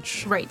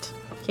damage. Right.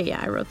 Okay, yeah,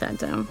 I wrote that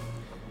down.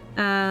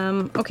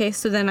 Okay,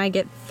 so then I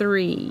get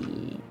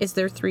 3. Is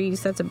there 3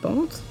 sets of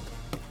bones?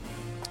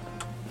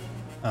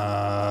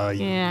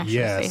 Yeah, should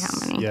yes. say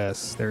how many.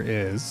 Yes, there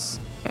is.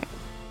 Okay.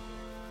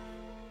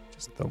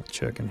 Just double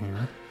checking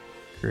here.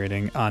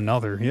 Creating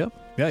another. Yep.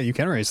 Yeah, you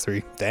can raise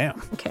 3.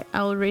 Damn. Okay,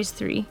 I'll raise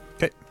 3.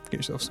 Okay, get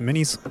yourself some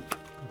minis.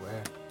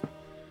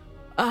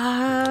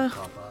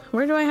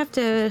 Where do I have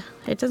to?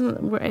 It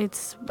doesn't.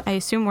 It's. I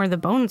assume where the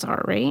bones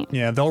are, right?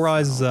 Yeah, they'll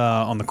rise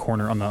on the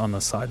corner, on the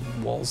side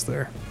walls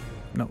there.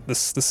 No, this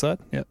side.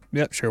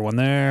 Yep. Sure, one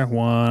there,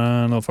 one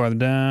a little farther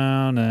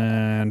down,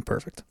 and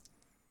perfect.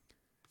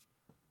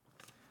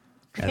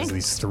 As Okay.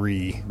 these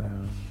 3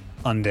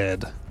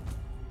 undead,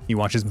 you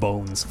watch his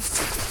bones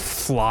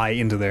fly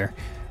into their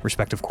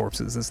respective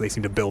corpses as they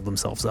seem to build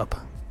themselves up.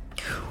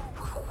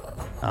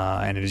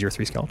 And it is your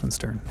 3 skeletons'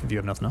 turn. If you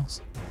have nothing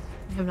else.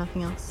 I have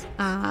nothing else.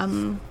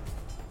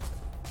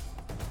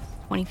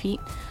 20 feet.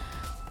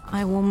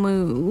 I will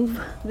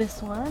move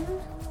this one.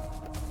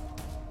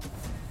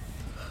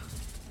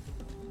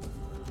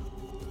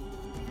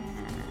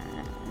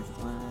 This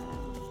one.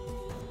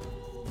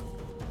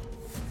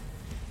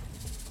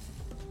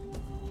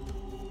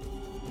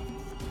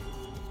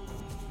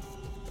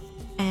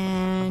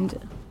 And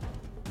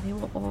they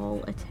will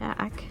all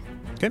attack.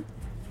 Okay,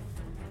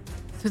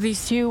 So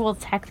these 2 will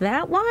attack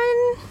that one.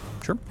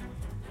 sure.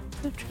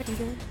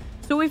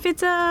 So if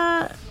it's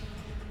a...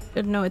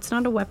 No, it's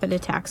not a weapon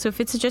attack. So if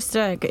it's just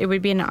a... It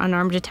would be an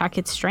unarmed attack,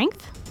 it's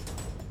strength?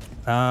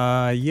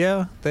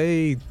 Yeah,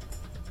 they...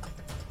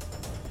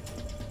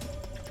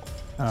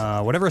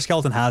 Whatever a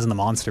skeleton has in the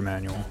monster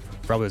manual.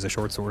 Probably has a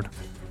short sword.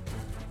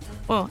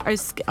 Well,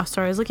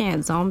 sorry, I was looking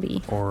at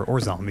zombie. Or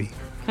zombie.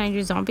 Can I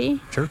do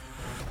zombie? Sure. It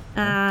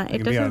can be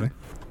doesn't. either.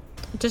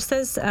 It just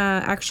says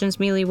actions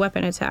melee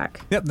weapon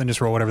attack. Yep, then just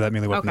roll whatever that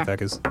melee weapon Okay.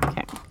 attack is.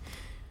 Okay.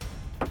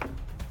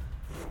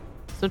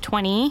 So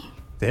 20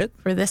 To hit?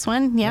 for this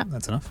one. Yep.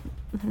 That's enough.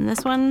 And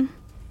this one,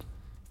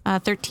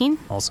 13.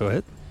 Also a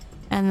hit.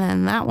 And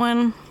then that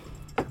one,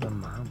 The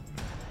mom.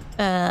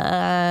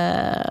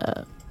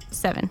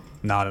 7.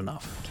 Not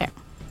enough. Okay.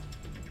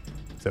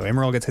 So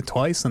Emerald gets hit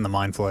twice, and the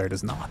Mind Flayer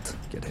does not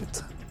get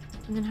hit.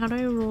 And then how do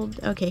I roll?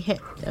 Okay, hit.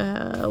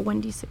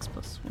 1d6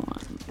 plus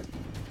 1.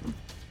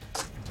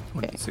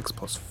 26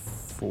 plus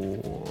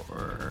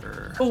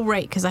 4. Oh,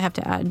 right, because I have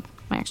to add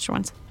my extra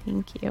ones.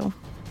 Thank you.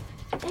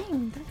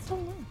 Dang, that's so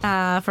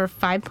low. For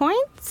 5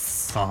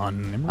 points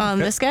On Emerald. on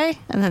okay. this guy,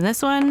 and then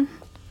this one,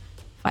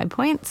 5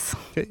 points,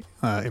 Okay.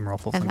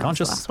 Emerald falls and that's the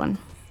unconscious. last one.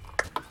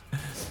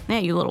 Yeah,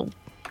 you little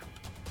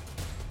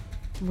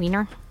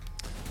wiener.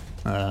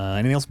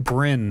 Anything else?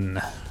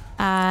 Bryn.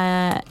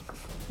 No.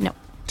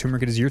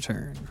 Turmeric, it is your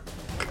turn.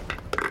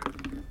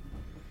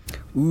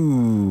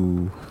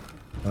 Ooh.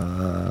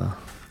 Now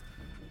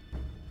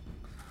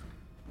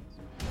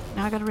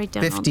I gotta write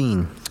down.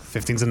 15.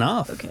 15's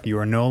enough. Okay. You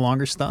are no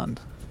longer stunned.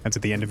 That's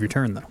at the end of your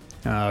turn, though.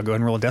 Go ahead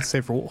and roll a death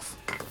save for Wolf.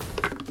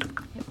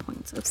 Hit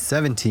points. Okay.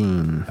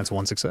 17. That's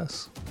one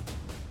success.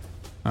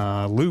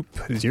 Loop,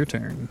 it is your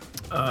turn.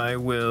 I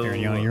will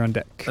Ariana, you're on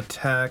deck.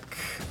 attack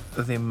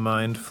the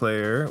Mind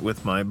Flayer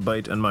with my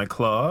bite and my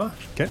claw.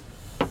 Okay,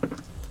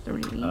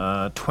 3.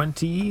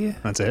 20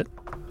 that's it.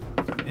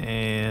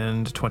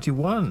 and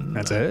 21.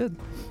 That's it.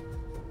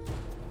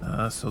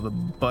 So the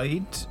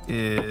bite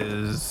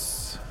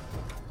is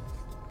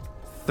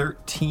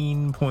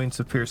 13 points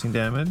of piercing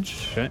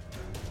damage Okay.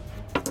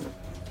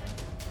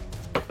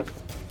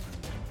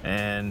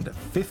 and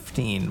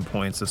 15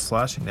 points of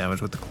slashing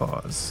damage with the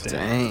claws.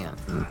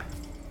 Damn.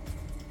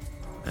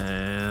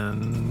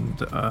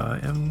 And I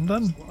am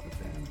done.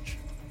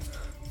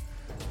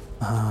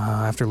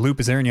 After Loop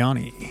is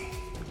Arignani.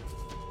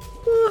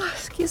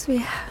 Excuse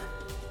me.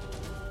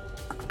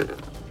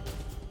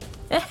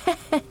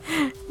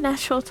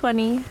 Natural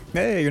 20.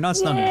 Hey, you're not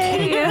stunned.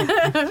 Yay.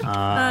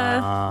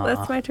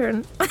 That's my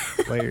turn.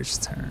 Player's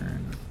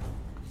turn.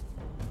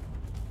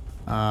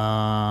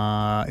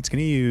 It's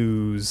gonna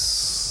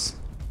use.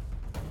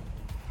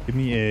 Give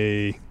me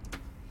a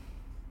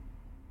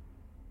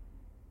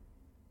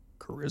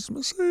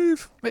charisma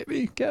save,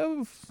 maybe,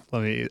 Kev.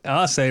 Let me.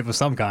 Save of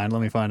some kind.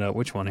 Let me find out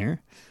which one here.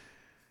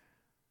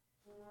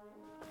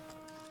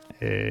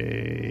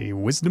 A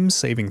wisdom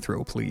saving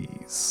throw,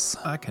 please.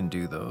 I can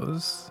do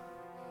those,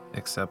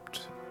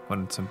 except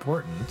when it's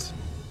important.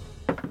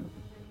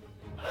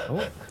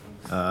 Oh,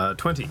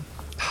 20.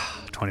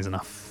 20's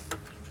enough.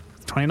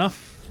 20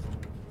 enough?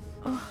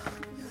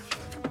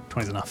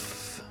 20's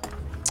enough.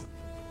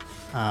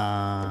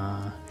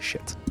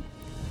 Shit.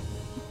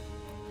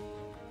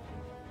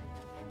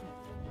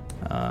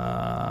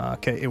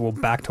 Okay, it will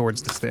back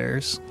towards the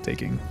stairs,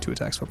 taking 2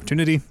 attacks of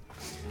opportunity.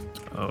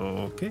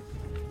 Okay.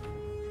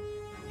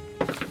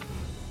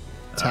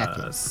 Attack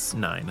it.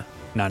 9.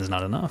 9 is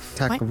not enough.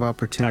 Attack What? of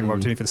opportunity. Attack of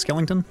opportunity for the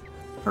skeleton.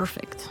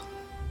 Perfect.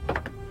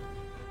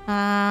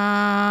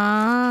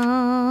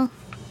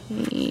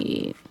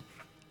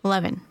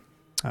 11.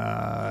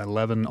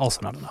 11,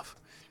 also not enough.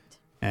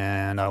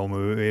 And I will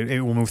move.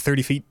 It will move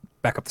 30 feet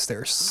back up the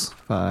stairs.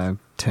 5,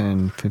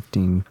 10,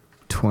 15,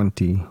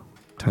 20,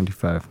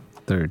 25,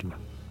 30.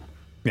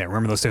 Yeah,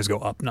 remember those stairs go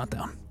up, not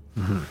down.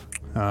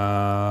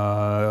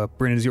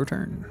 Bryn, it is your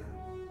turn.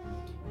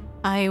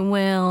 I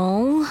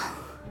will.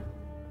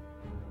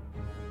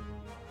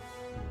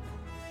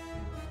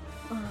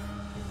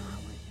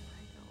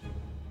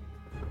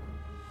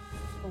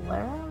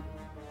 Valera?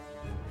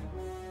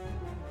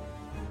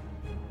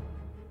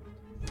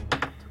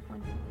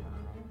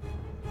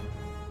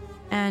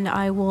 And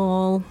I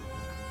will.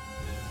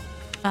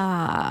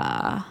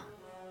 Can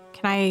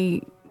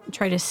I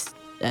try to?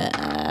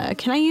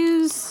 Can I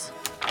use?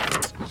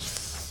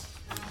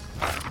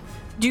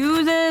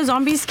 Do the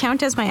zombies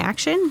count as my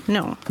action?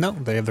 No. No,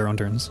 they have their own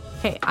turns.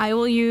 Okay, I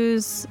will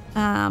use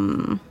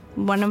one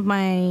of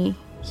my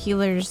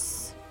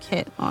healer's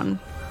kit on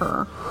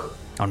her.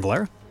 On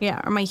Valera? Yeah,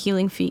 or my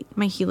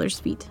healer's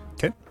feet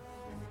Okay.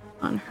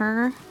 on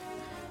her.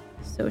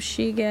 So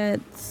she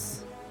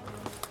gets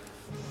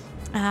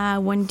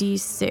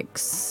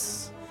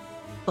 1d6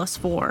 plus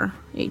 4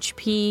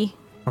 HP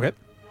Okay.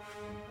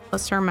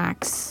 plus her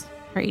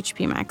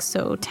HP max,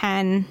 so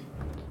 10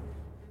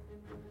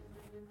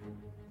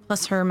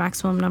 plus her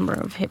maximum number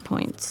of hit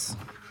points.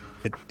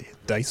 Hit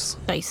dice.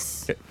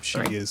 Dice. Okay. She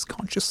Sorry. is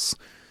conscious.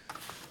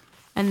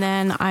 And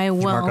then I Did you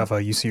will. mark off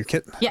a use of your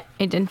kit? Yeah,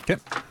 I did. Okay.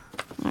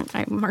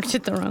 I marked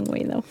it the wrong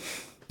way though.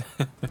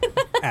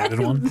 Added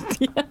one.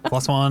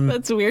 Plus one.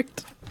 That's weird.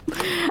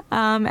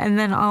 And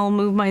then I'll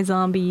move my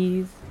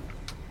zombies.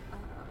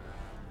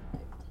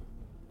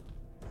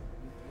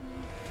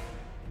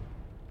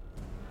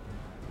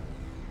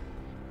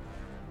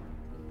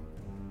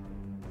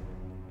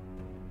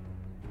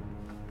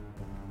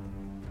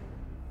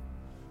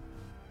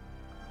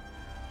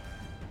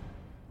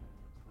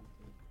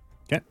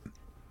 Okay.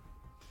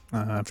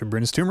 After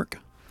Bryn is turmeric.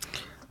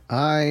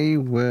 I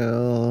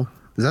will.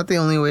 Is that the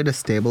only way to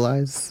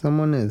stabilize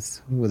someone?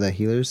 Is with a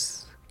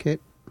healer's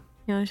kit?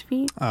 Healer's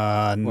feet.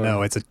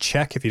 No, it's a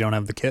check if you don't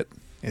have the kit.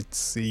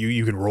 It's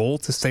you can roll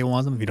to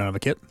stabilize them if you don't have a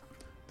kit.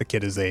 The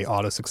kit is a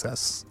auto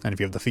success, and if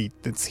you have the feet,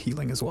 it's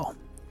healing as well.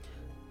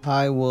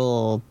 I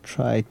will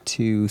try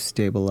to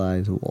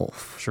stabilize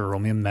Wolf. Sure, roll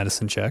me a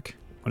medicine check.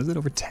 What is it,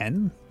 over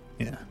 10?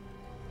 Yeah.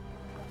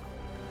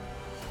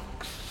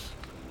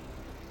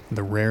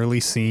 The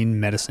rarely seen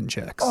medicine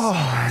checks. Oh,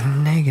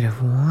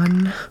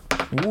 -1.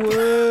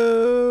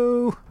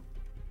 Whoa!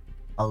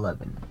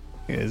 11.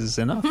 Is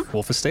enough.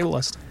 Wolf is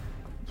stabilized.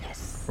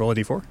 Yes. Roll a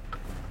d4.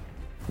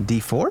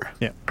 D4?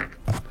 Yeah.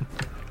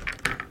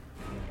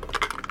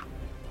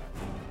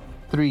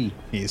 3.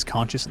 He is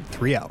conscious in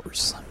 3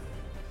 hours.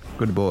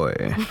 Good boy.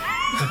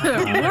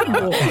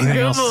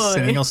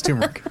 Anything else,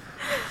 turmeric?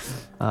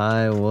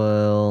 I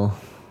will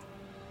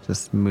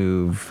just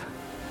move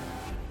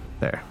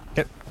there.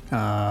 Okay.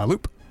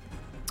 Loop.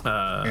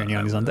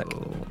 Arianiani's on deck.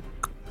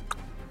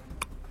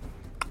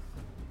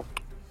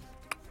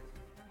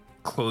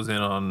 Close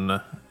in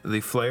on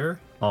the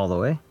flare. All the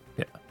way.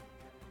 Yeah.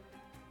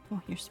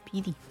 Oh, you're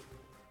speedy.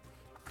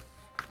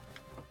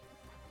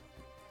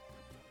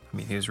 I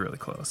mean, he was really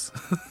close.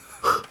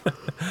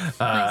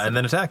 And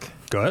then attack.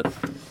 Go ahead.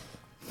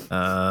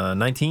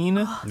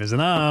 19 Is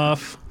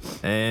enough.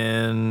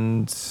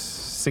 and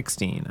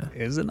 16.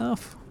 Is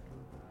enough.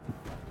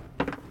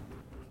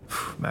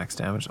 Max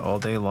damage all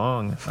day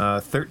long.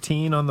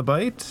 13 on the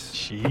bite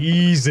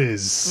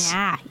Jesus.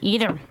 Yeah,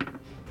 eat him.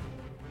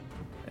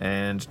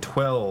 and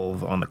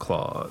 12 on the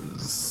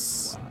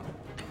claws.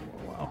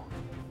 Wow.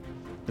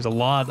 There's a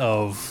lot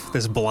of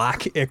this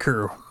black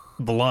ichor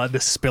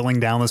blood spilling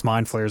down this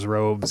Mind Flayer's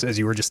robes as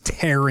you were just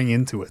tearing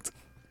into it.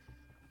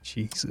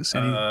 Jesus.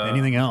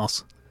 Anything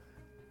else?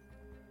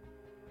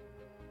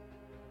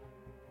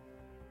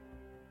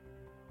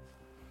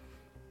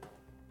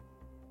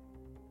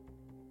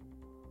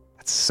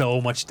 That's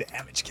so much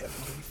damage, Kevin.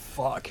 Holy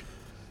fuck.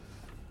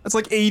 That's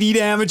like 80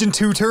 damage in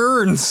 2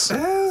 turns.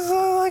 That's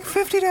like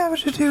 50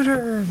 damage in 2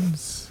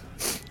 turns.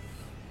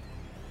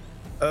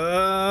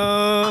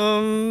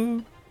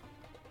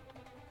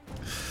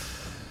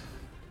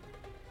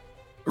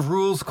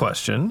 Rules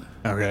question.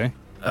 Okay.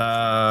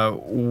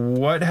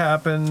 What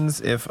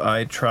happens if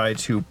I try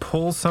to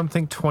pull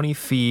something 20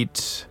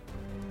 feet,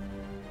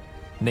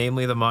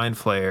 namely the Mind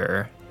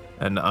Flayer,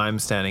 and I'm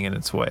standing in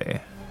its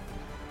way?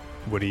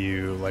 What do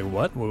you, like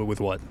what? With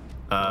what?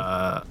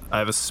 I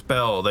have a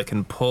spell that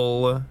can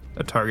pull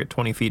a target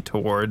 20 feet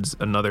towards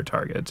another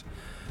target.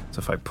 So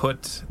if I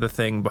put the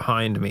thing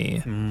behind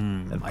me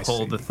and I pull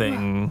see. the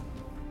thing...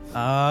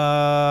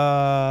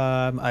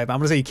 I'm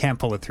gonna say you can't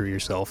pull it through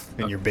yourself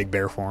in your big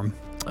bear form.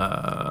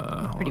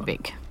 Pretty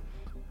big.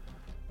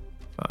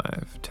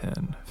 5,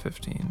 10,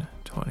 15,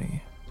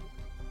 20,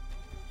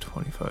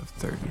 25,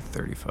 30,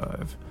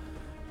 35.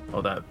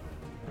 Oh, that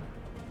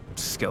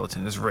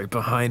skeleton is right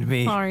behind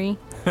me. Sorry.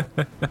 Just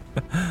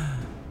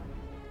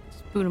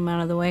boot him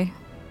out of the way.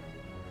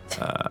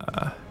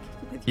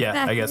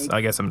 Yeah, I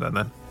guess I'm done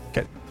then.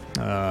 Okay.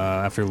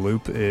 After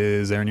Loop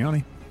is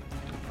Arianiani.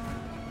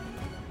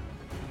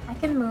 I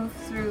can move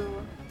through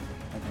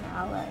like an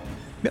ally.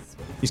 Yep.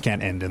 You just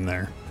can't end in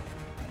their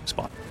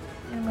spot.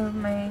 I'm gonna move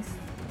my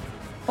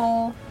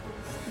full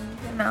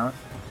speed amount.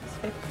 Just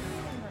 50.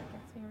 That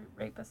gets me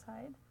right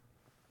beside.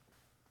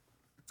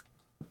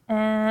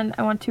 And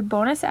I want to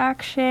bonus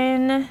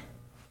action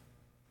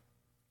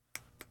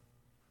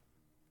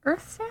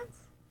Earth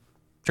Stance?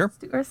 Sure. Let's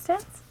do Earth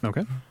Stance.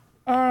 Okay.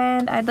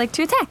 And I'd like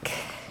to attack.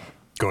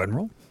 Go ahead and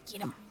roll.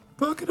 Get him.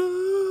 Fuck it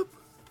up.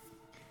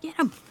 Get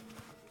him.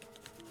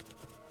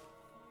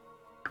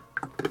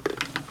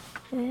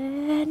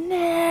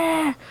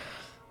 Nah.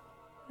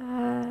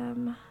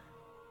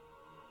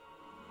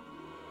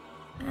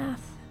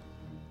 Math.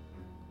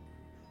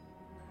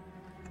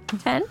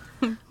 10?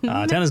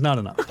 10 is not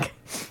enough.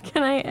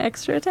 Can I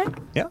extra attack?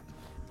 Yeah.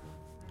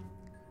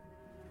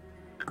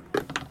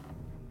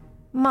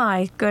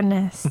 My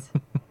goodness.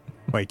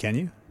 Wait, can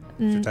you?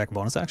 Did you attack a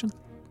bonus action?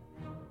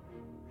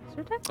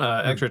 Extra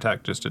attack? Extra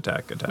attack, just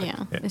attack.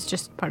 Yeah, it's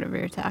just part of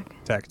your attack.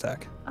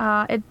 Attack.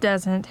 It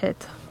doesn't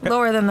hit.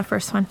 Lower than the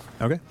first one.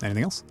 Okay.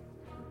 Anything else?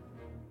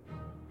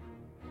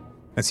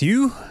 That's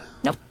you?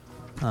 Nope.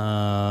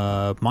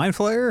 Mind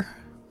Flayer?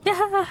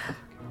 Yeah.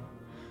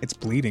 It's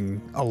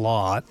bleeding a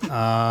lot.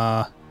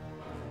 I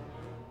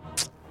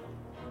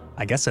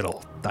guess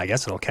it'll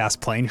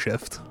cast Plane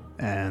Shift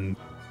and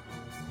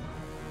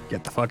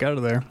get the fuck out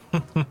of there.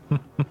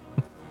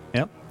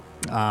 Yep.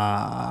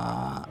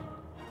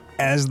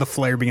 As the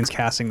flare begins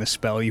casting the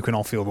spell, you can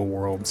all feel the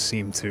world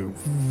seem to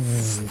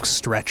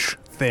stretch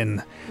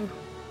thin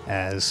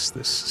as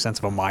this sense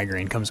of a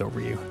migraine comes over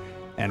you.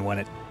 And when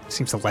it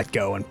seems to let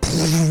go and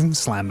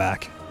slam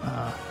back,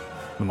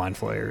 the Mind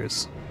Flayer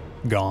is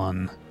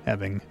gone,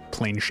 having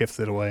plane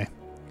shifted away.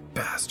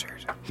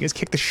 Bastard. You guys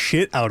kicked the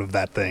shit out of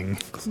that thing.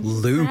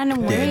 Luke Ran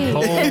away. did.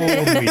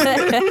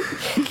 Holy.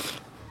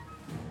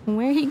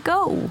 Where'd he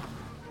go?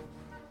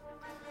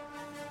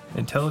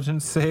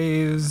 Intelligence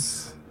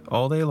saves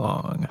all day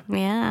long.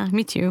 Yeah,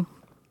 me too.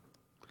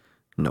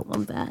 Nope.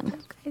 Love that.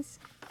 Guys.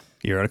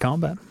 You're out of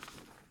combat.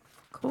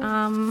 Cool.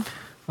 I'm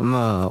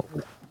gonna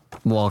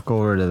walk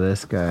over to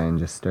this guy and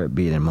just start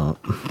beating him up.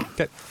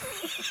 Okay.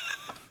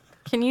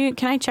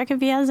 Can I check if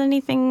he has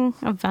anything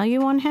of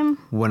value on him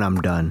When I'm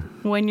done.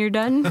 when you're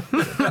done?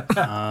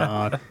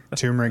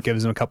 Turmeric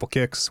gives him a couple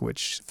kicks,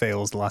 which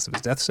fails the last of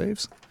his death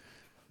saves.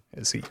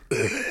 As he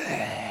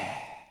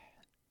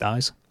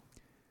dies.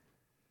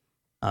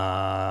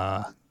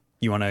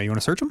 You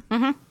wanna search him?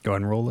 Mm-hmm. Go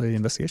ahead and roll an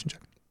investigation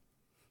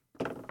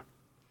check.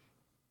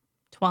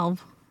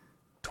 12.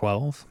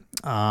 12.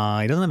 He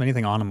doesn't have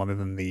anything on him other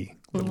than the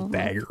little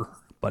dagger.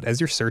 But as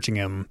you're searching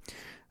him,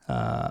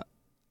 sorry,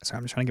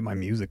 I'm just trying to get my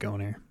music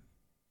going here.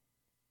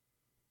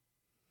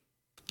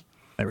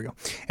 There we go.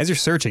 As you're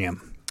searching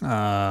him,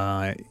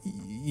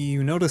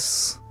 you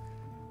notice,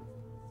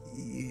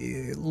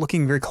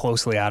 looking very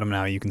closely at him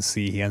now, you can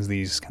see he has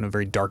these kind of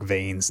very dark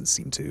veins that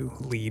seem to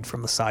lead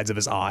from the sides of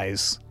his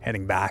eyes,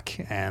 heading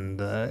back. And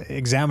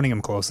examining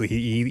him closely,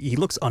 he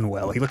looks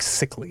unwell. He looks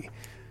sickly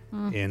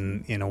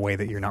in a way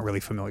that you're not really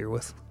familiar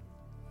with.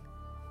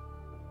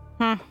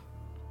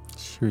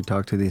 Should we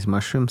talk to these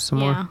mushrooms some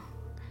Yeah. more?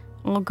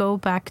 We'll go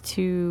back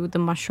to the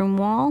mushroom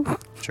wall.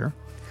 Sure.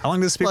 How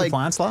long does Speak with Like-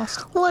 Plants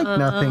last? Like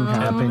nothing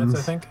 10 happens. minutes,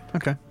 I think.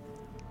 Okay.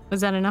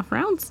 Was that enough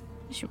rounds?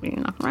 Should be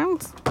enough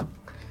rounds.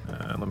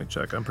 Let me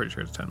check. I'm pretty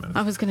sure it's 10 minutes.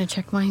 I was going to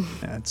check mine.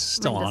 Yeah, it's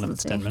still Mine on if doesn't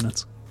it's say. 10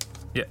 minutes.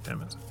 Yeah, 10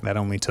 minutes. That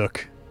only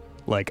took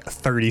like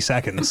 30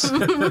 seconds.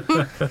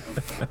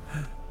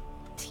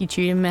 Teach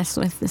you to mess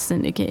with the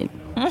syndicate.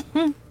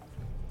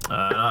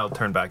 I'll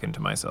turn back into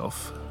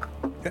myself.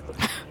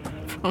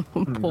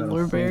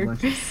 Polar bear.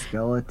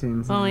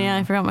 Skeletons. Oh yeah,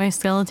 I forgot my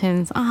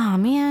skeletons. Ah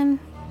man,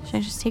 should I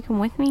just take them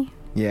with me?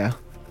 Yeah.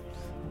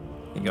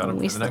 You got him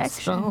for Waste the next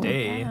extra.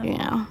 day.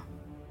 Yeah.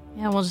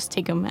 Yeah, we'll just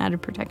take them out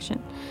of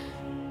protection.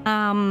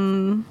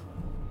 I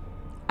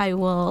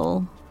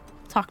will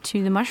talk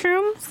to the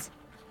mushrooms.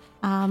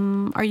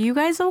 Are you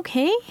guys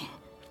okay?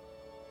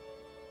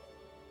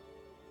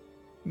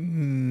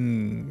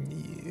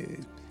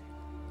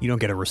 You don't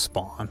get a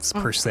response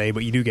per se,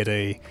 but you do get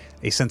a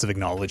sense of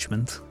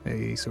acknowledgement.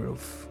 A sort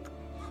of.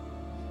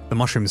 The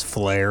mushrooms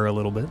flare a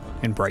little bit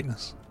in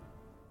brightness.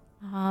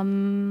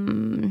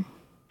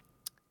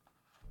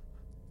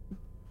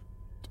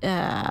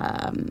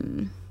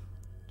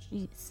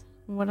 Jeez.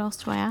 What else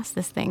do I ask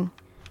this thing?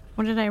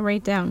 What did I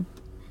write down?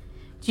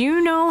 Do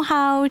you know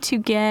how to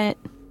get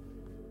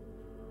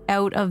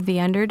out of the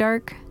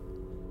Underdark?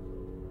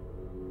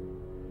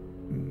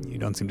 You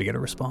don't seem to get a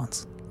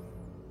response.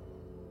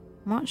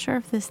 I'm not sure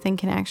if this thing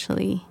can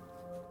actually.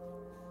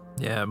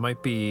 Yeah, it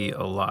might be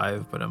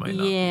alive, but it might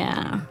not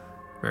Yeah. be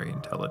very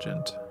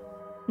intelligent.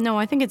 No,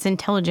 I think it's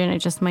intelligent. It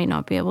just might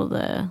not be able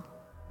to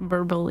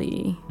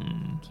verbally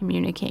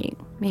communicate.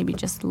 Maybe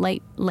just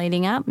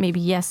lighting up. Maybe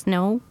yes,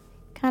 no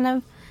kind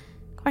of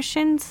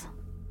questions.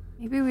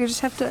 Maybe we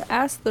just have to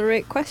ask the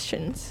right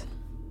questions.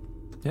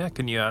 Yeah,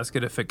 can you ask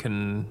it if it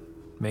can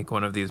make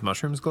one of these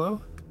mushrooms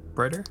glow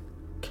brighter?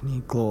 Can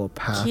you glow a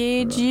path?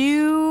 Could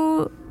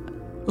you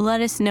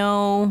let us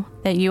know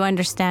that you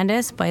understand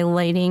us by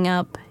lighting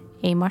up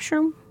a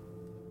mushroom?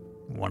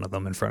 One of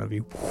them in front of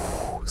you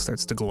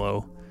starts to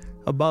glow,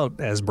 about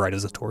as bright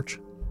as a torch.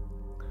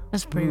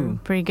 That's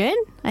pretty good.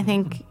 I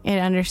think it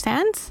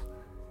understands.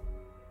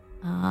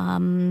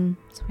 So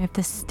we have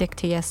to stick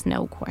to yes,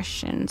 no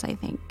questions, I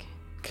think.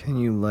 Can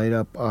you light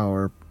up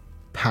our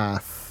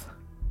path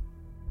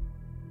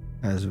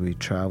as we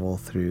travel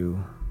through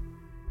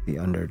the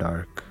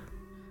Underdark?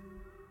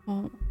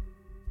 Well,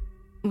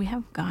 we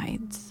have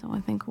guides, so I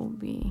think we'll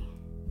be.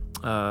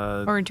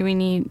 Uh, Or do we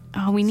need?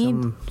 Oh, we need.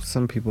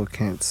 Some people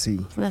can't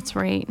see. That's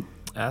right.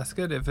 ask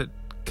it if it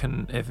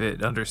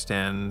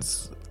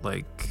understands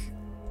like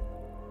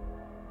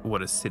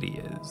what a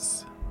city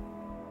is.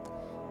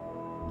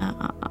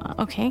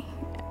 Okay.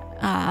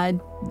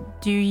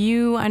 Do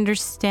you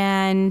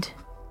understand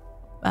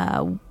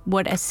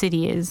what a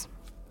city is?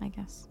 I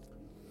guess.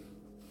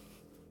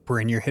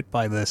 Bryn, you're hit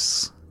by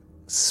this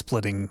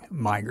splitting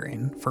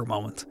migraine for a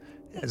moment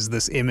as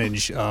this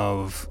image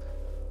of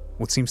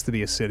what seems to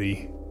be a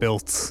city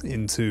built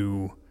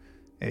into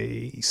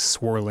a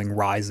swirling,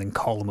 rising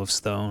column of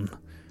stone.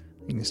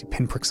 You can see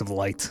pinpricks of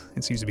light.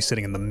 It seems to be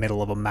sitting in the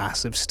middle of a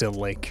massive still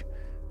lake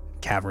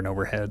cavern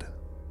overhead.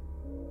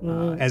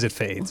 As it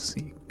fades,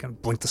 you kind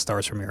of blink the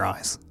stars from your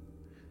eyes.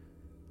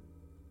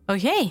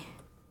 Okay.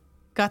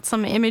 Got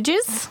some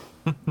images.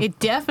 It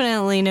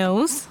definitely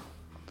knows.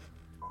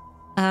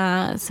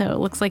 So it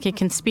looks like it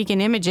can speak in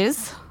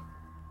images.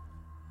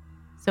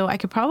 So I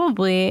could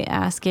probably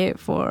ask it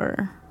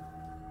for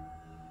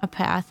a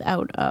path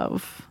out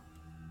of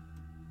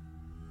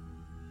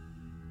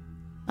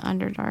the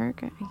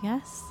Underdark, I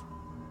guess.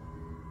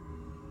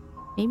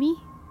 Maybe?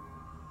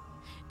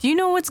 Do you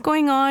know what's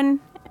going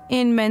on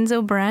in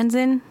Menzo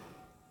Branson?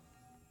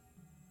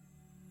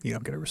 You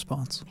don't get a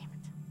response.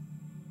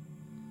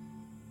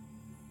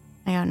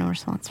 I got no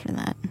response for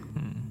that.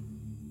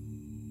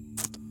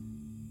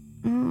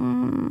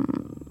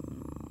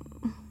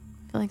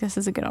 feel like this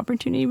is a good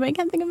opportunity, but I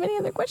can't think of any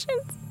other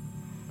questions.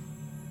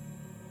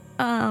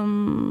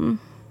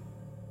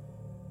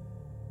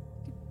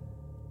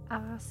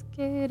 Ask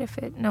it if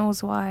it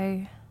knows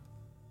why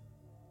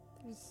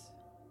there's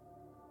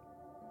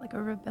like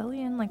a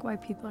rebellion, like why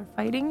people are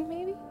fighting,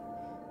 maybe? It's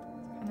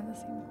kind of the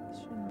same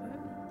question,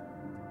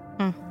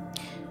 but...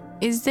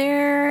 Is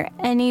there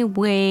any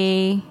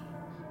way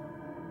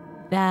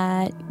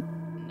that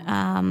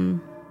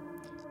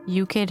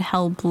you could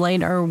help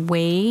light our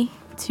way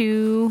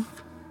to...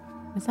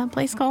 What's that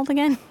place called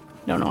again?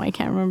 Don't know, I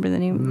can't remember the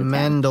name of the town.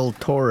 Mandel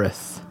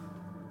Taurus.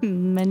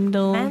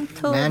 Mantle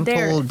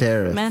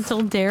Dareth.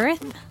 Mantle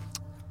Dareth?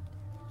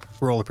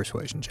 Roll a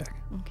persuasion check.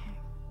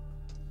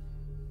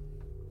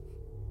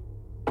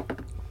 Okay.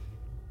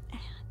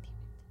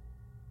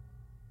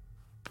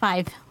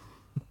 5.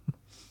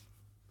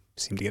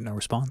 Seem to get no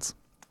response.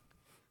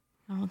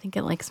 I don't think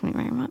it likes me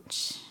very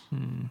much.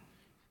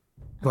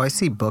 Do I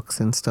see books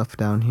and stuff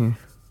down here?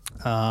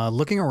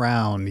 Looking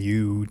around,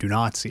 you do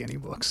not see any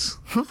books.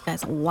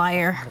 That's a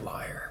liar.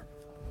 Liar.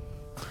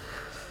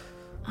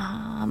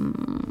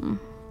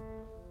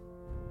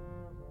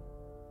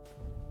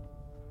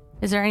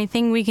 Is there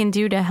anything we can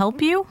do to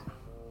help you?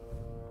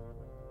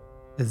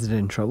 Is it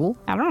in trouble?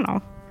 I don't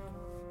know.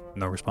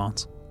 No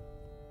response.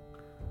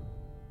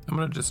 I'm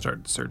gonna just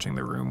start searching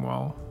the room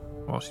while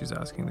she's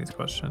asking these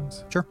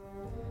questions. Sure.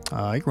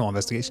 You can roll an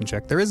investigation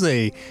check. There is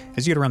as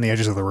you get around the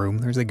edges of the room,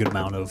 there's a good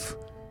amount of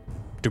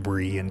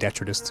debris and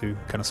detritus to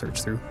kind of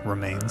search through.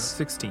 Remains.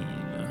 16.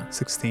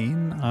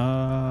 16.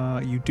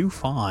 You do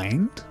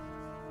find...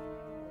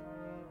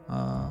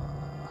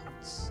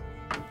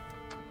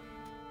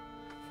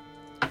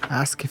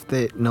 Ask if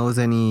it knows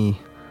any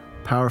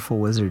powerful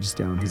wizards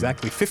down here.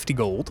 exactly 50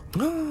 gold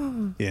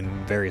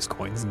in various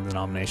coins and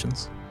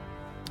denominations.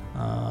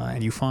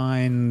 And you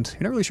find...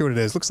 You're not really sure what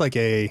it is. Looks like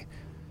it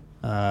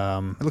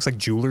looks like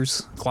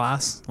jeweler's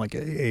glass, like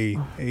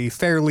a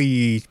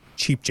fairly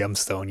cheap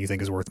gemstone you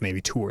think is worth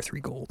maybe 2 or 3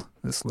 gold.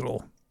 This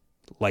little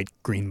light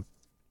green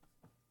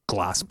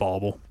glass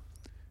bauble.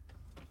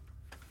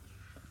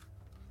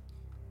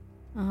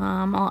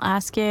 I'll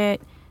ask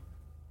it,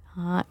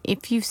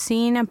 if you've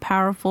seen a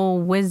powerful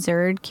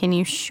wizard, can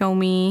you show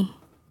me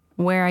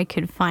where I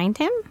could find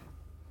him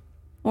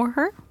or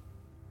her?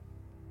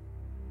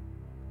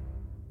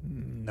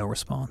 No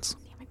response.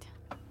 Damn it.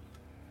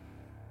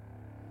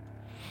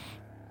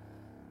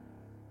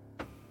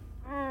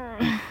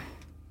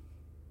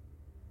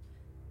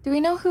 Do we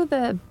know who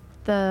the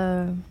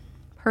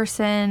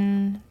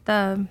person,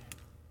 what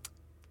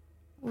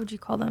would you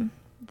call them?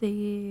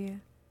 The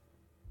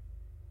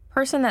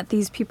person that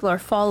these people are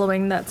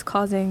following that's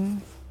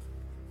causing,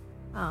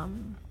 The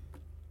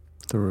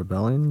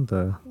rebellion,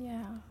 the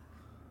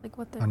like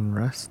what the...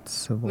 unrest,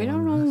 civil We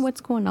don't unrest. know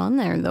what's going on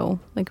there, though.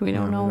 Like, we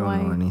don't know we why.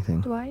 don't know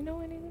anything. Do I know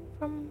anything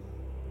from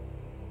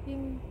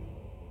being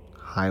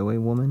Highway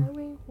woman?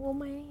 highway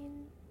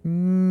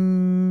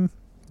woman?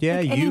 Yeah,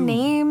 Like, you... any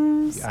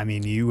names? I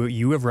mean,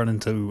 you have run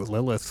into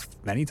Lilith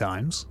many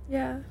times.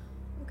 Yeah.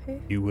 Okay.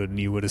 You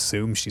would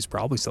assume she's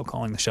probably still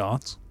calling the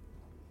shots.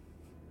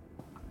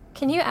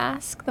 Can you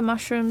ask the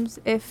mushrooms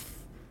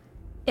if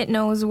it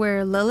knows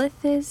where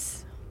Lilith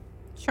is?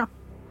 Sure.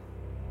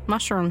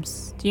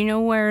 Mushrooms. Do you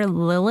know where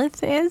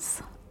Lilith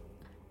is?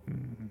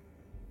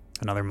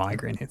 Another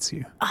migraine hits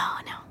you. Oh,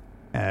 no.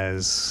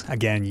 As,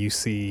 again, you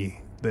see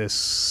this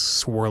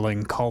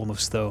swirling column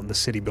of stone, the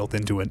city built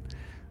into it.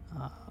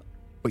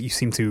 But you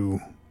seem to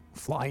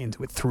fly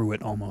into it, through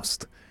it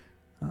almost.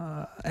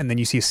 And then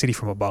you see a city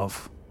from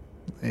above.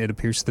 It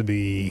appears to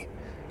be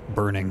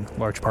burning,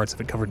 large parts of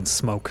it covered in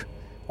smoke,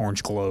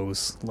 orange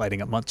glows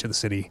lighting up much of the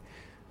city.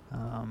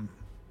 And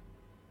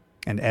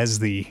as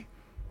the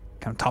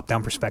kind of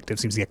top-down perspective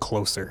seems to get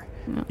closer,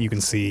 you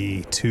can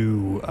see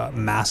 2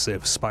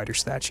 massive spider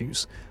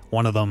statues.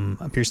 One of them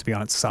appears to be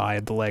on its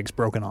side, the legs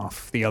broken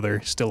off, the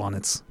other still on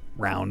its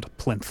round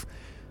plinth.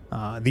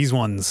 These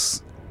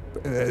ones,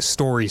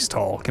 stories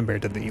tall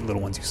compared to the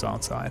little ones you saw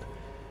outside.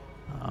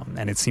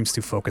 And it seems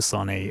to focus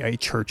on a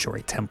church or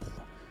a temple.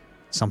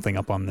 Something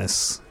up on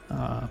this,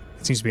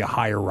 it seems to be a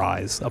higher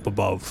rise up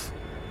above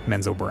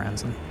Menzo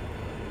Branson.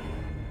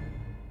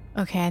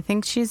 Okay, I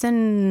think she's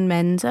in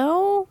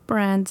Menzo,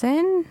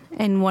 Branson,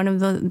 and one of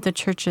the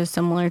churches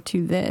similar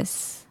to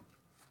this.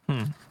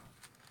 I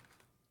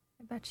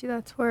bet you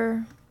that's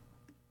where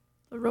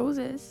the rose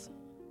is.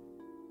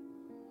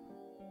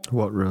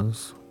 What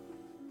rose?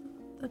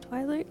 The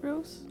Twilight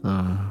Rose.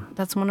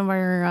 That's one of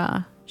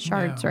our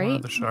shards, Yeah, right? One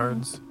of the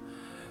shards.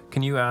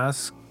 Can you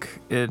ask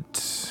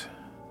it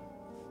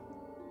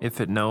if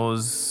it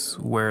knows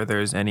where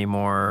there's any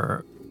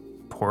more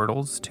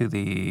portals to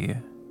the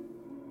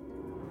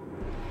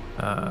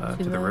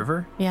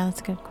river? Yeah,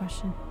 that's a good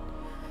question.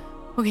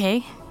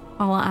 Okay,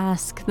 I'll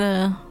ask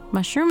the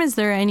mushroom, is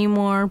there any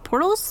more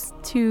portals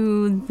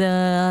to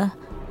the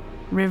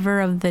River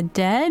of the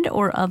Dead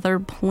or other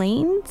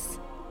planes?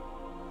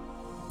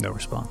 No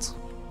response.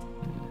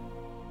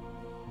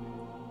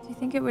 Do you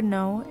think it would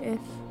know if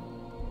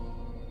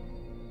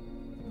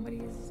somebody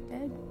is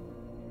dead?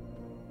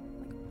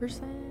 Like a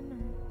person?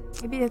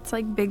 Or maybe it's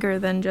like bigger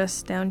than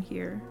just down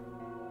here.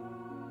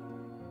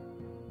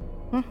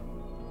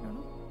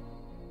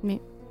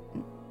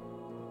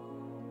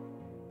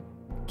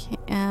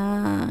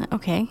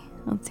 Okay.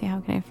 Let's see. How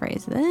can I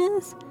phrase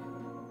this?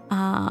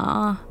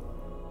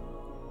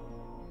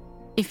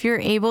 If you're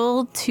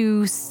able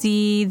to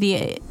see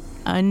the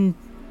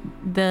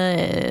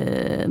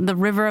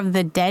river of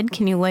the dead,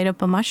 can you light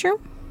up a mushroom?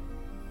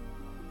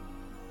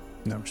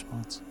 No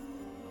response.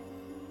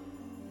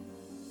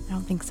 I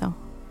don't think so.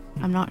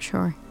 I'm not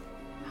sure.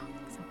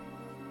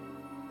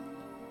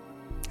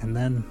 And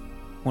then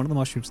one of the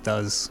mushrooms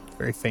does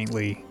very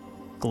faintly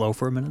glow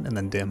for a minute and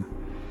then dim.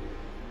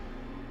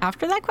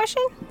 After that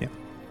question? Yeah.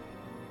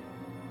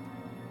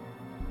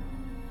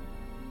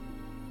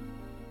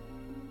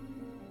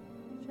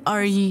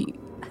 Are you?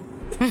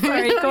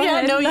 Sorry, go Yeah,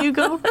 ahead. no, you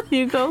go.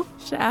 You go.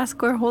 Should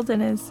ask where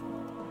Holden is.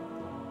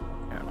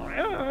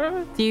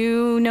 Do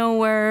you know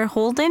where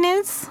Holden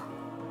is?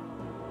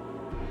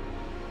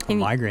 A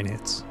migraine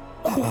hits.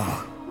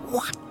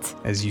 What?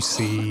 As you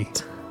see,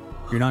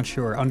 you're not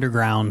sure,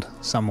 underground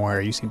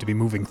somewhere, you seem to be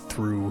moving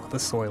through the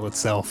soil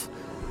itself.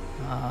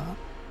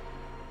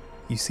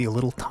 You see a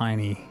little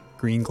tiny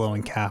green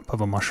glowing cap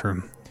of a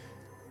mushroom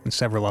and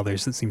several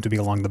others that seem to be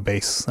along the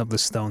base of the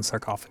stone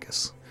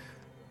sarcophagus,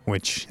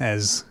 which,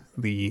 as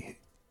the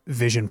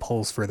vision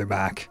pulls further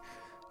back,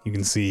 you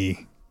can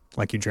see,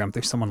 like you dreamt,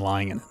 there's someone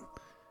lying in it,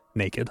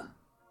 naked,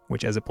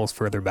 which as it pulls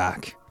further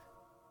back,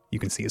 you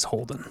can see is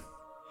Holden.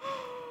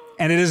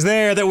 And it is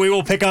there that we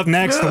will pick up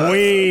next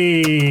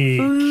week.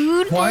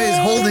 Why is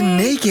Holden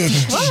naked?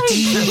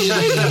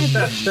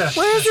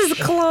 Where's his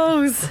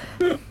clothes?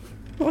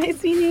 Why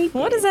is he naked?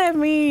 What does that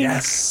mean?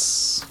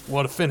 Yes.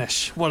 What a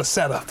finish. What a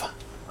setup.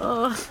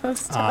 Oh,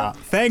 that's tough.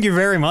 Thank you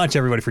very much,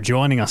 everybody, for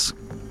joining us.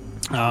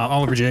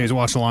 Oliver J is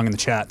watching along in the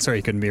chat. Sorry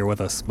you couldn't be here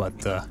with us, but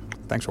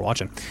thanks for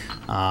watching.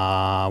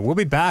 We'll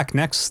be back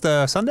next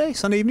Sunday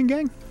evening,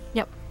 gang?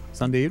 Yep.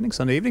 Sunday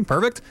evening,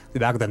 perfect. Be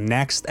back with the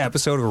next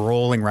episode of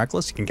Rolling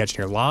Reckless. You can catch it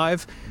here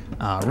live.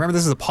 Remember,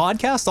 this is a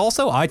podcast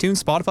also.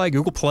 iTunes, Spotify,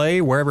 Google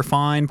Play, wherever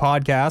fine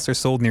podcasts are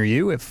sold near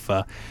you. If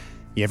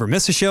you ever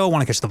miss a show,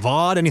 want to catch the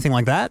VOD, anything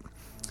like that,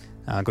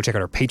 go check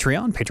out our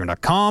Patreon,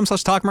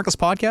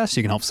 patreon.com/TalkMarklessPodcast.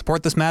 You can help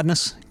support this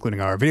madness, including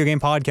our video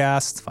game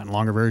podcast, find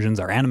longer versions,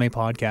 our anime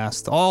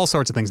podcast, all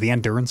sorts of things. The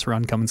Endurance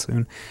Run coming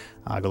soon.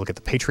 Go look at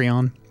the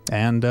Patreon,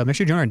 and make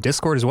sure you join our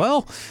Discord as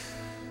well.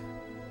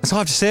 That's all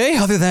I have to say,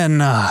 other than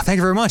thank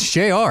you very much,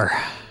 JR,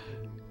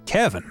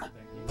 Kevin,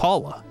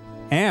 Paula,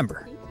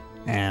 Amber,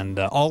 and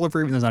Oliver,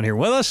 even though he's not here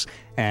with us.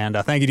 And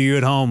thank you to you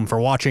at home for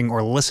watching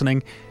or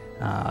listening.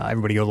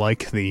 Everybody go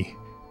like the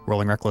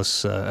Rolling Reckless,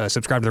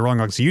 subscribe to the Rolling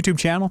Reckless YouTube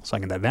channel so I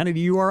can get that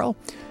vanity URL.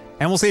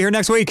 And we'll see you here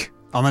next week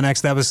on the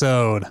next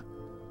episode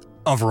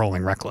of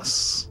Rolling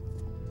Reckless.